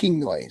clicking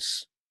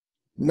noise,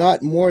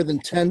 not more than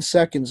 10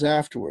 seconds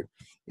afterward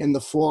in the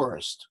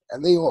forest.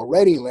 And they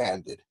already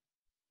landed.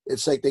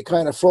 It's like they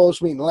kind of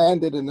froze me and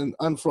landed and then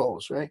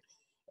unfroze, right?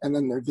 And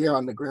then they're there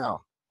on the ground,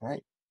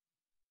 right?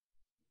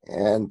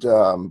 And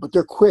but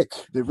they're quick.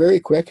 They're very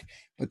quick,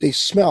 but they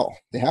smell.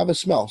 They have a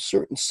smell.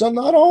 Some,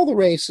 not all the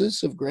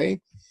races of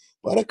gray,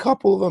 but a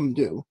couple of them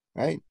do,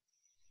 right?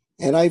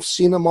 And I've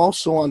seen them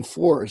also on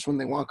fours when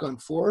they walk on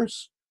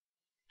fours.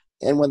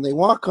 And when they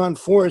walk on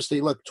fours,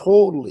 they look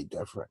totally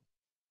different,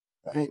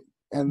 right?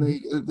 And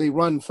they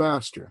run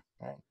faster,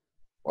 right?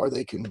 Or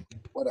they can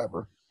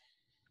whatever.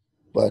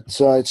 But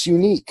it's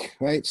unique,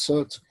 right?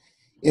 So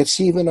it's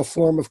even a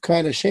form of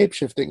kind of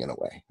shape-shifting in a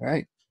way,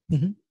 right?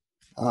 Mm-hmm.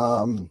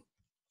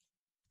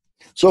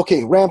 So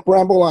okay,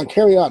 ramble on,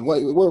 carry on.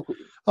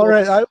 All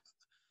right,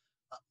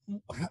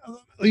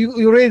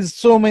 you raised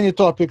so many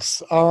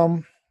topics.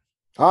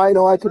 I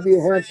know I could be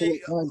a handful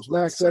of times,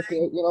 Max.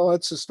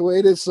 That's just the way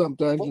it is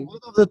sometimes. One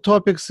of the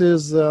topics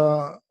is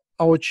our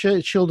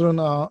children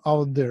are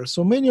out there.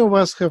 So many of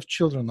us have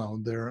children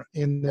out there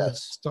in the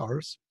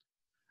stars,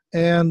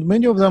 and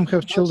many of them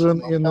have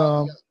children in.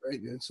 Right,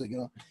 it's like,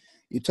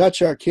 you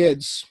touch our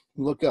kids,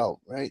 look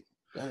out, right?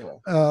 Anyway.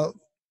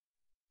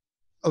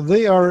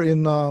 They are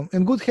in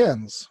good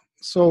hands.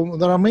 So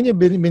there are many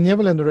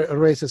benevolent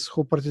races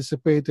who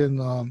participate in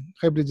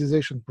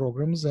hybridization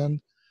programs, and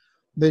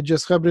they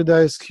just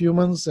hybridize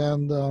humans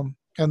and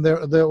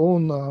their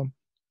own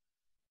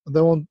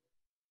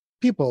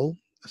people.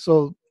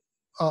 So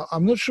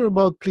I'm not sure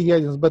about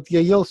Pleiadians, but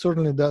Yahyel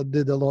certainly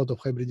did a lot of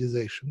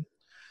hybridization.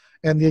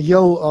 And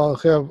Yahyel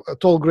have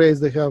tall grays.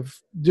 They have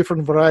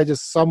different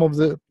varieties. Some of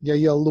the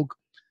Yahyel look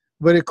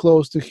very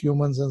close to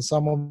humans, and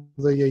some of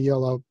the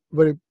Yahyel are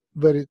very,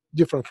 very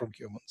different from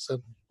humans,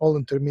 and all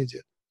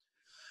intermediate.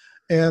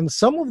 And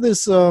some of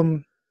these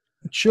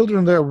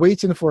children, they're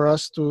waiting for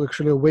us to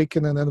actually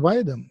awaken and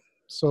invite them.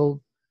 So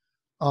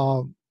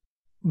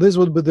these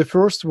would be the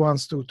first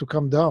ones to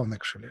come down,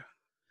 actually.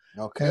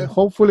 Okay. And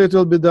hopefully it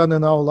will be done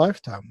in our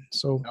lifetime.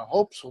 So I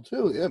hope so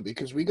too, yeah,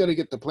 because we got to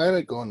get the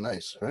planet going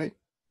nice, right?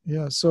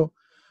 Yeah, so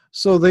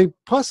they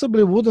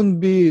possibly wouldn't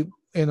be,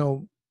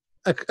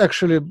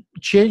 actually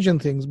changing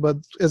things, but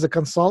as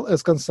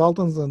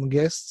consultants and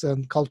guests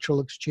and cultural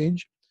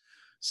exchange,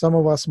 some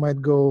of us might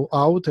go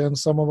out, and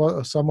some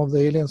of the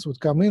aliens would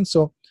come in.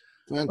 So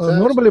Fantastic.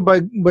 Normally,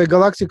 by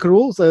galactic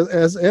rules,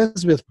 as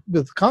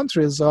with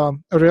countries,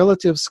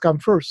 relatives come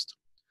first.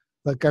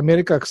 Like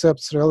America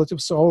accepts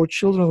relatives, so our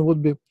children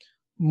would be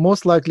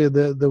most likely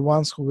the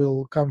ones who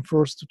will come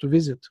first to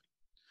visit.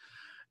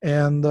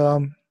 And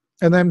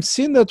I'm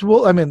seeing that.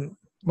 Well, I mean,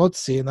 not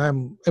seeing.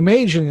 I'm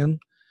imagining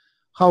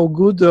how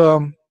good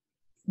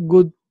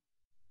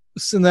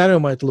scenario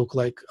might look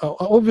like.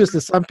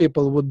 Obviously, some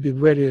people would be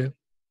very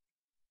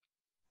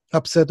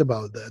upset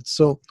about that.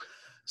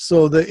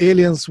 So the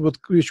aliens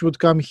which would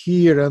come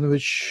here and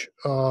which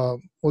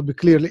would be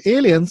clearly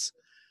aliens,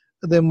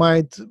 they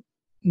might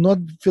not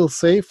feel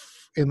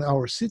safe in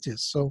our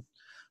cities. So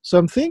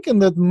I'm thinking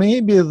that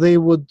maybe they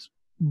would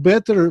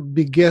better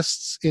be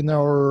guests in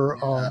our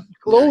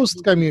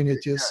closed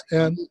communities.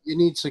 And you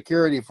need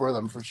security for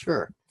them for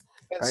sure.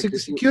 Right?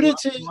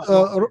 Security,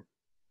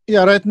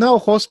 right now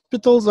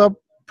hospitals are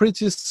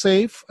pretty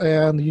safe,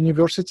 and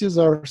universities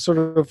are sort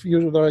of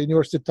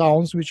university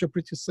towns which are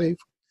pretty safe,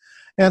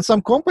 and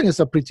some companies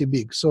are pretty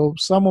big. So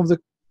some of the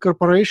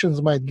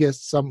corporations might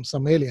guest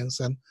some aliens,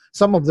 and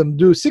some of them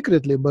do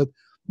secretly, but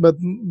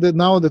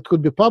now that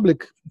could be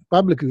public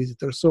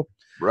visitors. So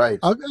right,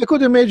 I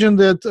could imagine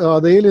that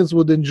the aliens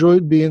would enjoy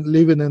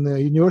living in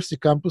the university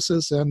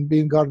campuses and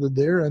being guarded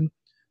there and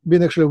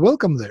being actually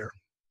welcome there.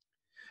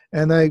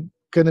 And I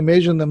can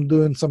imagine them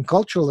doing some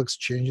cultural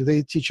exchange.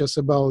 They teach us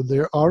about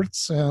their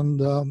arts, and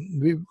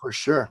we for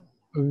sure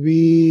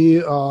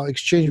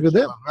exchange with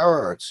them.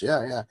 Our arts,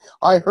 yeah.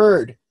 I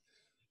heard.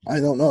 I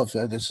don't know if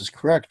this is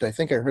correct. I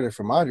think I heard it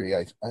from Audrey.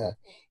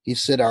 He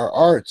said our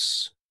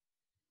arts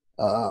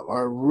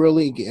are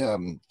really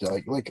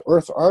like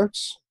Earth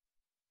arts.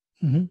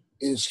 Mm-hmm.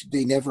 Is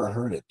they never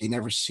heard it, they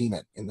never seen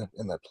it in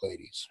the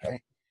Pleiades,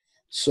 right?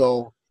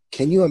 So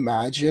can you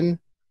imagine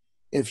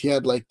if you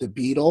had like the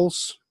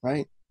Beatles,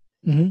 right?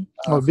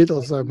 Mm-hmm.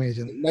 Beatles are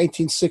amazing.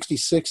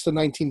 1966 to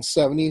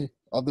 1970,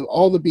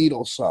 all the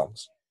Beatles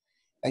songs,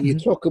 and you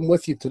took them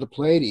with you to the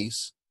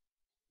Pleiades,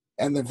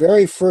 and the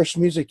very first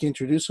music you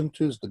introduce them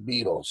to is the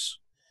Beatles,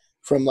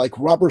 from like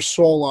Rubber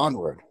Soul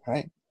onward,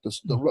 right?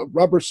 The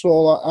Rubber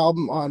Soul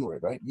album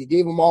onward, right? You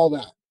gave them all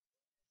that,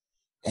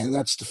 and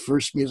that's the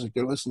first music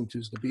they're listening to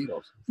is the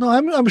Beatles. No,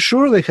 I'm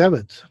sure they have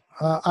it.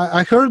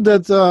 I heard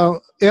that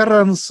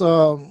Lyrans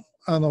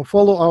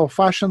follow our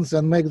fashions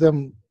and make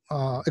them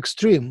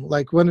extreme.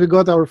 Like when we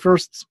got our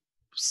first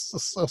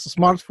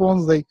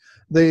smartphones,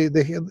 they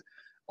had,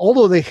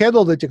 although they had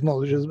all the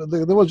technologies,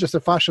 there was just a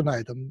fashion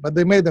item, but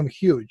they made them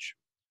huge.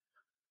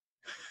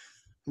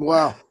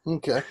 Wow.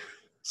 Okay.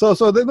 So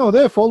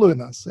they're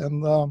following us,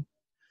 and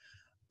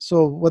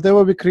so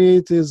whatever we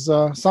create is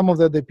some of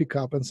that they pick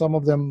up, and some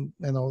of them,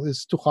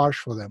 is too harsh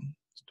for them.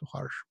 It's too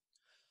harsh.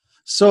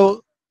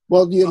 So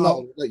well,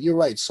 you're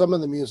right. Some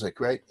of the music,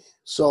 right?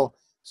 So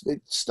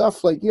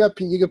stuff like you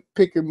can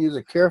pick your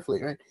music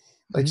carefully, right?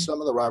 Like some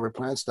of the Robert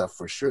Plant stuff,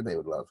 for sure they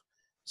would love.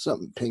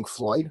 Some Pink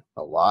Floyd,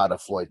 a lot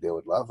of Floyd they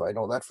would love. I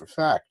know that for a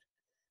fact,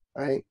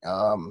 right?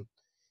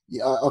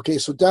 Okay,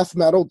 so death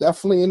metal,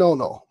 definitely a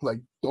no. Like,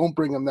 don't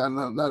bring them none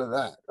of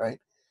that, right?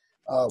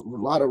 A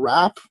lot of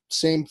rap,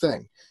 same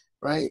thing,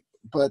 right?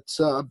 But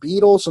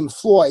Beatles and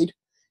Floyd,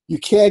 you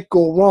can't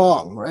go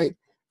wrong, right?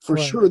 For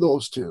sure,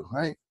 those two,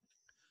 right?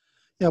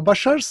 Yeah,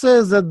 Bashar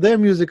says that their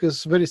music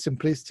is very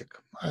simplistic.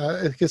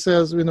 He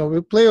says,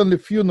 we play only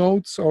few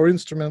notes or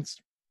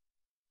instruments,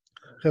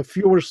 have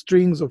fewer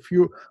strings, or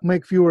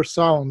make fewer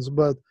sounds,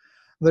 but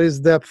there is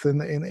depth in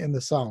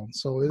the sound.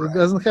 So it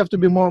doesn't have to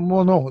be more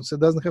notes. It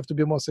doesn't have to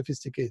be more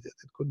sophisticated.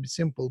 It could be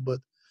simple, but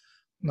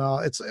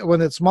it's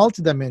when it's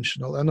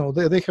multidimensional. I know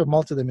they have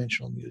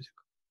multidimensional music.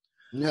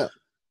 Yeah,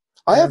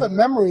 I have a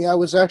memory. I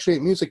was actually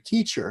a music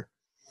teacher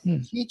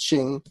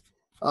teaching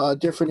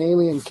different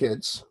alien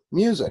kids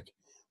music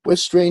with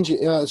strange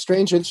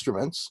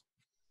instruments.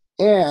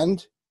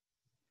 And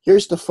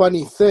here's the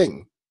funny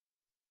thing.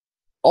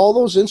 All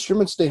those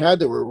instruments they had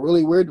that were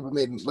really weird,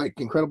 made like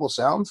incredible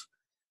sounds.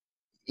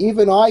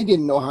 Even I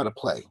didn't know how to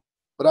play,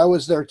 but I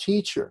was their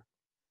teacher.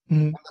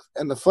 And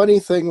the funny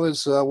thing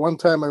was, one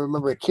time I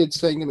remember a kid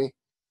saying to me,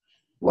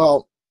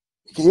 well,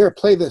 here,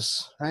 play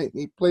this, right?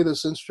 He played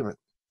this instrument.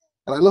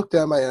 And I looked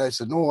at him and I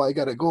said, no, I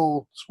got to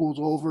go. School's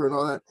over and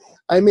all that.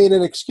 I made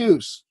an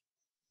excuse.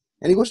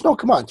 And he goes, no,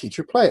 come on,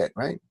 teacher, play it,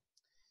 right?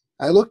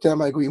 I looked at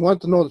him, I go, you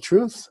want to know the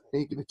truth?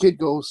 And the kid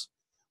goes,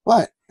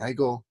 what? I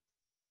go,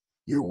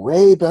 you're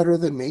way better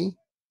than me.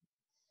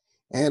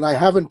 And I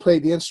haven't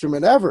played the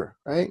instrument ever,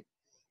 right?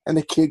 And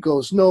the kid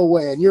goes, no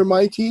way. And you're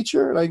my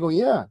teacher? And I go,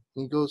 yeah.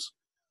 And he goes,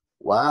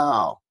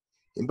 wow.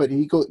 But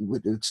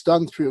it's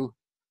done through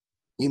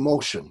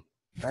emotion,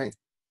 right?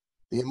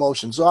 The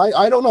emotion. So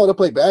I don't know how to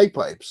play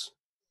bagpipes,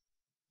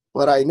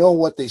 but I know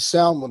what they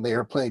sound when they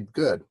are played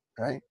good,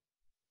 right?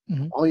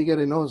 All you got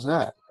to know is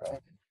that,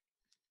 right?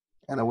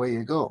 And away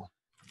you go.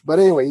 But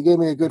anyway, you gave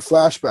me a good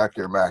flashback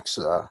there, Max.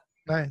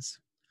 Nice.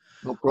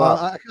 No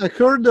problem. I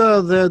heard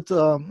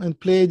that in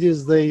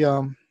Pleiades they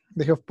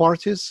have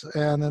parties,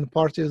 and in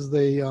parties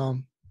they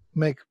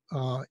make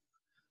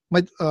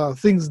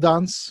things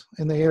dance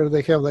in the air.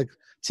 They have like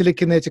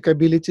telekinetic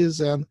abilities,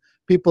 and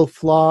people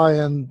fly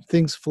and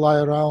things fly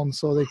around,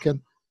 so they can.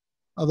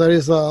 There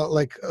is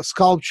like a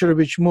sculpture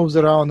which moves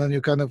around, and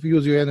you kind of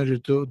use your energy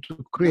to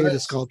create a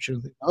Nice. sculpture.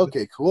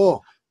 Okay, cool.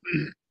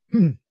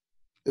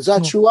 Is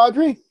that true,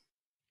 Audrey?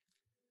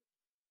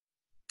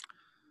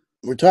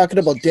 We're talking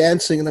about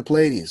dancing in the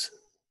Pleiades.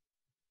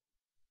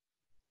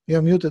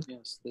 You're muted.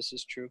 Yes, this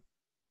is true.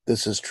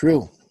 This is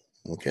true.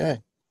 Okay.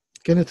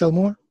 Can you tell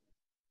more?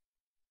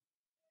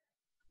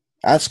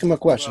 Ask him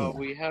a question.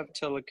 Well, we have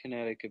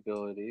telekinetic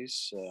abilities.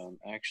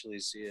 Actually,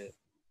 Zia,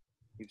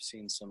 you've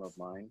seen some of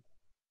mine.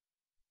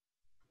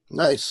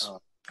 Nice.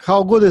 How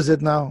good is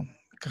it now?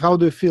 How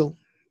do you feel?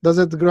 Does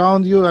it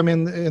ground you? I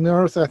mean, in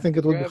Earth, I think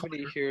it would be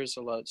Gravity here is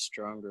a lot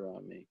stronger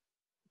on me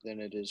than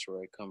it is where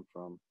I come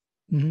from.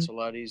 Mhm. It's a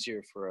lot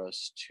easier for us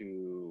to,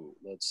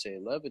 let's say,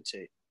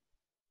 levitate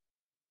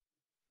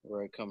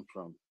where I come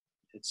from.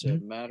 It's a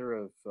matter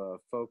of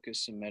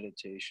focus and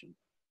meditation.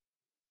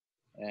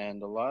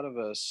 And a lot of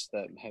us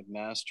that have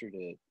mastered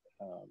it,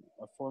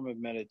 a form of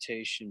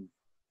meditation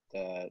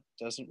that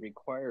doesn't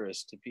require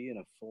us to be in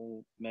a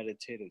full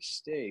meditative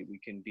state. We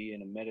can be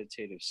in a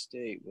meditative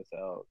state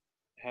without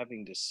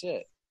having to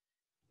sit.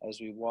 As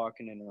we walk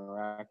and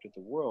interact with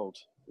the world,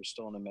 we're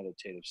still in a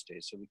meditative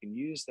state. So we can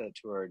use that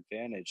to our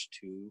advantage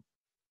to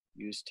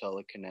use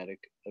telekinetic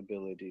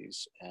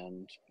abilities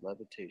and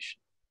levitation.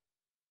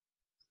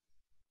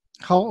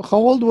 How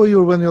old were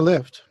you when you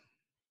left?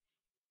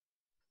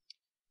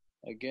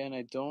 Again,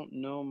 I don't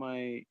know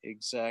my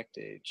exact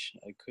age.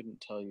 I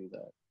couldn't tell you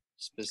that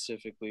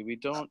specifically. We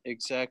don't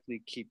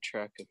exactly keep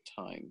track of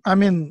time. I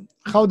mean,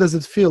 how does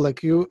it feel?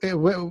 Like you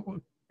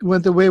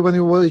went away when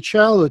you were a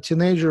child, or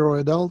teenager, or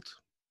adult?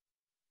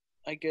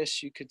 I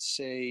guess you could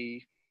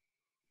say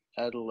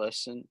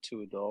adolescent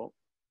to adult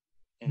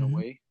in a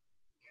way,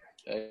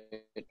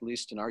 at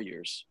least in our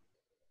years.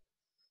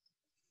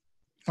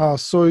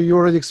 So you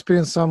already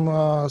experienced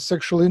some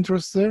sexual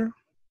interest there?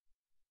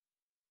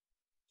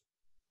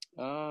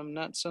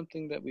 Not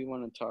something that we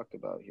want to talk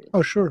about here.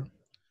 Oh, sure.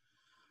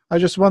 I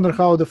just wonder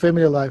how the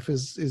family life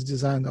is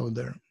designed out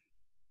there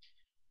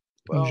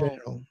in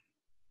general.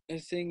 The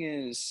thing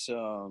is,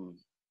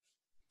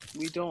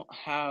 we don't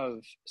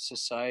have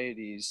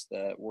societies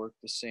that work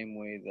the same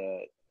way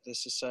that the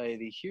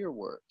society here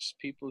works.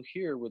 People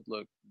here would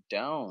look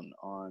down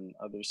on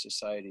other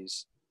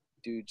societies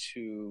due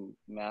to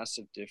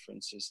massive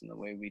differences in the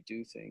way we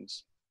do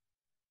things.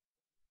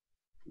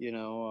 You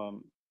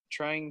know,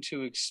 trying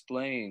to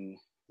explain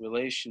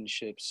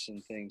relationships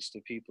and things to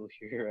people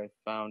here, I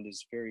found,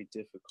 is very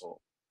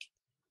difficult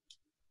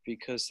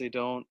because they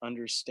don't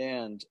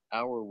understand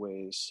our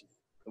ways.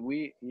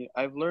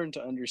 I've learned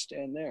to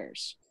understand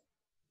theirs.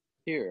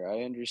 Here,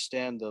 I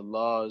understand the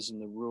laws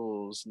and the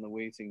rules and the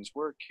way things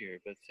work here,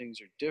 but things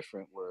are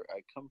different where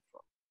I come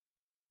from.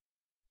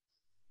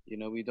 You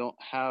know, we don't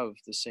have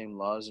the same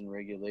laws and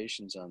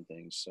regulations on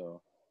things.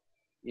 So,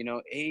 you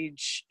know,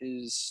 age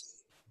is,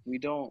 we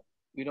don't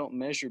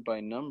measure by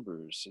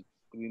numbers.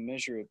 We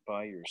measure it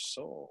by your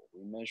soul.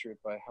 We measure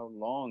it by how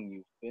long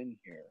you've been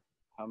here,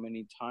 how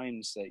many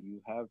times that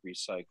you have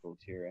recycled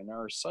here. And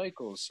our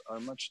cycles are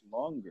much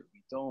longer.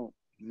 We don't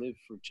live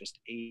for just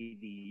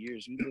 80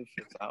 years. We live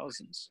for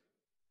thousands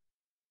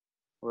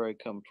where I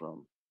come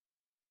from.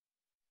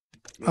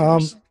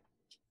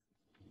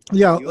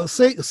 Yeah,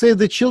 say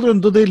the children,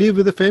 do they live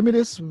with the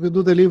families?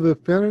 Do they live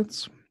with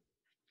parents?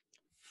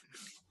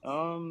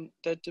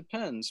 That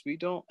depends. We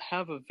don't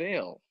have a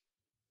veil.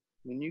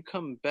 When you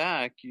come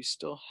back, you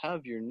still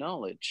have your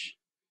knowledge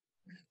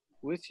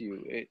with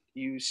you.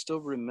 You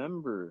still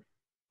remember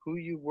who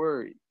you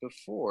were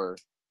before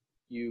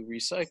you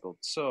recycled.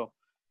 So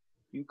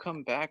you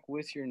come back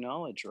with your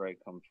knowledge where I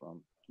come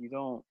from. You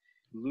don't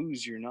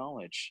lose your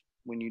knowledge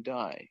when you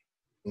die.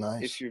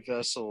 Nice. If your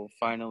vessel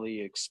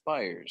finally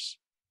expires,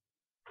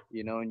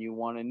 you know, and you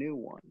want a new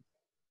one,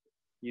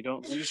 you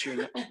don't lose your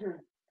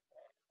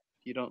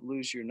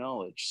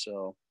knowledge.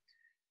 So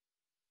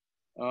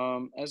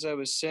as I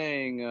was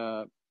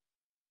saying,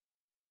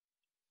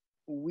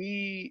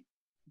 we,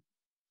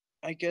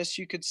 I guess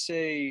you could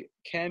say,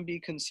 can be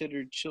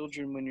considered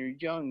children when you're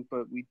young,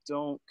 but we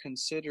don't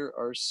consider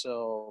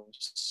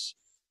ourselves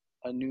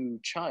a new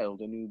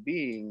child, a new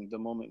being. The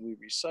moment we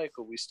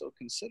recycle, we still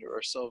consider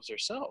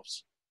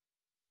ourselves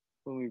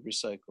when we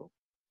recycle.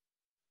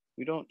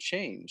 We don't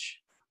change.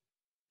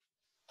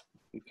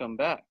 We come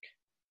back.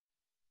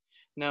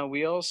 Now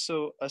we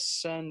also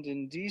ascend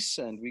and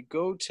descend. We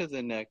go to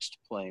the next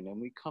plane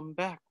and we come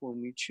back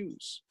when we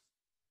choose.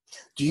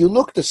 Do you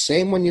look the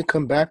same when you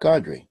come back,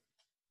 Audrey?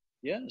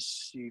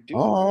 Yes, you do.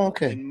 Oh,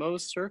 okay. In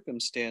most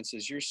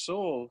circumstances, your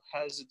soul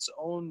has its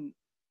own,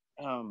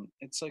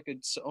 it's like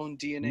its own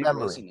DNA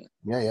Memory. resonance.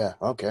 Yeah,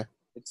 okay.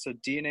 It's a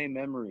DNA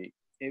memory.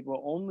 It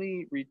will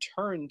only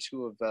return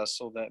to a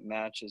vessel that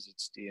matches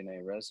its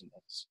DNA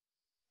resonance.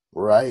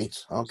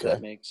 Right, okay. Does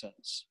that make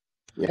sense?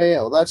 Yeah,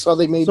 well, that's how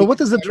they made. So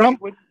what is the drum?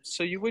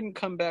 So you wouldn't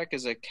come back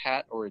as a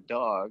cat or a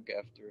dog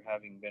after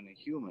having been a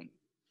human.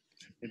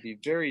 It'd be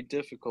very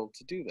difficult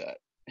to do that.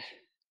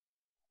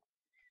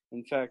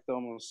 In fact,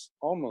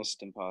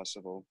 almost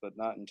impossible, but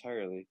not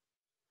entirely.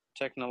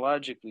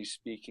 technologically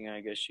speaking,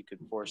 I guess you could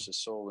force a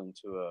soul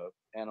into a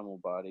animal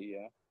body,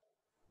 yeah.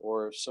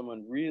 Or if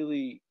someone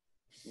really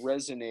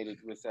resonated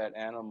with that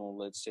animal,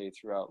 let's say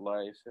throughout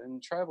life, in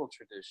tribal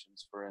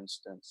traditions, for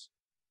instance,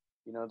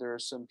 you know, there are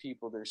some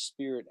people, their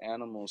spirit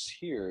animals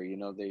here, you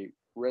know, they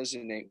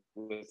resonate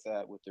with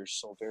that, with their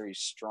soul very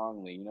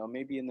strongly. You know,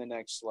 maybe in the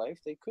next life,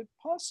 they could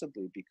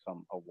possibly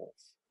become a wolf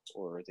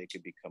or they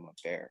could become a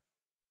bear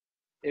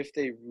if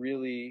they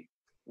really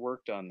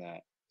worked on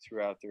that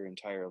throughout their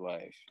entire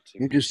life to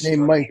You just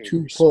named my restructure two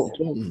their soul.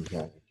 totems.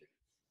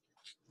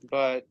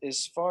 But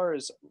as far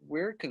as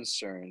we're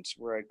concerned,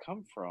 where I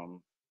come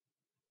from,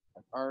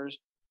 our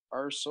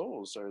our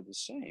souls are the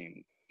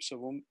same. So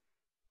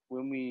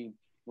when we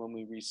when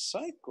we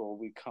recycle,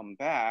 we come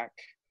back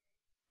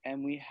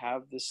and we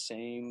have the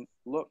same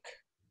look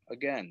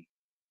again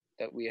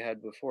that we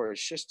had before.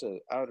 It's just an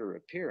outer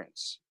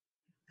appearance,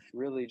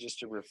 really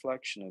just a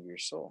reflection of your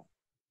soul.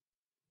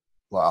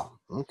 Wow.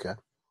 Okay.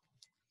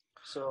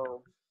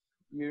 So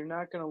you're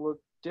not going to look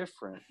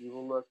different. You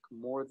will look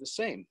more the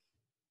same.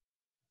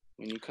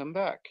 When you come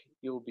back,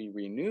 you'll be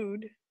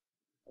renewed,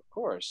 of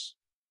course.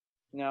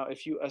 Now,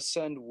 if you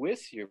ascend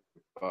with your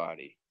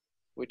body,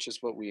 which is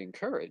what we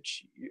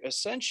encourage,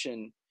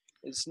 ascension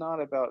is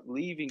not about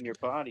leaving your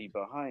body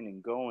behind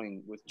and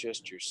going with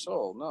just your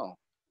soul. No,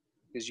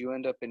 because you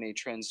end up in a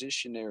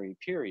transitionary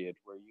period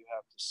where you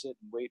have to sit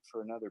and wait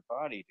for another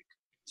body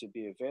to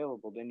be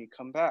available. Then you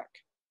come back.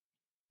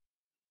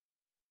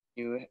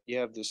 You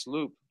have this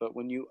loop, but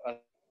when you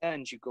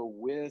ascend, you go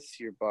with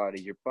your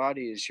body. Your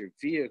body is your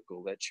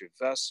vehicle. That's your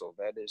vessel.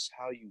 That is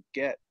how you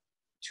get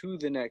to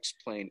the next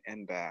plane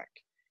and back.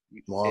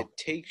 Wow. It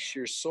takes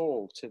your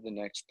soul to the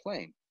next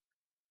plane.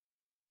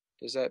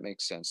 Does that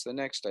make sense? The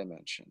next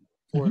dimension,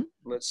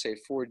 let's say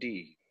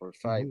 4D or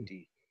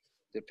 5D,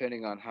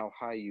 depending on how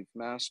high you've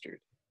mastered.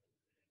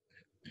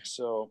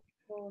 So,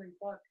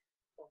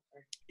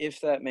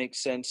 if that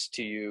makes sense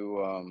to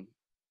you,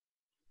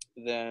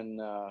 then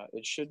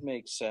it should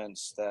make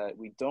sense that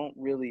we don't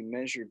really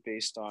measure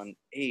based on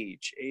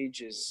age.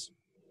 Age is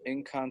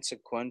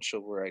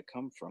inconsequential where I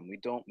come from. We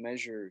don't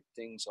measure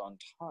things on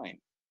time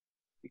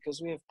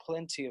because we have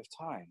plenty of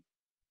time.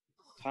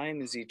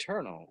 Time is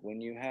eternal. When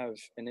you have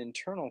an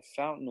internal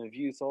fountain of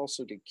youth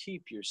also to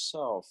keep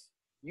yourself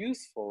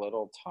youthful at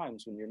all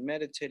times, when you're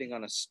meditating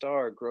on a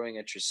star growing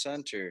at your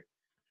center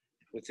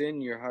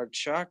within your heart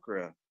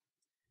chakra,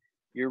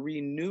 you're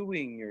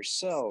renewing your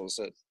cells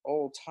at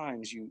all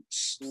times. You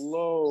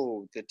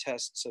slow the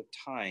tests of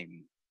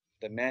time,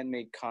 the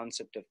man-made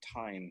concept of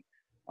time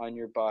on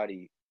your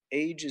body.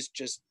 Age is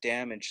just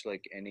damage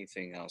like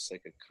anything else,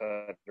 like a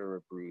cut or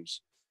a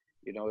bruise.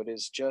 You know, it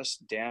is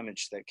just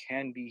damage that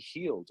can be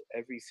healed.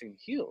 Everything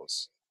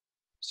heals.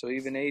 So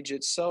even age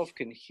itself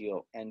can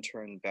heal and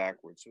turn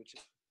backwards,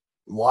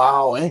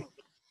 Wow, eh?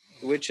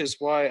 which is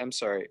why, I'm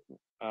sorry,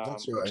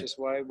 That's right. which is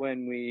why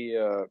when we,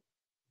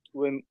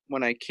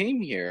 when I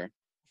came here,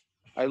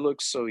 I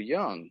looked so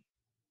young.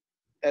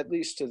 At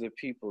least to the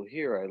people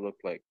here, I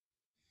looked like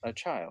a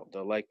child,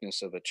 the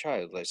likeness of a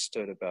child. I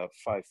stood about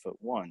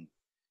 5'1".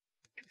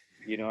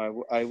 You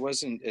know, I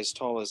wasn't as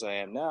tall as I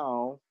am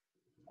now.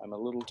 I'm a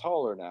little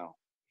taller now.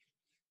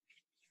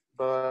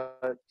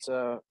 But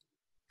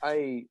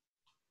I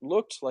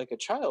looked like a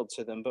child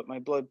to them, but my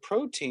blood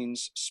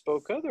proteins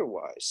spoke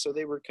otherwise. So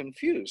they were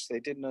confused. They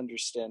didn't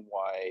understand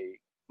why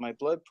my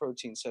blood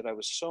protein said I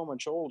was so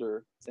much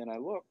older than I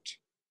looked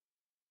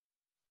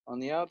on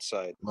the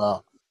outside.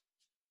 Wow.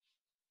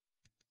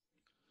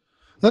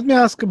 Let me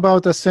ask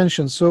about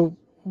ascension. So,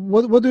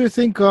 what do you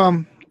think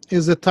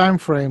is the time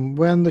frame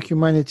when the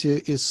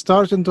humanity is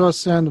starting to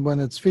ascend, when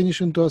it's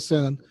finishing to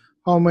ascend, and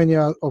how many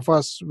of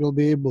us will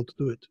be able to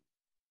do it?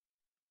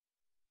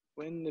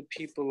 When the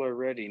people are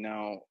ready.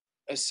 Now,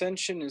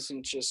 ascension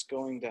isn't just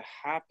going to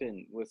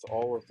happen with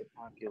all of the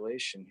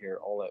population here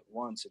all at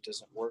once. It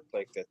doesn't work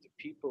like that. The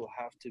people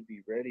have to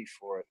be ready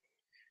for it.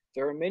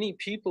 There are many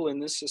people in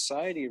this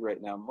society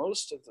right now,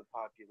 most of the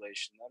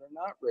population, that are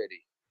not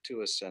ready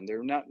to ascend.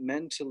 They're not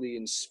mentally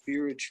and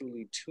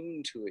spiritually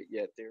tuned to it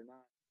yet. They're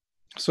not.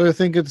 So you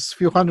think it's a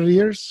few hundred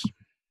years?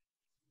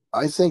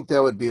 I think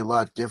that would be a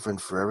lot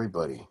different for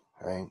everybody,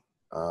 right?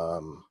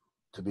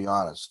 To be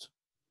honest,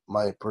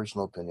 my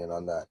personal opinion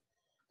on that.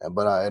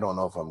 But I don't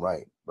know if I'm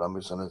right, but I'm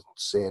just going to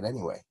say it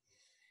anyway.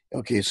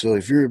 Okay, so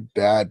if you're a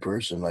bad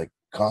person, like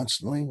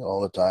constantly,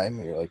 all the time,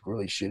 you're like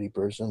really shitty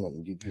person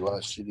and you do a lot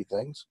of shitty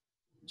things,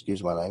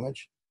 excuse my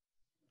language,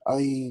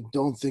 I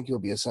don't think you'll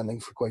be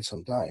ascending for quite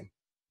some time.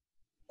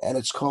 And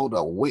it's called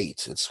a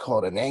weight. It's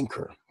called an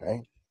anchor,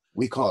 right?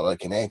 We call it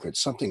like an anchor.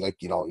 It's something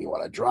like, you know, you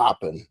want to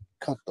drop and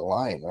cut the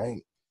line,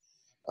 right?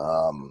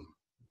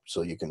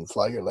 So you can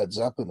fly your Led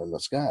Zeppelin in the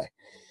sky.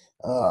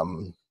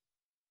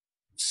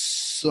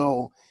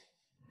 So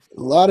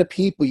a lot of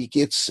people,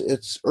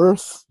 it's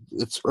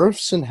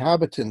Earth's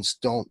inhabitants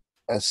don't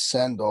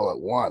ascend all at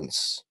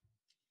once.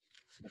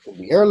 It can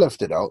be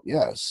airlifted out,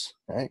 yes,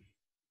 right?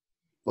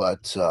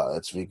 But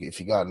it's if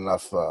you got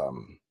enough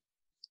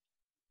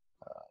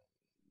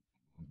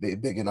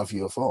big enough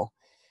UFO.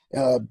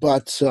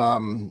 But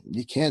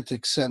you can't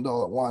ascend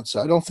all at once.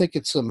 I don't think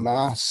it's a en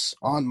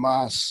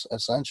masse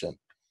ascension.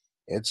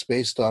 It's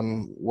based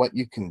on what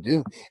you can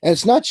do. And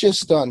it's not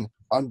just on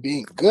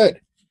being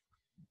good.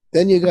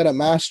 Then you got to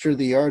master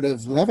the art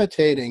of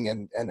levitating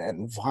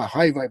and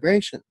high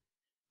vibration,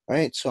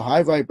 right? So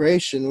high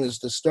vibration was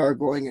the star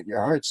going at your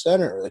heart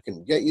center that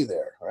can get you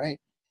there, right?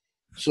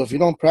 So if you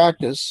don't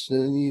practice,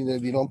 then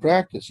you don't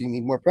practice. You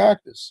need more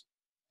practice.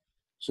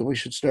 So we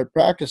should start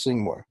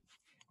practicing more,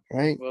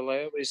 right? Well,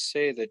 I always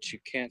say that you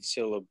can't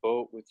sail a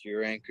boat with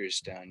your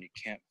anchors down. You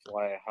can't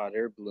fly a hot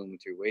air balloon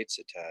with your weights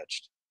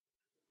attached.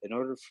 In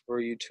order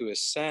for you to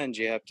ascend,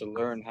 you have to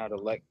learn how to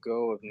let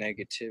go of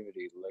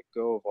negativity, let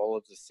go of all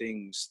of the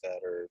things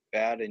that are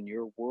bad in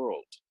your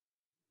world,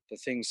 the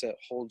things that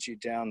hold you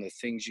down, the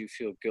things you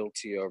feel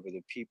guilty over,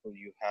 the people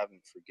you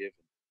haven't forgiven.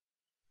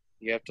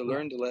 You have to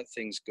learn to let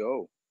things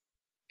go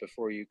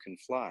before you can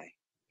fly,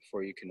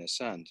 before you can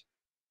ascend.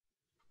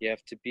 You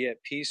have to be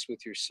at peace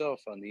with yourself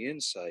on the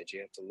inside.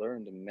 You have to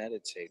learn to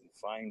meditate and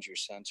find your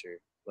center,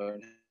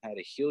 learn how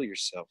to heal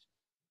yourself.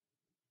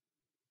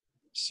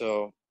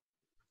 So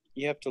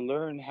you have to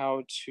learn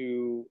how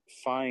to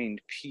find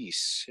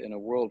peace in a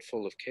world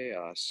full of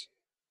chaos.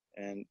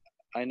 And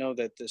I know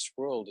that this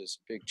world is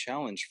a big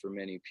challenge for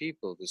many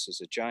people. This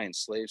is a giant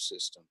slave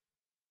system.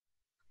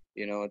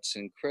 You know, it's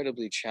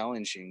incredibly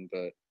challenging,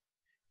 but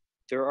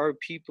there are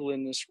people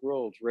in this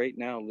world right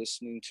now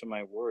listening to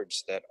my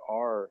words that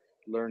are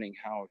learning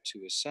how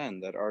to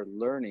ascend, that are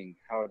learning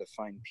how to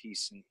find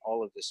peace in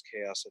all of this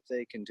chaos. If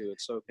they can do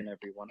it, so can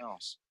everyone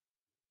else.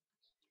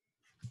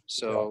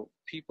 So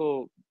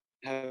people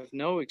have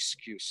no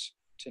excuse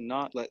to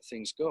not let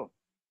things go.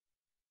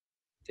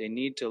 They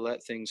need to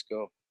let things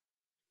go.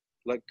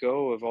 Let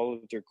go of all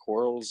of their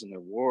quarrels and their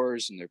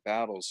wars and their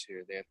battles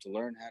here. They have to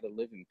learn how to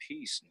live in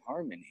peace and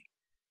harmony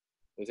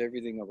with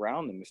everything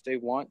around them. If they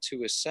want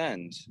to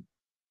ascend,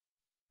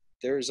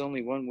 there is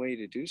only one way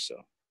to do so.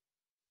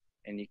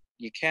 And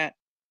you can't,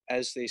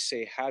 as they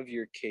say, have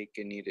your cake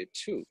and eat it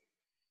too.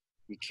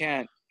 You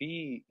can't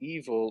be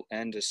evil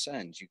and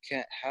ascend. You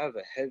can't have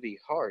a heavy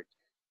heart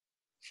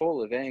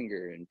full of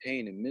anger and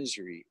pain and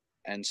misery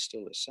and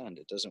still ascend.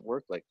 It doesn't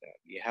work like that.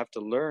 You have to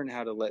learn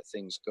how to let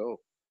things go.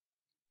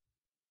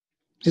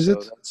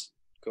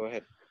 Go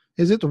ahead.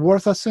 Is it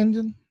worth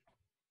ascending?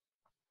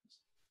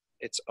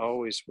 It's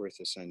always worth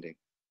ascending.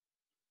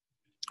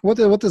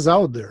 What is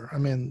out there? I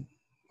mean,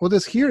 what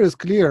is here is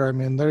clear. I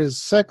mean, there is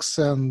sex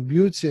and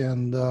beauty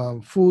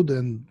and food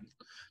and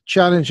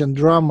challenge and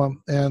drama.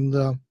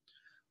 And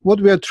what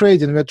we're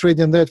trading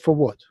that for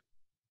what?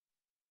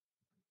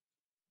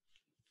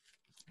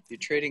 You're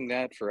trading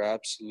that for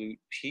absolute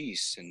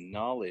peace and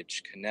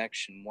knowledge,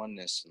 connection,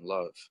 oneness, and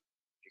love.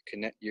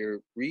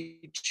 You're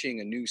reaching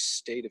a new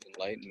state of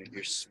enlightenment.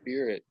 Your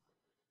spirit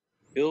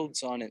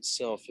builds on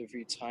itself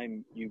every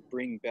time you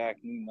bring back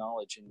new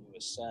knowledge and you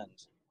ascend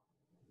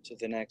to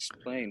the next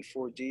plane.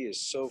 4D is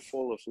so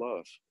full of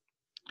love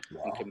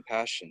and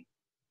compassion.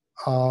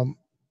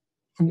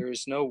 There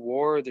is no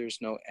war, there's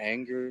no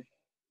anger.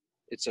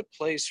 It's a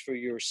place for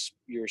your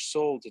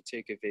soul to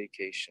take a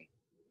vacation.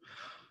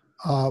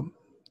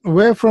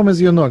 Where from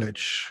is your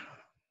knowledge?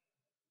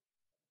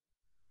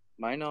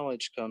 My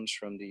knowledge comes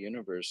from the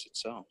universe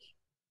itself.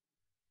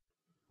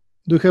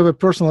 Do you have a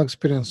personal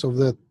experience of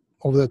that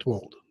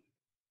world?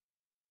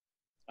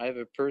 I have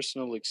a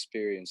personal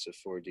experience of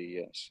 4D,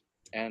 yes,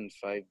 and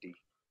 5D.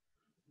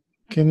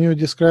 Can you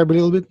describe a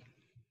little bit?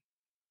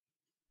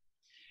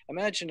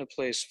 Imagine a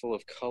place full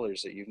of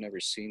colors that you've never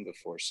seen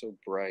before, so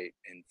bright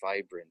and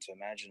vibrant.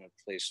 Imagine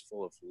a place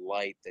full of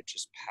light that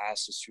just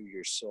passes through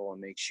your soul and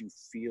makes you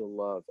feel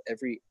love.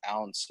 Every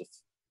ounce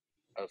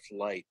of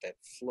light that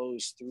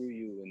flows through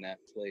you in that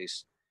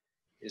place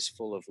is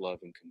full of love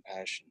and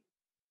compassion.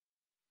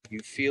 You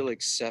feel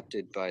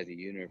accepted by the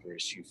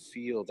universe. You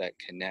feel that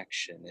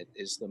connection. It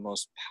is the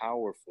most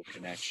powerful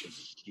connection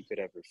you could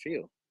ever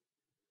feel.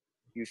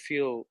 You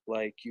feel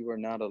like you are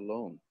not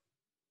alone.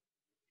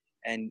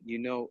 And you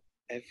know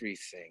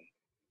everything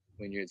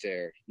when you're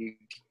there. You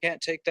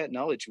can't take that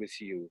knowledge with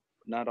you,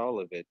 not all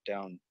of it,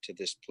 down to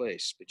this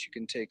place, but you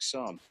can take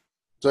some.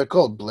 Is that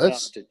called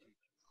bliss?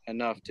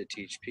 Enough to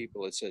teach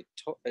people.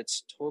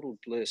 It's total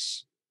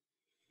bliss.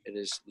 It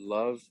is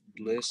love,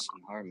 bliss,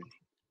 and harmony.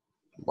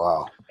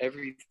 Wow.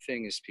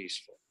 Everything is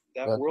peaceful.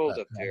 That world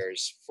up there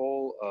is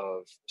full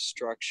of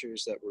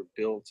structures that were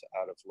built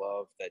out of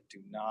love that do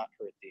not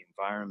hurt the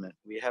environment.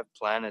 We have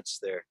planets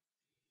there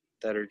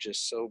that are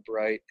just so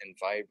bright and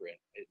vibrant.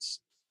 It's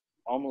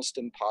almost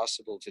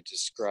impossible to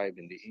describe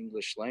in the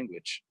English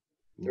language.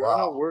 There are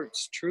no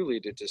words truly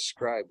to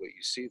describe what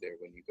you see there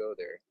when you go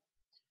there.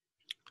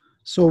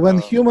 So when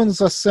humans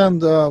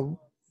ascend,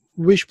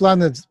 which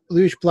planet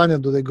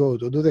do they go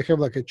to? Do they have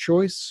like a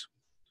choice?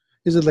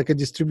 Is it like a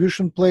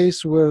distribution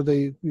place where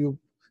you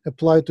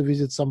apply to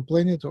visit some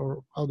planet,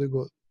 or how do they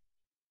go?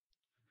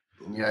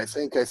 Yeah, I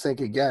think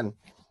again,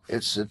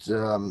 it's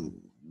the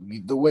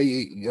way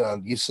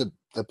you said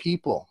the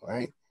people,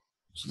 right?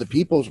 So the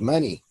people's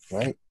many,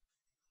 right?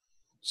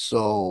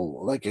 So,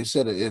 like I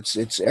said,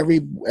 it's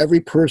every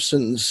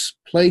person's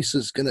place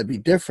is going to be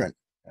different,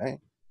 right?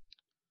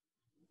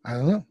 I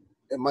don't know.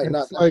 It might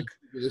not It's like, necessarily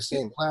be the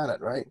same planet,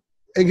 right?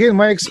 again,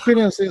 my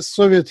experience is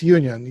Soviet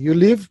Union. You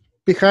live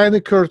behind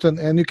the curtain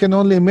and you can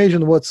only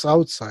imagine what's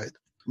outside.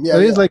 Yeah,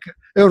 There yeah. is like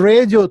a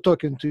radio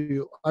talking to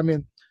you. I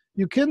mean,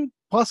 you can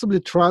possibly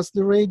trust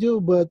the radio,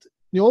 but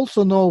you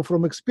also know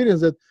from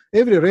experience that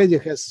every radio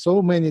has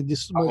so many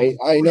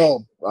I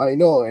know,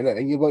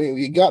 and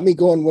you got me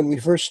going when we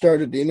first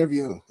started the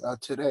interview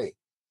today.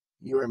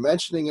 You were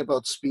mentioning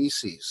about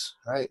species,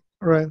 right?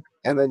 right.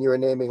 And then you were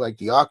naming like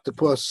the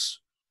octopus,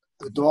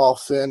 the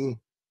dolphin,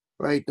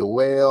 right? The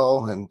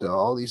whale, and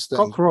all these things.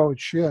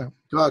 Cockroach, yeah.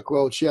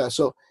 Cockroach, yeah.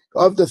 So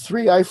of the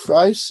three I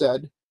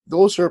said,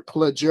 those are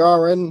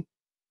Pleiadian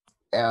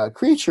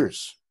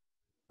creatures,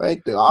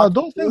 right? The octopus,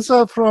 dolphins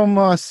are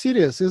from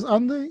Sirius,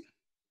 aren't they?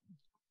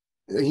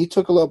 he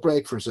took a little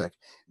break for a sec.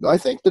 I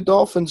think the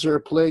dolphins are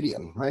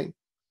Pleiadian, right?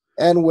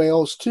 And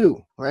whales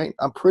too, right?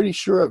 I'm pretty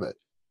sure of it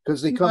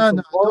because they come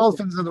from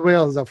dolphins and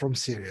whales are from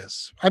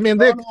Sirius. I mean,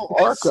 they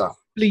Orca.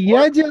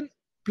 Pleiadian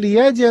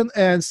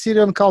and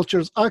Sirian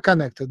cultures are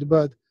connected,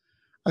 but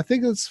I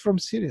think it's from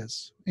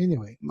Sirius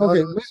anyway.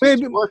 Okay,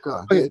 maybe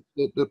Orca, okay.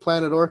 The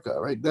planet Orca,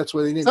 right? That's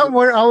where they named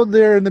somewhere out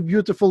there in the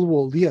beautiful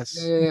world. Yes.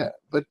 Yeah.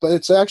 But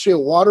it's actually a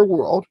water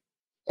world,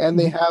 and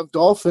they have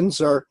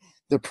dolphins are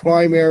the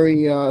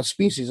primary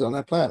species on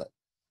that planet.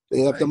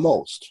 They have the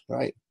most,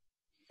 right?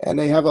 And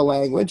they have a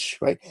language,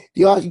 right?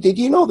 Did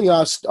you know the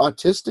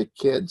autistic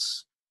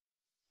kids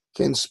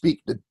can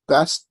speak the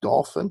best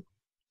dolphin?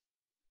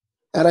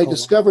 And I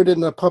discovered it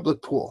in a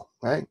public pool,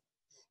 right?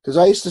 Because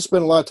I used to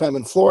spend a lot of time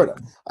in Florida.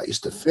 I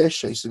used to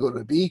fish. I used to go to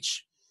the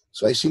beach.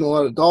 So I seen a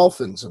lot of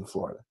dolphins in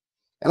Florida.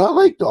 And I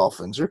like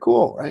dolphins. They're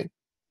cool, right?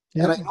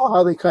 Yeah. And I know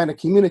how they kind of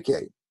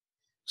communicate.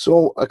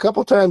 So a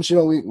couple times,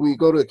 we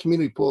go to a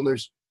community pool and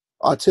there's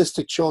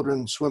autistic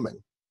children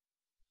swimming.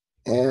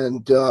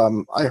 And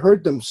I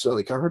heard them. So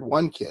I heard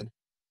one kid,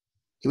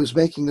 he was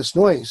making this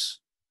noise.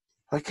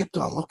 I kept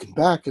on looking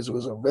back because it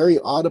was a very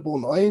audible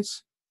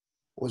noise.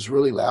 It was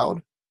really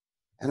loud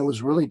and it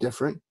was really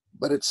different,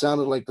 but it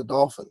sounded like the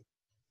dolphin.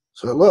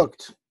 So I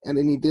looked and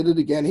then he did it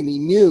again and he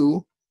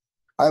knew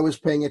I was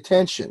paying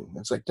attention.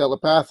 It's like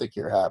telepathic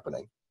here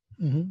happening.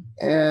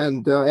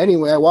 And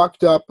anyway, I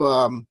walked up,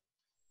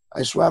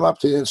 I swam up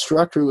to the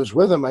instructor who was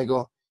with him. I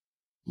go,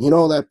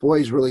 that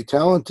boy's really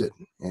talented.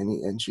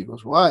 And she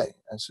goes, why?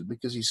 I said,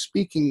 because he's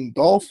speaking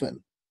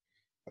dolphin.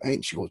 Right?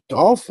 And she goes,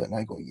 dolphin?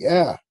 I go,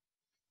 yeah.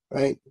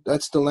 Right?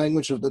 That's the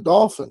language of the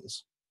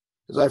dolphins.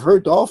 Because I've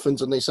heard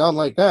dolphins and they sound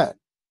like that.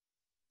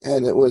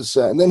 And it was,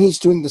 and then he's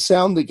doing the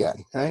sound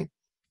again, right?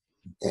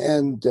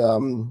 And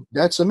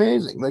that's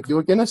amazing. Like,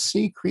 you're going to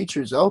see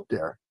creatures out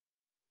there.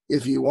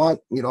 If you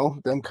want,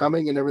 them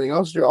coming and everything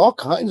else, there are all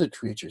kinds of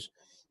creatures.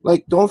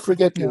 Like, don't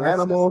forget the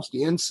animals,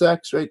 the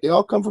insects, right? They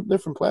all come from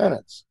different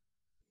planets.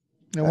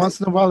 And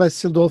once in a while, I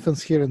see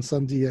dolphins here in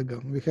San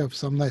Diego. We have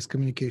some nice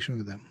communication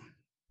with them.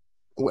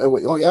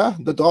 Oh, yeah?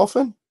 The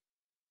dolphin?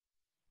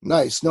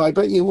 Nice. No, I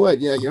bet you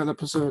would. Yeah, you're in the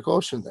Pacific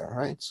Ocean there,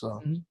 right?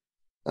 So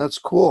that's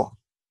cool.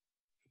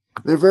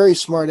 They're very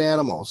smart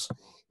animals.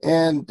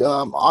 And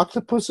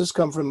octopuses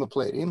come from the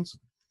Pleiadians,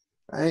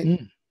 right?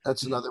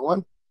 That's another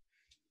one,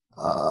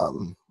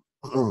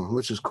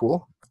 which is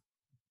cool.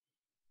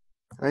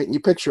 Right? You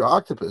picture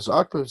octopus.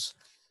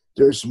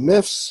 There's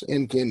myths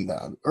in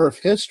Earth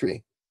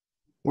history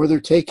where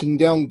they're taking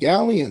down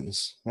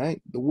galleons,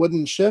 right? The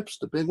wooden ships,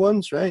 the big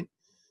ones, right?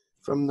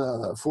 From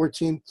the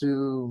 14th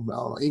to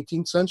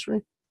 18th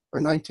century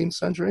or 19th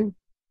century.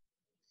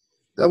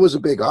 That was a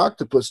big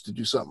octopus to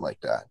do something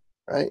like that,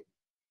 right?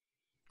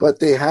 But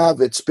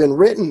it's been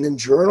written in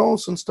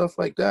journals and stuff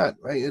like that,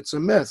 right? It's a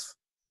myth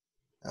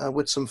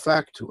with some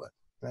fact to it,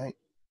 right?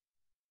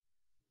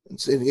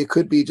 It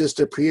could be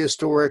just a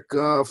prehistoric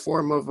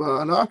form of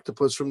an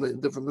octopus from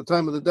the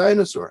time of the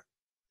dinosaur,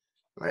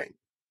 right?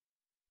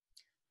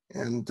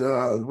 And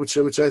which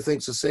I think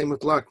is the same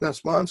with Loch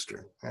Ness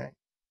Monster, right?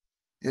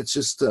 It's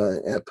just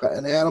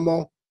an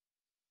animal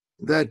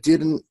that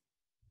didn't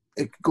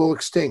go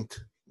extinct.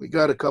 We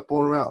got a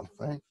couple around,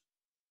 right?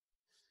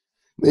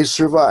 They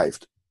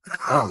survived,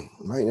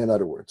 right? In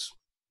other words.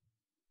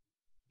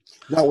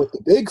 Now with the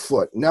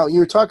Bigfoot, now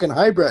you're talking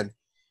hybrid.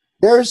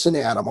 There's an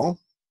animal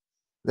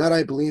that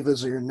I believe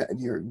is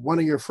your one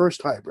of your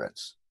first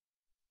hybrids.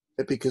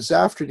 Because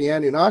after the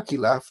Anunnaki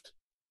left,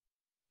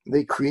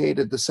 they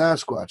created the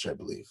Sasquatch, I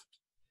believe,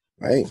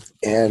 right?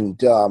 And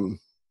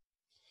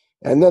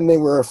then they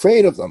were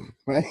afraid of them,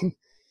 right?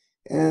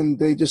 And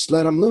they just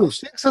let them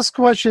loose.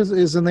 Sasquatch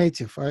is a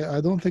native. I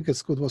don't think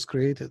it was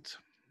created.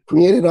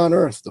 Created on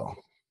Earth, though,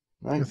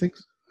 right? I think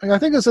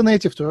it's a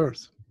native to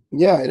Earth.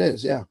 Yeah, it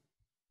is. Yeah,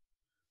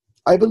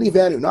 I believe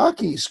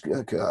Anunnaki's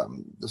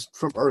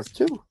from Earth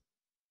too.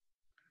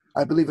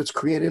 I believe it's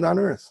created on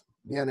Earth,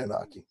 the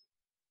Anunnaki,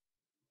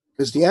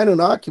 because the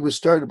Anunnaki was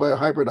started by a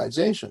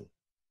hybridization,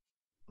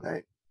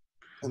 right?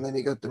 And then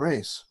you got the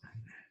race.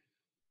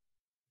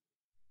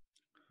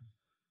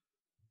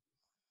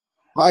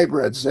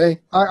 Hybrids, eh?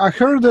 I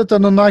heard that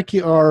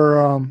Anunnaki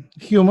are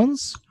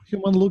humans,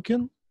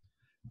 human-looking,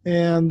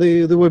 and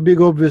they were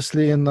big,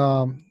 obviously, in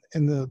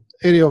the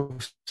area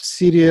of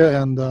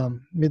Syria and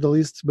Middle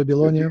East,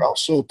 Babylonia. They're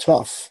also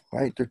tough,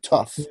 right? They're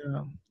tough.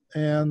 Yeah,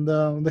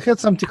 and they had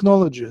some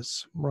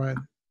technologies, right?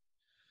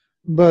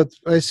 But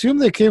I assume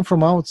they came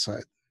from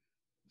outside.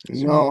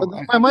 No,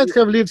 But I might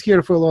have lived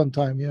here for a long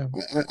time. Yeah,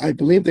 I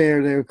believe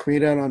they're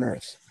created on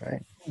Earth,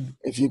 right?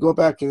 If you go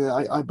back,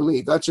 I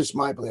believe that's just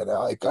my belief.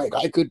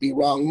 I could be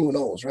wrong. Who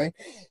knows, right?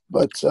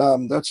 But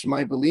that's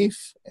my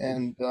belief,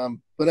 and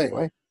but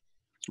anyway,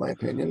 it's my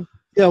opinion.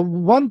 Yeah,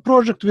 one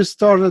project we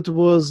started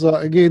was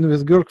again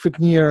with Girk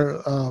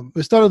Fitneer.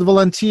 We started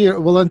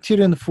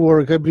volunteering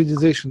for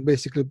hybridization,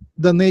 basically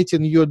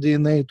donating your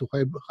DNA to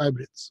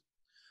hybrids.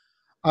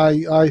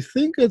 I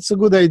think it's a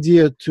good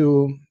idea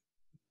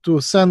to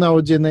send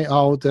our DNA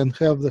out and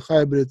have the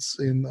hybrids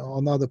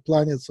on other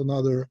planets, on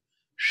other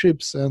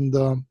ships, and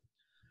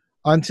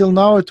until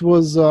now it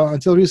was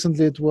until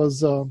recently it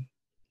was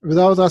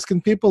without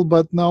asking people,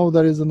 but now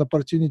there is an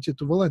opportunity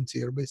to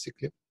volunteer.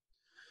 Basically,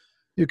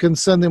 you can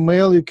send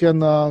email, you can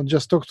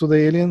just talk to the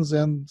aliens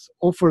and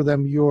offer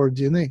them your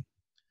DNA.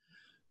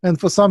 And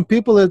for some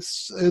people, it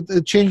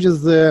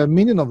changes the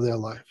meaning of their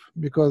life,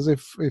 because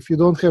if you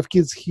don't have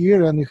kids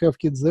here and you have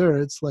kids there,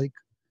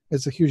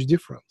 it's a huge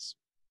difference.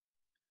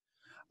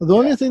 The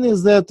only thing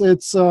is that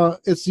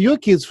it's your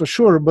kids for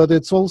sure, but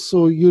it's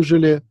also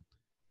usually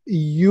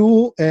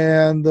you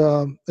and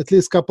at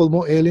least a couple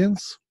more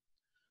aliens.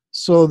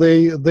 So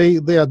they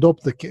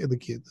adopt the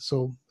kid.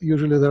 So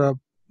usually there are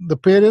the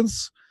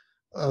parents,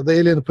 the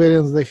alien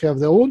parents, they have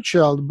their own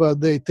child,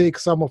 but they take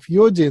some of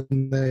your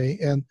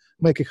DNA and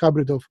make a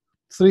hybrid of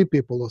 3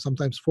 people or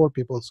sometimes 4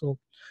 people. So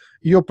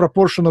your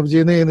proportion of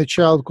DNA in a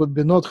child could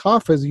be not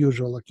half as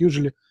usual. Like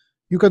usually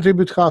you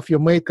contribute half, your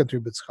mate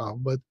contributes half,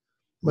 but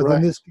right.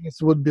 In this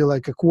case it would be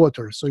like a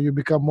quarter. So you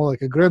become more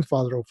like a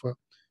grandfather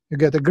you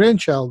get a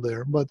grandchild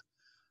there.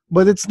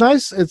 But it's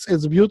nice.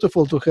 It's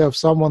beautiful to have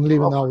someone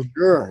living out.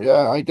 Sure,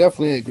 yeah, I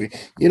definitely agree.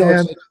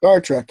 It's like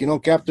Star Trek.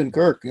 Captain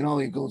Kirk. He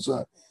goes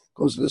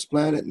to this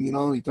planet,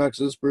 and he talks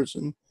to this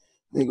person.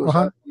 And he goes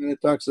out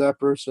and talks to that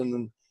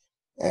person,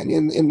 and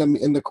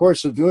in the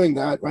course of doing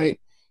that, right,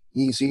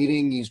 he's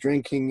eating, he's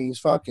drinking, he's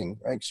fucking.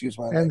 Right? Excuse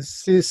my and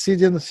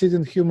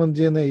seeding human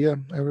DNA, yeah,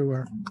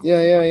 everywhere.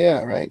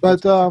 Yeah, right.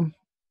 But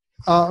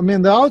I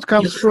mean, the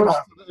outcomes first.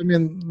 I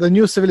mean, the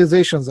new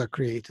civilizations are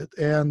created,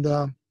 and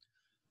the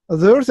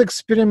Earth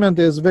experiment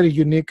is very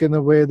unique in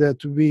a way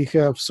that we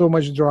have so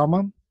much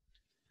drama.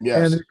 Yes.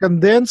 And we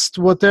condensed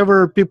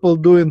whatever people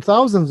do in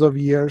thousands of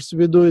years,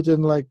 we do it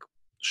in like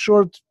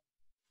short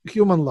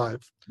human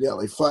life. Yeah,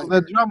 like fun. So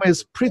the drama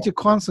is pretty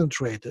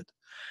concentrated.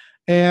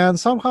 And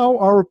somehow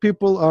our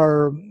people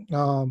are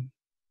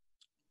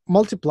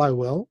multiply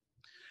well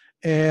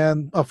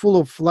and are full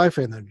of life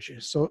energy.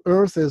 So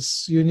Earth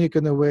is unique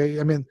in a way.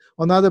 I mean,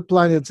 on other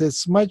planets,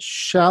 it's much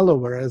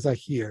shallower, as I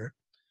hear.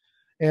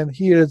 And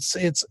here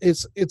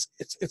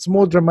it's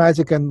more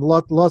dramatic and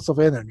lots of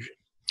energy.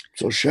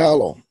 So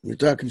shallow. You're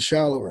talking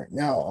shallower.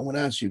 Now I'm going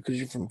to ask you, because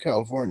you're from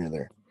California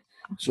there.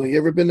 So you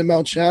ever been to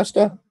Mount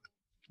Shasta?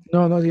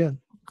 No, not yet.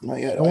 Not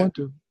yet. I want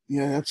to.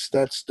 Yeah,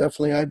 that's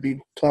definitely, I'd be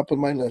top of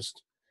my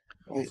list.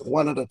 Right?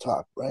 One at the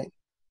top, right?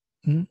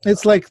 Mm-hmm.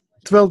 It's like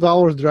 12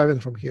 hours driving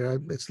from here.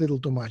 It's a little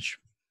too much.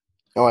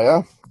 Oh,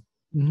 yeah?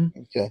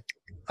 Mm-hmm. Okay.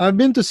 I've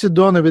been to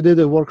Sedona. We did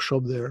a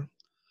workshop there.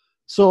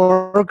 So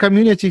our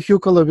community,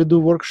 Hucolo, we do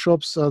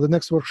workshops. The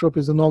next workshop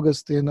is in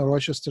August in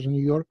Rochester,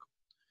 New York.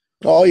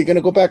 Oh, you're going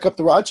to go back up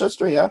to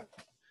Rochester, yeah?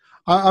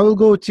 I will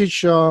go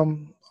teach, what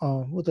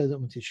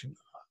am I teaching?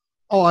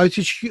 Oh, I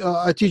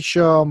teach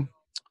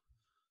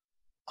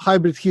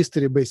hybrid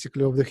history,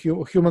 basically, of the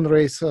human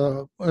race,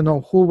 who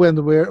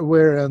went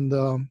where and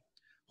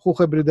who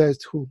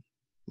hybridized who.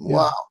 Yeah.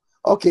 Wow.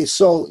 Okay,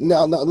 so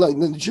now like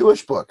in the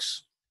Jewish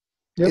books,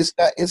 yep.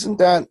 Isn't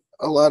that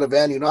a lot of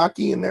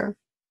Anunnaki in there?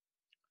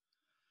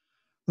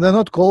 They're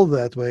not called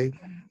that way.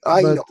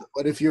 I know,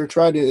 but if you're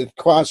trying to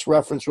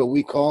cross-reference what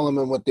we call them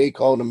and what they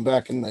called them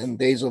back in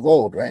days of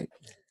old, right?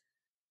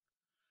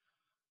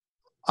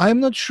 I'm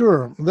not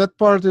sure. That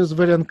part is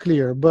very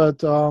unclear,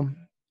 but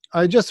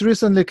I just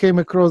recently came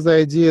across the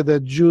idea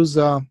that Jews,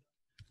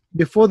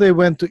 before they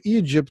went to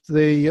Egypt,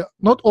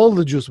 not all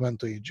the Jews went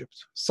to Egypt.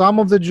 Some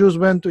of the Jews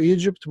went to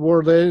Egypt,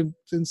 were there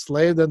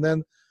enslaved, and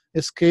then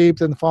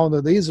escaped and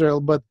founded Israel,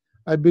 but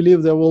I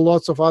believe there were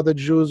lots of other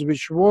Jews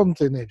which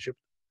weren't in Egypt.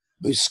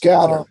 They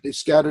scattered. They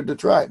scattered the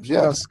tribes.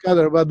 Yeah,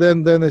 scattered. But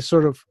then they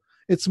sort of.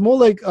 It's more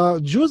like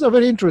Jews are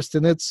very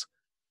interesting. It's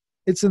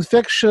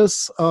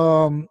infectious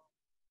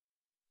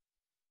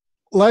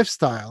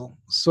lifestyle.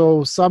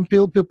 So some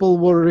people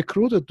were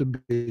recruited to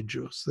be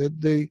Jews.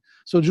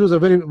 So Jews are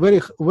very very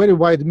very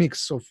wide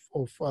mix of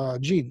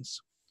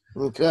genes.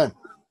 Okay.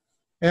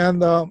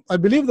 And I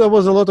believe there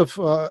was a lot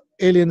of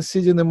alien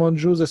seeding among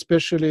Jews,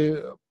 especially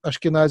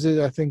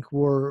Ashkenazi. I think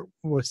were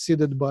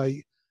seeded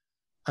by,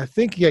 I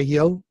think,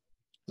 Yahyel.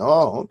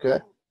 Oh, okay.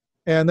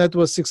 and that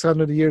was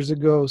 600 years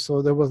ago.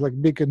 So there was like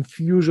big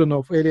infusion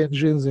of alien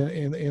genes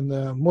in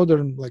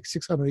modern, like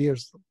 600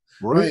 years.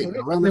 Right, Really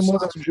the Renaissance.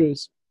 modern Jews.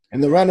 In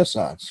the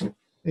Renaissance.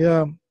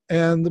 Yeah,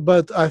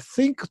 but I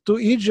think to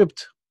Egypt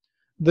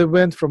they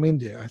went from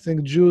India. I think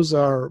Jews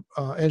are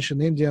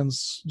ancient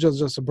Indians,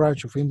 just a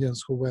branch of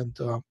Indians who went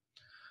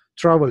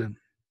traveling.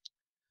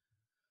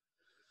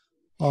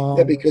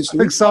 Yeah, because I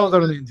think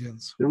Southern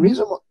Indians. The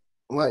reason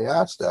why I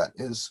asked that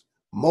is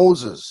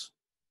Moses.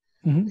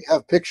 Mm-hmm. You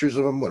have pictures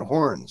of him with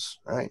horns,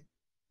 right?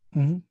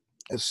 Mm-hmm.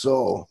 And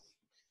so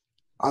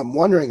I'm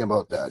wondering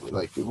about that.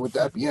 Like, would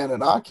that be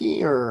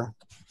Anunnaki, or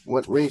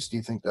what race do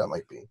you think that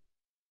might be?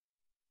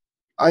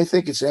 I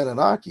think it's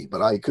Anunnaki,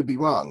 but I could be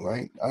wrong,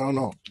 right? I don't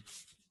know,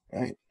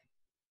 right?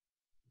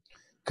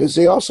 Because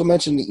they also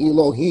mentioned the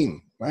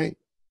Elohim, right?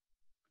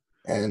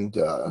 And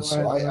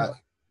so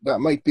that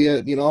might be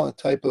a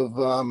type of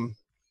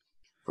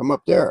from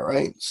up there,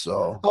 right?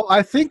 So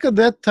I think at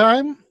that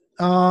time,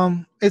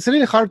 it's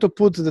really hard to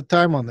put the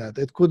time on that.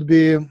 It could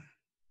be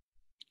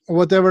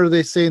whatever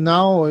they say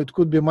now, or it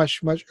could be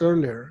much, much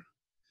earlier.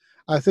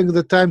 I think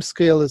the time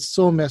scale is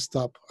so messed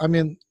up. I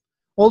mean,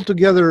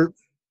 altogether,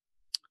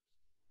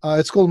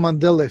 it's called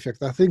Mandela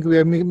effect. I think we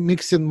are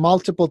mixing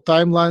multiple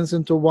timelines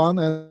into one,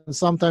 and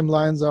some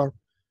timelines are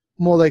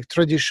more like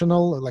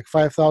traditional, like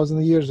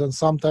 5,000 years, and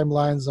some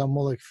timelines are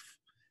more like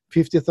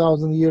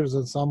 50,000 years,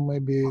 and some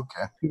maybe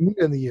a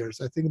million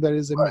years. I think there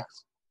is a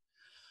mix.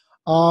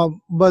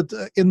 But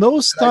in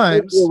those times, I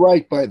think you're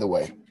right, by the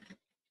way.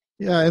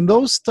 Yeah, in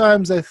those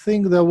times, I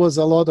think there was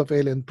a lot of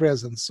alien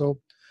presence. So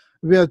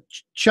we are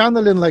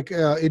channeling like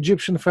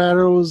Egyptian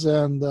pharaohs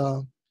and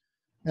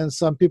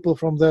some people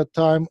from that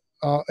time.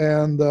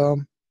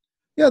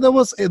 There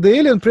was the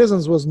alien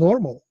presence was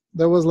normal.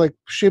 There was like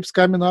ships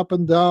coming up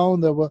and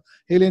down. There were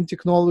alien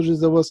technologies.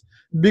 There was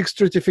big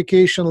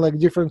stratification, like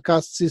different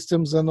caste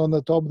systems, and on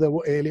the top there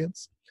were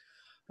aliens.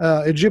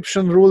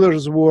 Egyptian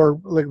rulers were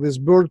like these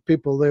bird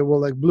people. They were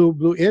like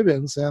blue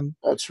aliens, and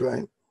that's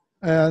right.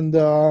 And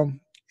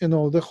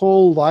the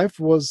whole life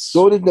was.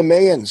 So did the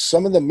Mayans.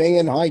 Some of the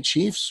Mayan high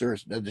chiefs or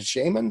the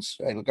shamans.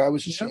 I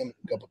was a shaman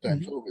a couple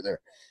times over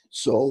there.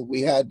 So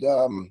we had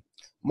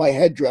my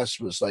headdress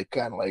was like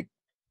kind of like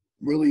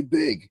really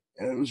big,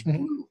 and it was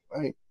blue,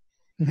 right?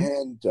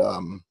 And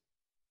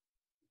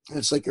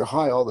it's like you're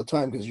high all the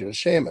time because you're a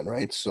shaman,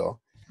 right? So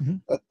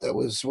that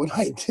was what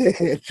I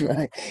did,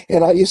 right?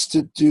 And I used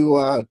to do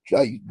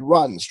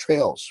runs,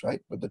 trails,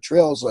 right? But the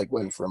trails like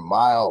went for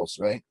miles,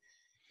 right?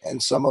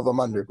 And some of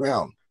them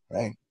underground,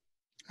 right?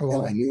 Oh, wow.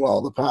 And I knew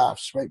all the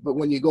paths, right? But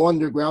when you go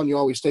underground, you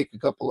always take a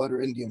couple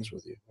other Indians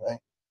with you, right?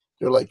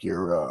 They're like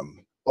your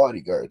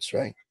bodyguards,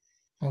 right?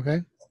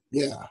 Okay.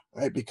 Yeah,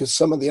 right. Because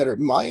some of the other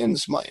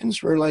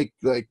Mayans were like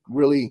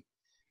really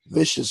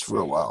vicious for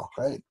a while,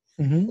 right?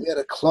 They had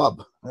a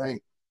club,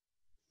 right?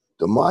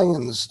 The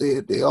Mayans,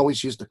 they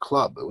always used a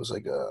club. It was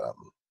like a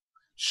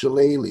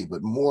shillelagh,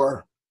 but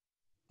more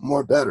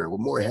better,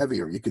 more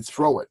heavier. You could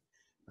throw it,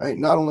 right?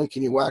 Not only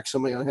can you whack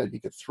somebody on the head, you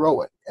could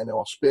throw it, and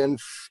it'll spin,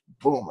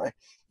 boom, right?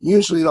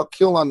 Usually it'll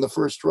kill on the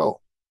first throw,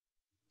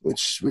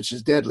 which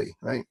is deadly,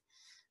 right?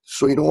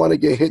 So you don't want to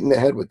get hit in the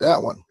head with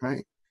that one,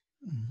 right?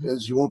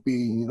 Because you won't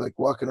be like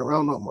walking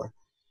around no more.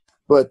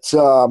 But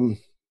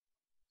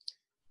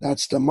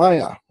that's the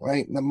Maya,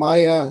 right? The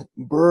Maya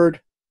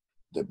bird,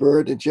 the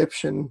bird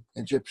Egyptian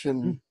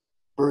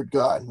bird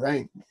god,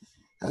 right?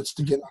 That's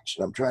the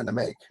connection I'm trying to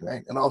make,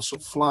 right? And also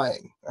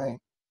flying, right?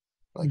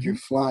 Like you're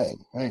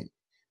flying, right?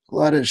 A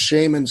lot of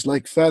shamans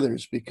like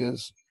feathers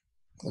because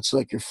it's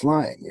like you're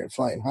flying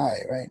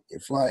high, right?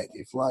 You're flying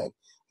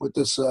with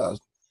this,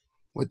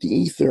 with the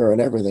ether and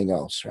everything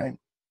else, right?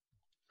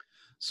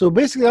 So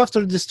basically,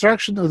 after the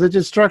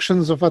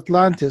destructions of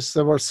Atlantis,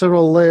 there were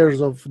several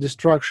layers of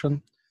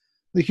destruction.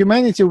 The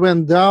humanity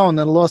went down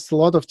and lost a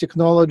lot of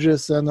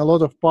technologies and a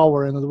lot of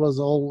power, and it was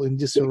all in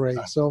disarray.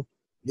 So,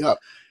 yeah.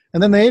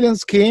 And then the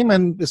aliens came,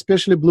 and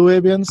especially blue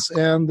aliens,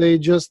 and they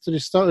just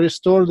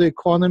restored the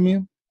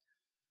economy.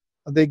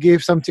 They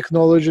gave some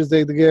technologies.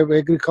 They gave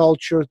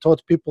agriculture,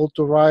 taught people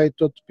to write,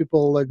 taught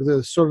people like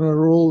the certain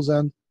rules.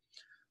 And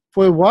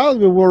for a while,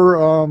 we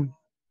were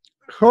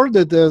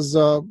herded as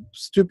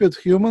stupid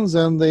humans,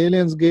 and the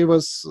aliens gave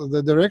us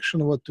the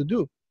direction what to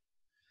do.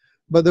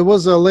 But there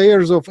was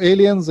layers of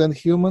aliens and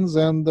humans,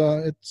 and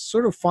it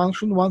sort of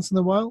functioned once in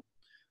a while.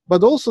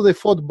 But also they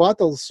fought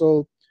battles.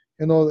 So,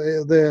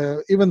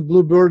 the even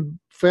bluebird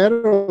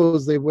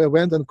pharaohs, they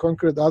went and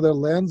conquered other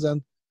lands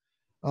and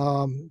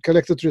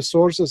collected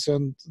resources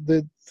and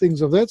did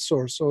things of that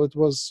sort. So it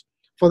was,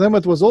 for them,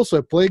 it was also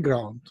a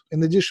playground.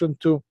 In addition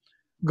to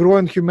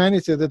growing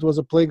humanity, that was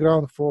a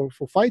playground for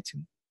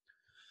fighting.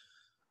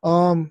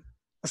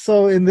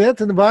 So in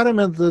that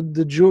environment,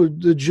 the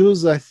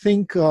Jews, I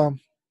think,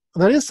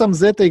 there is some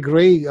Zeta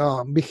Gray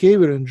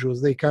behavior in Jews.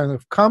 They kind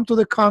of come to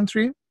the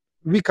country,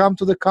 we come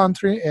to the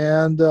country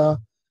and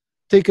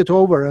take it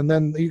over, and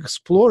then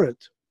exploit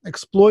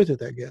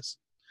it, I guess.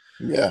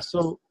 Yeah.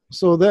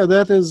 So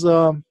that is,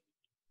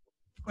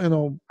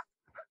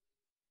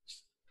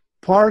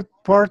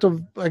 part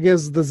of, I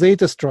guess, the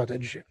Zeta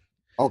strategy.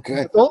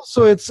 Okay. But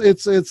also, it's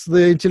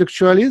the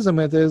intellectualism.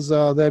 It is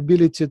the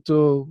ability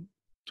to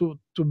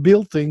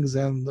build things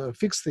and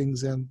fix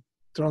things and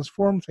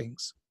transform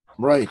things.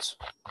 Right.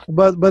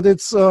 But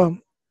it's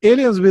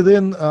aliens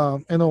within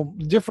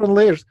different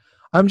layers.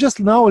 I'm just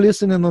now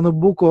listening on a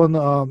book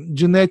on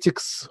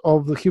genetics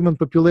of the human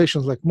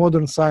populations, like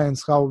modern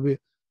science.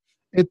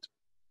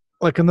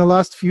 Like in the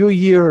last few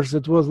years,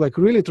 it was like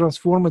really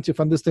transformative,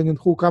 understanding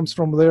who comes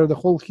from there. The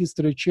whole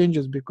history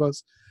changes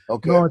because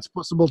now it's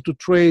possible to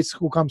trace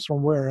who comes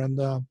from where, and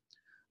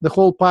the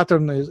whole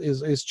pattern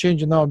is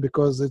changing now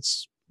because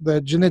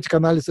the genetic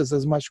analysis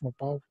is much more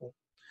powerful.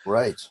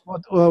 Right.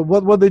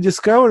 What they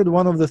discovered,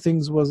 one of the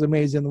things was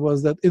amazing,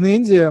 was that in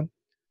India,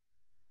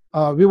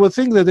 we would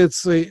think that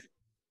it's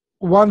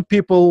one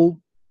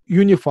people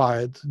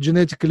unified,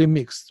 genetically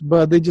mixed,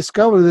 but they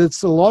discovered that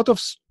it's a lot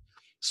of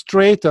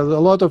strata,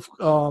 a lot of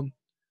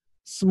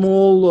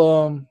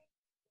small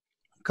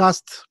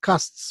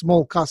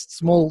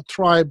small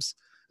tribes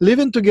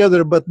living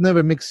together but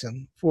never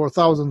mixing for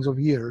thousands of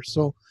years.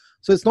 So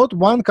it's not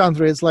one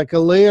country, it's like a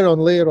layer on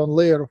layer on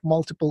layer of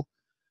multiple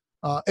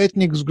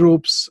ethnic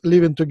groups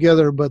living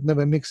together but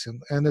never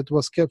mixing, and it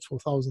was kept for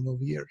thousands of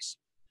years.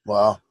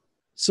 Wow.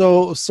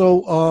 So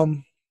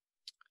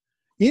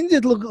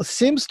India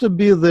seems to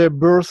be the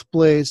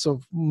birthplace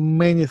of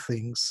many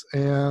things,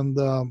 and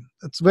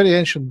it's a very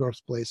ancient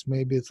birthplace.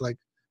 Maybe it's like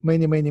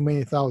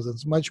many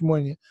thousands,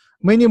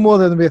 many more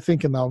than we're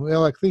thinking now. We're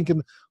like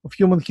thinking of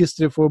human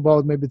history for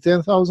about maybe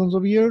 10,000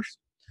 of years.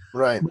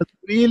 Right. But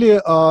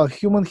really,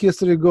 human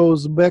history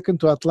goes back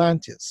into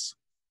Atlantis.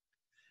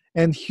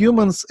 And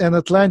humans and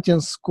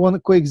Atlanteans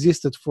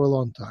coexisted for a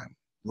long time.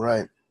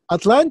 Right.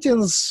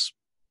 Atlanteans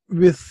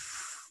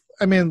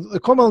the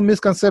common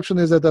misconception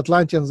is that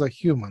Atlanteans are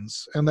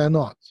humans, and they're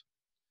not.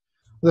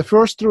 The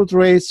first root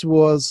race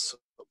was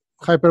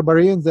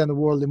Hyperboreans, then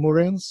were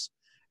Lemurians,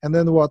 and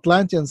then were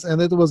Atlanteans,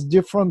 and it was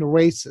different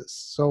races.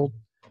 So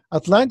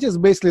Atlanteans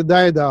basically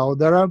died out.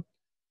 There are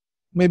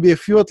maybe a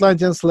few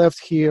Atlanteans left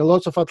here,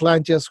 lots of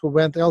Atlanteans who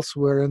went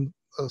elsewhere and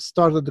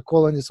started the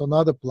colonies on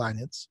other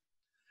planets.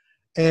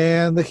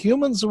 And the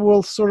humans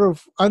were sort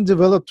of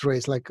undeveloped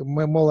race, like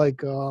more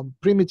like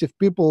primitive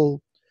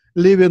people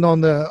living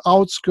on the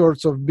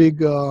outskirts of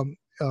big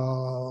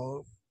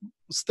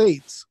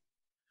states.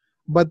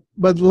 But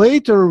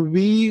later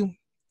we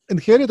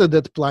inherited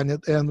that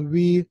planet, and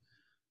we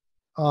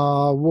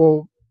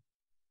were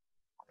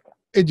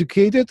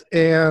educated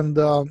and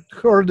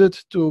herded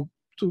to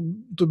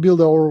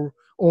build our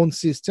own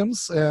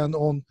systems and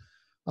on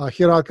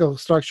hierarchical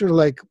structure,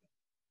 like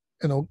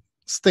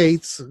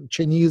states,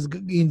 Chinese,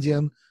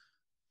 Indian,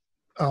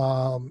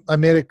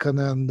 American,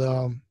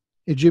 and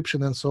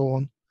Egyptian, and so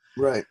on.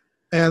 Right.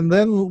 And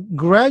then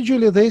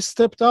gradually they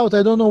stepped out.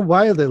 I don't know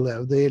why they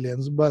left, the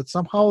aliens, but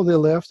somehow they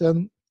left,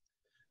 and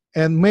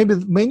maybe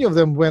many of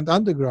them went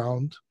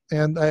underground.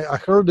 And I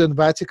heard in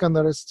Vatican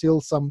there is still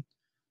some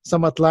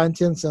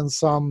Atlanteans and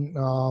some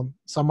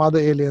other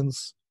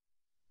aliens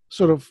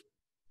sort of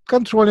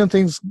controlling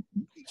things,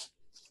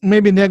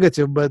 maybe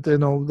negative, but the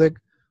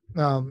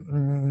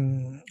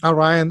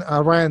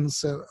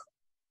Orions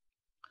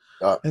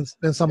and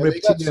some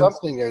They got Reptilians.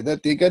 something there.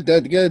 That they got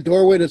a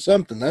doorway to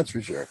something. That's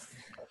for sure.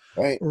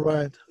 Right.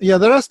 Right. Yeah,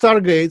 there are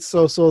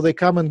stargates, so they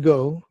come and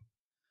go.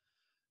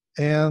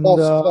 And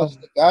Plus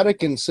the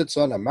Vatican sits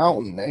on a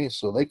mountain,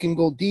 so they can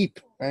go deep,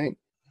 right?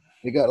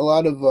 They got a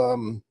lot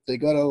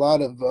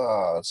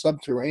of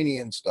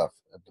subterranean stuff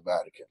at the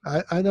Vatican.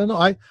 I don't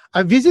know.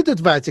 I visited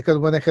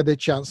Vatican when I had a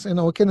chance.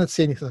 We cannot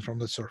see anything from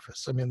the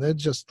surface. They're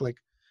just like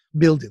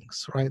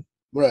buildings, right?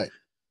 Right.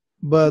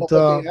 But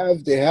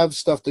they have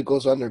stuff that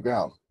goes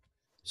underground,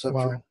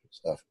 subterranean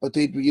stuff. But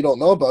you don't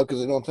know about because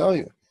they don't tell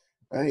you,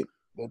 right?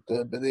 But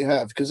they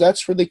have, because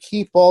that's where they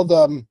keep all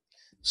the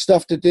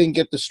stuff that didn't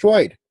get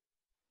destroyed,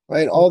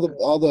 right? All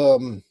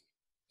the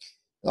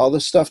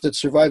stuff that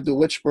survived the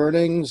witch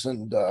burnings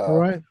and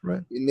right.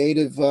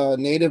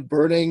 native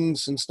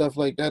burnings and stuff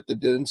like that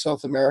did in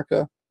South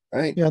America,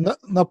 right? Yeah,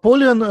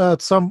 Napoleon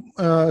at some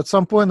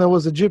point there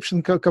was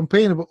Egyptian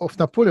campaign of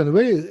Napoleon.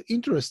 Very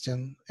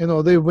interesting.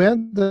 They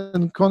went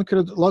and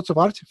conquered lots of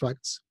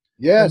artifacts.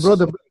 Yes.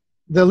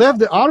 They left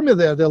the army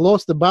there. They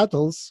lost the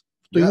battles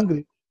to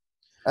England.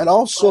 And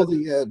also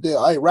the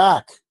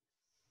Iraq.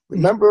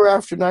 Remember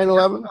after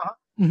 9/11?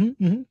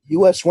 Mm-hmm.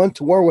 U.S. went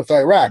to war with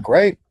Iraq,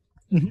 right?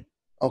 Mm-hmm.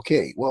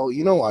 Okay, well,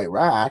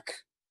 Iraq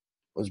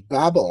was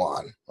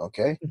Babylon,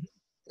 okay? Mm-hmm.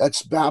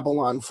 That's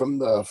Babylon from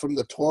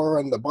the Torah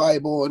and the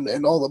Bible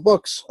and all the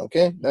books,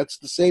 okay? That's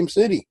the same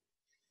city.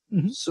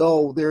 Mm-hmm.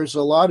 So there's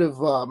a lot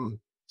of,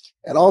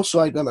 and also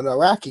an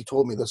Iraqi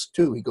told me this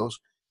too. He goes,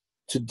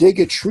 to dig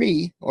a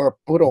tree or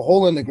put a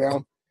hole in the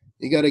ground,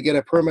 you got to get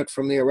a permit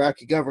from the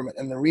Iraqi government.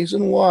 And the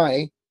reason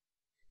why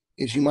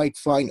is you might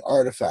find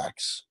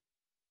artifacts.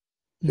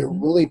 They're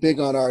really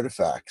big on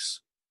artifacts.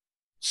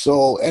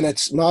 So, and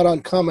it's not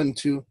uncommon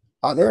to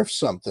unearth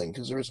something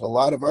because there's a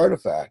lot of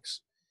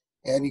artifacts.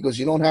 And he goes,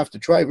 you don't have to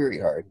try very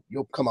hard.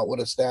 You'll come out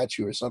with a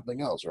statue or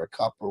something else or a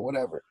cup or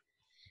whatever.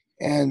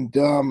 And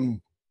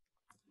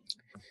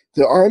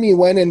the army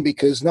went in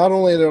because not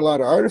only are there a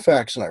lot of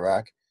artifacts in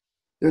Iraq,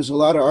 there's a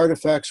lot of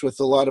artifacts with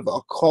a lot of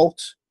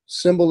occult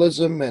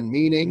symbolism and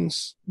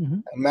meanings,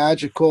 and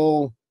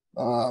magical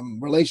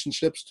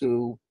relationships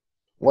to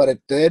what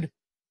it did.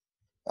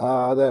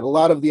 That a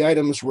lot of the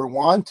items were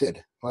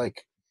wanted.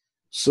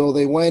 So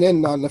they went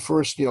in on the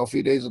first,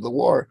 few days of the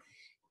war,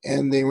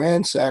 and they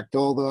ransacked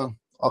all the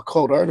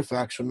occult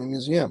artifacts from the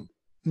museum.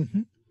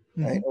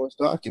 Right, it was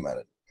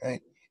documented.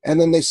 Right, and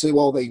then they say,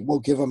 well, they will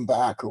give them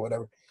back or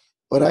whatever.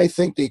 But I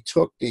think they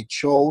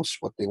chose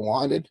what they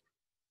wanted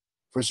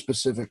for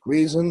specific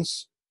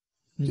reasons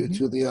due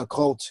to the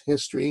occult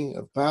history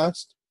of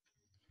past,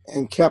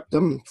 and kept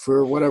them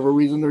for whatever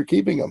reason they're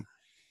keeping them.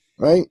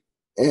 Right,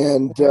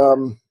 and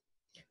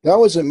that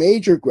was a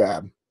major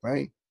grab.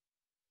 Right.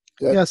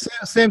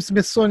 Same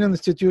Smithsonian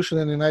Institution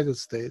in the United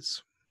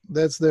States.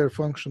 That's their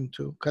function,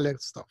 to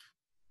collect stuff.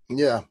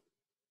 Yeah.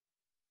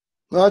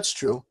 Well, that's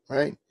true,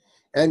 right?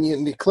 And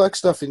you collect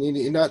stuff, and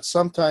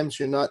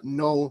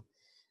the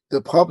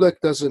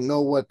public doesn't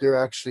know what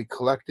they're actually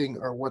collecting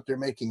or what they're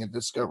making a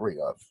discovery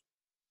of.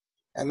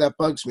 And that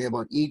bugs me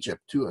about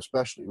Egypt too,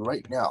 especially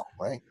right now,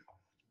 right?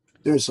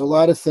 There's a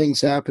lot of things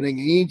happening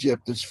in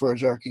Egypt as far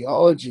as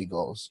archaeology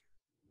goes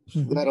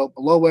that'll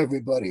blow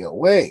everybody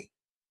away,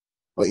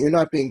 but you're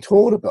not being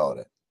told about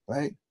it,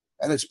 right?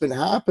 And it's been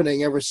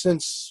happening ever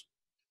since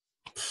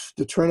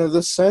the turn of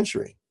this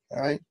century,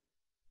 right?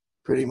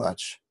 Pretty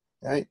much,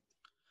 right?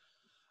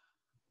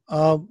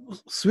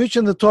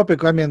 Switching the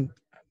topic, I mean,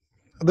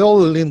 they're all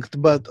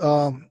linked, but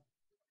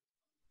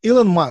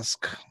Elon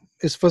Musk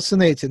is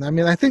fascinating. I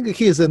mean, I think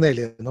he is an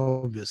alien,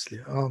 obviously.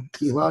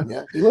 Elon,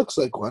 yeah, he looks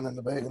like one in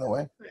a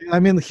way. I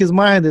mean, his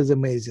mind is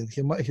amazing.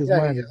 His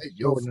mind is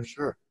for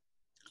sure.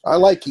 I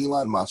like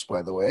Elon Musk,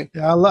 by the way.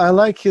 Yeah, I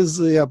like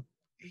his.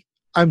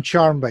 I'm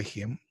charmed by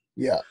him.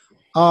 Yeah.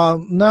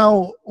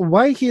 Now,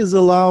 why he is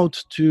allowed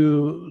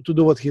to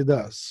do what he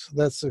does?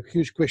 That's a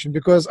huge question,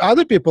 because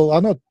other people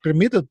are not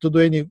permitted to do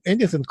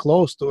anything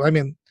close to. I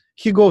mean,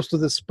 he goes to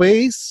the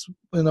space,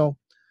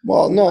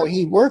 Well, no,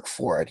 he worked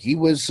for it. He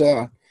was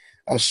a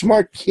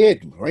smart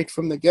kid right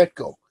from the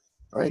get-go,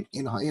 right?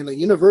 In a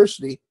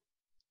university,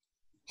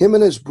 him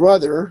and his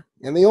brother,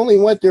 and they only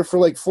went there for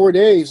like 4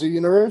 days of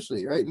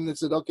university, right? And they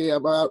said, "Okay,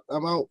 I'm out,"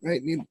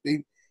 right? And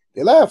they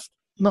left.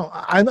 No,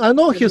 I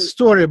know his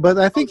story, but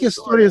I think his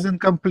story is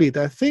incomplete.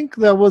 I think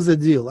there was a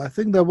deal. I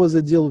think there was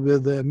a deal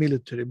with the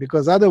military,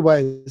 because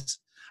otherwise,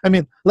 I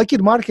mean,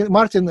 Lockheed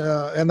Martin,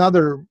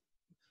 another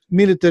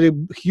military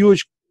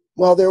huge.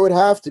 Well, there would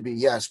have to be,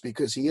 yes,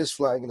 because he is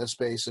flying into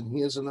space, and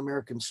he is in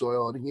American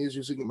soil, and he is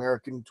using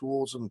American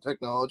tools and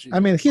technology. I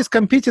mean, he's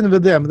competing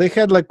with them. They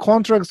had like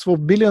contracts for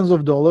billions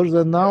of dollars,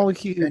 and now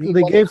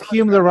they gave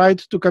him the right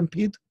to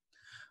compete.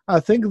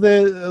 I think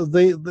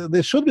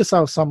there should be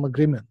some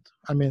agreement.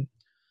 I mean.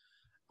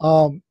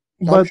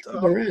 But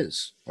sure there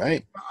is,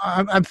 right?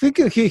 I'm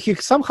thinking he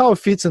somehow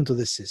fits into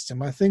the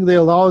system. I think they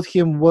allowed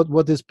him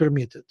what is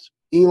permitted.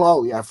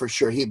 Yeah, for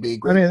sure, he'd be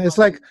great. I mean, it's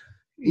like,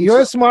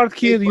 you're a smart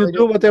kid, you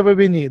do whatever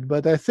we need.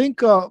 But I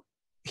think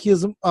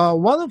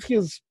one of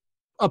his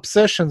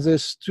obsessions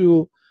is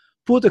to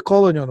put a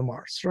colony on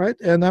Mars, right?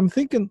 And I'm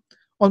thinking,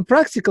 on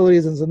practical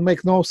reasons, it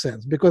makes no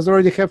sense, because they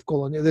already have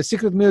colonies. The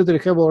secret military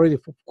have already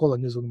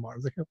colonies on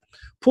Mars. They have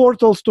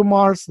portals to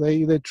Mars.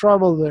 They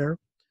travel there.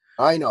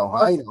 I know.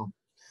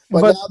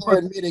 But now they're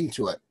admitting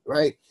to it,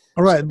 right?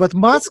 All right, but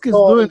Musk is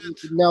doing it.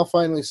 Now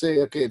finally say,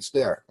 okay, it's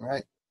there,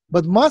 right?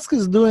 But Musk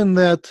is doing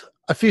that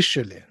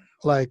officially,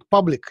 like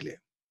publicly.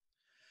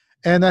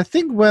 And I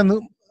think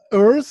when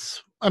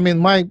Earth, I mean,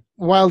 my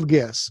wild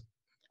guess,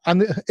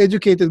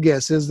 uneducated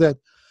guess, is that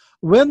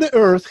when the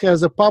Earth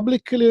has a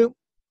publicly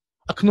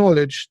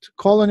acknowledged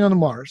colony on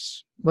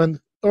Mars,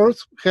 when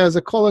Earth has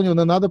a colony on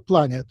another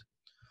planet,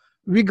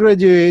 we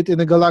graduate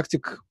in a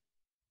galactic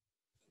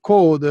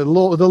code, the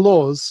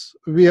laws,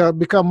 we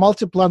become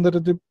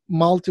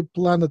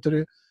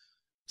multiplanetary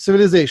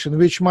civilization,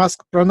 which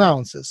Musk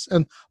pronounces.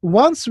 And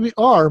once we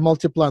are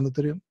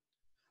multiplanetary,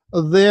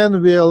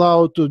 then we're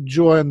allowed to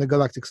join the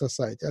Galactic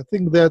Society. I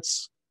think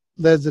that's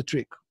the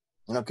trick.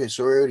 Okay,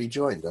 so we already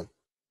joined then.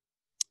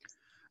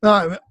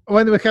 Now,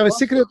 when we have a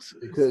secret,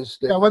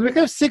 when we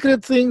have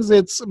secret things,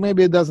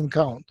 maybe it doesn't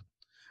count.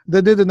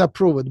 They didn't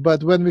approve it.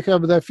 But when we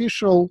have the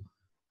official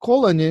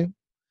colony,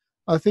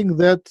 I think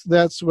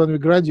that's when we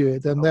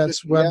graduate, and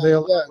that's when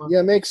they'll.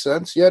 Yeah, makes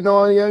sense. Yeah,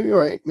 no, yeah, you're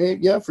right.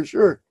 Yeah, for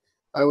sure,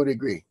 I would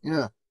agree.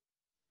 Yeah,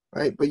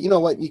 right. But you know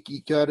what? You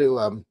got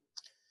to.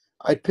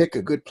 I'd pick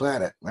a good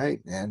planet, right,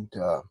 and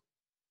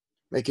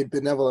make it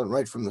benevolent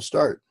right from the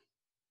start.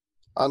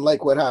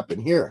 Unlike what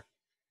happened here,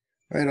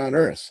 right on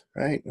Earth,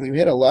 right? We've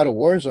had a lot of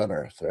wars on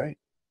Earth, right?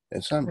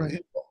 It's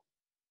unbelievable. Right.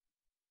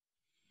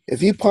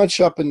 If you punch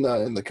up in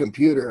the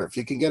computer, if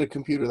you can get a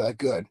computer that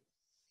good,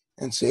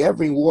 and say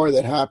every war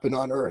that happened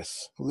on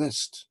Earth,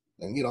 list,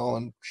 and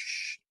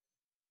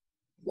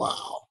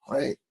wow,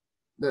 right?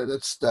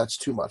 That's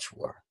too much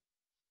war.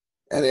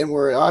 And then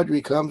where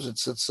Audrey comes,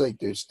 it's like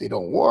they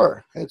don't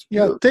war. It's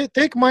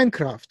take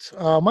Minecraft.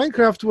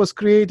 Minecraft was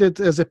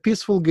created as a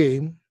peaceful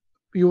game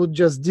you would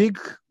just dig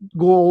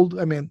gold.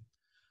 I mean,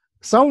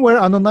 somewhere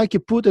Anunnaki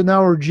put in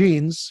our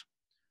genes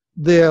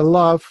their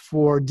love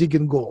for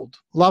digging gold,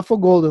 love for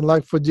gold and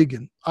love for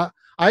digging.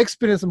 I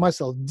experienced it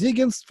myself.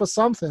 Digging for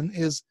something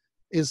is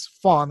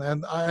fun,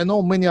 and I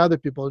know many other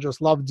people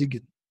just love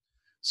digging.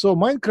 So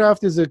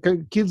Minecraft is a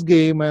kid's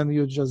game, and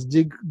you just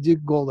dig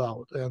gold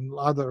out and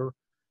other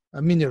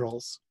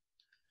minerals.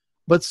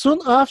 But soon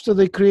after,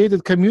 they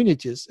created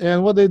communities,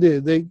 and what they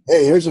did,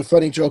 Hey, here's a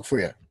funny joke for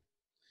you.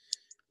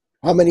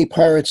 How many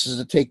pirates does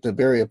it take to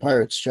bury a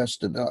pirate's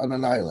chest on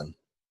an island?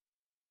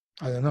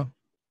 I don't know.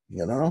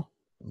 You know?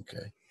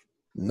 Okay.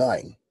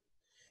 9.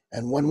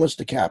 And one was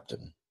the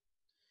captain.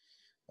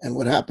 And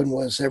what happened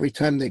was every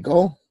time they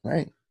go,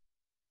 right,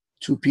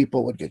 2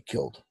 people would get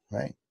killed,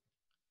 right?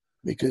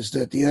 Because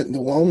at the end, the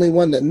only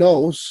one that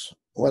knows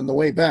on the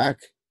way back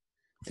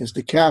is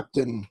the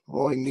captain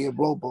rowing the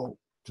rowboat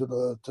to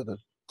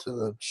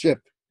the ship,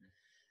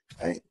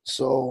 right?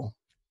 So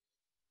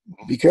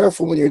be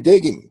careful when you're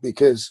digging,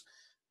 because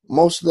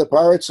most of the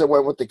pirates that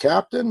went with the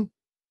captain,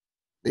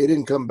 they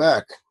didn't come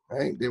back,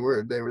 right? They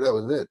were that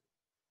was it,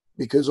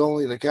 because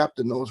only the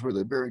captain knows where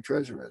the buried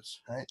treasure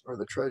is, right, or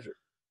the treasure.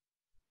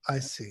 I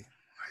see.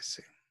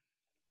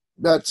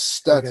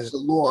 That's the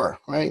lore,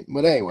 right?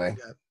 But anyway.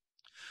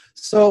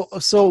 So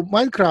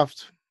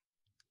Minecraft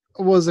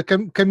was a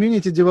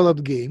community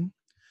developed game,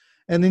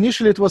 and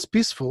initially it was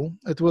peaceful.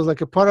 It was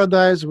like a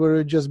paradise where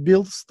you just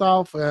build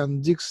stuff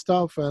and dig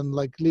stuff and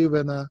like live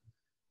in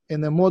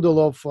a model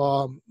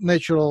of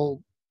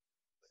natural.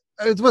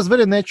 It was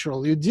very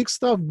natural. You dig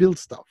stuff, build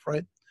stuff,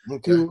 right?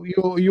 Okay.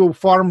 You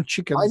farm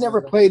chickens. I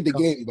never played the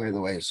game, by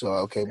the way, so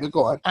okay, but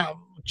go on.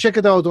 Check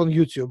it out on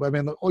YouTube. I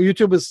mean,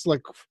 YouTube is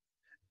like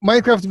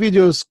Minecraft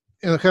videos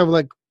have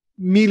like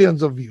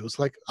millions of views.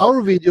 Like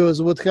our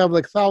videos would have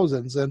like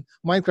thousands, and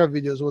Minecraft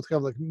videos would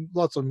have like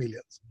lots of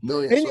millions.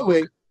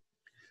 Anyway,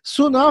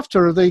 soon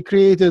after they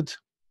created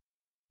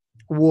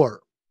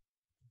war.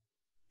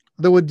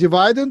 They would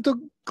divide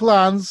into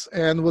clans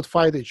and would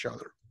fight each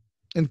other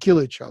and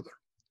kill each other.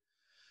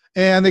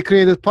 And they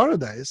created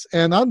paradise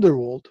and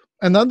underworld.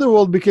 And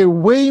underworld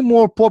became way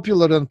more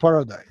popular than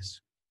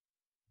paradise.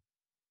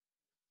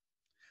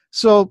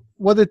 So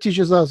what it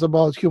teaches us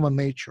about human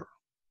nature?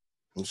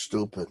 It's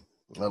stupid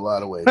in a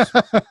lot of ways.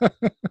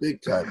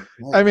 Big time.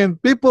 Yeah. I mean,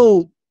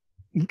 people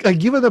are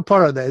given a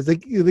paradise. They're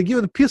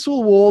given a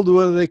peaceful world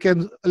where they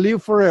can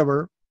live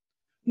forever.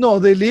 No,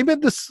 they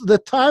limit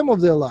the time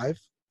of their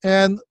life,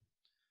 and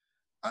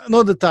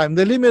not the time.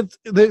 They limit.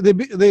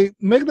 They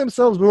make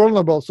themselves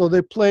vulnerable, so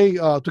they play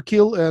to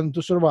kill and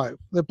to survive.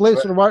 They play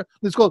survive.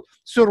 It's called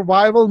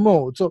survival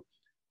mode. So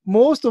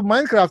most of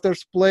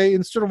Minecrafters play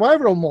in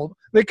survival mode.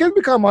 They can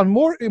become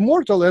more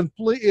immortal and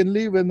play and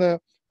live in a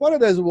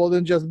paradise world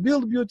and just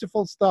build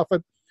beautiful stuff.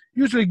 And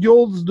usually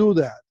girls do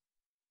that.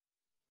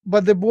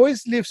 But the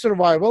boys live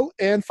survival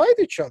and fight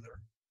each other.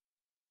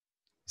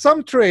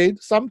 Some trade,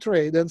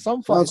 and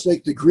some fight. Well, it's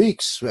like the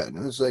Greeks, man.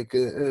 It's like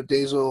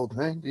days old,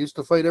 right? They used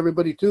to fight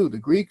everybody too, the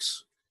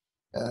Greeks,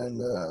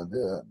 and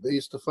they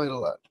used to fight a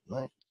lot,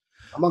 right?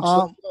 Amongst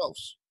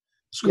themselves.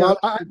 Scott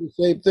did the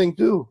same thing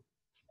too.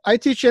 I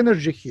teach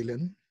energy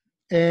healing,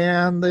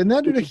 and in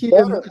energy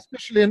healing,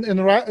 especially in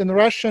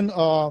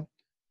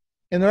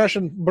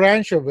Russian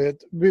branch of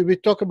it, we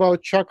talk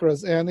about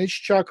chakras, and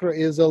each chakra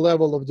is a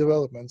level of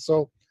development.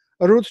 So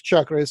a root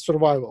chakra is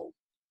survival,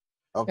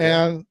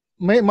 and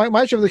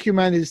much of the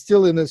humanity is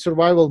still in the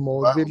survival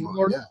mode. We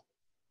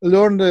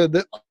learn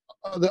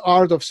the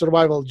art of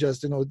survival,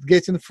 just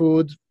getting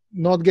food,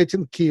 not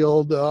getting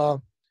killed,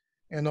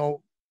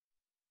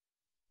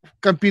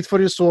 compete for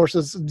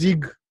resources,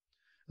 dig,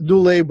 do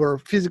labor,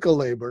 physical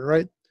labor,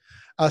 right?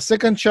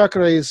 Second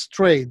chakra is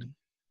trade.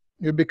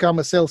 You become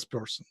a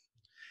salesperson,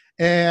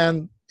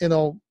 and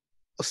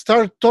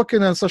start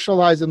talking and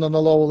socializing on a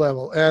low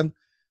level. And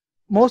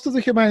most of the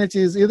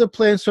humanity is either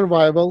playing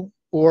survival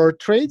or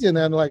trading,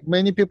 and like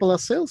many people are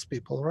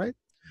salespeople, right?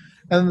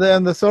 And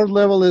then the third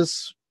level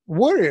is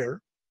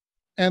warrior,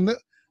 and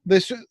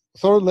the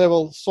third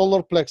level,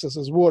 solar plexus,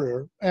 is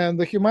warrior. And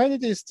the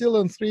humanity is still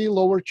in 3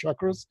 lower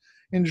chakras,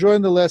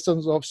 enjoying the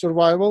lessons of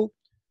survival,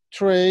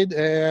 trade,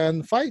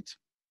 and fight.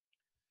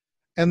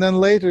 And then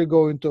later you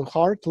go into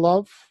heart,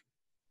 love,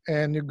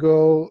 and you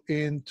go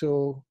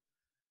into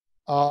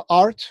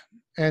art,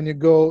 and you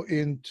go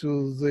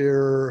into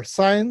their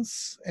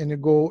science, and you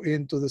go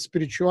into the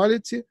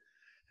spirituality.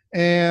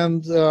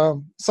 And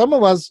some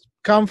of us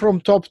come from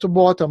top to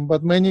bottom,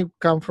 but many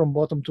come from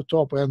bottom to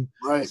top, and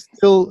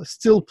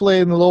still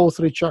play in the low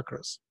 3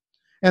 chakras.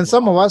 And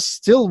some of us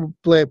still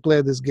play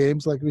these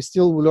games, like we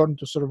still learn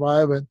to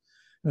survive and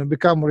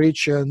become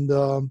rich and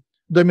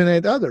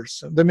dominate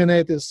others.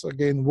 Dominate is,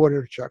 again,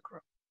 warrior chakra.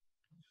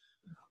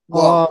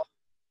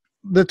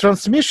 The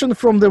transmission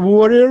from the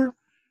warrior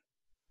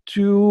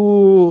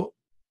to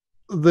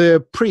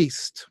the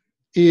priest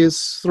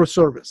is through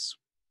service.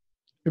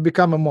 You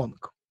become a monk.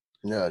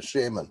 Yeah,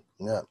 shaman.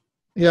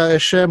 Yeah, a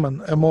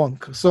shaman, a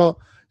monk. So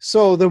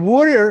the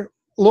warrior,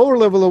 lower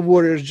level of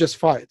warriors just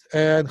fight,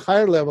 and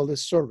higher level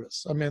is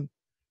service. I mean,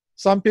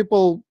 some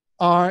people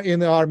are in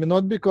the army,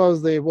 not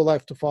because they would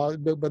like to fight,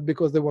 but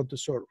because they want to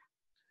serve.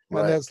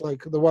 And that's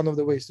like one of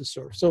the ways to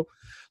serve.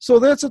 So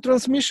that's a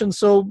transmission.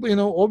 So,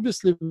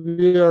 obviously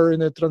we are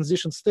in a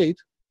transition state,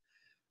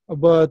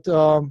 but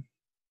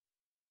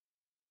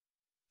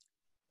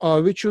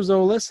we choose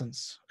our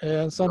lessons.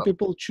 And some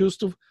people choose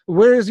to,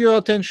 where is your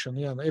attention?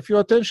 Yeah. If your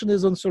attention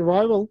is on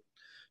survival,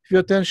 if your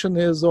attention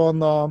is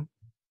on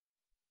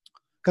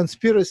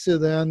conspiracy,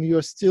 then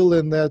you're still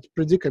in that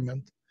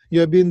predicament.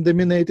 You're being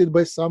dominated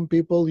by some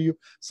people.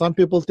 Some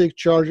people take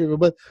charge of you,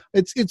 but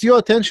it's your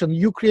attention.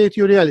 You create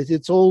your reality.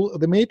 It's all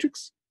the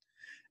matrix,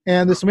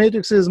 and this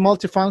matrix is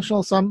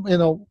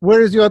multifunctional.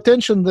 Where is your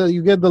attention? That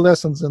you get the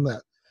lessons in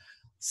that.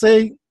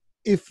 Say,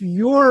 if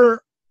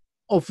you're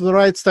of the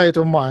right state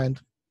of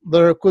mind,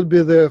 there could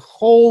be the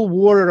whole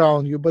war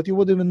around you, but you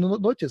wouldn't even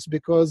notice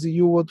because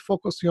you would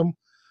focus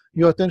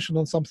your attention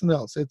on something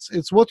else.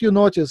 It's what you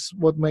notice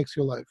what makes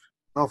your life.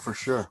 Oh, for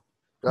sure,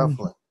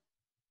 definitely.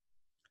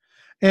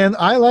 And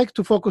I like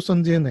to focus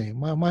on DNA.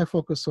 My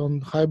focus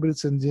on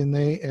hybrids and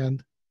DNA.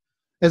 And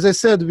as I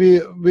said, we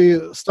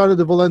started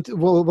a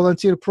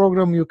volunteer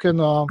program. You can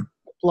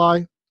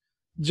apply.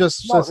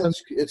 Just send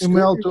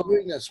email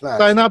to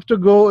sign up to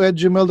go at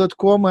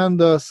gmail.com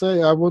and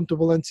say I want to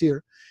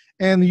volunteer.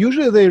 And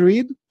usually they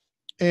read,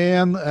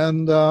 and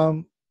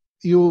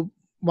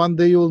one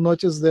day you'll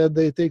notice that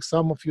they take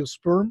some of your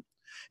sperm,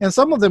 and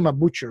some of them are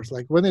butchers.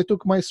 Like when they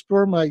took my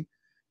sperm, I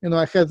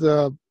had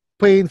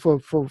pain for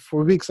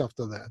weeks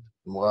after that.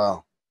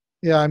 Wow.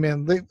 Yeah, I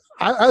mean,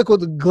 I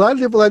could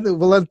gladly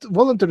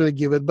voluntarily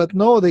give it, but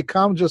no, they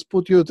come just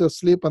put you to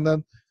sleep and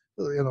then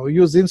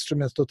use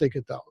instruments to take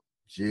it out.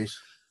 Jeez.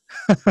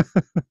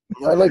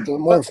 I like the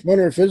more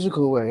funner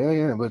physical way.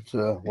 Yeah, but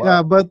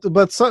wow.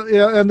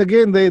 Yeah, and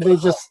again, they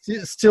just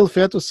steal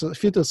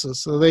fetuses.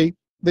 So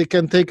they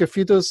can take a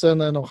fetus and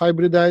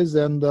hybridize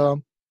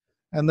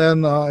and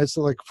then it's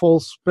like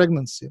false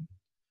pregnancy.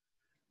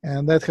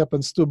 And that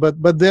happens too.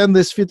 But then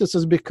these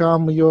fetuses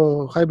become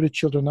your hybrid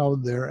children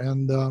out there,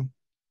 and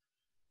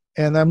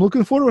I'm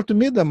looking forward to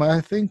meet them. I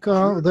think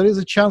there is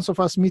a chance of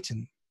us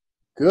meeting.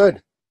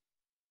 Good.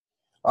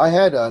 I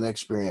had an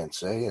experience.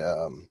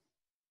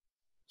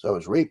 So I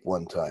was raped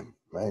one time,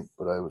 right?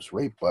 But I was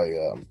raped by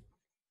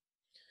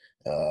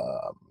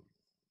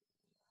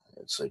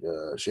it's like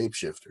a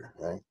shapeshifter,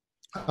 right?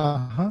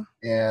 Uh-huh.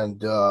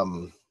 And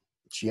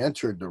she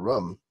entered the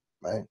room,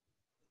 right,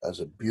 as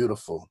a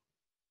beautiful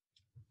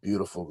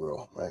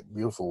girl, right?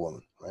 Beautiful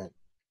woman, right?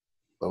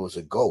 But it was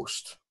a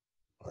ghost,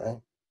 right?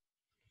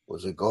 It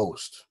was a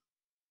ghost.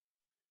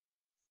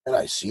 And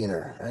I seen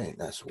her, right?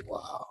 And I said,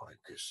 wow.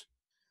 Because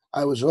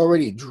I was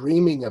already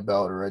dreaming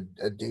about her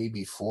a day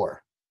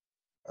before,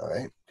 all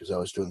right? Because I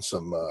was doing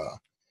some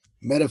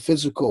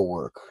metaphysical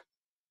work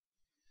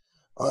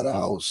on a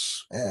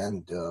house.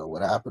 And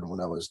what happened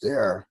when I was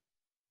there,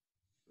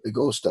 the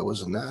ghost that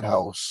was in that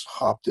house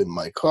hopped in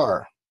my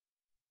car.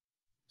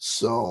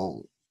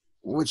 So,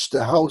 which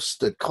the house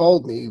that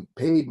called me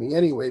paid me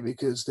anyway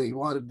because they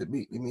wanted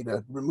me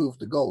to remove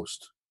the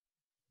ghost,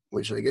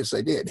 which I guess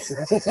I did.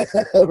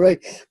 Right?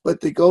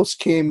 But the ghost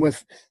came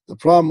with, the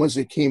problem was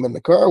it came in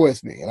the car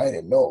with me, and I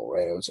didn't know,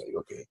 right? I was like,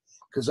 okay,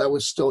 because I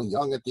was still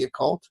young at the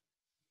occult,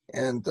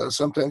 and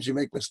sometimes you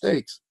make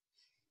mistakes.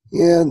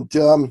 And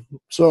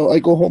so I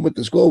go home with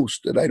this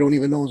ghost that I don't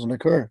even know is in the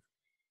car.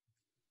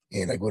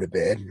 And I go to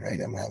bed, right?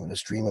 I'm having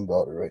this dream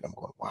about her, right? I'm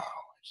going, wow.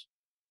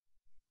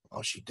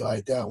 Oh, she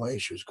died that way.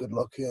 She was good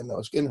looking. I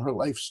was getting her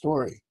life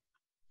story.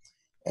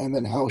 And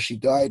then how she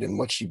died and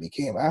what she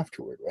became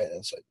afterward, right? And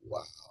it's like,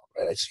 wow,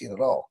 right? I've seen it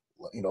all,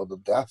 the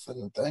death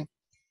and the thing.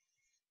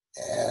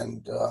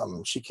 And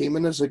she came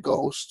in as a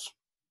ghost.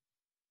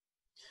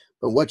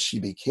 But what she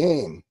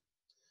became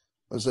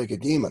was like a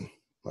demon,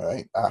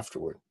 right?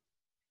 Afterward.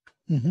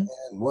 Mm-hmm.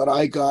 And what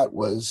I got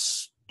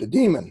was the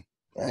demon,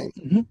 right?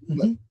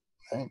 Mm-hmm.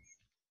 Right?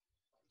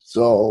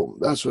 So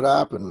that's what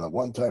happened at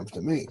one time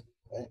to me,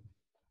 right?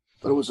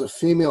 But it was a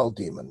female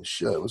demon.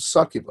 It was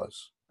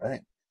succubus,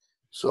 right?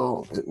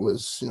 So it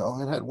was,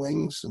 it had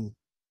wings, and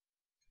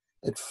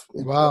it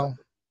wow,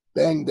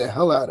 banged the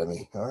hell out of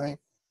me, all right,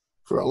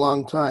 for a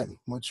long time,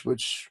 which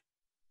was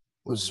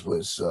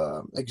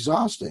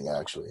exhausting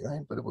actually,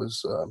 right? But it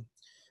was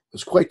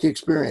quite the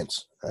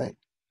experience, right?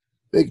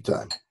 Big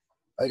time.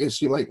 I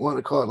guess you might want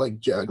to call it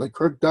like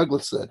Kirk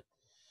Douglas said,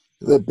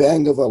 the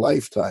bang of a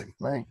lifetime,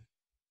 right?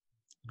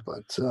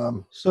 But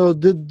so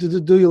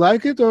do you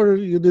like it or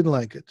you didn't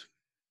like it?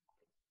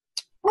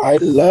 I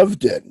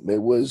loved it.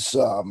 It was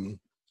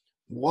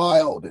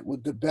wild.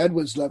 The bed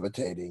was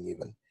levitating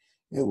even.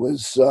 It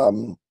was a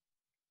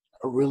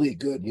really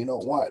good,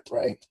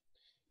 right?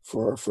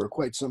 For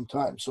quite some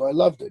time. So I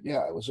loved it. Yeah,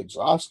 I was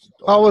exhausted.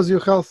 How was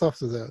your health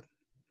after that?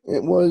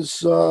 It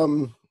was it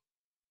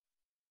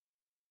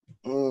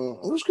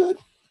was good.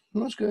 It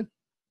was good.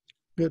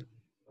 Good.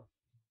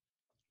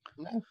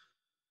 Yeah.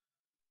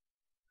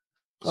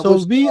 So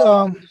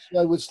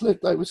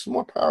I was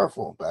more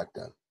powerful back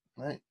then,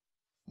 right?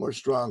 More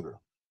stronger.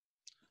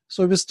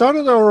 So we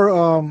started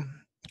our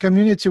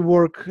community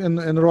work in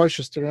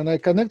Rochester, and I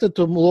connected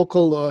to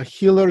local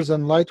healers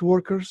and light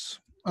workers.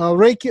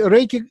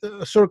 Reiki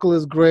circle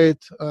is great.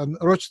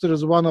 Rochester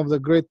is one of the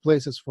great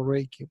places for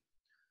Reiki.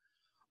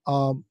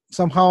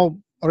 Somehow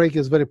Reiki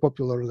is very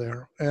popular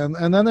there.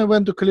 And then I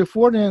went to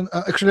California. And,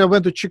 actually, I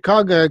went to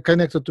Chicago. I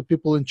connected to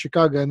people in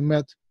Chicago and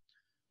met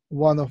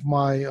one of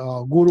my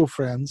guru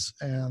friends.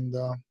 And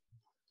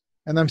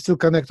I'm still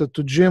connected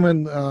to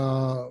Jim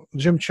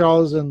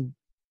Charles in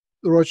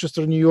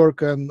Rochester, New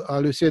York, and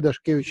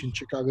𝗪𝗘𝗕𝗓𝗓𝗧𝗓 in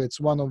Chicago. It's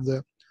one of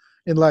the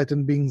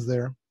enlightened beings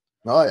there.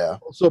 Oh yeah.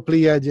 Also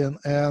Pleiadian.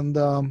 And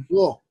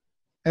Cool.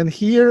 and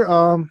here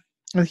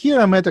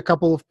I met a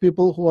couple of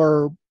people who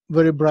are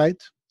very bright.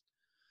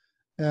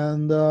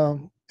 And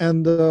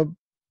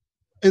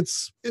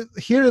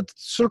here it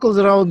circles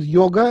around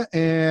yoga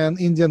and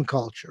Indian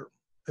culture.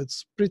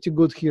 It's pretty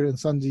good here in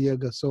San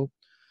Diego. So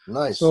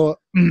Nice. So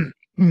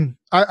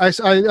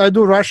I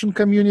do Russian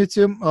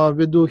community.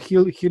 We do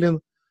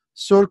healing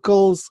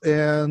circles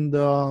and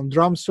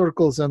drum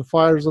circles and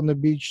fires on the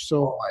beach.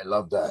 So I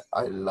love that.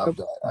 I love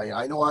that.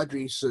 I know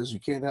Audrey says you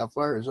can't have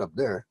fires up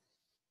there,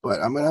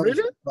 but I'm gonna have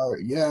Really? a fire.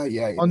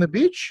 Yeah. On the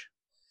beach?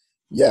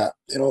 Yeah,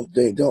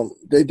 they don't.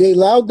 They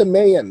allowed the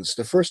Mayans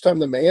the first time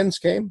the Mayans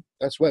came.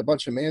 That's why a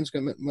bunch of Mayans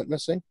went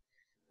missing.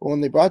 But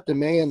when they brought the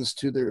Mayans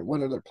to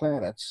one of their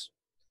planets,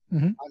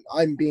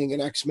 I'm being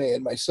an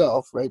ex-Mayan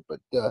myself, right?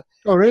 But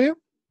oh, really?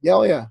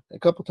 Yeah, a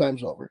couple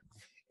times over,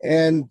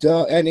 and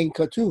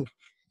Inca too.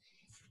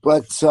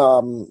 But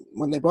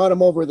when they brought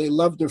them over, they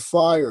loved their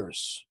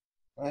fires,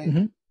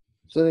 right?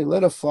 So they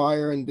lit a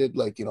fire and did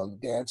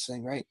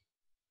dancing, right?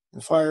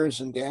 And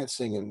fires and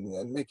dancing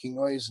and making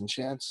noise and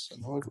chants,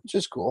 which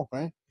is cool,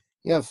 right?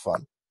 You have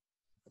fun.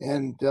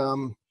 And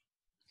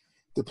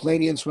the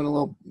Pleiadians went a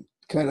little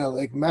kind of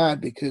mad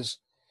because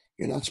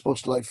you're not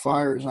supposed to light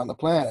fires on the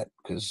planet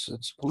because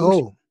it's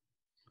pollution. Oh,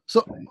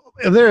 so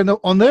they're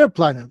on their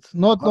planet,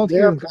 not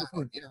here in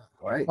California. Yeah,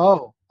 right.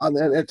 Oh, and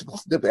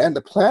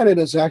the planet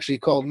is actually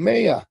called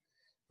Maya,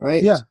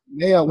 right? Yeah. So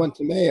Maya went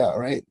to Maya,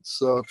 right?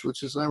 So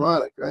which is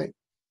ironic, right?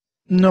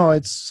 no,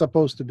 it's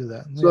supposed to be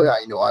that. So yeah,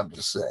 I know. I'm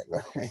just saying,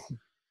 right?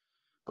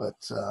 But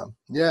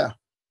yeah,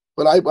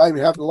 but I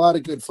have a lot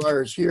of good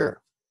fires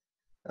here,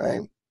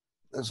 right?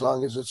 As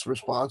long as it's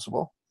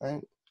responsible,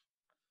 right?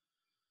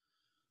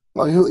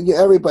 Well,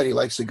 everybody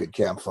likes a good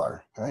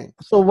campfire, right?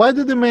 So why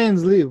did the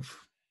Mayans leave?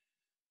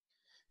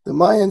 The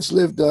Mayans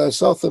lived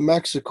south of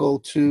Mexico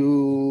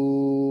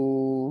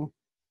to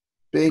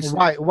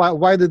basically.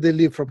 Why did they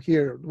leave from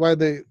here? Why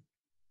they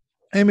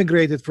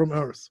emigrated from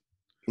Earth?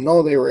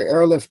 No, they were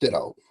airlifted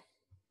out.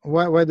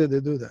 Why did they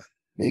do that?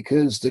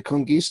 Because the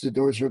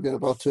conquistadors were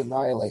about to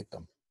annihilate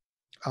them.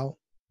 Oh.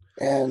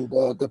 And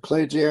the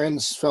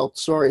Pleiadians felt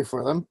sorry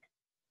for them.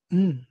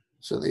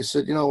 So they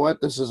said, you know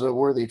what, this is a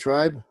worthy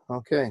tribe.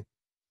 Okay.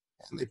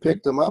 And they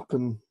picked them up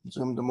and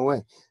zoomed them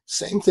away.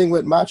 Same thing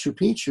with Machu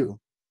Picchu,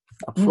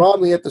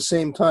 probably at the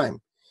same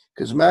time.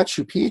 Because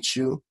Machu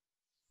Picchu,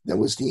 that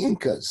was the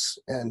Incas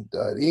and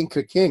the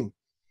Inca king.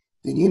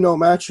 Did you know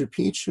Machu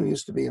Picchu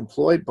used to be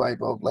employed by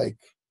about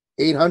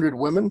 800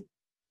 women,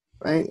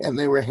 right? And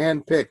they were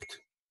handpicked.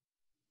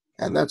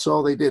 And that's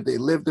all they did. They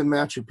lived in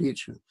Machu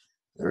Picchu.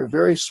 They were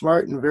very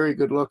smart and very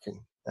good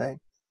looking, right?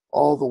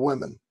 All the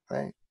women,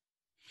 right?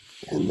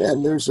 And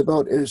then there's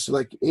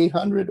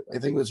 800, I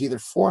think it was either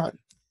 400.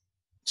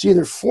 It's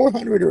either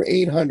 400 or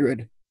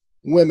 800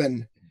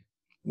 women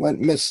went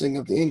missing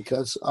of the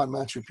Incas on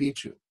Machu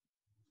Picchu,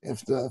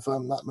 if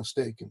I'm not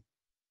mistaken.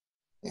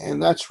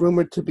 And that's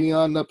rumored to be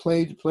on the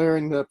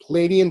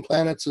Pleiadian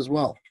planets as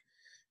well,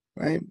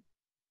 right?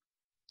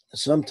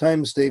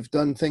 Sometimes they've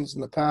done things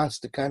in the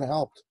past that kind of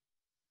helped,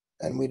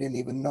 and we didn't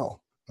even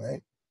know,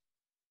 right?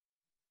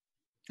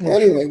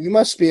 Anyway, we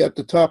must be at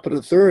the top of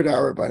the third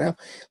hour by now.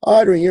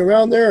 Audrey, you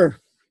around there?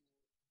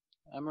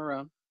 I'm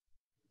around.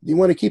 Do you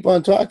want to keep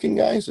on talking,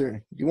 guys, or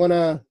do you want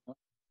to?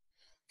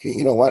 Okay,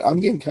 you know what?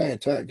 I'm getting kind of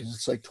tired because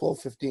it's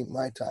 12:15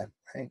 my time,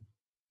 right?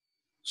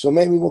 So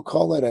maybe we'll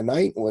call it a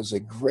night. It was a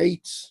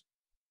great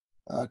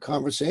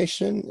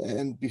conversation.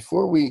 And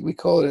before we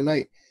call it a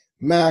night,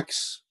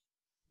 Max,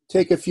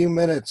 take a few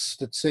minutes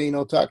to say,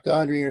 talk to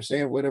Audrey or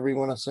say whatever you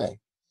want to say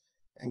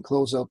and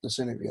close out this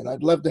interview. And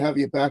I'd love to have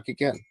you back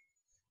again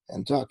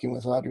and talking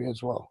with Audrey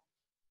as well.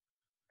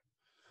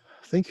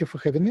 Thank you for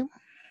having me.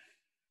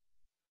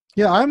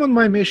 Yeah, I'm on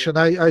my mission.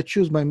 I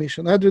choose my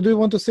mission. Audrey, do you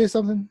want to say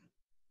something?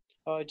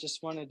 Oh, I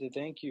just wanted to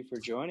thank you for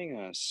joining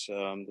us.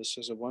 This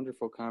was a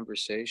wonderful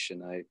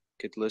conversation. I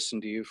could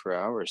listen to you for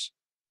hours.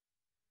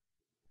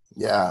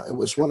 Yeah, it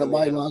was one of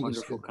my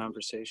longest. Wonderful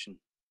conversation.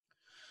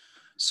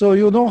 So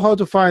you know how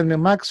to find me,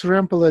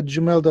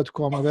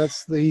 maxrempel@gmail.com.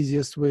 That's the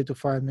easiest way to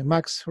find me,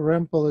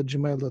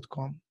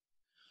 maxrempel@gmail.com.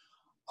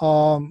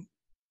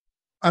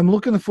 I'm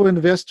looking for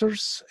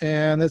investors,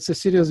 and it's a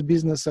serious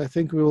business. I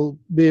think we will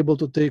be able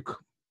to take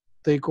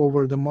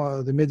over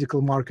the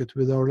medical market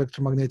with our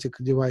electromagnetic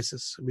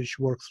devices, which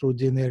work through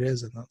DNA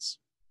resonance.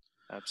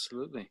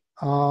 Absolutely.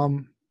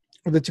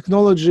 The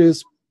technology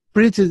is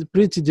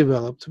pretty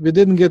developed. We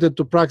didn't get it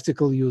to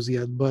practical use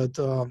yet, but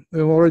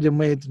we've already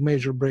made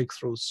major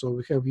breakthroughs, so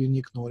we have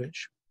unique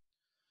knowledge.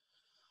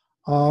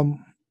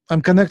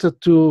 I'm connected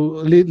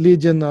to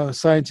leading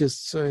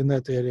scientists in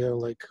that area,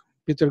 like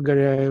Peter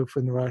Garyaev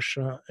in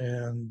Russia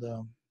and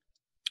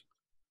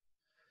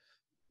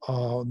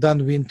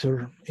Dan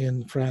Winter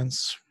in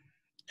France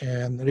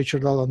and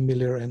Richard Alan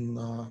Miller in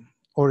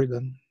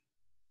Oregon.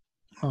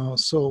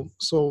 So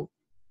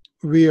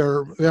we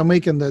are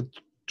making that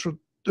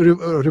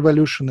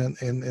revolution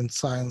in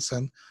science,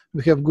 and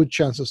we have good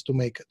chances to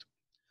make it.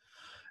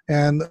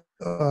 And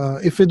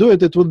if we do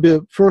it, it would be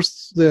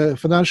first the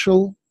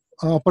financial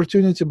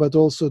opportunity, but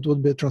also it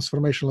would be a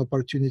transformational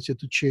opportunity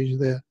to change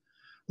the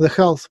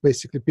health.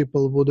 Basically,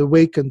 people would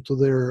awaken to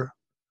their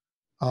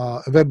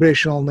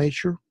vibrational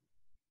nature.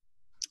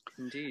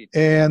 Indeed.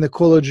 And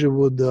ecology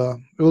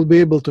will be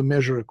able to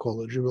measure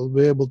ecology. We'll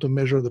be able to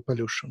measure the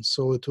pollution,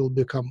 so it will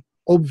become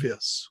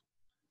obvious.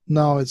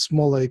 Now it's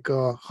more like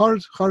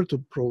hard to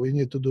prove. We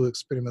need to do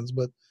experiments,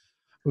 but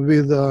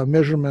with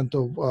measurement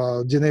of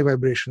DNA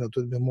vibration, it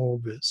will be more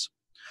obvious.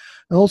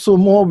 And also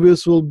more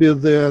obvious will be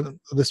the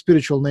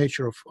spiritual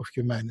nature of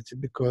humanity,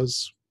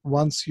 because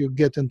once you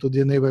get into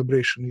DNA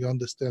vibration, you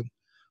understand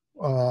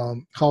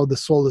how the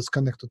soul is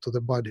connected to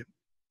the body.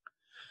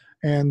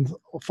 And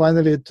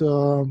finally, it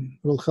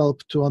will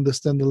help to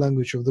understand the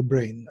language of the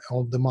brain,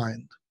 of the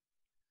mind.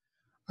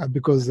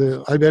 Because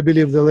I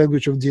believe the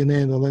language of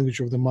DNA and the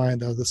language of the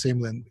mind are the same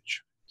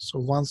language. So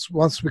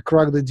once we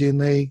crack the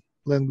DNA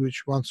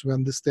language, once we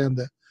understand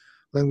the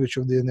language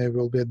of DNA,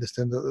 we'll be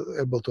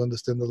able to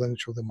understand the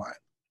language of the mind.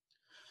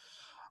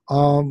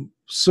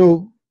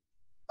 So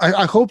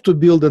I hope to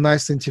build a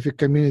nice scientific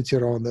community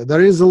around that.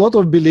 There is a lot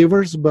of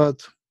believers,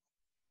 but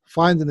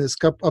finding is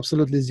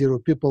absolutely zero.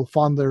 People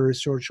fund their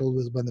research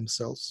always by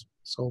themselves.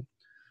 So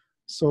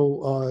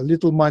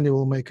little money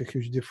will make a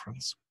huge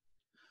difference.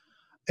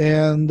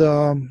 And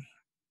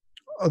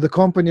the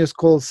company is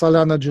called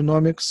Solana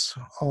Genomics.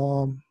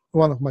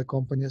 One of my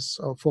companies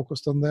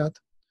focused on that.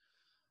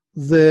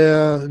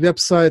 The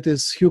website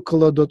is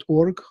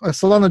hucolo.org,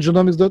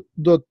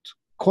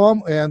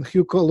 solanagenomics.com and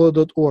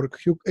hucolo.org,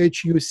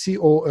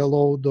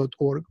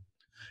 hucolo.org.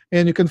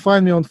 And you can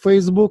find me on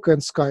Facebook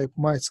and Skype.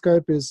 My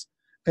Skype is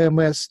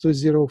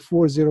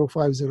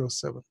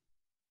ms20400507.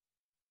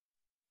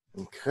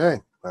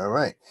 Okay. All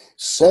right.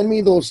 Send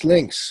me those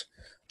links.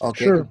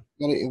 Okay. Sure.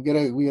 We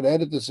gotta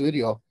edit this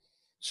video,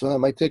 so that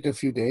might take a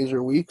few days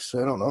or weeks. I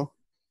don't know,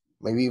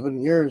 maybe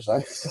even years.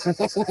 I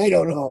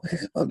don't know.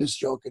 I'm just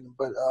joking.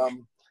 But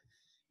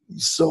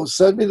so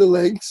send me the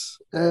links,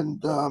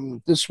 and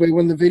this way,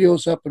 when the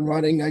video's up and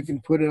running, I can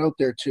put it out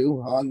there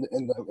too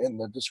in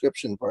the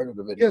description part of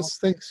the video. Yes.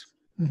 Thanks.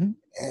 Mm-hmm.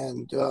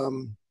 And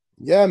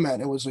yeah, man,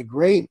 it was a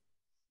great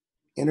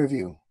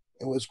interview.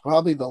 It was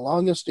probably the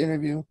longest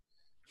interview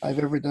I've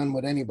ever done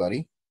with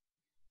anybody.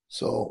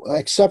 So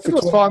except for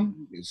Tony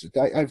Rodriguez.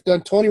 I've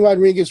done Tony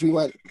Rodriguez. We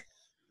went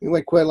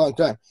quite a long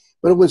time,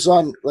 but it was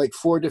on like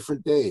 4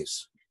 different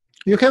days.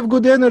 You have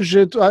good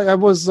energy. I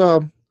was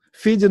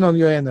feeding on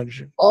your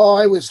energy. Oh,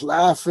 I was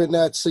laughing.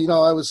 I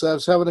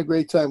was having a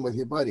great time with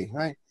you, buddy.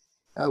 Right?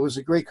 It was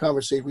a great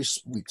conversation.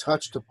 We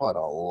touched upon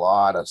a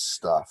lot of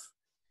stuff.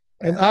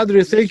 And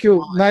Audrey, thank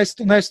you. Nice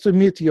to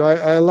meet you.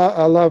 I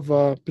love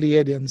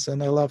Pleiadians,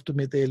 and I love to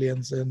meet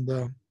aliens.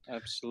 And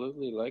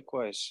absolutely,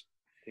 likewise.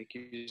 Thank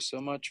you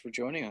so much for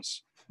joining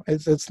us.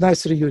 It's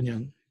nice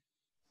reunion.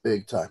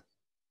 Big time.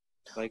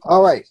 Likewise.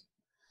 All right.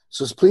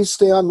 So please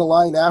stay on the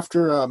line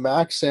after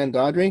Max and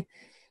Audrey.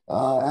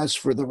 As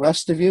for the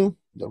rest of you,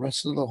 the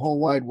rest of the whole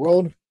wide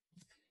world,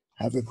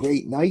 have a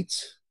great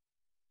night.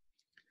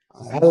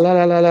 Wow.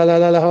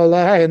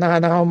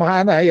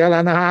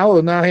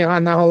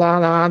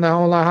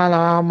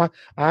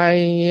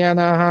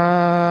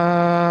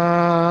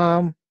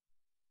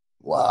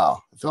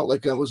 I felt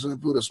like I was in a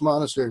Buddhist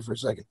monastery for a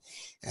second.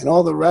 And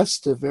all the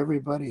rest of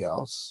everybody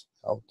else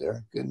out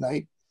there, good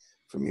night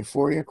from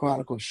UFOria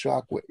Chronicles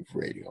Shockwave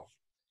Radio.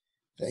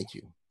 Thank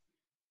you.